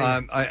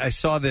 Yeah. I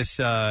saw this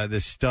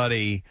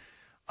study.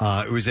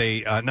 It was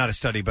not a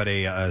study, but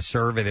a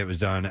survey that was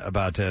done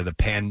about the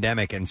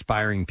pandemic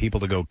inspiring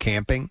people to go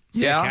camping.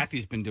 Yeah.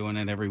 Kathy's been doing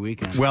it every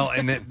weekend. Well,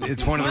 and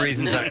it's one of the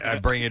reasons I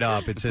bring it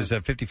up. It says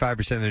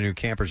 55% of the new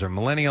campers are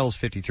millennials.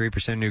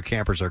 53% of new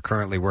campers are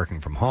currently working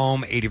from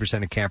home.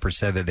 80% of campers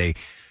said that they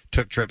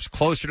took trips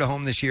closer to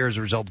home this year as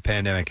a result of the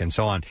pandemic and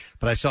so on.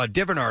 But I saw a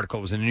different article.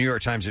 It was in the New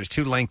York Times. It was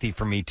too lengthy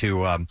for me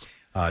to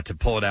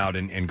pull it out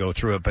and go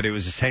through it. But it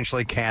was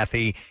essentially,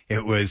 Kathy,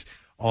 it was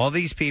all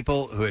these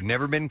people who had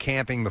never been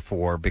camping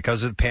before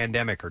because of the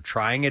pandemic are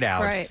trying it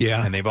out. Right.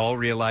 Yeah. And they've all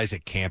realized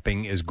that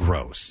camping is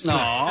gross.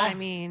 I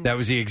mean, That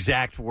was the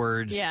exact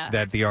words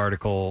that the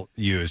article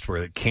used, were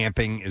that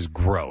camping is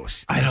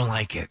gross. I don't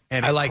like it.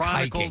 And I like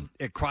hiking.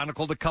 It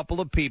chronicled a couple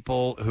of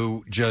people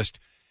who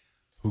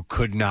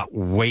could not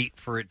wait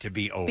for it to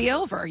be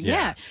over.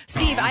 Yeah.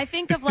 Steve, I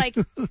think of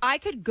I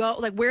could go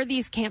where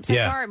these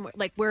campsites are and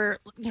where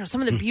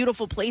some of the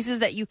beautiful places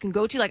that you can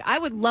go to. I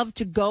would love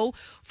to go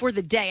for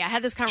the day. I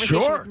had this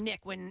conversation with Nick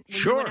when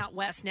we went out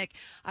west, Nick,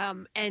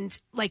 and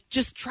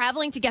just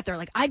traveling to get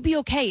there. I'd be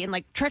okay in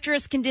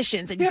treacherous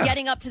conditions and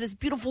getting up to this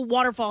beautiful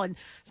waterfall and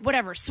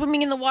whatever,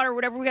 swimming in the water,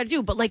 whatever we got to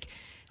do. But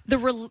the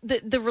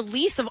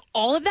release of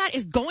all of that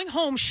is going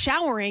home,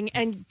 showering,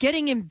 and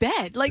getting in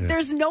bed.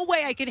 There's no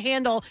way I could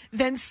handle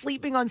then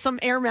sleeping on some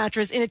air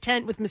mattress in a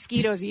tent with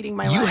mosquitoes eating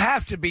my legs. You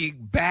have to be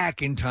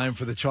back in time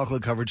for the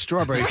chocolate-covered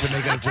strawberries to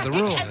make it up to the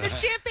room. And the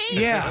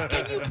champagne. Yeah.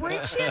 Can you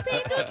bring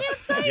champagne to a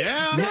campsite?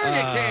 Yeah, you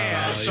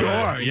can.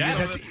 Sure. You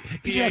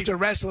just have to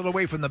wrestle it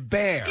away from the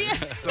bear.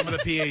 Yeah. Some of the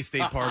PA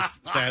state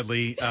parks,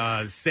 sadly,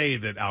 say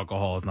that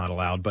alcohol is not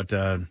allowed, but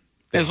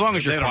as long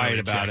as you're they don't quiet really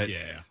about check. it.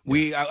 Yeah.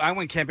 I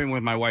went camping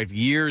with my wife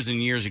years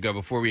and years ago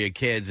before we had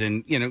kids,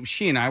 and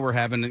she and I were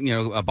having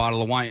a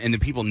bottle of wine, and the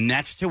people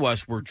next to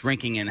us were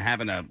drinking and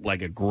having a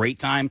great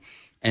time,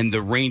 and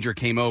the ranger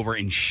came over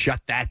and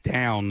shut that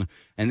down,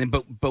 and then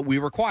but we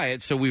were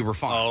quiet, so we were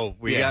fine. Oh,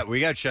 we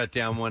got shut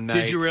down one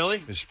night. Did you really?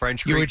 It was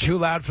French Creek. You were too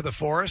loud for the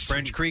forest?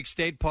 French Creek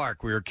State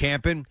Park. We were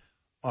camping.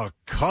 a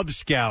Cub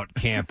Scout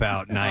camp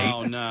out night.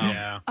 Oh, no.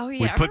 Yeah. Oh, yeah.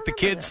 We I put the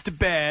remember kids to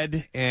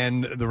bed,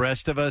 and the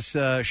rest of us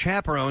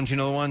chaperones,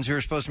 the ones who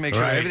are supposed to make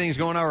sure Right. everything's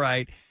going all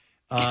right.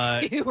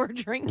 You were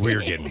drinking. We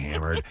were getting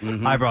hammered.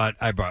 I brought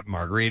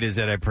margaritas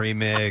that I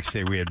pre-mixed.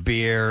 We had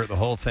beer, the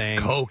whole thing.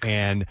 Coke.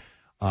 And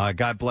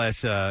God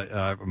bless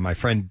my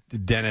friend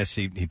Dennis.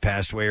 He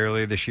passed away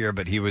earlier this year,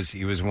 but he was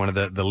one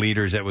of the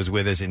leaders that was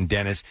with us. And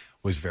Dennis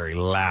was very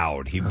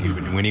loud. He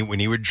would, when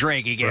he would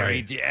drink,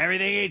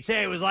 everything he'd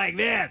say was like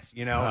this,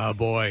 Oh,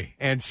 boy.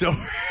 And so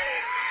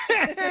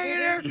hanging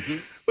there,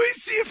 we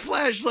see a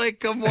flashlight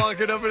come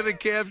walking up into the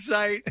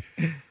campsite.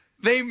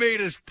 They made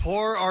us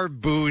pour our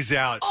booze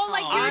out. Oh,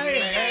 like you were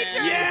teenagers?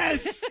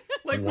 Yes.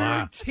 Like we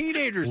were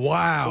teenagers.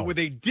 Wow. But what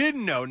they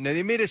didn't know, now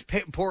they made us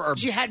pour our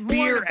You had more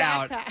beer in a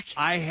out. backpack.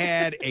 I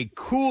had a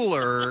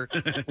cooler,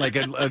 like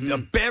a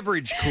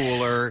beverage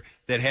cooler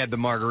that had the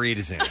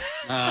margaritas in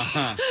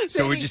it.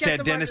 So we just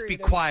had Dennis be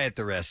quiet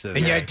the rest of the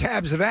And you night. had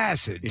tabs of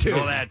acid, too.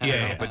 Well, that too.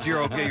 Yeah. But you're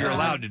okay. You're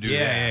allowed to do that.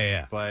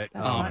 Yeah. But,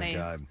 That's oh, funny.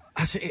 my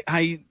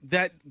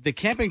God. The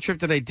camping trip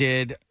that I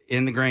did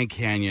in the Grand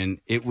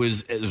Canyon, it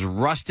was as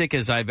rustic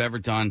as I've ever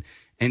done,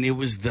 and it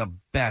was the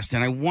best.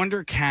 And I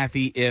wonder,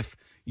 Kathy, if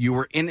you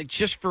were in it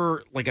just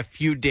for like a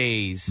few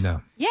days.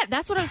 No. Yeah,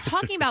 that's what I was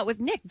talking about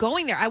with Nick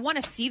going there. I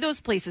want to see those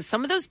places.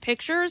 Some of those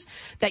pictures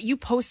that you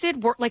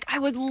posted were like, I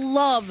would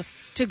love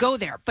to go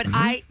there, but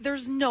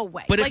there's no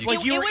way. But if, like,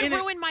 like, you it were would in it-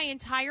 ruin my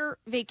entire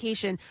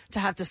vacation to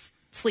have to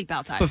sleep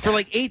outside. But for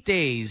like 8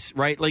 days,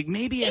 right? Like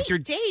maybe after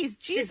 8 days,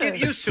 Jesus. get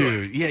used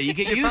to it. Yeah, you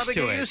get You used probably to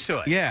get it. used to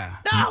it. Yeah.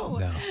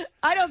 No,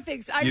 I don't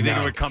think so. You think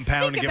it would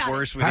compound and Think get about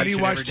worse it. with How each do you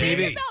and watch every day? TV?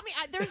 Think about me.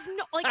 There's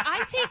no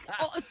I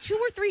take 2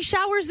 or 3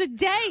 showers a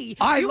day.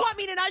 I You lo- want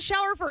me to not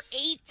shower for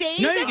 8 days?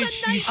 No, you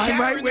That's can- a you nice shower I'm shower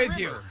right in the with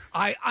you. river.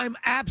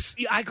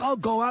 I'll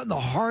go out in the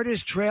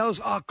hardest trails.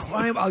 I'll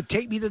climb. I'll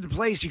take me to the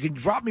place. You can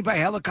drop me by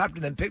helicopter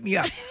and then pick me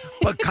up.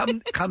 But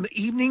come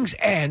evening's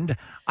end,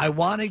 I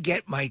want to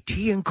get my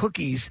tea and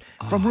cookies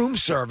from room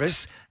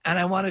service, and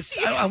I want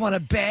a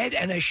bed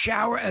and a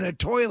shower and a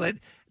toilet.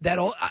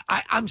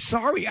 I'm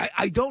sorry.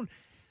 I don't.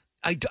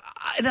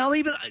 And I'll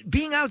even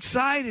being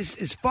outside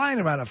is fine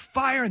around a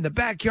fire in the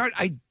backyard.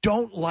 I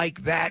don't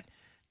like that.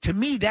 To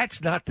me,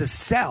 that's not the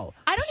sell.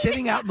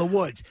 Sitting out in the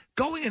woods,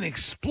 going and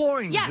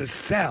exploring is the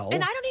sell.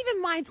 And I don't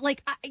even mind,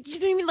 you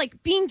don't even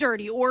like being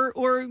dirty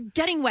or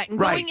getting wet and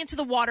going into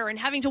the water and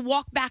having to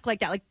walk back like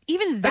that. Like,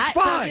 even that That's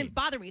fine. doesn't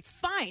bother me. It's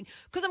fine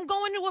because I'm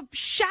going to a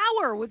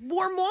shower with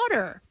warm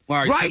water. All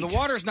right, Right. so the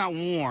water's not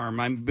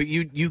warm, but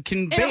you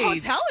can bathe. In a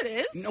hotel,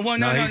 it is. Well,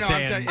 no. he's I'm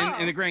saying- saying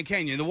in the Grand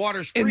Canyon, the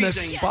water's In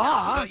freezing. the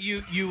spa? But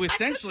you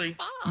essentially,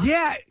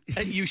 Yeah,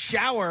 you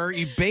shower,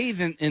 you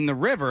bathe in the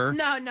river.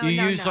 No, You no,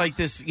 use no. like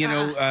this,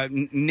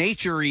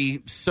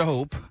 naturey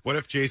soap. What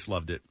if Jace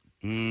loved it?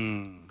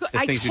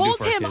 I things we do told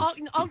for our him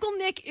kids. Uncle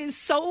Nick is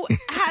so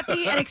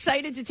happy and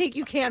excited to take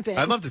you camping.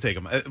 I'd love to take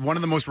him. One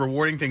of the most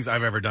rewarding things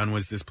I've ever done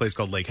was this place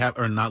called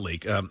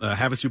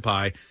Havasu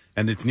Pie,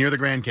 and it's near the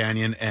Grand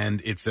Canyon,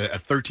 and it's a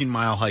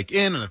 13-mile hike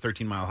in and a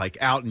 13-mile hike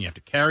out, and you have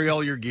to carry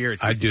all your gear.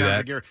 It's 60 I'd do pounds that.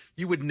 of gear.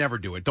 You would never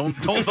do it. Don't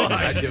lie.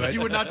 I'd do it.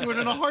 You would not do it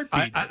in a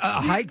heartbeat.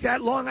 a hike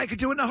that long, I could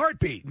do it in a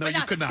heartbeat. No, But you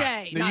not could not.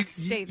 stay. No, Not you,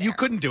 stay you there.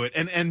 couldn't do it.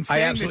 And I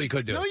saying absolutely that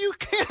could do No, it. you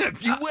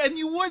can't. And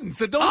you wouldn't.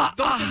 So don't A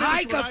diminish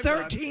hike what of I've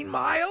done. 13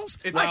 miles?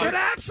 It's I could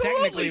technically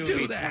absolutely it would do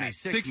be that.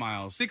 26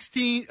 miles.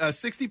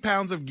 60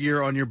 pounds of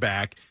gear on your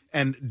back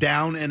and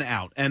down and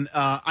out. And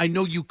I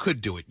know you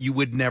could do it. You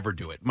would never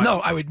do it. No,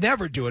 I would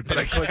never do it, but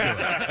I could do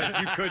it.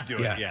 You could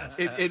do Yeah. it, yes.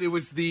 It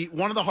was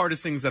one of the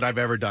hardest things that I've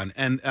ever done.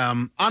 And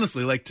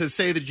honestly, like to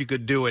say that you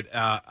could do it,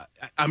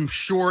 I'm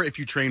sure if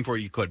you train for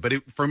it, you could. But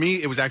for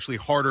me, it was actually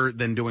harder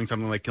than doing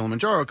something like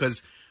Kilimanjaro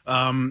because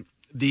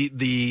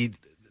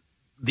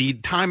the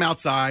time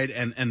outside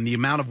and the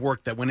amount of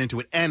work that went into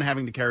it and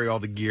having to carry all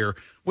the gear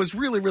was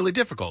really, really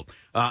difficult.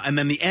 And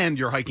then the end,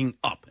 you're hiking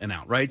up and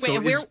out, right? Wait,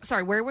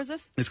 and where was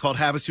this? It's called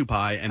Havasu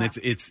Pie, and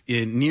it's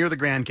near the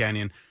Grand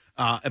Canyon.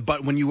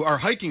 But when you are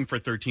hiking for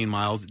 13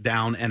 miles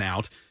down and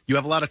out, you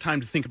have a lot of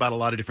time to think about a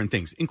lot of different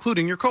things,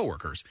 including your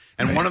coworkers.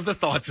 And one of the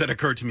thoughts that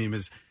occurred to me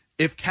was,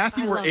 if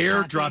Kathy were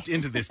airdropped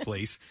into this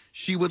place,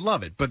 she would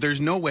love it. But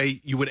there's no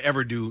way you would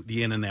ever do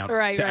the in and out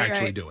to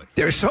actually do it.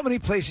 There are so many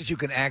places you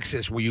can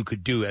access where you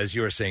could do, as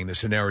you're saying, the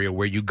scenario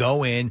where you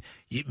go in,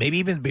 maybe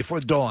even before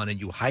dawn, and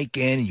you hike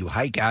in and you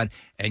hike out,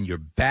 and you're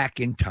back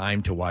in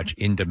time to watch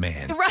In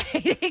Demand.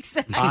 Right,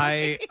 exactly.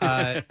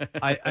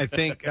 I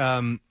think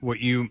what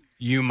you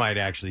might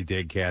actually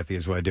dig, Kathy,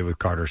 is what I did with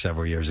Carter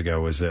several years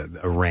ago, was a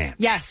ranch.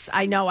 Yes,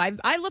 I know.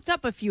 I looked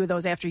up a few of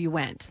those after you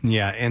went.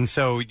 Yeah, and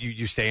so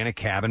you stay in a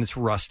cabin. It's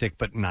rustic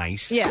but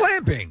nice. Yeah.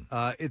 Glamping.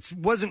 It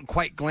wasn't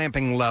quite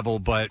glamping level,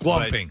 but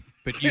Glumping.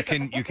 But you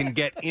can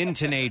get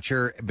into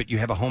nature, but you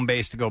have a home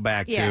base to go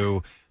back Yeah.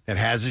 to that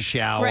has a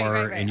shower,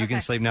 Right, and you can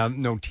sleep. Now,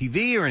 no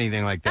TV or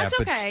anything like that, That's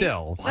okay. but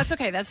still. That's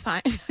okay. That's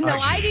fine. No,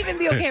 I'd even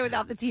be okay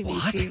without the TV,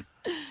 Steve.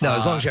 No,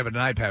 as long as you have an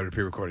iPad with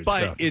pre-recorded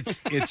but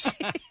stuff.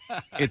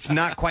 it's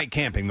not quite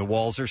camping. The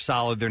walls are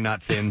solid; they're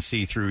not thin,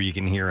 see-through. You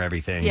can hear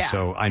everything. Yeah.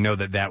 So I know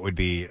that would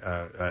be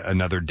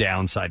another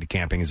downside to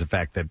camping is the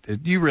fact that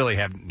you really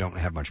don't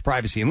have much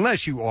privacy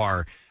unless you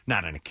are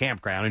not in a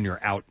campground and you're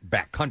out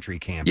backcountry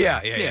camping.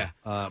 Yeah.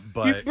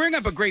 But you bring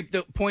up a great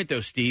point, though,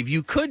 Steve.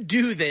 You could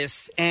do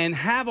this and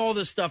have all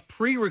this stuff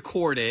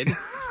pre-recorded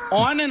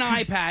on an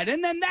iPad,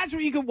 and then that's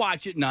where you could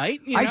watch at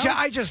night. You know?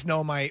 I just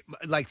know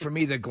for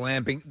me, the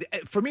glamping,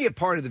 for me, a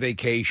part of the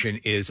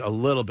vacation is a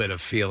little bit of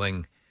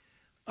feeling,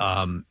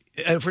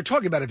 if we're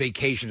talking about a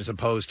vacation as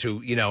opposed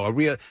to, a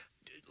real,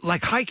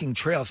 like hiking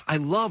trails, I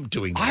love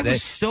doing that.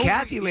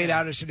 Kathy laid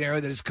out a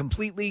scenario that is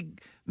completely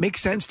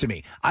makes sense to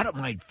me. I don't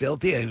mind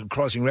filthy and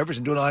crossing rivers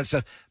and doing all that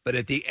stuff, but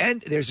at the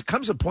end,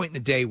 comes a point in the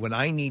day when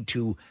I need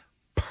to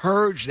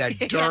purge that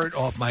dirt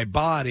off my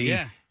body.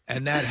 Yeah.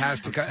 And that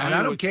has to come. And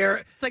I don't care.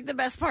 It's like the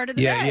best part of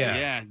the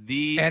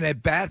day. And a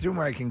bathroom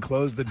where I can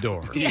close the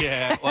door.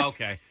 Yeah. Well,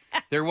 okay.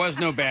 There was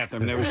no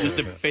bathroom. There was just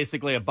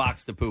basically a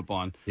box to poop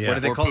on. Yeah. What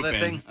do they Or call poop that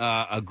in. thing?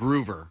 A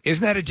groover.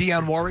 Isn't that a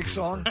Dionne Warwick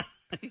song?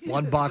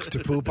 One box to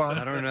poop on?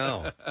 I don't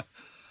know.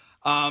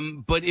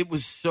 But it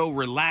was so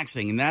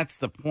relaxing, and that's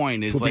the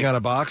point. Is Pooping like, on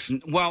a box?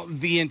 Well,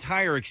 the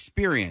entire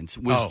experience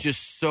was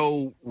just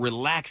so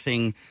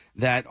relaxing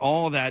that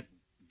all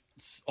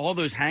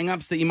those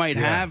hang-ups that you might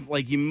have,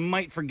 like you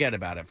might forget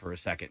about it for a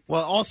second.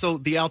 Well, also,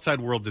 the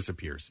outside world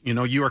disappears.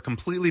 You are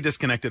completely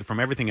disconnected from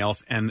everything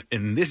else, and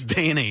in this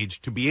day and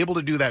age, to be able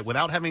to do that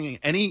without having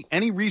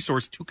any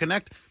resource to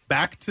connect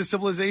back to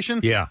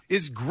civilization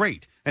is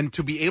great. And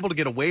to be able to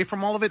get away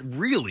from all of it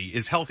really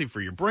is healthy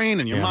for your brain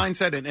and your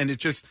mindset, and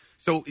it's just,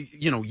 so,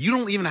 you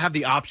don't even have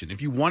the option.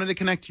 If you wanted to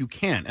connect, you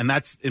can, and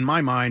that's, in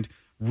my mind,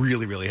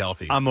 really, really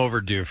healthy. I'm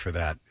overdue for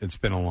that. It's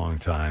been a long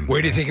time.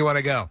 Where do you think you want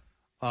to go?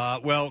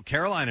 Well,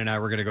 Caroline and I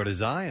were going to go to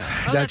Zion.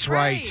 That's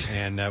right.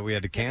 And we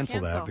had to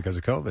cancel that because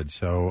of COVID.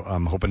 So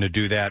I'm hoping to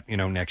do that,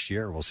 next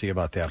year. We'll see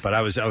about that. But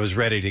I was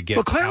ready to get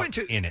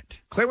in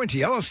it. Claire went to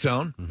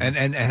Yellowstone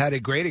and had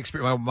a great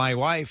experience. Well, my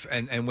wife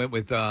and went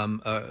with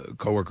a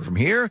coworker from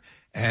here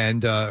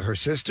and her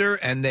sister,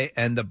 and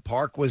the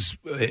park was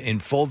in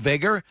full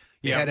vigor.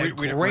 You had a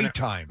great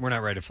time. We're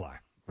not ready to fly.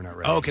 We're not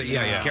ready. Okay,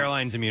 yeah.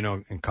 Caroline's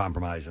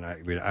immunocompromised, and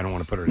I don't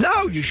want to put her in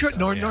No, you should,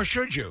 nor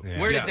should you. Yeah.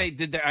 Where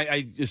did they?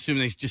 I assume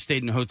they just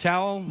stayed in a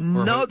hotel.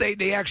 No,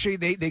 they actually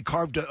they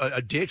carved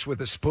a ditch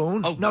with a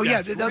spoon. Oh, no,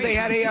 that's they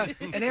had an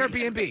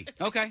Airbnb.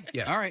 Okay,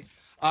 yeah, all right.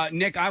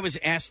 Nick, I was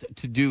asked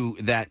to do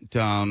that,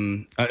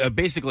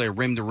 basically a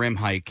rim-to-rim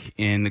hike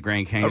in the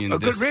Grand Canyon. A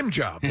good rim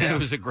job. It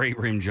was a great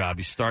rim job.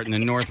 You start in the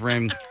North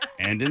Rim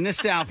and in the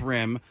South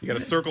Rim. You got to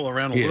circle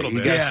around a little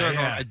bit. You got to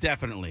circle,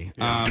 definitely.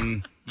 Yeah.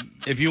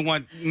 If you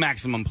want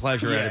maximum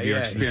pleasure out of your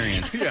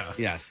experience.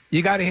 Yes.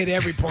 You got to hit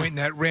every point in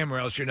that rim or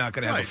else you're not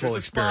going to have a full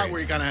There's experience. a spot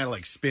where you kind of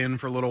had to spin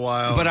for a little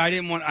while. But I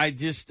didn't want,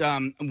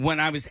 when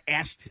I was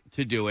asked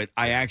to do it,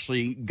 I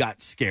actually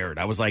got scared.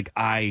 I was like,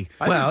 and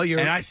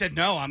I said,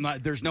 no, I'm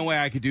not, there's no way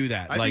I could do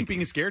that. I think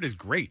being scared is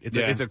great.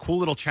 It's a cool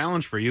little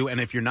challenge for you. And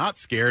if you're not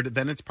scared,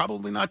 then it's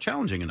probably not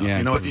challenging enough.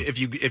 Yeah.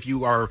 If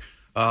you are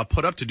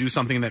put up to do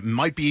something that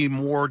might be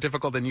more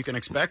difficult than you can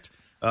expect,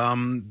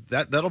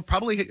 that'll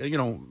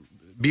probably,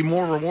 be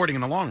more rewarding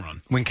in the long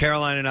run. When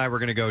Caroline and I were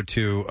going to go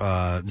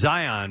to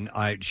Zion,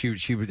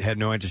 she had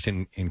no interest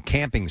in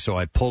camping, so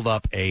I pulled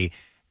up a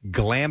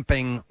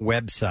glamping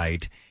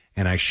website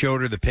and I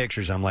showed her the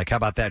pictures. I'm like, how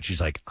about that?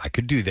 She's like, I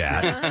could do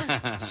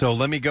that. So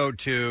let me go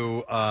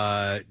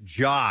to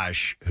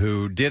Josh,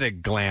 who did a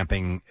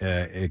glamping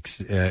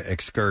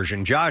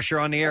excursion. Josh, you're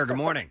on the air. Good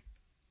morning.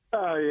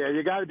 Oh, yeah,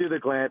 you got to do the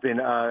glamping,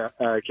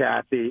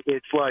 Kathy.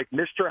 It's like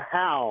Mr.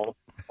 Howell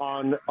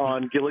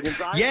on Gilligan's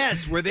Island.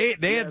 Yes, where they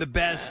had the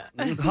best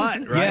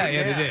hut, right?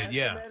 Yeah, they did,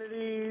 yeah.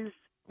 Amenities.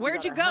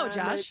 Where'd you go,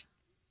 Josh?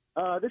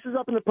 This is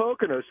up in the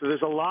Poconos, so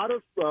there's a lot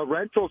of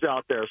rentals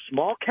out there,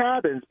 small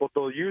cabins, but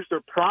they'll use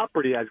their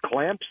property as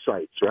clamp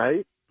sites,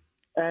 right?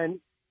 And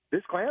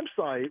this clamp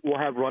site will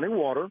have running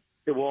water.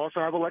 It will also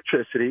have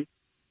electricity.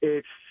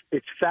 It's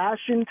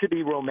fashioned to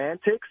be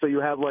romantic, so you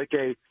have like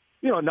a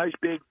nice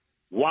big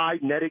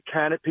wide netted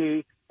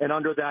canopy, and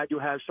under that you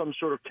have some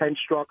sort of tent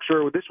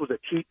structure. This was a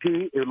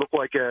teepee. It looked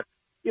like a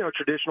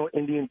traditional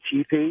Indian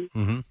teepee.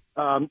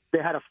 Mm-hmm. They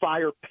had a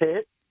fire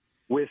pit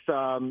with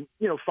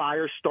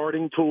fire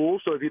starting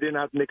tools, so if you didn't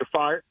have to make a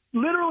fire,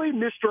 literally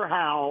Mr.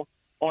 Howell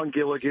on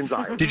Gilligan's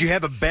Island. Did you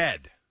have a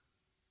bed?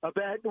 A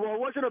bed? Well, it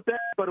wasn't a bed,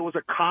 but it was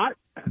a cot.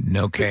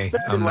 Okay,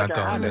 I'm not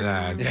going to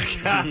that.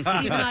 Steve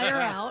and I are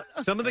out.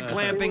 Some of the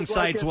glamping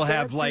sites will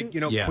have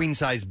queen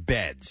size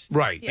beds,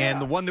 right? And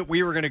the one that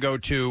we were going to go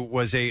to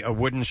was a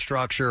wooden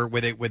structure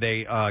with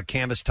a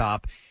canvas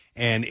top.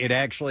 And it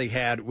actually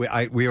had,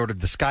 we ordered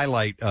the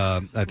skylight,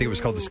 I think it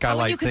was called the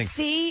skylight you could thing.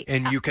 see?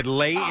 And you could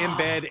lay in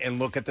bed and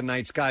look at the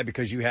night sky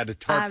because you had a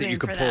tarp that you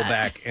could pull that.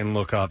 back and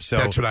look up. So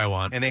that's what I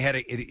want. And they had,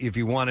 if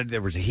you wanted,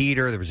 there was a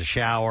heater, there was a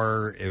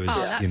shower. It was,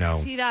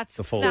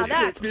 the full. Now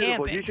that's it's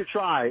beautiful. camping. You should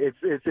try. It's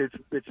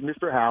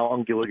Mr. Howell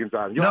on Gilligan's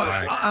Island.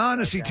 No,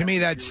 honestly, to me,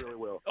 that's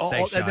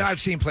Thanks, Josh.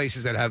 I've seen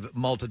places that have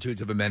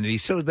multitudes of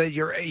amenities, so that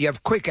you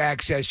have quick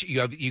access.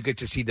 You get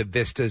to see the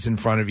vistas in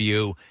front of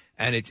you,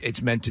 and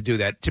it's meant to do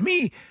that. To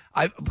me,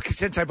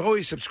 since I've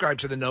always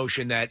subscribed to the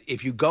notion that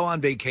if you go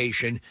on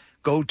vacation,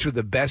 go to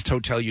the best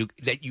hotel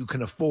that you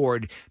can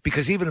afford,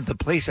 because even if the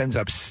place ends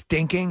up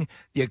stinking,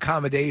 the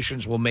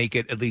accommodations will make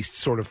it at least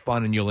sort of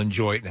fun, and you'll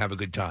enjoy it and have a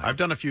good time. I've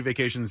done a few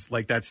vacations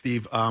like that,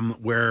 Steve,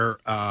 where,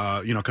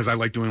 because I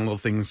like doing little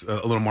things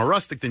a little more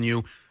rustic than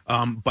you,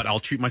 but I'll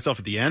treat myself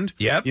at the end.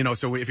 Yep.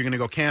 So if you're going to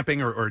go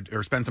camping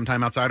or spend some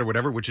time outside or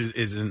whatever, which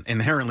is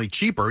inherently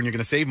cheaper, and you're going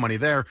to save money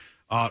there,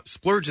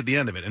 splurge at the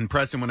in of it. And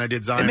Preston, when I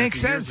did Zion it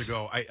makes a few sense. years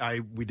ago,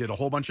 we did a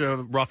whole bunch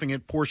of roughing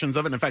it portions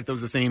of it. In fact, that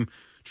was the same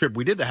trip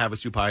we did the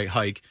Havasupai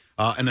hike.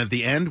 And at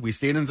the end, we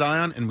stayed in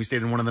Zion, and we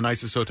stayed in one of the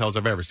nicest hotels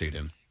I've ever stayed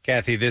in.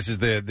 Kathy, this is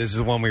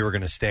the one we were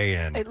going to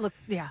stay in. It looked,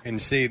 yeah.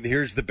 And see,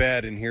 here's the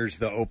bed, and here's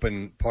the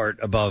open part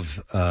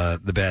above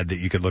the bed that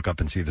you could look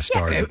up and see the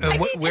stars.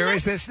 Where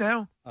is this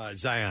now?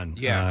 Zion,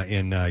 Yeah.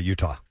 in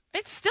Utah.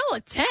 It's still a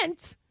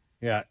tent.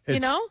 Yeah,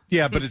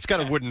 Yeah, but it's got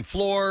a wooden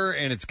floor,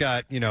 and it's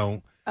got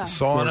sauna,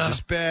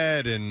 gorgeous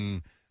bed,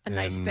 and a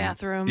nice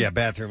bathroom. Yeah,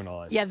 bathroom and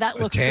all that. Yeah, that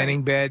looks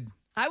tanning bed.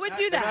 I would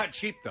do that. They're not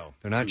cheap though.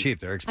 They're not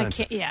cheap. They're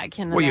expensive. I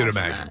can. Well, you'd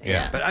imagine. imagine.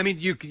 Yeah. But I mean,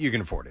 you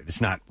can afford it.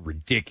 It's not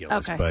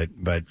ridiculous. Okay.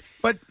 But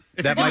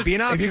that might be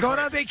an option. If you're going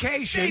on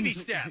vacation, baby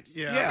steps.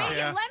 Let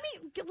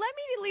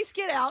me at least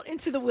get out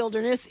into the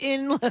wilderness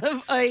in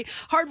a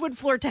hardwood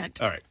floor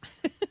tent. All right.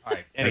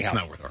 Anyhow. It's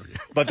not worth arguing.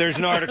 But there's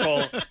an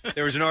article.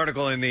 There was an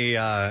article in the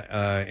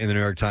New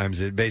York Times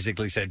that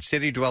basically said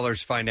city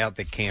dwellers find out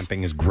that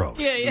camping is gross.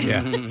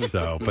 Yeah.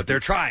 So, but they're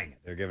trying it.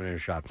 They're giving it a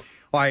shot.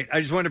 All right. I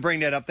just wanted to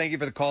bring that up. Thank you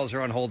for the calls.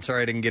 They're on hold.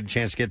 Sorry I didn't get a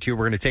chance to get to you.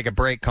 We're going to take a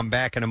break. Come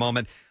back in a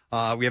moment.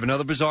 We have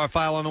another bizarre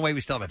file on the way.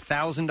 We still have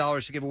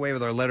 $1,000 to give away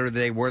with our letter of the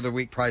day, Word of the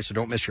Week prize, so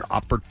don't miss your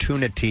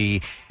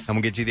opportunity. And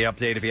we'll get you the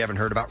update if you haven't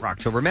heard about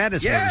Rocktober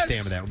Madness. Where we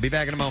stand with that. We'll be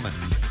back in a moment.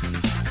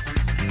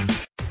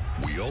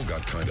 We all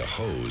got kind of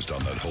hosed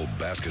on that whole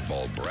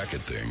basketball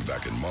bracket thing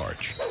back in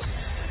March.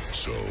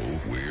 So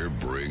we're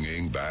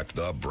bringing back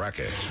the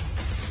bracket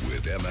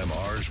with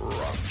MMR's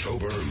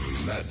Rocktober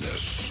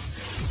Madness.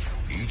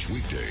 Each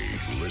weekday,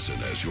 listen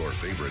as your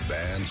favorite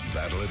bands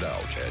battle it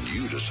out, and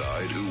you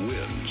decide who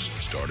wins.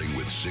 Starting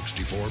with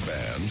 64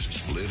 bands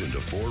split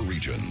into 4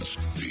 regions.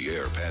 The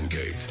Air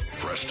Pancake,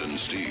 Preston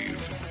Steve,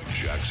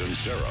 Jackson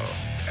Sarah,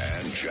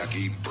 and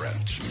Jackie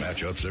Brent.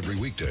 Matchups every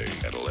weekday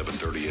at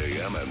 11:30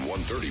 a.m. and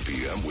 1:30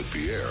 p.m. with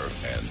Pierre,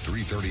 and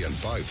 3:30 and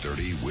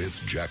 5:30 with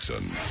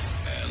Jackson.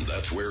 And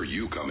that's where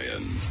you come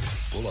in.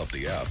 Pull up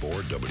the app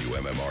or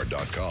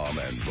WMMR.com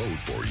and vote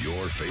for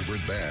your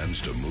favorite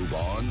bands to move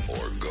on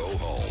or go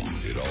home.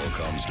 It all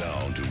comes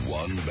down to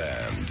one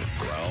band,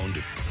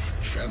 crowned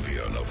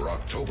champion of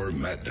Rocktober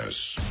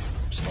Madness.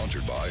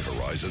 Sponsored by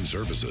Horizon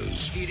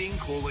Services. Heating,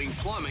 cooling,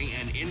 plumbing,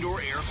 and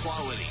indoor air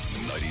quality.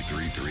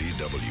 93.3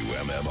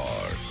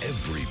 WMMR.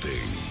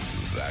 Everything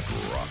that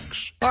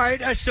rocks. All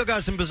right. I still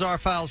got some bizarre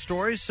file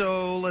stories,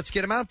 so let's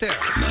get them out there.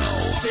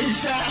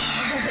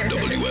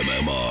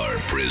 WMMR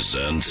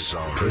presents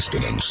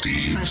Preston and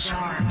Steve's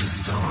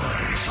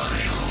Bizarre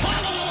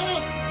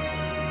File.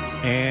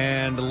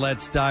 And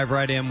let's dive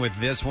right in with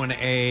this one.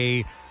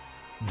 A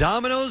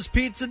Domino's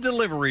pizza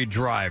delivery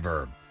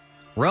driver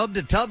rubbed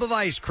a tub of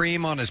ice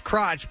cream on his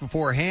crotch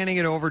before handing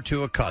it over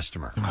to a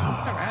customer. All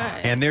right.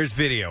 And there's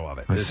video of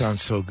it. That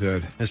sounds so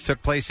good. This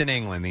took place in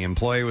England. The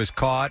employee was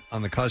caught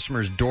on the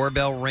customer's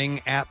doorbell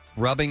ring app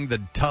rubbing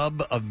the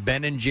tub of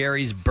Ben &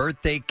 Jerry's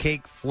birthday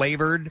cake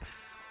flavored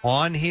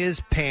on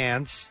his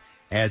pants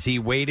as he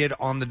waited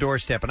on the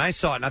doorstep. And I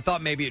saw it, and I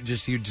thought maybe you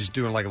just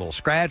doing like a little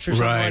scratch or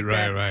something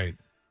that. Right.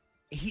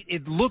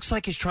 It looks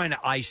like he's trying to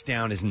ice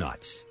down his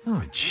nuts.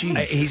 Oh,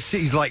 Jesus.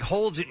 He's like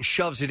holds it and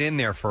shoves it in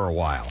there for a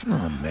while.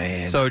 Oh,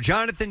 man. So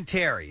Jonathan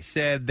Terry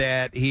said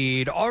that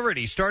he'd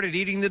already started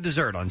eating the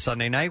dessert on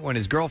Sunday night when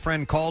his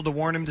girlfriend called to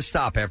warn him to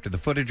stop after the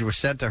footage was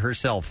sent to her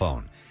cell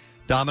phone.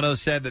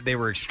 Domino's said that they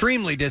were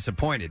extremely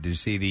disappointed to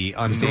see the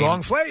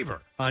wrong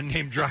flavor.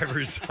 Unnamed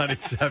driver's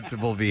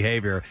unacceptable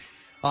behavior.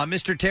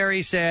 Mr.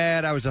 Terry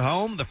said, I was at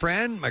home, the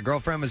friend, my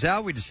girlfriend was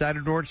out, we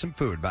decided to order some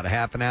food. About a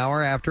half an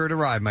hour after it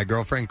arrived, my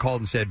girlfriend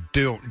called and said,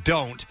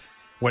 don't,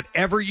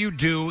 whatever you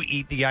do,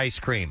 eat the ice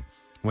cream.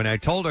 When I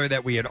told her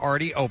that we had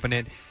already opened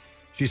it,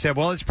 she said,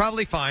 well, it's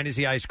probably fine as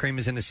the ice cream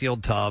is in a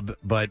sealed tub,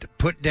 but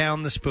put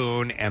down the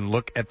spoon and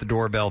look at the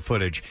doorbell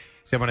footage.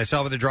 Said, when I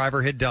saw what the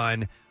driver had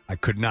done, I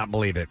could not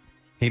believe it.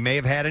 He may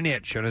have had an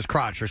itch on his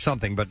crotch or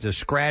something, but to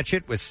scratch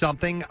it with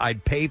something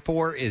I'd pay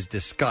for is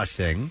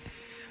disgusting.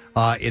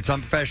 It's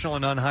unprofessional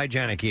and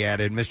unhygienic, he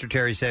added. Mr.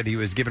 Terry said he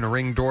was given a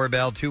Ring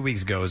doorbell 2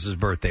 weeks ago as his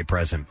birthday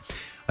present.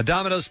 A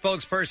Domino's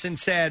spokesperson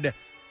said,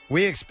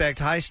 we expect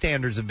high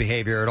standards of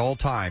behavior at all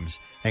times,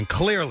 and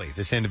clearly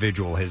this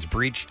individual has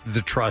breached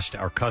the trust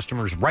our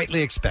customers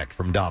rightly expect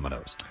from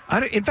Domino's.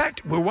 In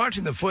fact, we're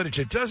watching the footage.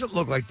 It doesn't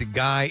look like the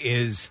guy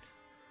is...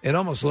 It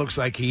almost looks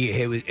like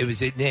it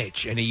was an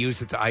itch, and he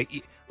used it to...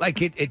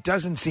 Like it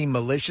doesn't seem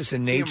malicious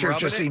in nature. It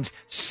just seems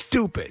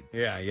stupid.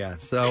 Yeah.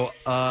 So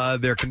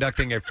they're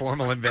conducting a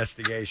formal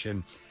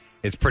investigation.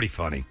 It's pretty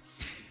funny.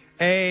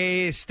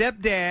 A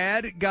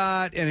stepdad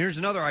got, and here's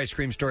another ice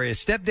cream story. A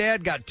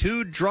stepdad got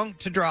too drunk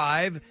to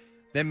drive,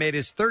 then made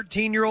his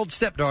 13-year-old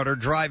stepdaughter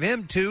drive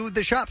him to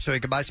the shop so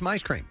he could buy some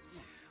ice cream.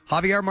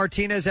 Javier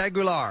Martinez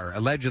Aguilar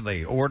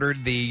allegedly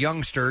ordered the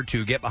youngster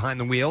to get behind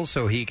the wheel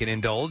so he can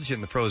indulge in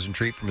the frozen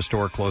treat from a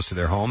store close to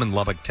their home in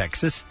Lubbock,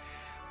 Texas.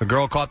 The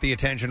girl caught the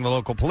attention of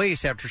local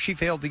police after she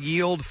failed to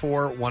yield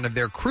for one of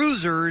their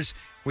cruisers,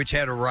 which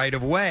had a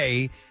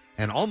right-of-way,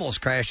 and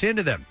almost crashed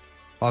into them.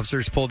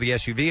 Officers pulled the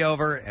SUV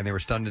over, and they were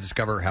stunned to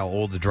discover how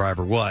old the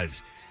driver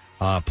was.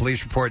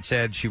 Police report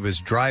said she was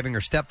driving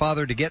her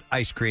stepfather to get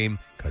ice cream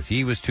because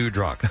he was too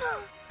drunk.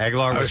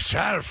 Aguilar was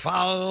trying to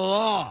follow the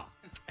law.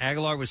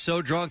 Aguilar was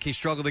so drunk he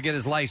struggled to get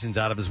his license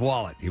out of his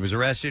wallet. He was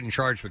arrested and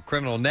charged with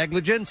criminal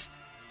negligence.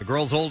 The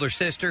girl's older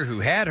sister, who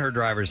had her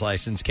driver's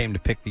license, came to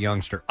pick the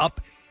youngster up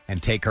and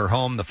take her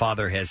home. The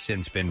father has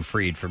since been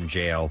freed from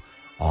jail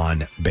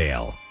on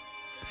bail.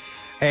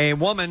 A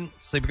woman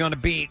sleeping on a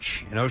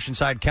beach in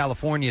Oceanside,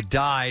 California,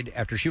 died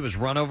after she was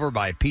run over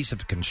by a piece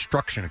of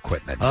construction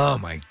equipment. Oh,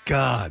 my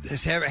God.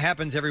 This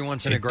happens every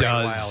once in a great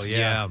while.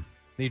 Yeah.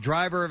 The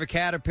driver of a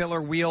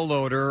Caterpillar wheel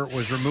loader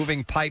was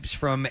removing pipes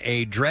from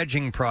a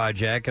dredging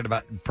project at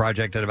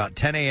about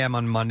 10 a.m.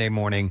 on Monday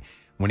morning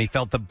when he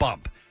felt the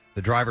bump.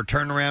 The driver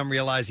turned around,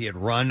 realized he had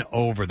run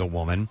over the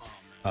woman.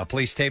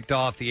 Police taped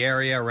off the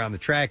area around the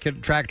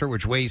tractor,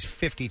 which weighs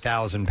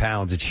 50,000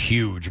 pounds. It's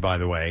huge, by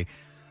the way.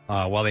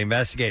 While they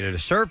investigated, a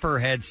surfer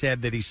had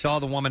said that he saw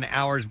the woman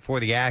hours before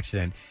the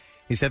accident.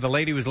 He said the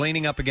lady was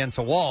leaning up against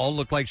a wall,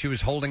 looked like she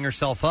was holding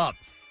herself up.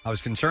 I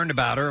was concerned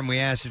about her, and we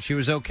asked if she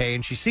was okay,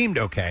 and she seemed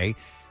okay.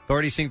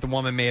 Authorities think the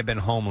woman may have been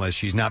homeless.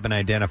 She's not been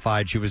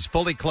identified. She was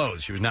fully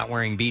clothed. She was not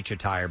wearing beach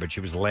attire, but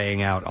she was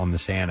laying out on the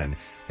sand, and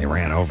they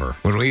ran over.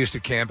 When we used to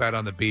camp out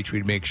on the beach,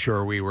 we'd make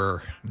sure we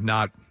were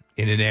not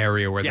in an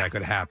area where that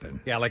could happen.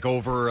 Yeah, like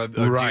over a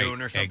right,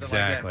 dune or something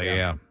exactly, like that.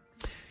 yeah.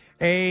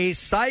 A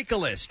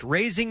cyclist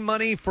raising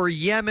money for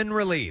Yemen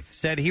relief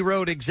said he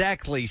rode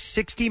exactly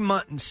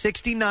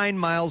 69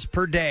 miles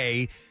per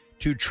day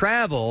to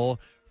travel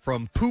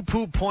from Poo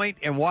Poo Point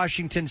in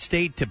Washington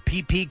State to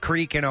Pee Pee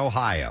Creek in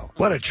Ohio.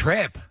 What a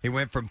trip. He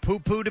went from Poo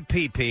Poo to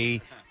Pee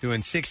Pee,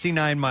 doing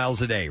 69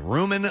 miles a day.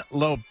 Ruben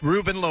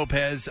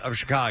Lopez of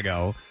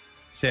Chicago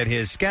said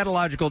his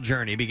scatological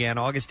journey began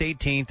August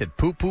 18th at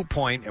Poo Poo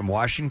Point in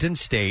Washington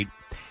State,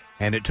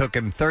 and it took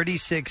him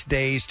 36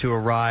 days to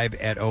arrive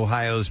at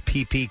Ohio's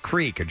Pee Pee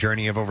Creek, a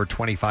journey of over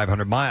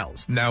 2,500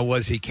 miles. Now,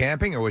 was he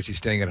camping or was he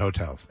staying at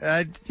hotels?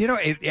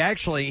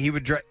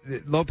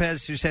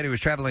 Lopez, who said he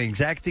was traveling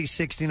exactly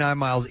 69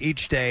 miles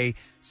each day,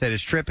 said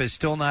his trip is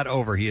still not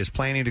over. He is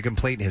planning to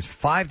complete his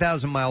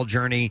 5,000-mile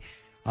journey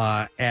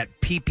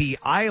at Pee Pee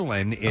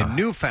Island in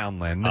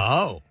Newfoundland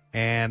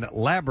and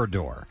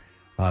Labrador.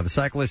 The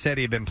cyclist said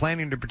he had been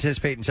planning to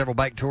participate in several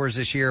bike tours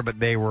this year, but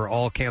they were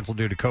all canceled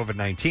due to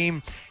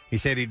COVID-19. He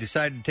said he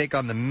decided to take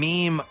on the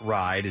meme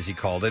ride, as he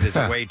called it, as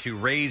a way to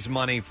raise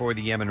money for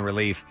the Yemen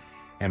Relief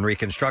and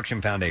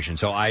Reconstruction Foundation.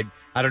 So I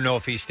don't know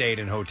if he stayed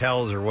in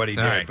hotels or what he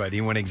did, but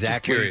he went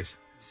exactly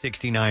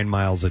 69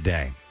 miles a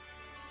day.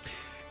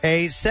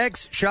 A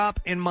sex shop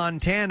in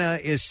Montana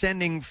is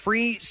sending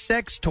free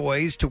sex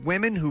toys to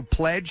women who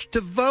pledge to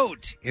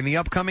vote in the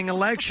upcoming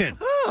election.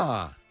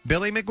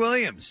 Billy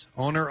McWilliams,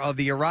 owner of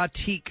the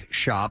Erotique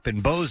shop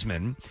in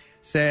Bozeman,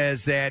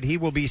 says that he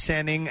will be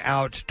sending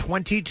out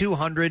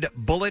 2,200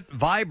 bullet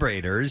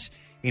vibrators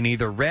in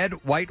either red,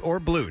 white,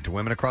 or blue to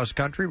women across the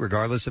country,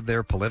 regardless of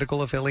their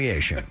political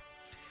affiliation.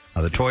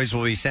 The toys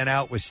will be sent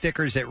out with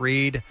stickers that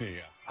read,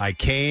 I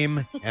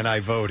came and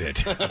I voted.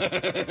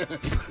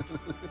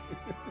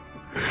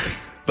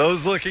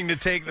 Those looking to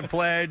take the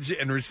pledge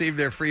and receive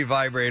their free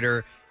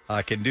vibrator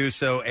can do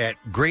so at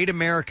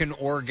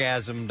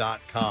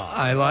greatamericanorgasm.com.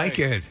 I like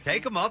it.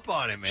 Take them up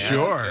on it, man.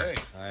 Sure. All right,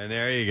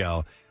 there you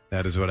go.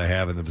 That is what I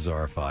have in the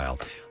bizarre file.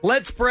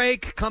 Let's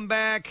break, come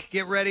back,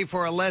 get ready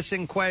for a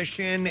lesson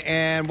question.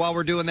 And while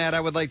we're doing that, I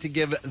would like to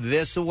give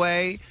this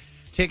away.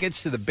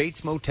 Tickets to the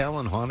Bates Motel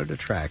and Haunted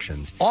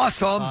Attractions.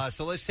 Awesome.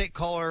 So let's take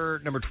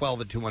caller number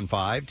 12 at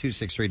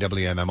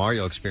 215-263-WMMR.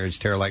 You'll experience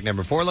terror like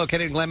number 4.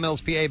 Located in Glen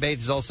Mills, PA.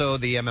 Bates is also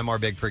the MMR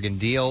Big Friggin'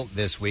 Deal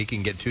this week. You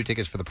can get 2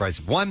 tickets for the price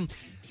of 1.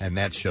 And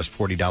that's just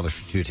 $40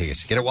 for 2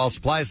 tickets. Get it while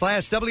supplies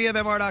last.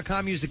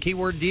 WMMR.com. Use the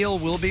keyword deal.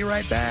 We'll be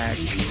right back.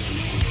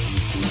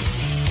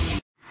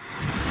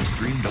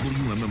 Stream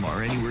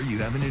WMMR anywhere you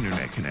have an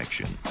internet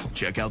connection.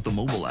 Check out the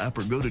mobile app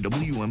or go to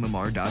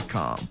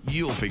WMMR.com.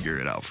 You'll figure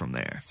it out from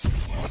there.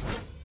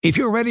 If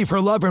you're ready for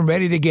love and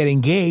ready to get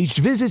engaged,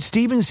 visit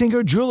Steven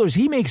Singer Jewelers.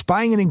 He makes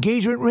buying an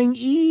engagement ring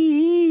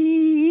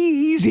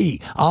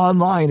easy.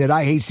 Online at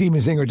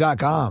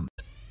IHateStevenSinger.com.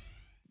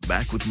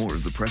 Back with more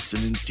of the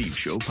Preston and Steve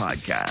Show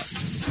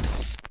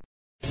podcast.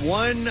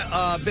 One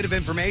bit of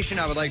information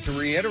I would like to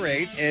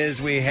reiterate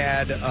is we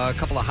had a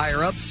couple of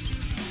higher-ups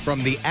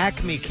from the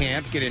Acme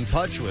camp get in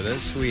touch with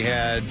us. We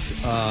had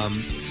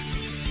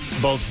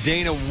Both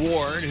Dana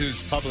Ward,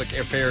 who's public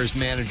affairs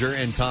manager,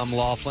 and Tom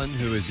Laughlin,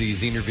 who is the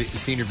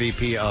senior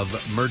VP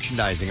of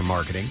merchandising and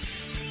marketing,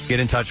 get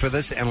in touch with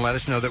us and let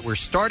us know that we're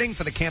starting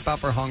for the Camp Out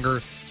for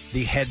Hunger,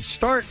 the Head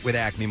Start with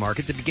Acme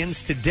Markets. It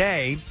begins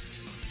today,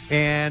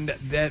 and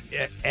that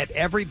at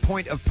every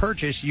point of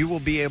purchase, you will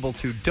be able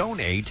to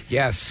donate.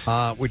 Yes,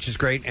 which is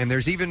great. And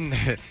there's even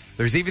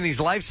these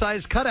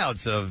life-size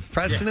cutouts of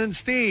Preston and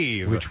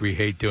Steve, which we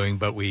hate doing,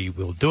 but we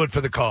will do it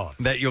for the cause.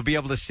 That you'll be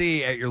able to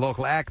see at your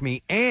local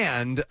Acme,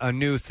 and a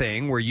new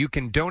thing where you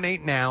can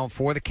donate now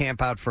for the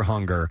Camp Out for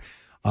Hunger.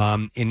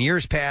 In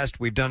years past,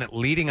 we've done it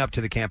leading up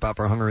to the Camp Out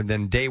for Hunger, and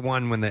then day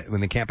one, when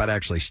the camp out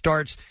actually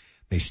starts,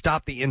 they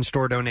stop the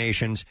in-store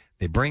donations.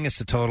 They bring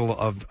us a total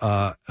of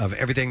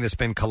everything that's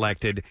been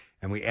collected,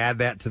 and we add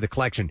that to the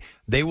collection.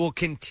 They will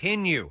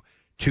continue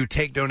to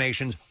take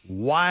donations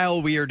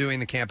while we are doing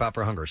the Camp Out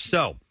for Hunger.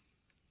 So,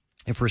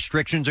 if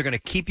restrictions are going to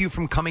keep you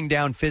from coming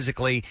down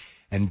physically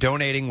and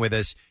donating with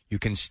us, you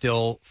can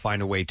still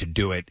find a way to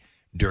do it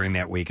during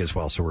that week as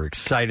well. So we're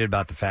excited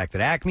about the fact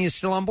that Acme is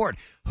still on board.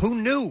 Who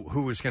knew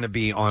who was going to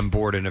be on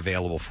board and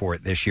available for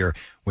it this year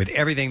with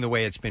everything the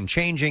way it's been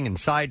changing and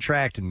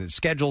sidetracked and the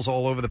schedules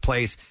all over the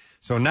place.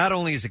 So not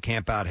only is the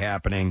camp out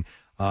happening,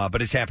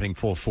 but it's happening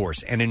full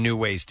force and in new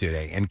ways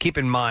today. And keep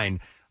in mind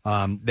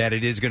that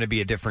it is going to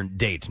be a different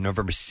date,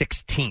 November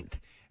 16th.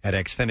 At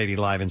Xfinity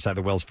Live inside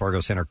the Wells Fargo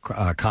Center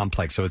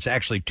complex. So it's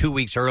actually 2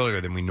 weeks earlier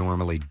than we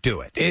normally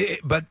do it.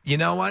 But you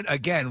know what?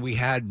 Again, we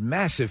had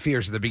massive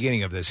fears at the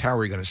beginning of this. How are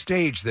we going to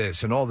stage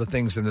this and all the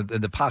things and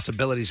the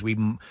possibilities we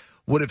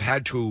would have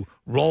had to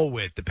roll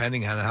with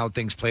depending on how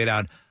things played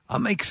out.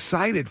 I'm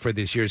excited for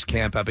this year's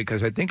camp out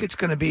because I think it's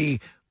going to be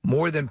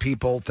more than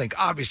people think.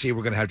 Obviously,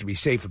 we're going to have to be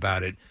safe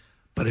about it,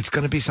 but it's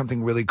going to be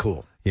something really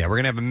cool. Yeah, we're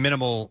going to have a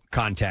minimal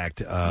contact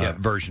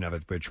version of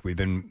it, which we've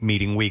been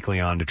meeting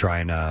weekly on to try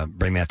and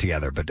bring that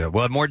together. But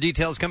we'll have more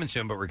details coming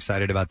soon, but we're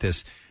excited about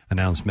this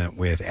announcement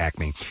with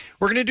Acme.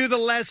 We're going to do the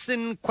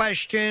lesson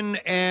question,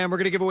 and we're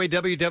going to give away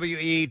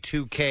WWE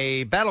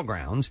 2K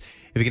Battlegrounds.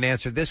 If you can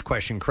answer this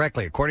question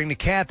correctly. According to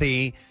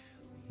Kathy,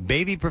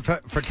 baby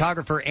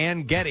photographer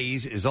Ann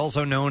Geddes is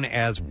also known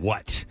as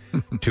what?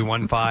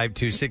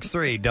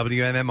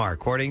 215-263-WMMR.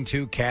 According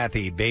to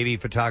Kathy, baby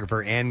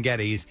photographer Ann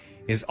Geddes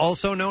is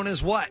also known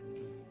as what?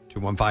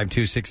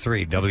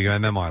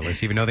 215-263-WMMR. Let's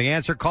see if you know the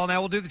answer. Call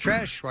now. We'll do the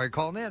trash while you're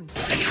calling in.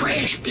 The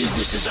trash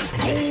business is a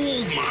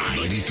gold mine.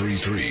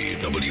 93.3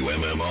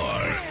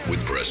 WMMR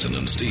with Preston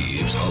and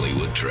Steve's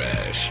Hollywood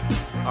Trash.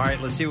 All right,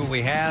 let's see what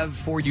we have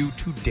for you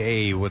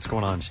today. What's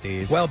going on,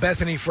 Steve? Well,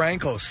 Bethany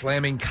Frankel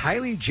slamming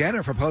Kylie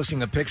Jenner for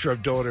posting a picture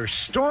of daughter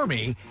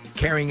Stormy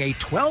carrying a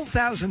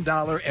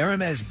 $12,000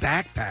 Hermes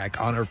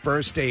backpack on her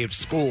first day of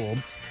school.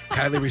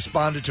 Kylie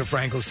responded to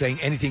Frankel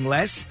saying anything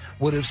less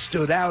would have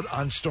stood out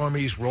on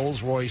Stormy's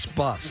Rolls-Royce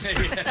bus. Oh,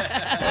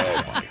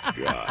 my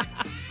God.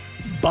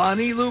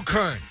 Bonnie Lou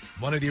Kern,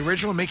 one of the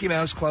original Mickey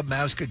Mouse Club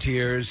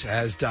Mouseketeers,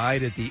 has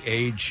died at the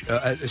age,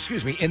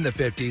 in the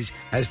 50s,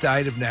 has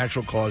died of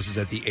natural causes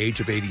at the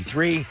age of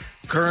 83.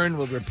 Kern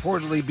will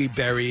reportedly be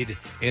buried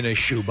in a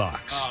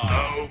shoebox.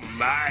 Oh,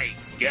 my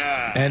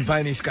God. And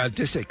finally, Scott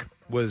Disick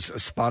was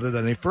spotted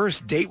on a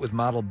first date with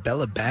model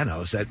Bella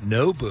Banos at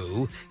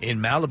Nobu in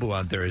Malibu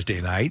on Thursday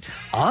night.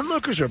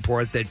 Onlookers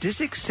report that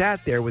Disick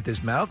sat there with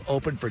his mouth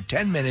open for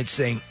 10 minutes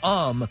saying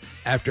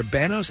after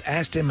Banos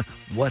asked him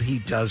what he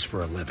does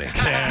for a living.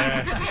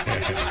 And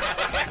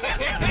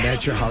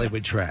that's your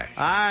Hollywood trash.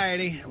 All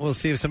righty. We'll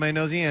see if somebody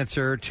knows the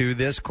answer to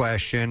this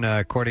question.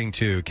 According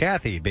to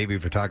Kathy, baby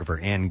photographer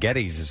Ann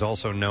Geddes is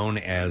also known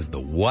as the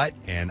what?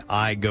 And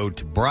I go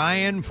to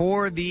Brian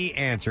for the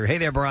answer. Hey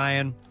there,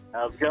 Brian.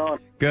 How's it going?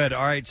 Good.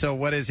 All right. So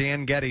what is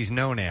Ann Geddes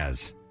known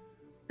as?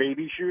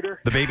 Baby shooter?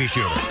 The baby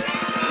shooter.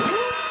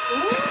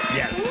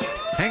 Yes.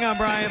 Hang on,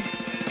 Brian.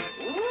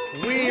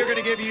 We are going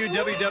to give you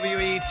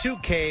WWE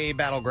 2K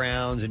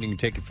Battlegrounds, and you can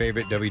take your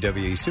favorite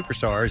WWE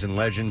superstars and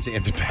legends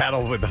into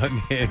battle with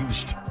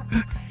Unhinged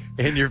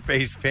in your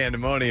face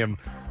pandemonium,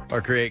 or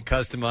create,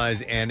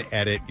 customize, and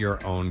edit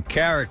your own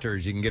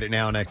characters. You can get it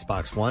now on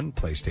Xbox One,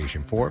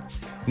 PlayStation 4,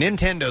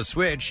 Nintendo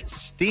Switch,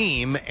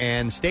 Steam,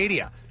 and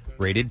Stadia.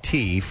 Rated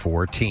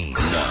T14.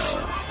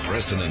 Now,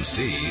 Preston and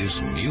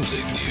Steve's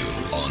Music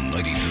News on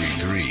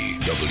 93.3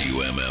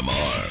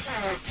 WMMR.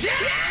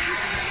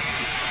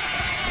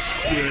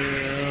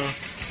 Yeah.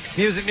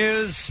 Music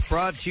news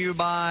brought to you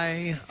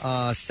by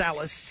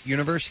Salus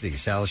University.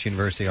 Salus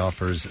University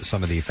offers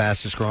some of the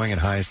fastest growing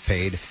and highest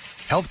paid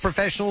health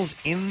professionals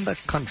in the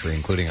country,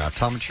 including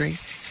optometry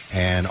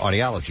and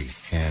audiology.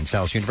 And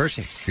Salus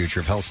University,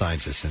 future of health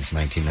sciences since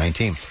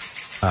 1919.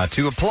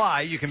 To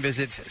apply, you can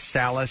visit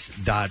salus.edu.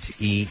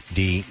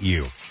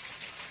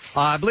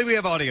 I believe we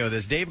have audio of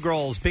this. Dave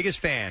Grohl's biggest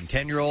fan,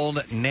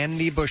 10-year-old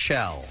Nandi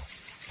Bushell,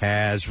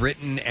 has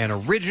written an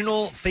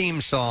original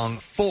theme song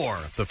for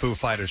the Foo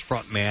Fighters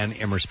frontman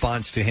in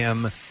response to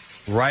him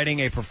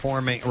writing and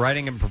performing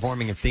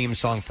a theme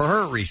song for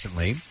her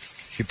recently.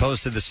 She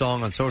posted the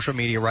song on social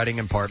media, writing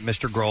in part,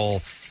 Mr.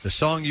 Grohl, the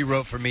song you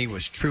wrote for me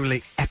was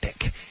truly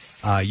epic.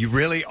 You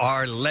really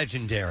are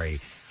legendary.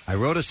 I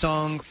wrote a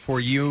song for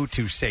you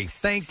to say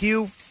thank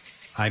you.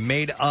 I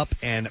made up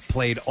and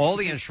played all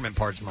the instrument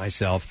parts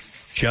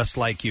myself, just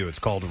like you. It's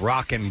called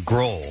Rock and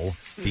Groll,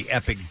 the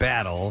epic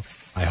battle.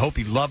 I hope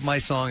you love my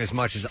song as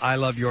much as I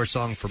love your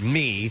song for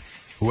me.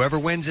 Whoever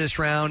wins this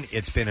round,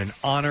 it's been an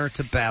honor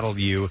to battle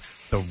you.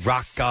 The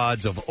rock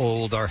gods of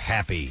old are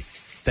happy.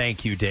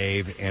 Thank you,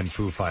 Dave and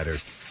Foo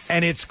Fighters.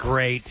 And it's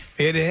great.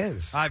 It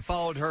is. I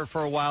followed her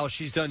for a while.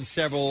 She's done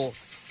several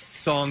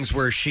songs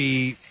where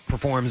she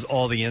performs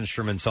all the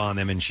instruments on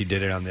them, and she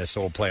did it on this,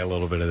 so we'll play a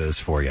little bit of this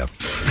for you.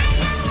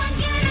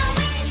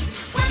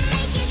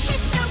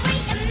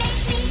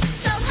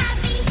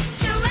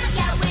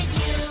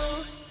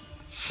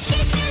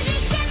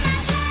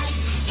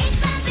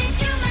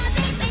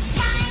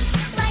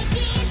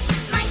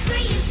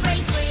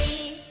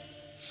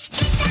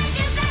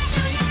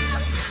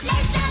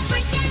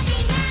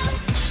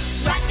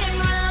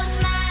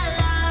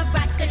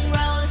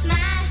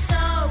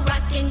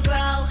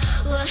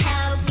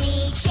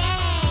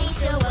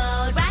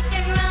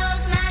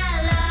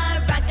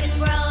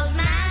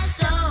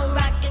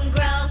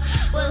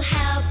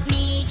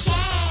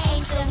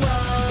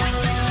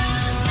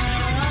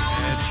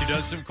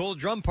 Some cool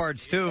drum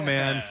parts too,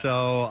 man.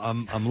 So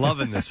I'm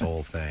loving this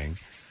whole thing,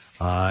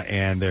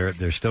 and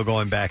they're still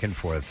going back and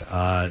forth.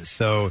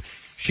 So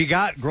she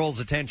got Grohl's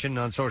attention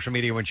on social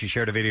media when she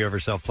shared a video of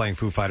herself playing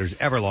Foo Fighters'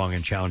 Everlong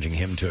and challenging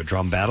him to a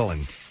drum battle,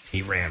 and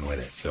he ran with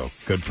it. So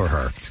good for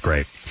her. It's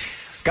great.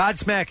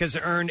 Godsmack has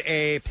earned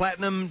a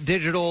Platinum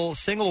Digital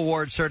Single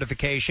Award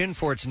certification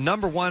for its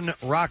 #1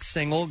 rock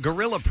single,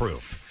 Gorilla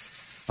Proof.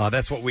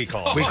 That's what we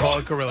call it. We call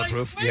it Gorilla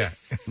Proof. Yeah.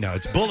 No,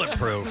 it's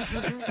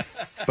Bulletproof.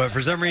 But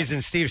for some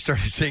reason, Steve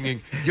started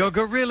singing, "You're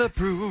Gorilla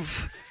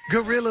Proof,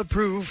 Gorilla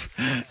Proof."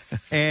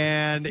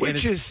 And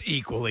which is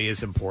equally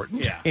as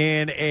important. Yeah.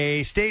 In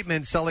a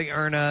statement, Sully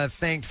Erna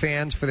thanked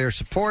fans for their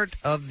support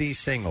of the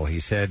single. He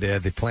said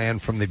the plan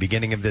from the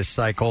beginning of this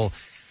cycle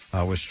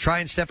was to try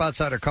and step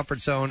outside our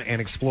comfort zone and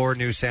explore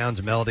new sounds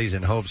and melodies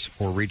in hopes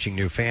for reaching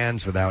new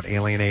fans without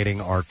alienating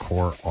our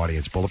core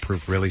audience.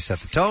 Bulletproof really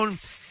set the tone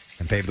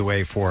and paved the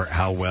way for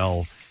how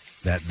well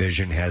that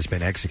vision has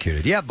been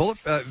executed. Yeah,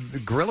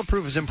 Gorilla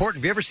Proof is important.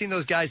 Have you ever seen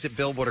those guys that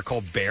build what are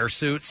called bear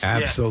suits?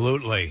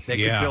 Absolutely. They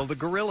could build a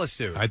gorilla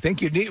suit. I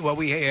think you need. Well,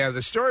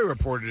 the story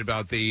reported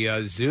about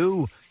the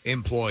zoo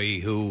employee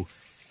who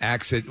a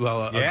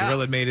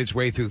gorilla made its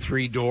way through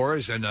 3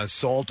 doors and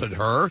assaulted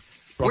her.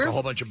 Broke a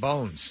whole bunch of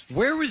bones.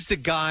 Where was the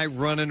guy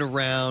running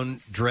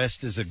around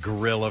dressed as a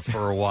gorilla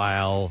for a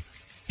while?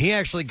 He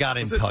actually got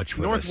in touch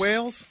with North us.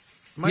 Wales?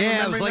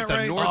 Yeah, it was like the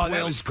right? North that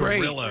Wales was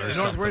great. gorilla. Or the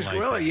North Wales like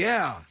gorilla, that.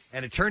 yeah.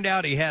 And it turned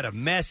out he had a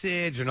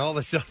message and all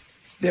this stuff.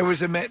 There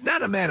was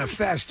not a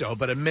manifesto,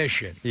 but a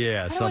mission.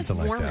 Yeah, something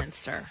like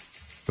Warminster.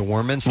 that. The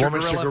Warminster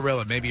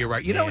gorilla. Maybe you're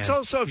right. You know, it's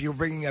also, if you're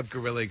bringing up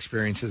gorilla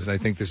experiences, and I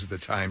think this is the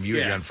time,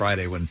 usually on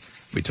Friday when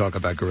we talk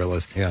about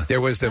gorillas. Yeah.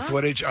 There was the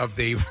footage of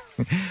the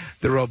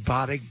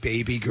robotic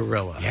baby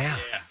gorilla. Yeah.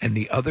 And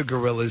the other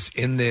gorillas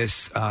in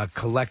this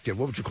collective,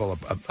 what would you call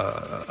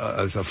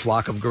as a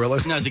flock of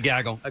gorillas? No, it's a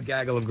gaggle. A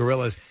gaggle of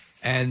gorillas.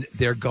 And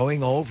they're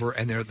going over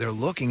and they're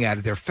looking at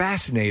it. They're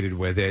fascinated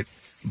with it.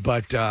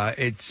 But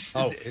it's...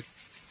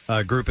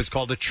 a group is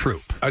called a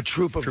troop. A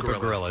troop of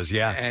gorillas.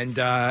 Yeah. And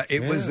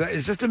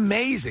it's just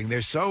amazing.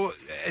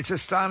 It's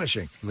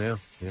astonishing. Yeah.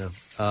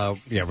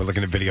 We're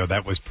looking at video.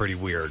 That was pretty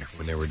weird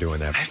when they were doing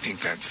that. I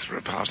think that's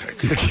robotic.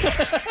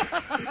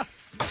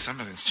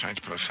 Somebody's trying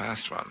to put a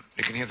fast one.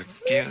 You can hear the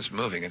gears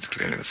moving. It's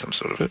clearly some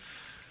sort of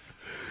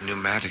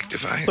pneumatic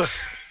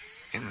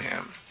device in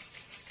there.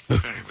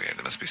 Very weird.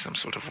 There must be some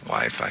sort of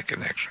Wi-Fi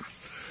connection.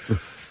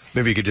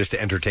 Maybe you could just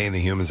entertain the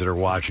humans that are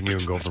watching you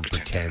and go from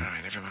pretend. All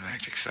right, everyone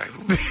act excited.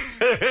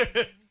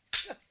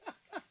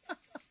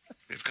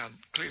 We've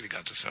clearly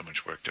got to so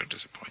much work. Don't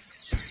disappoint.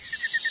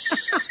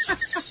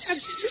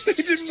 They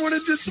didn't want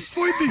to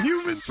disappoint the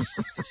humans.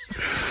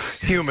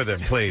 Humor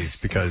them, please,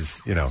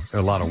 because,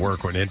 a lot of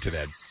work went into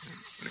that.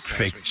 The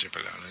craftsmanship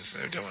alone is,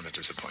 I don't want to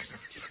disappoint them.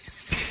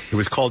 It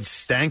was called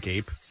Stank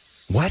Ape.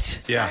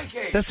 What? Yeah.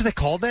 That's what they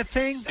called that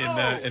thing?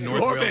 In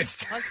North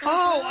Wales.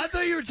 Oh, I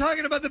thought you were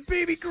talking about the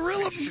baby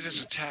gorilla.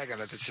 There's a tag on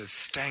it that says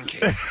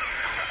Stanky.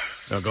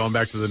 No, going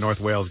back to the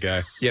North Wales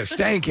guy. Yeah,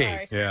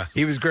 Stanky. Yeah.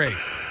 He was great.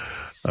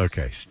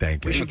 Okay,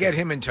 Stanky. We should get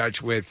him in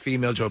touch with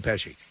female Joe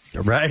Pesci.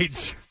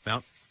 Right.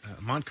 Mount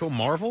Montco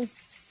Marvel?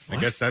 I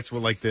guess that's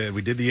what,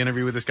 we did the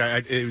interview with this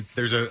guy.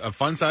 There's a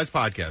fun-sized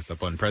podcast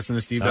up on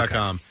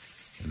PrestonandSteve.com,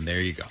 and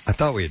there you go. I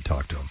thought we had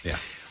talked to him. Yeah.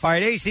 All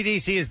right,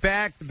 AC/DC is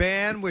back. The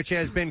band, which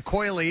has been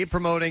coyly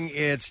promoting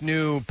its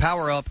new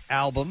Power Up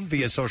album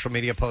via social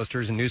media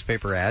posters and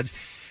newspaper ads,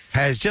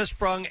 has just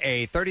sprung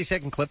a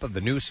 30-second clip of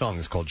the new song.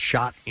 It's called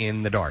Shot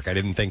in the Dark. I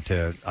didn't think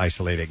to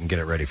isolate it and get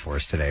it ready for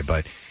us today,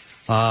 but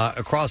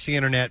across the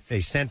internet,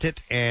 they sent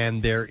it,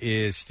 and there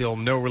is still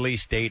no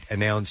release date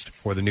announced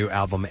for the new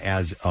album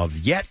as of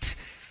yet.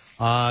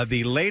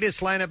 The latest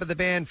lineup of the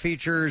band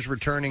features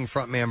returning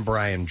frontman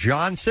Brian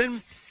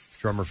Johnson,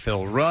 drummer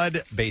Phil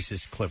Rudd,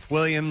 bassist Cliff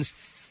Williams,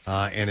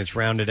 And it's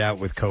rounded out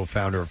with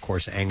co-founder, of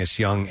course, Angus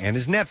Young and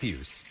his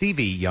nephew,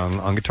 Stevie Young,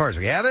 on guitars.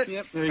 We have it?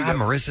 Yep, there you God, go.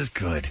 Marissa's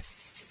good.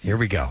 Here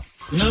we go.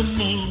 The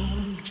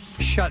moon.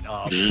 Shut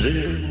up.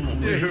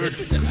 Dude,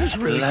 this is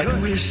really Let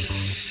good. me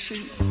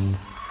see.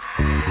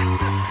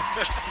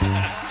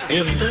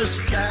 In the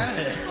sky.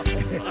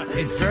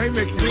 It's very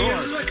Mickey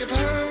Rourke. Look at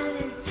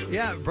her.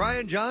 Yeah,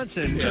 Brian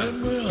Johnson. Yeah.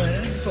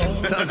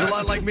 Sounds a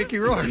lot like Mickey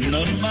Rourke.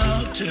 The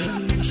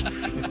mountains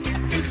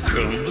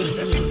crumble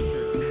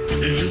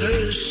in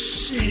the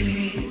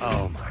sea.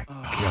 Oh, my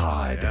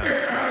God.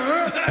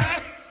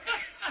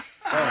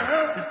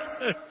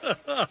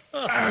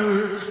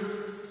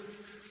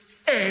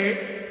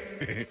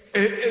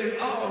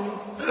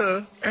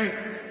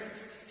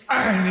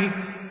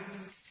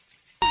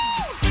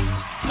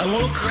 I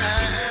won't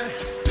cry.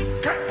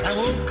 I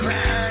won't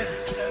cry.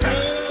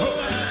 Oh,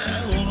 I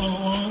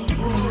won't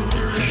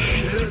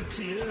shed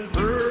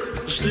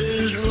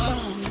tears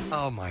long.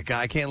 Oh, my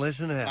God. I can't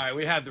listen to that. All right,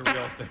 we have the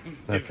real thing.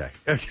 Okay.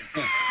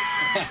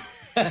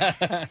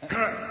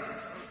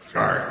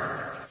 Sorry.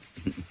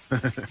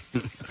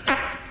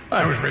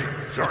 That was me.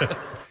 Sorry.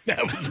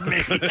 That was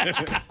me.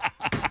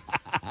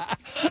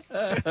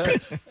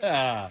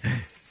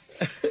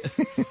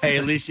 Hey,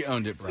 at least you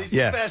owned it, bro.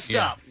 Fessed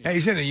up. Hey,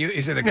 he's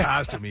in a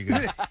costume. You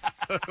can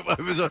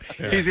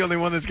He's the only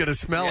one that's going to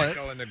smell it.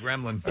 Go in the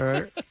gremlin. All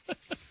right.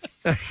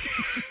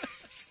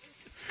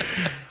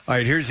 All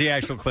right, here's the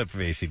actual clip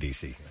of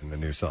AC/DC and the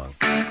new song.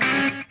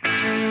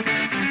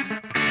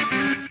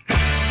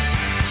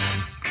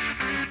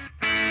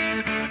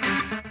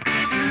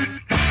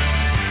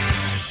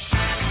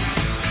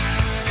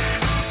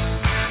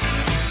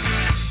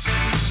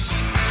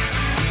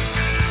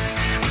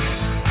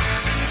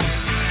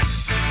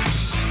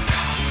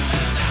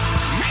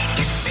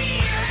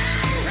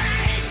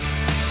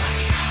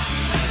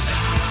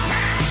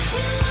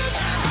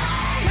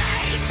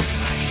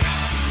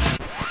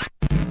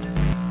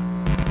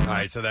 All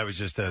right, so that was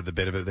just the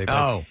bit of it they played.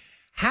 Oh.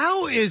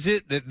 How is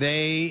it that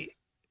they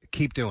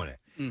keep doing it?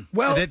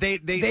 Well, That they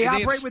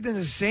have operate within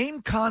the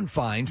same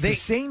confines, the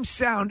same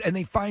sound, and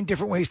they find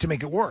different ways to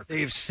make it work.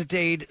 They've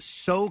stayed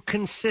so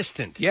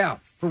consistent. Yeah.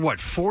 For what,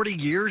 40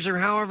 years or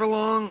however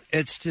long?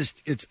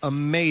 It's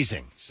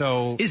amazing.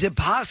 So Is it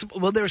possible?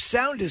 Well, their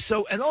sound is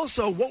so, and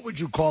also, what would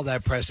you call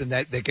that, Preston?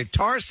 That the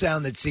guitar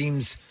sound that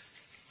seems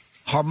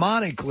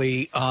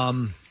harmonically,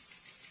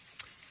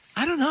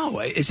 I don't know.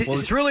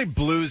 it's really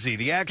bluesy.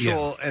 The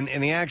actual and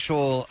the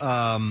actual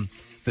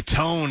the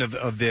tone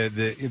of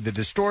the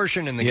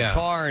distortion and the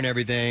guitar and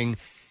everything.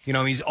 You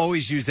know, he's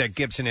always used that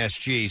Gibson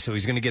SG, so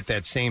he's going to get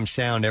that same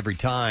sound every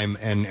time,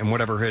 and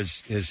whatever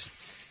his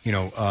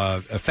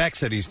effects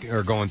that he's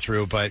are going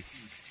through. But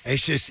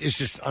it's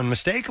just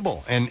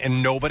unmistakable,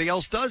 and nobody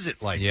else does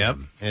it like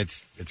him.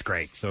 It's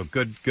great. So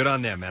good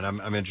on them, man.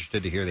 I'm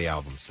interested to hear the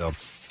album. So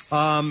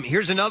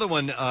here's another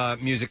one,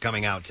 music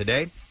coming out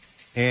today.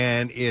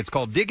 And it's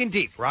called Digging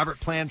Deep,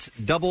 Robert Plant's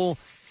double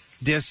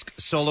disc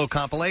solo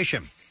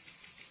compilation.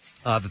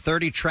 The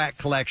 30-track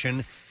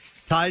collection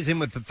ties in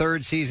with the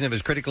third season of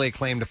his critically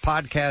acclaimed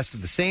podcast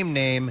of the same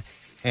name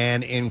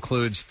and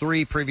includes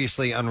 3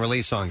 previously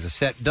unreleased songs. The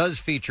set does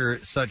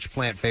feature such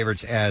Plant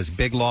favorites as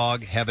Big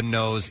Log, Heaven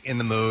Knows, In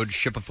the Mood,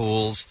 Ship of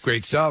Fools.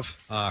 Great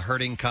stuff.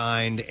 Hurting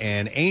Kind,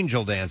 and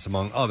Angel Dance,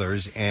 among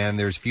others. And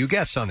there's a few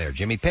guests on there.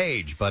 Jimmy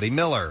Page, Buddy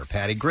Miller,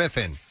 Patty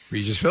Griffin.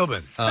 Regis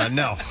Philbin.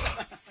 No.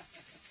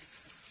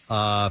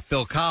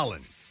 Phil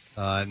Collins,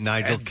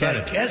 Nigel And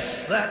Kennedy. I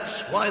guess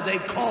that's why they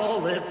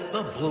call it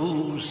the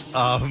blues.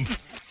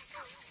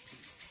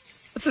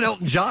 That's an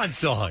Elton John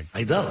song.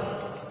 I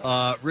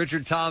know.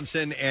 Richard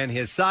Thompson and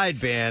his side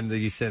band,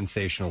 the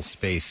Sensational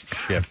Space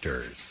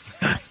Shifters.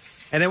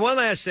 And then one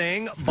last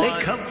thing. They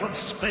come from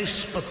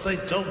space, but they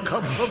don't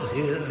come from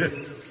here.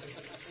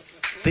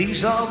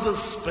 These are the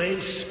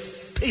space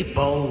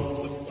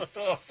people.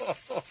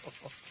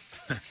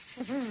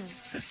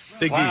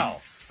 Big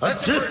wow. A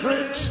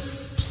different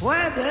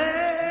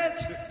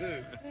planet.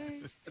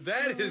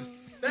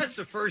 That's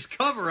the first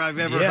cover I've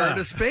ever heard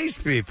of Space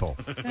People.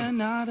 They're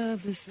not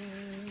of the same.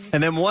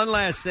 And then one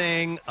last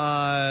thing.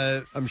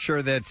 I'm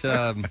sure that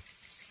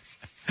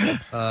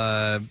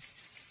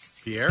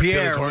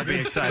Pierre will be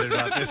excited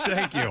about this.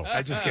 Thank you.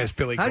 I just guessed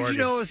Billy How Corgan. did you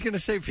know I was going to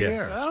say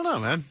Pierre? I don't know,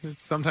 man.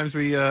 Sometimes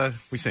we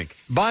sync.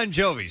 Bon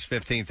Jovi's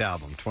 15th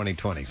album,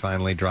 2020,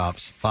 finally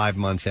drops 5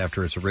 months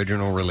after its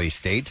original release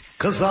date.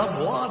 'Cause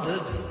I'm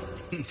wanted,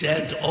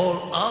 dead or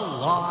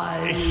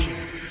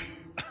alive.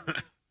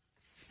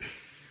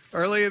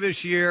 Earlier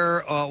this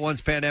year,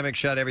 once pandemic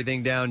shut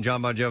everything down,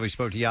 John Bon Jovi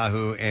spoke to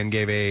Yahoo and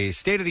gave a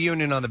State of the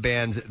Union on the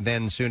band's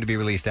then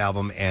soon-to-be-released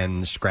album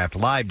and scrapped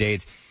live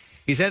dates.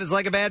 He said, "It's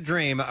like a bad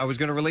dream. I was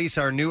going to release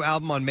our new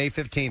album on May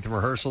 15th, and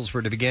rehearsals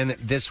were to begin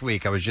this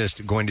week. I was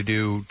just going to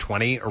do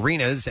 20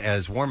 arenas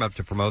as warm-up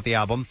to promote the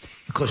album."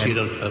 Of course, you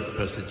know,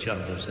 Preston John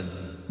lives in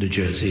New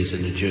Jersey. He's a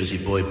New Jersey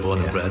boy,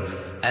 born and bred.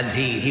 And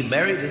he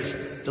married his,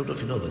 don't know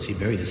if you know this, he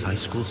married his high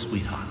school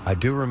sweetheart. I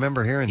do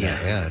remember hearing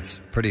that. Yeah, it's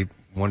pretty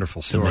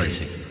Wonderful story.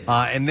 amazing.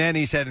 And then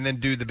he said, and then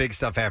do the big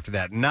stuff after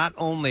that. Not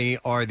only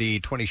are the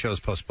 20 shows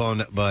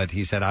postponed, but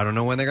he said, I don't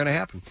know when they're going to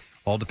happen.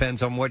 All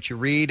depends on what you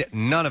read.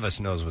 None of us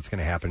knows what's going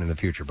to happen in the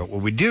future. But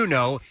what we do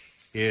know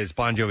is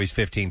Bon Jovi's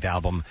 15th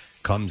album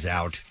comes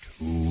out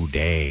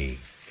today.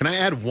 Can I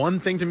add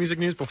one thing to music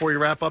news before you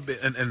wrap up?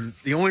 And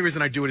the only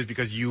reason I do it is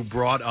because you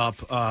brought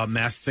up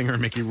Masked Singer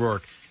Mickey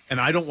Rourke. And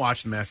I don't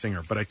watch The Masked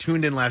Singer, but I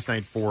tuned in last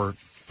night for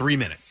 3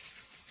 minutes.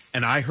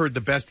 And I heard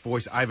the best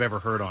voice I've ever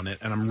heard on it.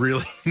 And I'm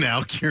really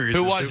now curious.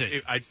 Who was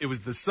it? It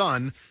was the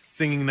son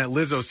singing that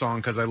Lizzo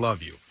song, 'Cause I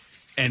Love You.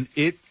 And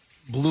it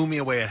blew me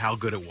away at how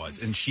good it was.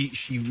 And she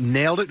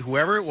nailed it,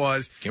 whoever it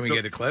was. Can we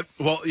get a clip?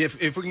 Well, if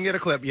we can get a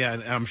clip, yeah,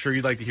 and I'm sure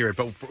you'd like to hear it.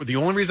 But the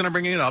only reason I'm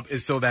bringing it up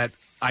is so that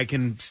I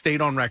can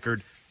state on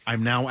record,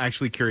 I'm now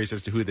actually curious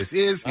as to who this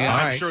is. Yeah,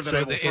 I'm right. sure that So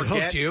I will it forget.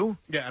 hooked you?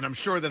 Yeah, and I'm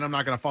sure that I'm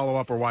not going to follow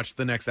up or watch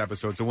the next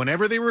episode. So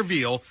whenever they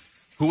reveal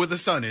who the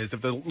son is,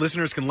 if the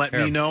listeners can let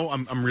me know,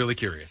 I'm really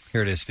curious.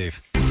 Here it is,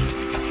 Steve.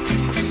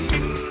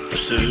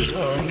 Just as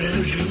long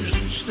as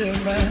you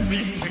stand by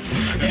me,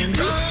 and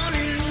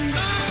darling,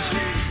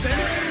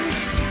 stand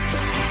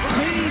by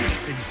me.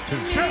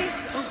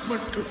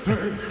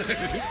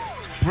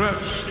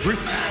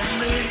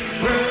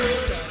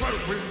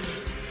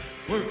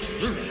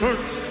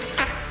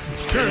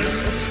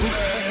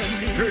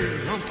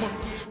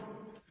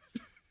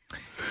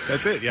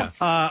 That's it, yeah.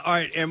 All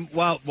right, and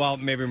while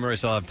maybe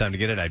Marissa will have time to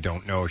get it, I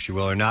don't know if she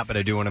will or not, but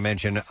I do want to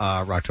mention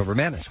Rocktober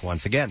Madness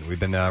once again. We've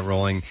been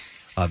rolling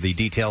the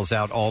details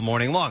out all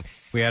morning long.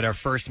 We had our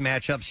first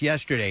matchups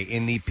yesterday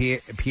in the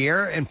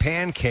Pierre and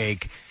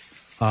Pancake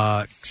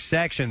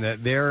section.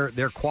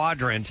 Their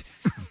quadrant,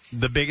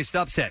 the biggest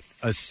upset.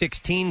 A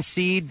 16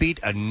 seed beat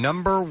a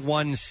number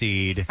 1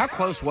 seed. How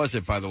close was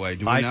it, by the way?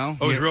 Do we know?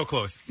 Oh, it was real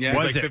close. Yeah,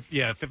 was it?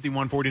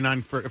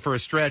 51-49 for a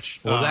stretch.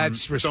 Well,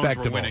 that's Stones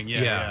respectable. were winning.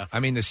 Yeah. I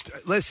mean,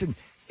 listen,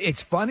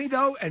 it's funny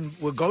though, and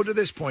we'll go to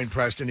this point,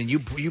 Preston, and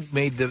you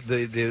made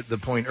the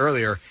point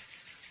earlier.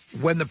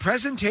 When the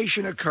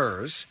presentation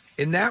occurs,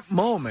 in that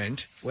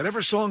moment,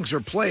 whatever songs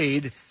are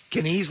played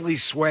can easily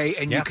sway,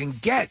 and you can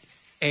get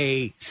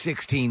a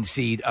 16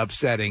 seed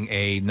upsetting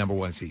a number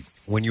 1 seed.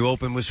 When you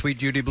open with Sweet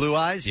Judy Blue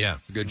Eyes, yeah,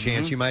 a good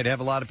chance you might have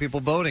a lot of people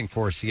voting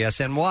for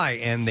CSNY,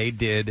 and they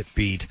did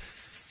beat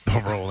the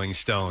Rolling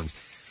Stones.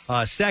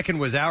 Second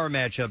was our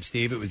matchup,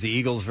 Steve. It was the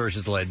Eagles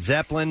versus Led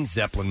Zeppelin.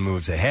 Zeppelin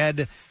moves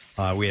ahead.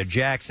 We had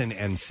Jackson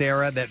and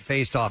Sarah that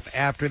faced off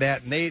after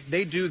that, and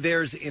they do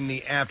theirs in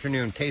the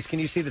afternoon. Case, can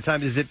you see the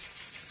time? Is it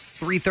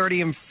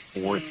 3:30 and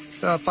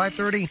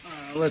 5:30?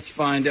 Let's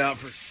find out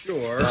for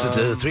sure. Is it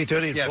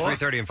 3:30 and 4?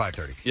 3:30 and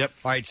 5:30. Yep.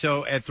 All right,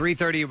 so at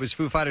 3:30 it was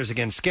Foo Fighters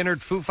against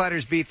Skynyrd. Foo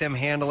Fighters beat them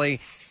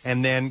handily,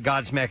 and then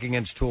Godsmack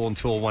against Tool, and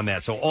Tool won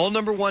that. So all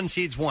number 1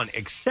 seeds won,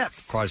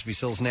 except Crosby,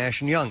 Stills,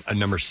 Nash & Young, a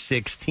number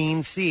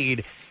 16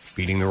 seed,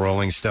 beating the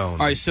Rolling Stones.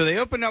 All right, so they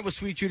opened up with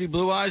Sweet Judy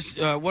Blue Eyes.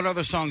 What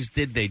other songs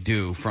did they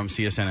do from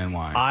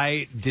CSNNY?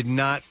 I did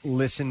not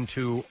listen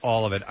to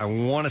all of it. I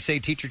want to say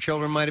Teach Your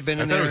Children might have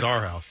been in there. I thought it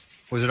was Our House.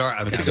 Was it Our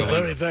House? It's a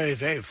very, very,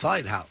 very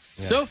fine house.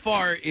 So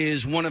Far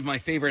is one of my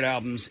favorite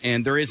albums,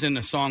 and there isn't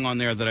a song on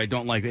there that I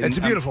don't like. It's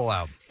a beautiful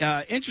album.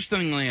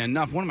 Interestingly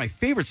enough, one of my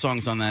favorite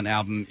songs on that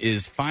album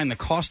is Find the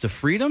Cost of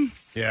Freedom.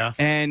 Yeah.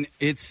 And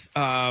it's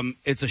a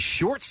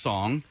short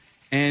song,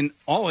 and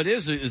all it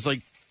is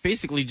like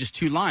basically just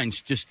 2 lines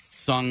just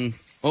sung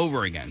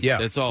over again. Yeah,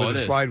 that's all with it a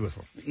is. slide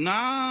whistle. Nah,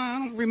 I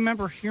don't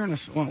remember hearing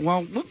this.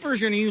 Well, what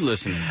version are you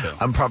listening to?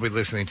 I'm probably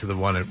listening to the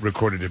one that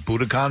recorded at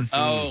Budokan.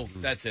 Oh,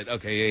 that's it.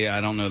 Okay, yeah,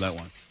 I don't know that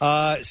one.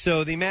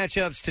 So the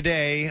matchups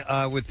today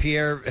with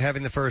Pierre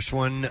having the first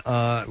one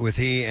with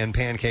he and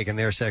Pancake in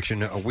their section,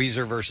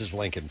 Weezer versus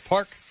Linkin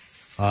Park.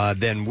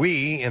 Then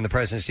we, in the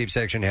President Steve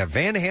section, have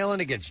Van Halen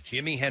against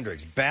Jimi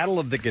Hendrix. Battle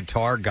of the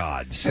Guitar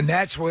Gods. And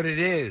that's what it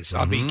is.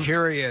 I'll be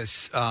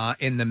curious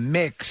in the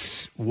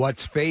mix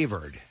what's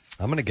favored.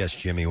 I'm going to guess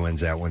Jimmy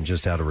wins that one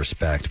just out of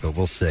respect, but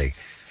we'll see.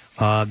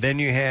 Then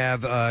you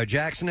have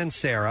Jackson and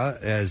Sarah,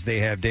 as they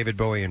have David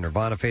Bowie and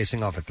Nirvana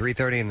facing off at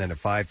 3:30, and then at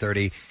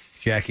 5:30,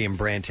 Jackie and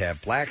Brent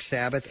have Black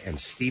Sabbath and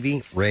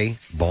Stevie Ray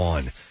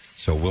Vaughan.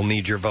 So we'll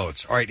need your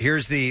votes. All right,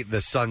 here's the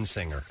Sun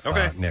Singer,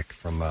 Nick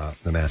from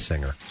The Masked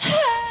Singer.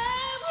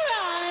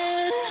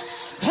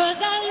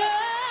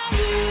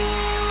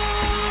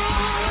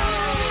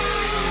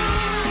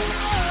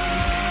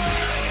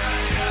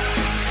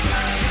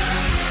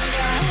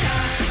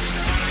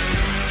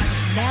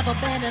 Never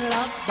been in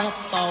love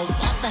before.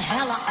 What the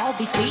hell are all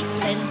these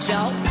feeling,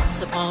 Joe?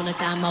 Once upon a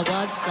time I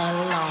was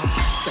alone.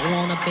 Don't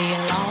wanna be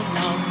alone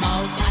no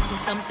more. Got you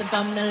something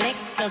from the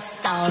liquor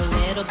store.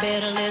 Little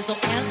bit of Lizzo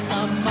and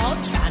some more.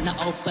 Trying to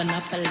open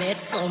up a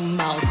little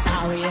more.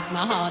 Sorry if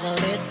my heart a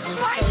little slow.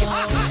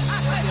 I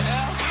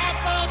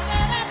thought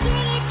that I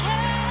didn't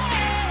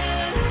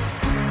care.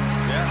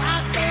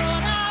 I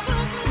thought I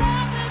was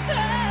loving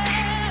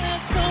that.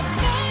 So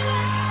baby,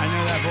 I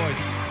know that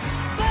voice.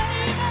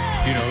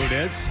 Do you know who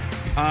it is?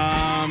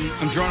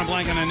 I'm drawing a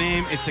blank on a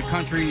name. It's a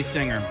country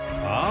singer.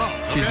 Oh,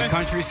 okay. She's a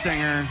country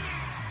singer.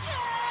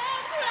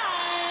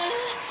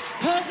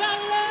 'cause I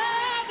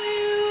love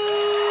you.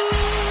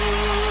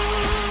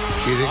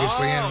 You think it's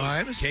Leanne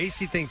Rimes?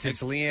 Casey thinks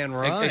it's Leanne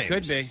Rimes. It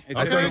could be.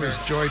 I thought it was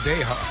Joy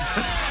Behar.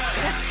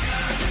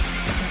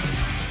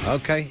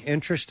 Okay,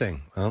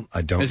 interesting. Well,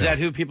 I don't know. Is that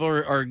who people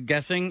are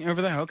guessing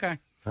over there? Okay.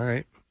 All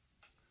right.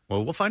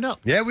 Well, we'll find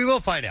out. Yeah, we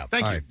will find out.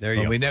 Thank All you. right, there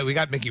you go. We know we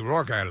got Mickey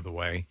Rourke out of the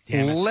way.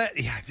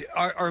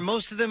 Are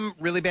most of them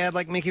really bad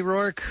like Mickey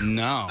Rourke?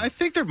 No. I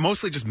think they're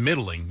mostly just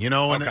middling,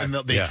 and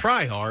they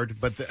try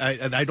hard, but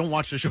I don't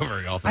watch the show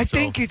very often. I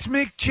think it's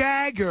Mick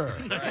Jagger.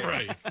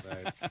 Right.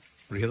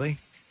 Really?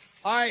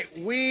 All right,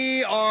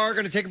 we are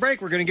going to take a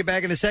break. We're going to get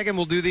back in a second.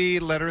 We'll do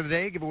the letter of the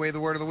day, give away the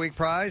Word of the Week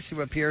prize, see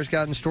what Pierre's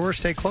got in store.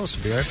 Stay close.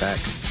 We'll be right back.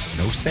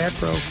 No Sad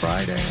Bro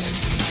Friday.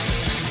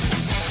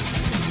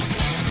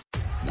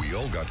 We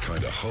all got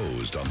kind of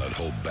hosed on that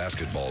whole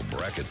basketball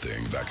bracket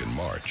thing back in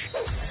March.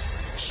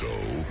 So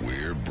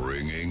we're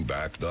bringing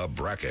back the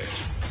bracket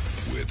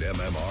with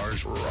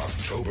MMR's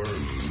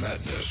Rocktober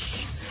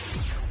Madness.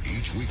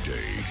 Each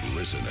weekday,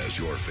 listen as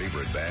your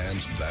favorite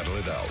bands battle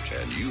it out,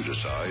 and you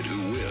decide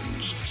who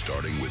wins.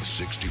 Starting with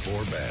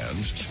 64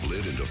 bands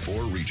split into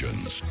 4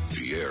 regions: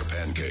 Pierre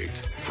Pancake,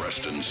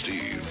 Preston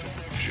Steve,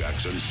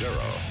 Jackson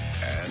Sarah,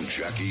 and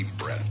Jackie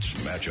Brent.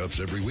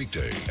 Matchups every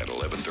weekday at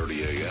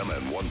 11:30 a.m.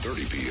 and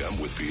 1:30 p.m.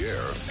 with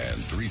Pierre,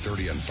 and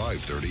 3:30 and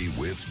 5:30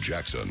 with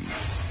Jackson.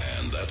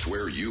 And that's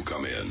where you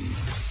come in.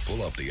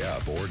 Pull up the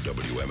app or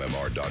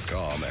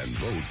WMMR.com and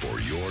vote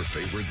for your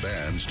favorite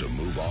bands to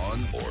move on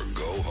or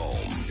go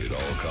home. It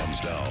all comes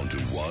down to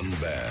one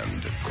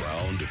band,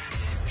 crowned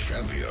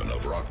champion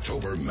of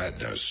Rocktober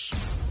Madness.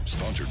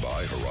 Sponsored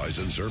by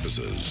Horizon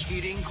Services.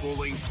 Heating,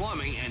 cooling,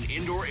 plumbing, and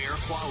indoor air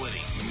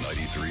quality.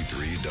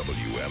 93.3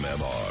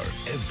 WMMR.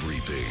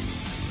 Everything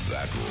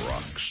that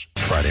rocks.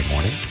 Friday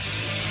morning.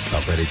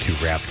 About ready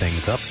to wrap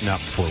things up. Not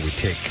before we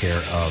take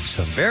care of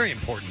some very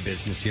important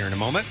business here in a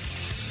moment.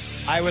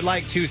 I would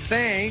like to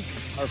thank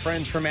our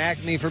friends from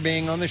Acme for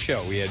being on the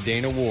show. We had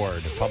Dana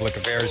Ward, Public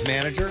Affairs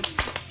Manager,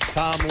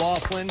 Tom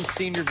Laughlin,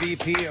 Senior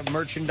VP of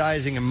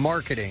Merchandising and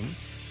Marketing,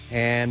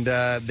 and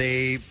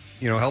they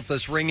helped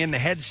us ring in the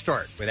Head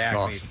Start with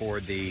Acme for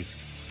the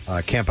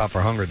Camp Out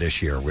for Hunger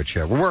this year, which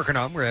we're working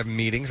on. We're having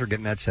meetings. We're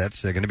getting that set.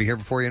 So they're going to be here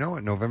before you know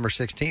it, November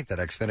 16th at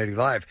Xfinity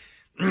Live.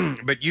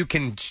 But you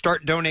can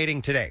start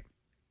donating today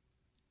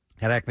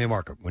at Acme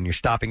Market. When you're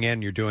stopping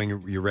in, you're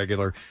doing your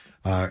regular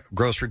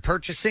grocery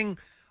purchasing,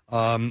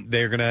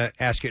 they're going to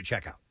ask you at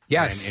checkout.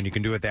 Yes. And you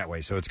can do it that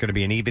way. So it's going to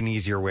be an even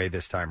easier way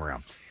this time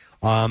around.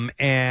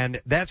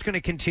 And that's going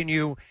to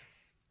continue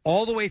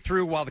all the way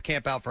through while the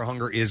Camp Out for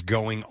Hunger is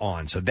going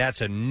on. So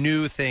that's a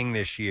new thing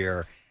this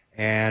year.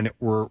 And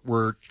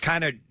we're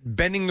kind of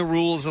bending the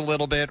rules a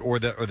little bit, or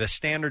the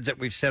standards that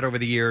we've set over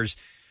the years,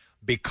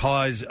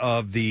 because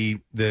of the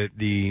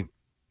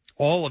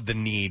all of the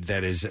need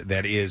that is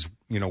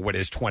what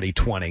is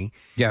 2020.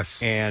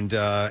 Yes, and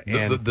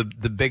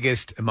the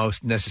biggest and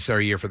most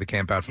necessary year for the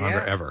Camp Out for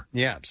Hunger ever.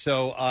 Yeah.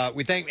 So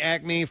we thank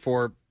Acme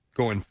for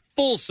going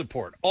full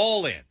support,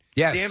 all in.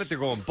 Yes. Damn it, they're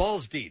going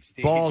balls deep,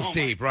 Steve. Balls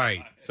deep,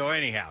 right. So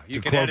anyhow, you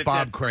to can quote edit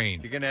Bob that,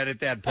 Crane. You can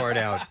edit that part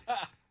out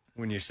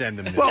when you send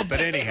them this. Well, but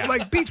anyhow.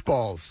 like beach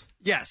balls.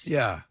 Yes.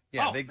 Yeah.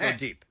 Yeah, they go man.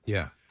 deep.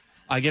 Yeah.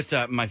 I get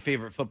my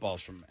favorite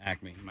footballs from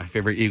Acme, my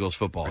favorite Eagles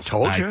footballs. I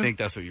told you. I think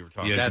that's what you were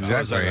talking That's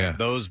about. exactly right.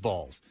 Those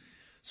balls.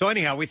 So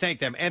anyhow, we thank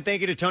them. And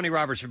thank you to Tony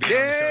Roberts for being on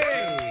the show.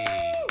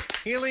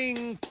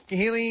 Healing,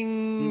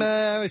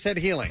 I said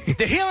healing.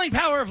 The healing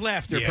power of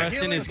laughter,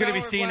 Preston, Healing is going to be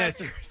power of seen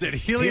at laughter.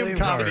 Helium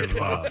Comedy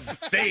Club.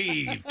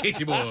 Save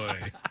Casey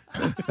Boy.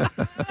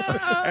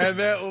 And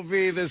that will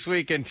be this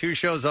weekend. 2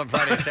 shows on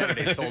Friday and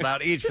Saturday sold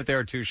out each, but there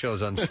are 2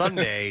 shows on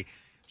Sunday.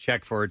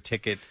 Check for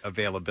ticket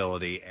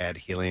availability at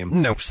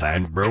Helium. No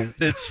sign, bro.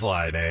 It's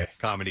Friday.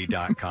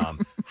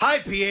 Comedy.com. Hi,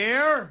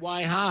 Pierre.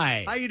 Why,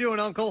 hi. How you doing,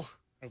 Uncle?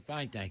 I'm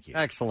fine, thank you.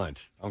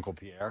 Excellent, Uncle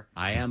Pierre.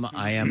 I am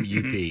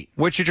UP.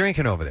 What you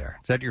drinking over there?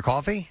 Is that your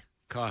coffee?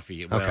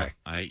 Coffee. Well, Okay.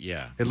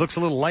 Yeah. It looks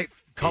a little light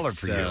colored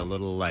for you. A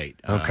little light.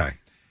 Okay.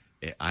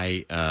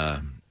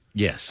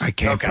 Yes. I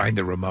can't find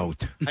the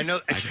remote. I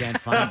know. I can't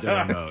find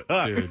the remote,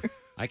 dude.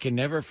 I can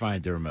never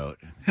find the remote.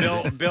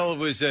 Bill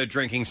was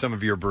drinking some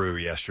of your brew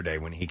yesterday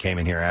when he came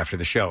in here after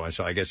the show, and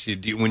so I guess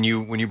when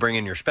you bring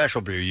in your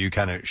special brew, you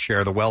kind of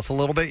share the wealth a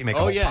little bit. You make a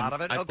whole pot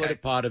of it. I put a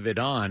pot of it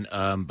on,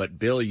 but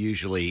Bill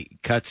usually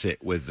cuts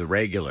it with the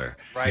regular,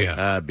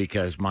 right?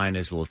 Because mine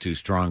is a little too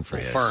strong for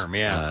his. Firm,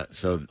 yeah.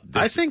 So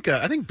I think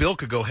Bill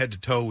could go head to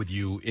toe with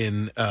you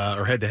in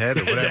or head to head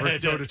or whatever,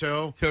 toe to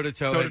toe,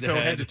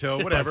 head to toe,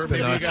 whatever.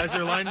 Maybe you guys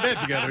are lying in bed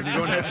together and you're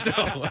going head to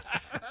toe.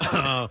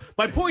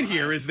 My point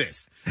here is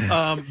this: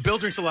 Bill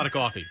drinks a lot of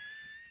coffee.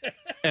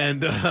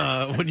 And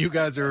when you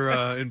guys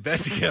are in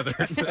bed together,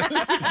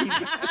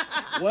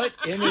 what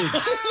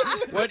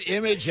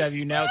image have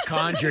you now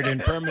conjured and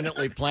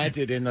permanently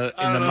planted in the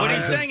minds What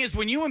he's saying is,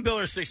 when you and Bill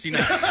are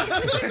 69,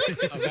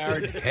 of our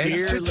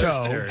dear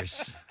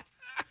listeners,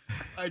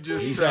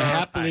 he's a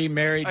happily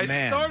married I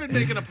man. started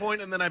making a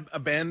point and then I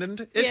abandoned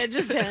it. Yeah,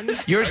 just end.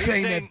 You're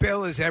saying that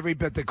Bill is every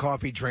bit the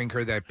coffee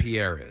drinker that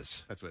Pierre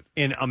is. That's what.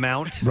 In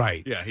amount,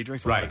 right? Yeah, he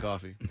drinks a lot of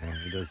coffee. Yeah,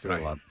 he does do a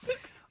lot.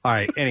 All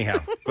right. Anyhow,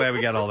 glad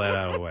we got all that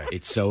out of the way.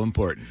 It's so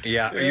important.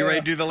 Yeah. Are you ready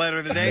to do the letter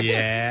of the day?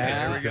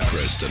 Yeah. Here we go.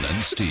 Preston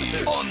and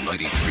Steve on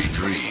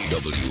 93.3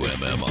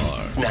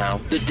 WMMR. Now,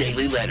 the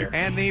Daily Letter.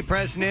 And the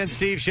Preston and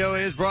Steve Show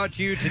is brought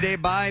to you today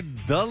by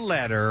the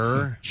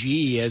letter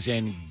G as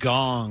in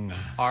gong.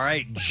 All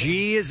right.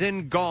 G as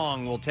in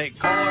gong. We'll take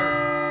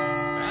caller.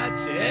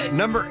 That's it.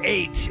 Number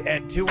 8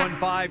 at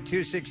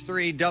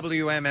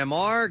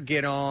 215-263-WMMR.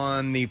 Get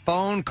on the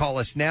phone. Call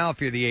us now.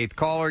 If you're the 8th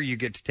caller, you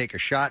get to take a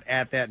shot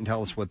at that and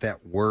tell us what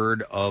that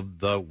word of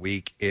the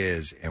week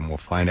is. And we'll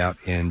find out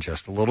in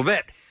just a little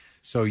bit.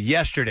 So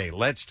yesterday,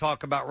 let's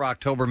talk about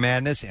Rocktober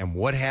Madness and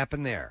what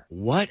happened there.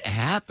 What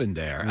happened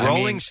there?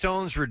 Rolling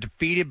Stones were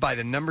defeated by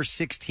the number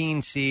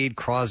 16 seed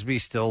Crosby,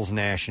 Stills,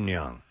 Nash and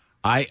Young.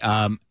 As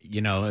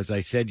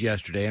I said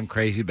yesterday, I'm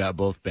crazy about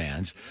both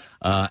bands.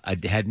 I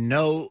had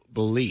no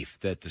belief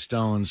that the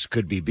Stones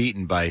could be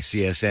beaten by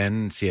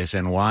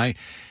CSNY.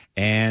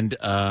 And,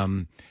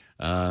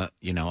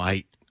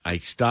 I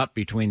stopped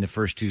between the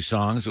first two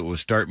songs. It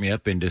was Start Me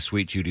Up into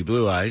Sweet Judy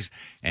Blue Eyes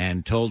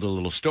and told a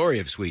little story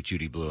of Sweet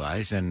Judy Blue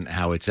Eyes and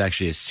how it's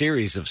actually a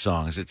series of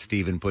songs that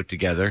Stephen put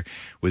together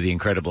with the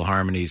incredible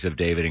harmonies of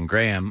David and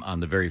Graham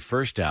on the very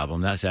first album.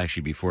 That's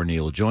actually before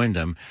Neil joined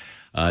them.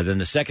 Then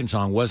the second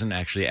song wasn't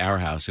actually Our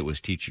House. It was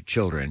Teach Your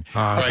Children.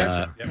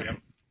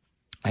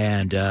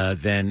 And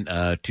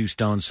then two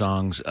Stone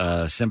songs,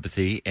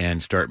 Sympathy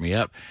and Start Me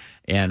Up,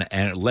 and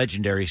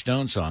legendary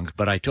Stone songs.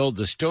 But I told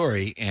the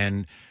story,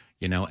 and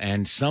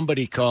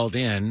somebody called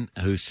in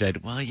who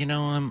said, well,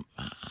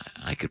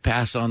 I could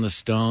pass on the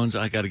Stones.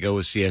 I got to go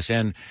with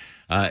CSN.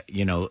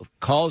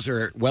 Calls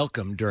are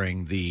welcome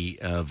during the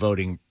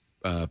voting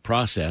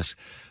process,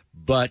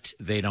 but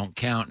they don't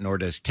count, nor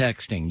does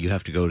texting. You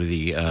have to go to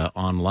the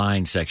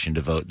online section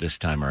to vote this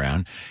time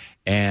around.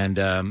 And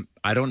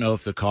I don't know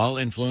if the call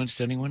influenced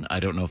anyone.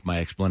 I don't know if my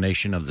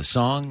explanation of the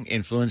song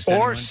influenced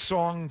anyone. Or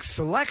song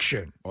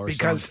selection.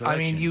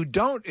 You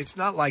don't, it's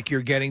not like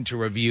you're getting to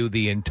review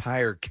the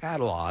entire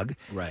catalog.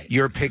 Right.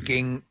 You're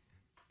picking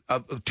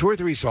two or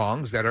three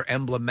songs that are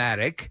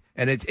emblematic.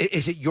 And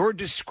is it your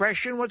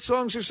discretion what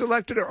songs are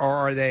selected, or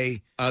are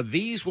they?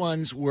 These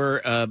ones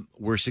were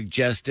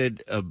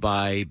suggested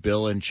by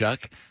Bill and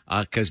Chuck,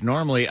 because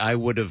normally I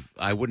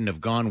wouldn't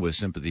have gone with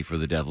Sympathy for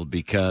the Devil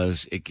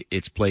because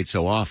it's played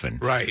so often.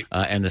 Right.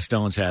 And the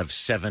Stones have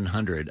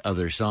 700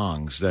 other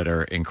songs that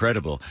are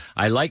incredible.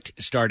 I liked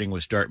starting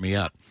with Start Me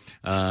Up,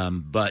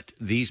 but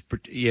these,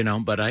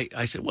 but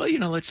I said, well,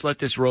 let's let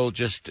this roll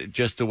just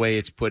the way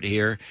it's put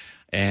here.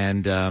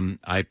 And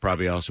I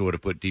probably also would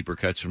have put Deeper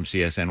Cuts from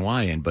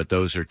CSNY in, but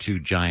those are two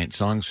giant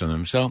songs from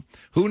them. So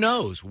who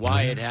knows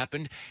why it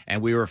happened?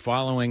 And we were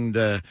following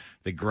the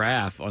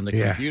graph on the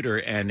computer,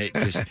 and it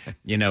just,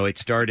 it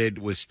started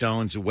with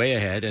Stones way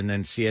ahead, and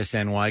then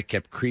CSNY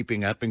kept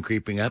creeping up,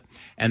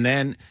 and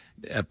then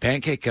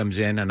Pancake comes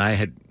in, and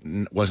I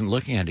wasn't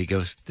looking at it. He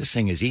goes, "This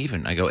thing is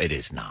even." I go, "It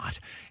is not."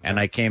 And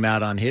I came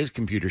out on his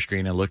computer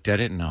screen and looked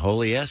at it, and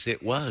holy yes,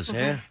 it was.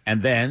 Yeah.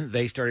 And then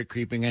they started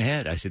creeping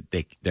ahead. I said,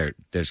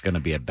 "There's going to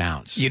be a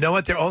bounce." You know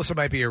what? There also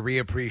might be a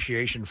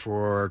reappreciation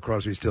for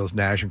Crosby, Stills,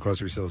 Nash and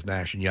Crosby, Stills,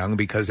 Nash and Young,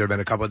 because there have been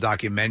a couple of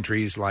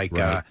documentaries like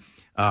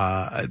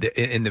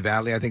in the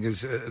Valley, I think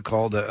it's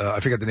called. I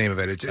forget the name of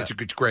it.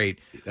 It's great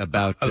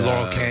about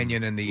Laurel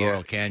Canyon and the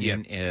Laurel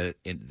Canyon, in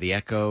the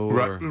Echo,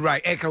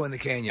 right? Echo in the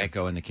Canyon.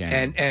 Echo in the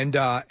Canyon.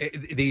 And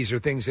these are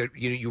things that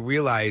you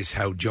realize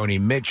how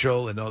Joni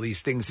Mitchell and all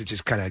these things that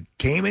just kind of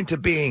came into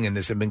being, and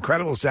this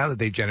incredible sound that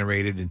they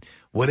generated, and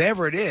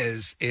whatever it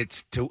is,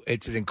 it's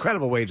an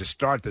incredible way to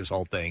start this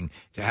whole thing,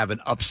 to have an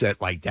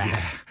upset like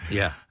that.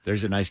 Yeah.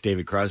 There's a nice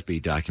David Crosby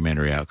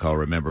documentary out called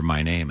Remember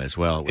My Name as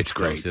well. It's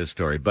great. Tells his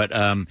story. But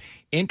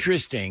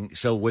interesting.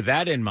 So with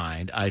that in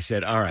mind, I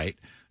said, all right.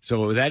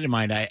 So with that in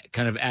mind, I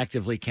kind of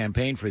actively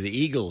campaigned for the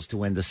Eagles to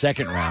win the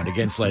second round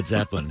against Led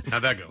Zeppelin.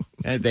 How'd that go?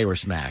 And they were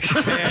smashed.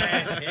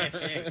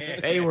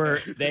 They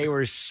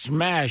were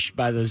smashed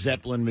by the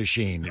Zeppelin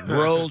machine. It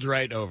rolled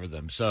right over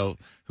them. So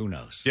who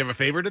knows? Do you have a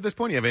favorite at this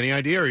point? Do you have any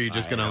idea, or are you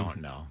just going to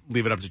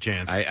leave it up to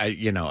chance?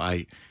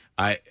 I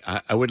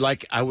would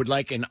like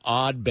an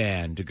odd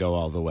band to go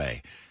all the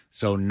way.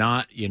 So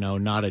not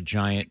a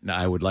giant.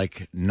 I would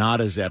like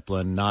not a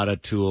Zeppelin, not a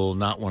Tool,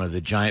 not one of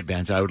the giant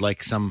bands. I would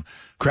like some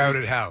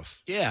Crowded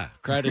House. Yeah,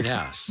 Crowded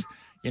House.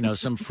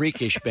 Some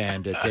freakish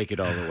band to take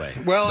it all the way.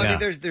 Well, I mean,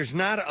 there's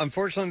not,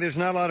 unfortunately, there's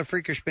not a lot of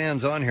freakish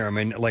bands on here. I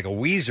mean, like a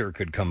Weezer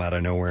could come out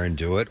of nowhere and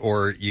do it,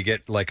 or you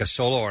get like a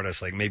solo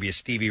artist, like maybe a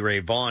Stevie Ray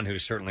Vaughan,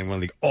 who's certainly one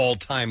of the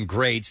all-time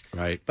greats,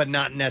 right? But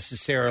not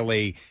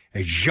necessarily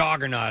a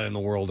juggernaut in the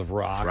world of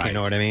rock. Right. You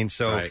know what I mean?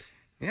 So,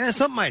 yeah,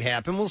 something might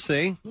happen. We'll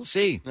see. Yeah,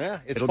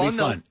 it's It'll fun, be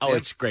fun. though. Oh,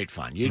 it's great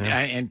fun.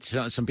 And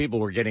some people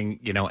were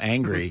getting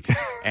angry,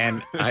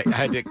 and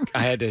I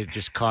had to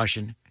just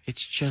caution.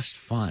 It's just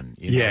fun.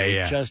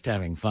 We're just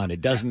having fun.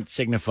 It doesn't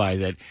signify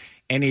that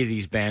any of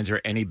these bands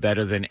are any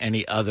better than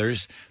any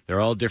others. They're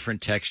all different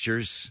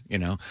textures,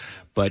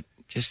 but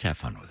just have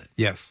fun with it.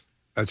 Yes.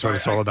 That's what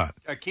it's all about.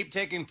 I keep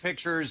taking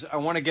pictures. I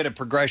want to get a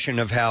progression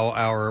of how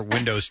our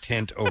windows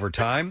tint over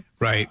time.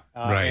 Right.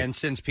 And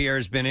since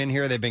Pierre's been in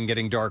here, they've been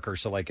getting darker.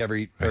 So like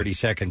every 30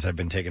 seconds, I've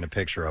been taking a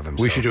picture of him.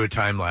 We should do a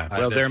time lapse.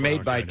 Well, they're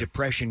made by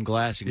Depression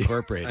Glass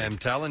Incorporated. I'm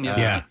telling you.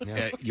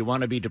 You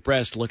want to be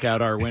depressed, look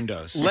out our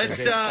windows. Let's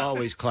It's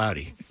always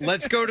cloudy.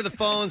 Let's go to the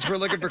phones. We're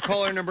looking for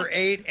caller number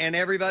 8. And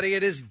everybody,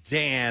 it is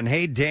Dan.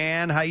 Hey,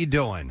 Dan, how you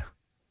doing?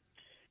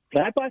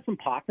 Can I buy some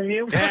pot from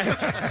you?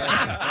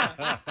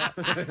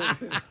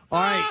 All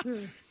right,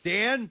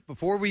 Dan,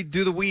 before we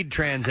do the weed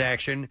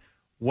transaction,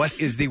 what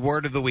is the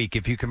word of the week,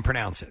 if you can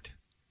pronounce it?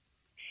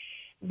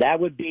 That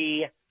would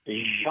be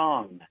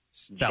Zhong.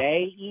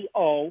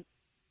 Jeong.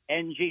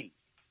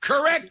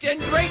 Correct,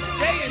 and great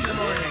day in the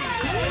morning.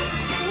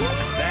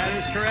 That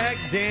is correct,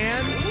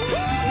 Dan.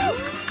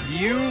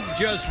 You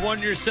just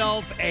won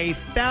yourself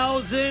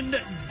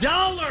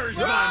 $1,000,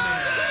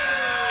 my man.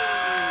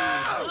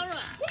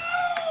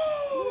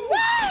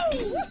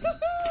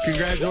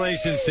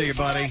 Congratulations to you,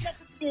 buddy.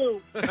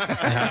 You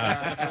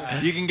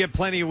can get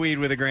plenty of weed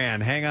with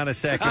 $1,000. Hang on a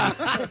second.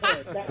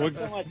 Thanks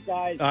so much,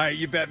 guys. All right,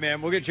 you bet,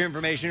 man. We'll get your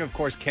information. Of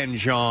course, Ken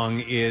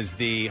Jeong is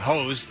the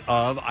host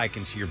of I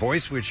Can See Your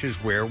Voice, which is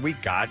where we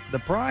got the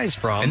prize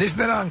from. And isn't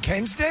that on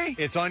Ken's Day?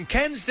 It's on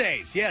Ken's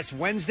Days. Yes,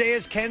 Wednesday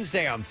is Ken's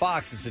Day on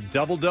Fox. It's a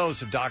double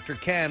dose of Dr.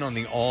 Ken on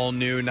the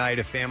all-new night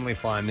of family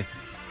fun.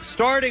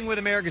 Starting with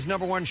America's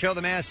 #1 show,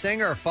 The Masked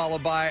Singer,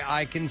 followed by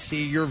I Can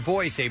See Your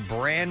Voice, a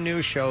brand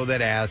new show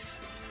that asks,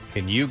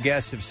 can you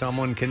guess if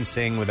someone can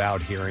sing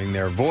without hearing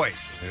their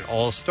voice? It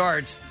all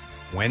starts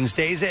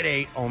Wednesdays at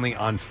 8, only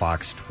on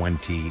Fox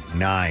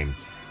 29.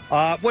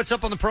 What's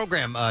up on the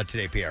program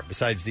today, Pierre,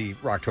 besides the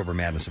Rocktober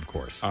Madness, of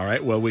course? All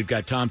right. Well, we've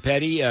got Tom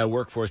Petty,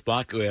 Workforce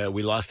Block.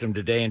 We lost him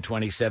today in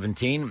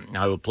 2017.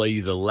 I will play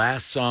you the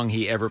last song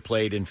he ever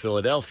played in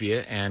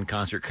Philadelphia and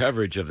concert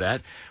coverage of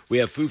that. We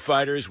have Foo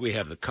Fighters. We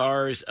have the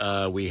Cars.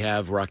 We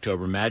have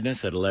Rocktober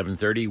Madness at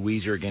 11:30.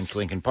 Weezer against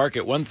Linkin Park.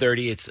 At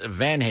 1:30, it's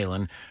Van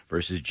Halen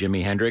versus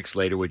Jimi Hendrix.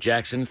 Later with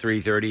Jackson.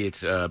 3:30,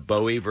 it's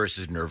Bowie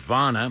versus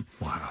Nirvana.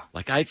 Wow.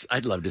 Like,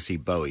 I'd love to see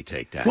Bowie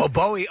take that. Well,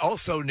 Bowie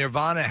also,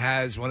 Nirvana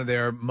has one of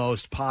their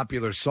most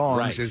popular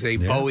songs is a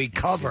Bowie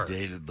cover.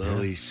 David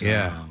Bowie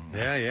song.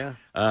 Yeah.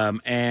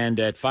 And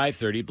at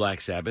 5:30,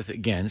 Black Sabbath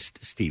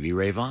against Stevie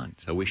Ray Vaughan.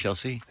 So we shall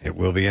see. It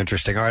will be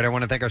interesting. All right, I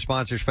want to thank our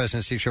sponsors, Preston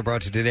and Steve Show,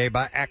 brought to you today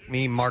by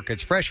Acme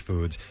Markets, fresh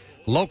foods,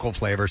 local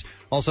flavors.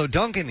 Also,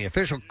 Dunkin', the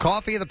official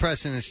coffee of the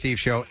Preston and Steve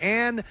Show,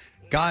 and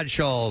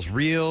Godshall's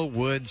real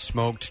wood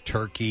smoked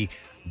turkey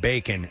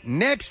bacon.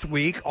 Next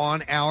week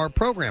on our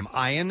program,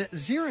 Ian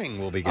Ziering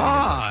will be getting in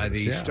touch with us.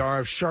 The star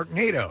of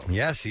Sharknado.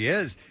 Yes, he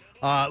is.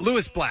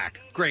 Lewis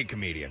Black, great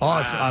comedian.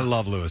 Awesome. I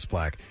love Lewis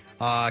Black.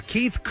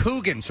 Keith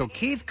Coogan. So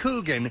Keith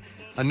Coogan,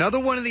 another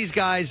one of these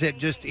guys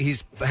that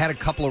he's had a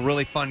couple of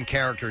really fun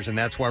characters, and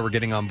that's why we're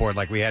getting on board.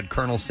 Like we had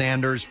Colonel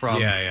Sanders from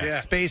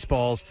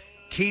Spaceballs.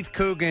 Keith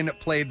Coogan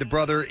played the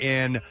brother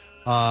in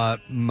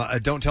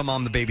Don't Tell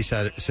Mom the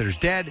Babysitter's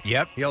Dead.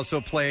 Yep. He also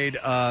played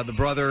the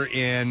brother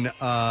in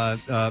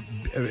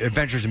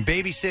Adventures in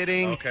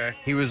Babysitting. Okay.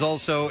 He was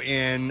also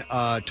in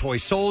Toy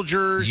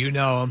Soldiers. You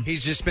know him.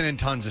 He's just been in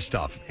tons of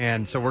stuff.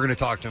 And so we're going to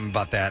talk to him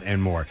about that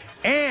and more.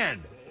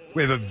 And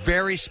we have a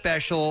very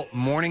special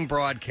morning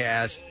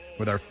broadcast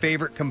with our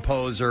favorite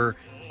composer,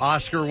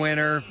 Oscar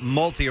winner,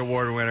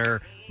 multi-award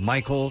winner,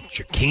 Michael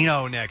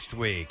Giacchino next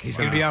week. He's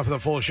going to be on for the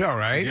full show,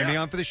 right? He's going to be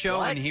on for the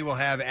show, and he will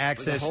have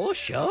access. The whole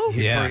show?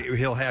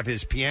 He'll have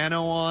his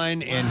piano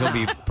on, and he'll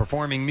be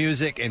performing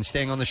music and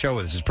staying on the show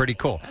with us. It's pretty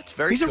cool. That's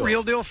very He's cool. a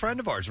real deal friend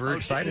of ours. We're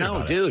excited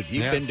about it. No, dude,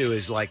 you've been to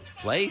his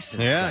place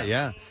and stuff.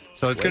 Yeah.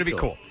 So it's Way going to be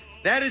cool.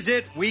 That is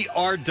it. We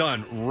are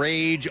done.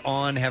 Rage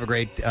on. Have a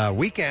great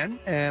weekend,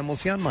 and we'll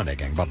see you on Monday,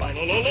 gang. Bye-bye.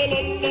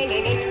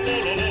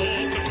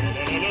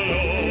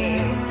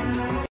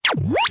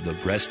 The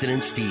Preston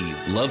and Steve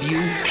Love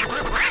You,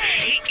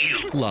 Hate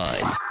You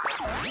line.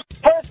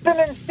 Preston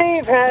and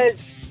Steve has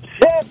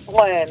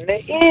Zeppelin,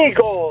 the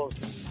Eagles,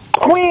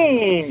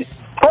 Queen,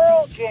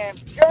 Pearl Jam,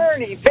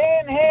 Journey,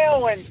 Van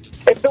Halen.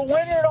 If the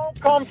winner don't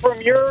come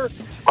from your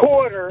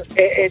quarter,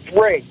 it's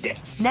rigged.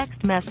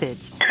 Next message.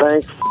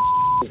 Thank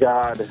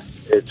God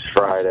it's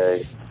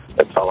Friday.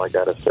 That's all I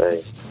gotta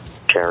say.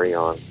 Carry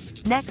on.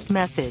 Next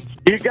message.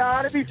 You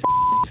gotta be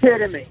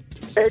kidding me.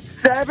 It's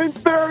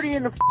 7:30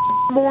 in the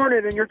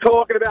morning and you're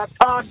talking about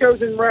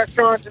tacos and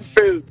restaurants and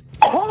food.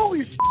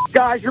 Holy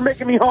guys, you're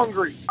making me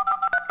hungry.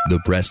 The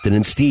Preston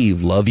and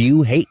Steve Love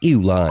You, Hate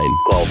You line.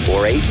 Call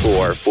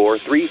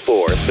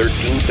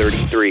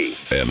 484-434-1333.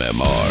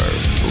 MMR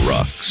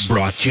rocks.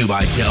 Brought to you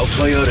by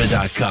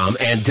DellToyota.com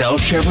and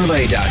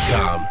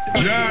DellChevrolet.com.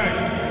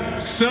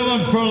 Jack, sell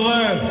them for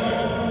less.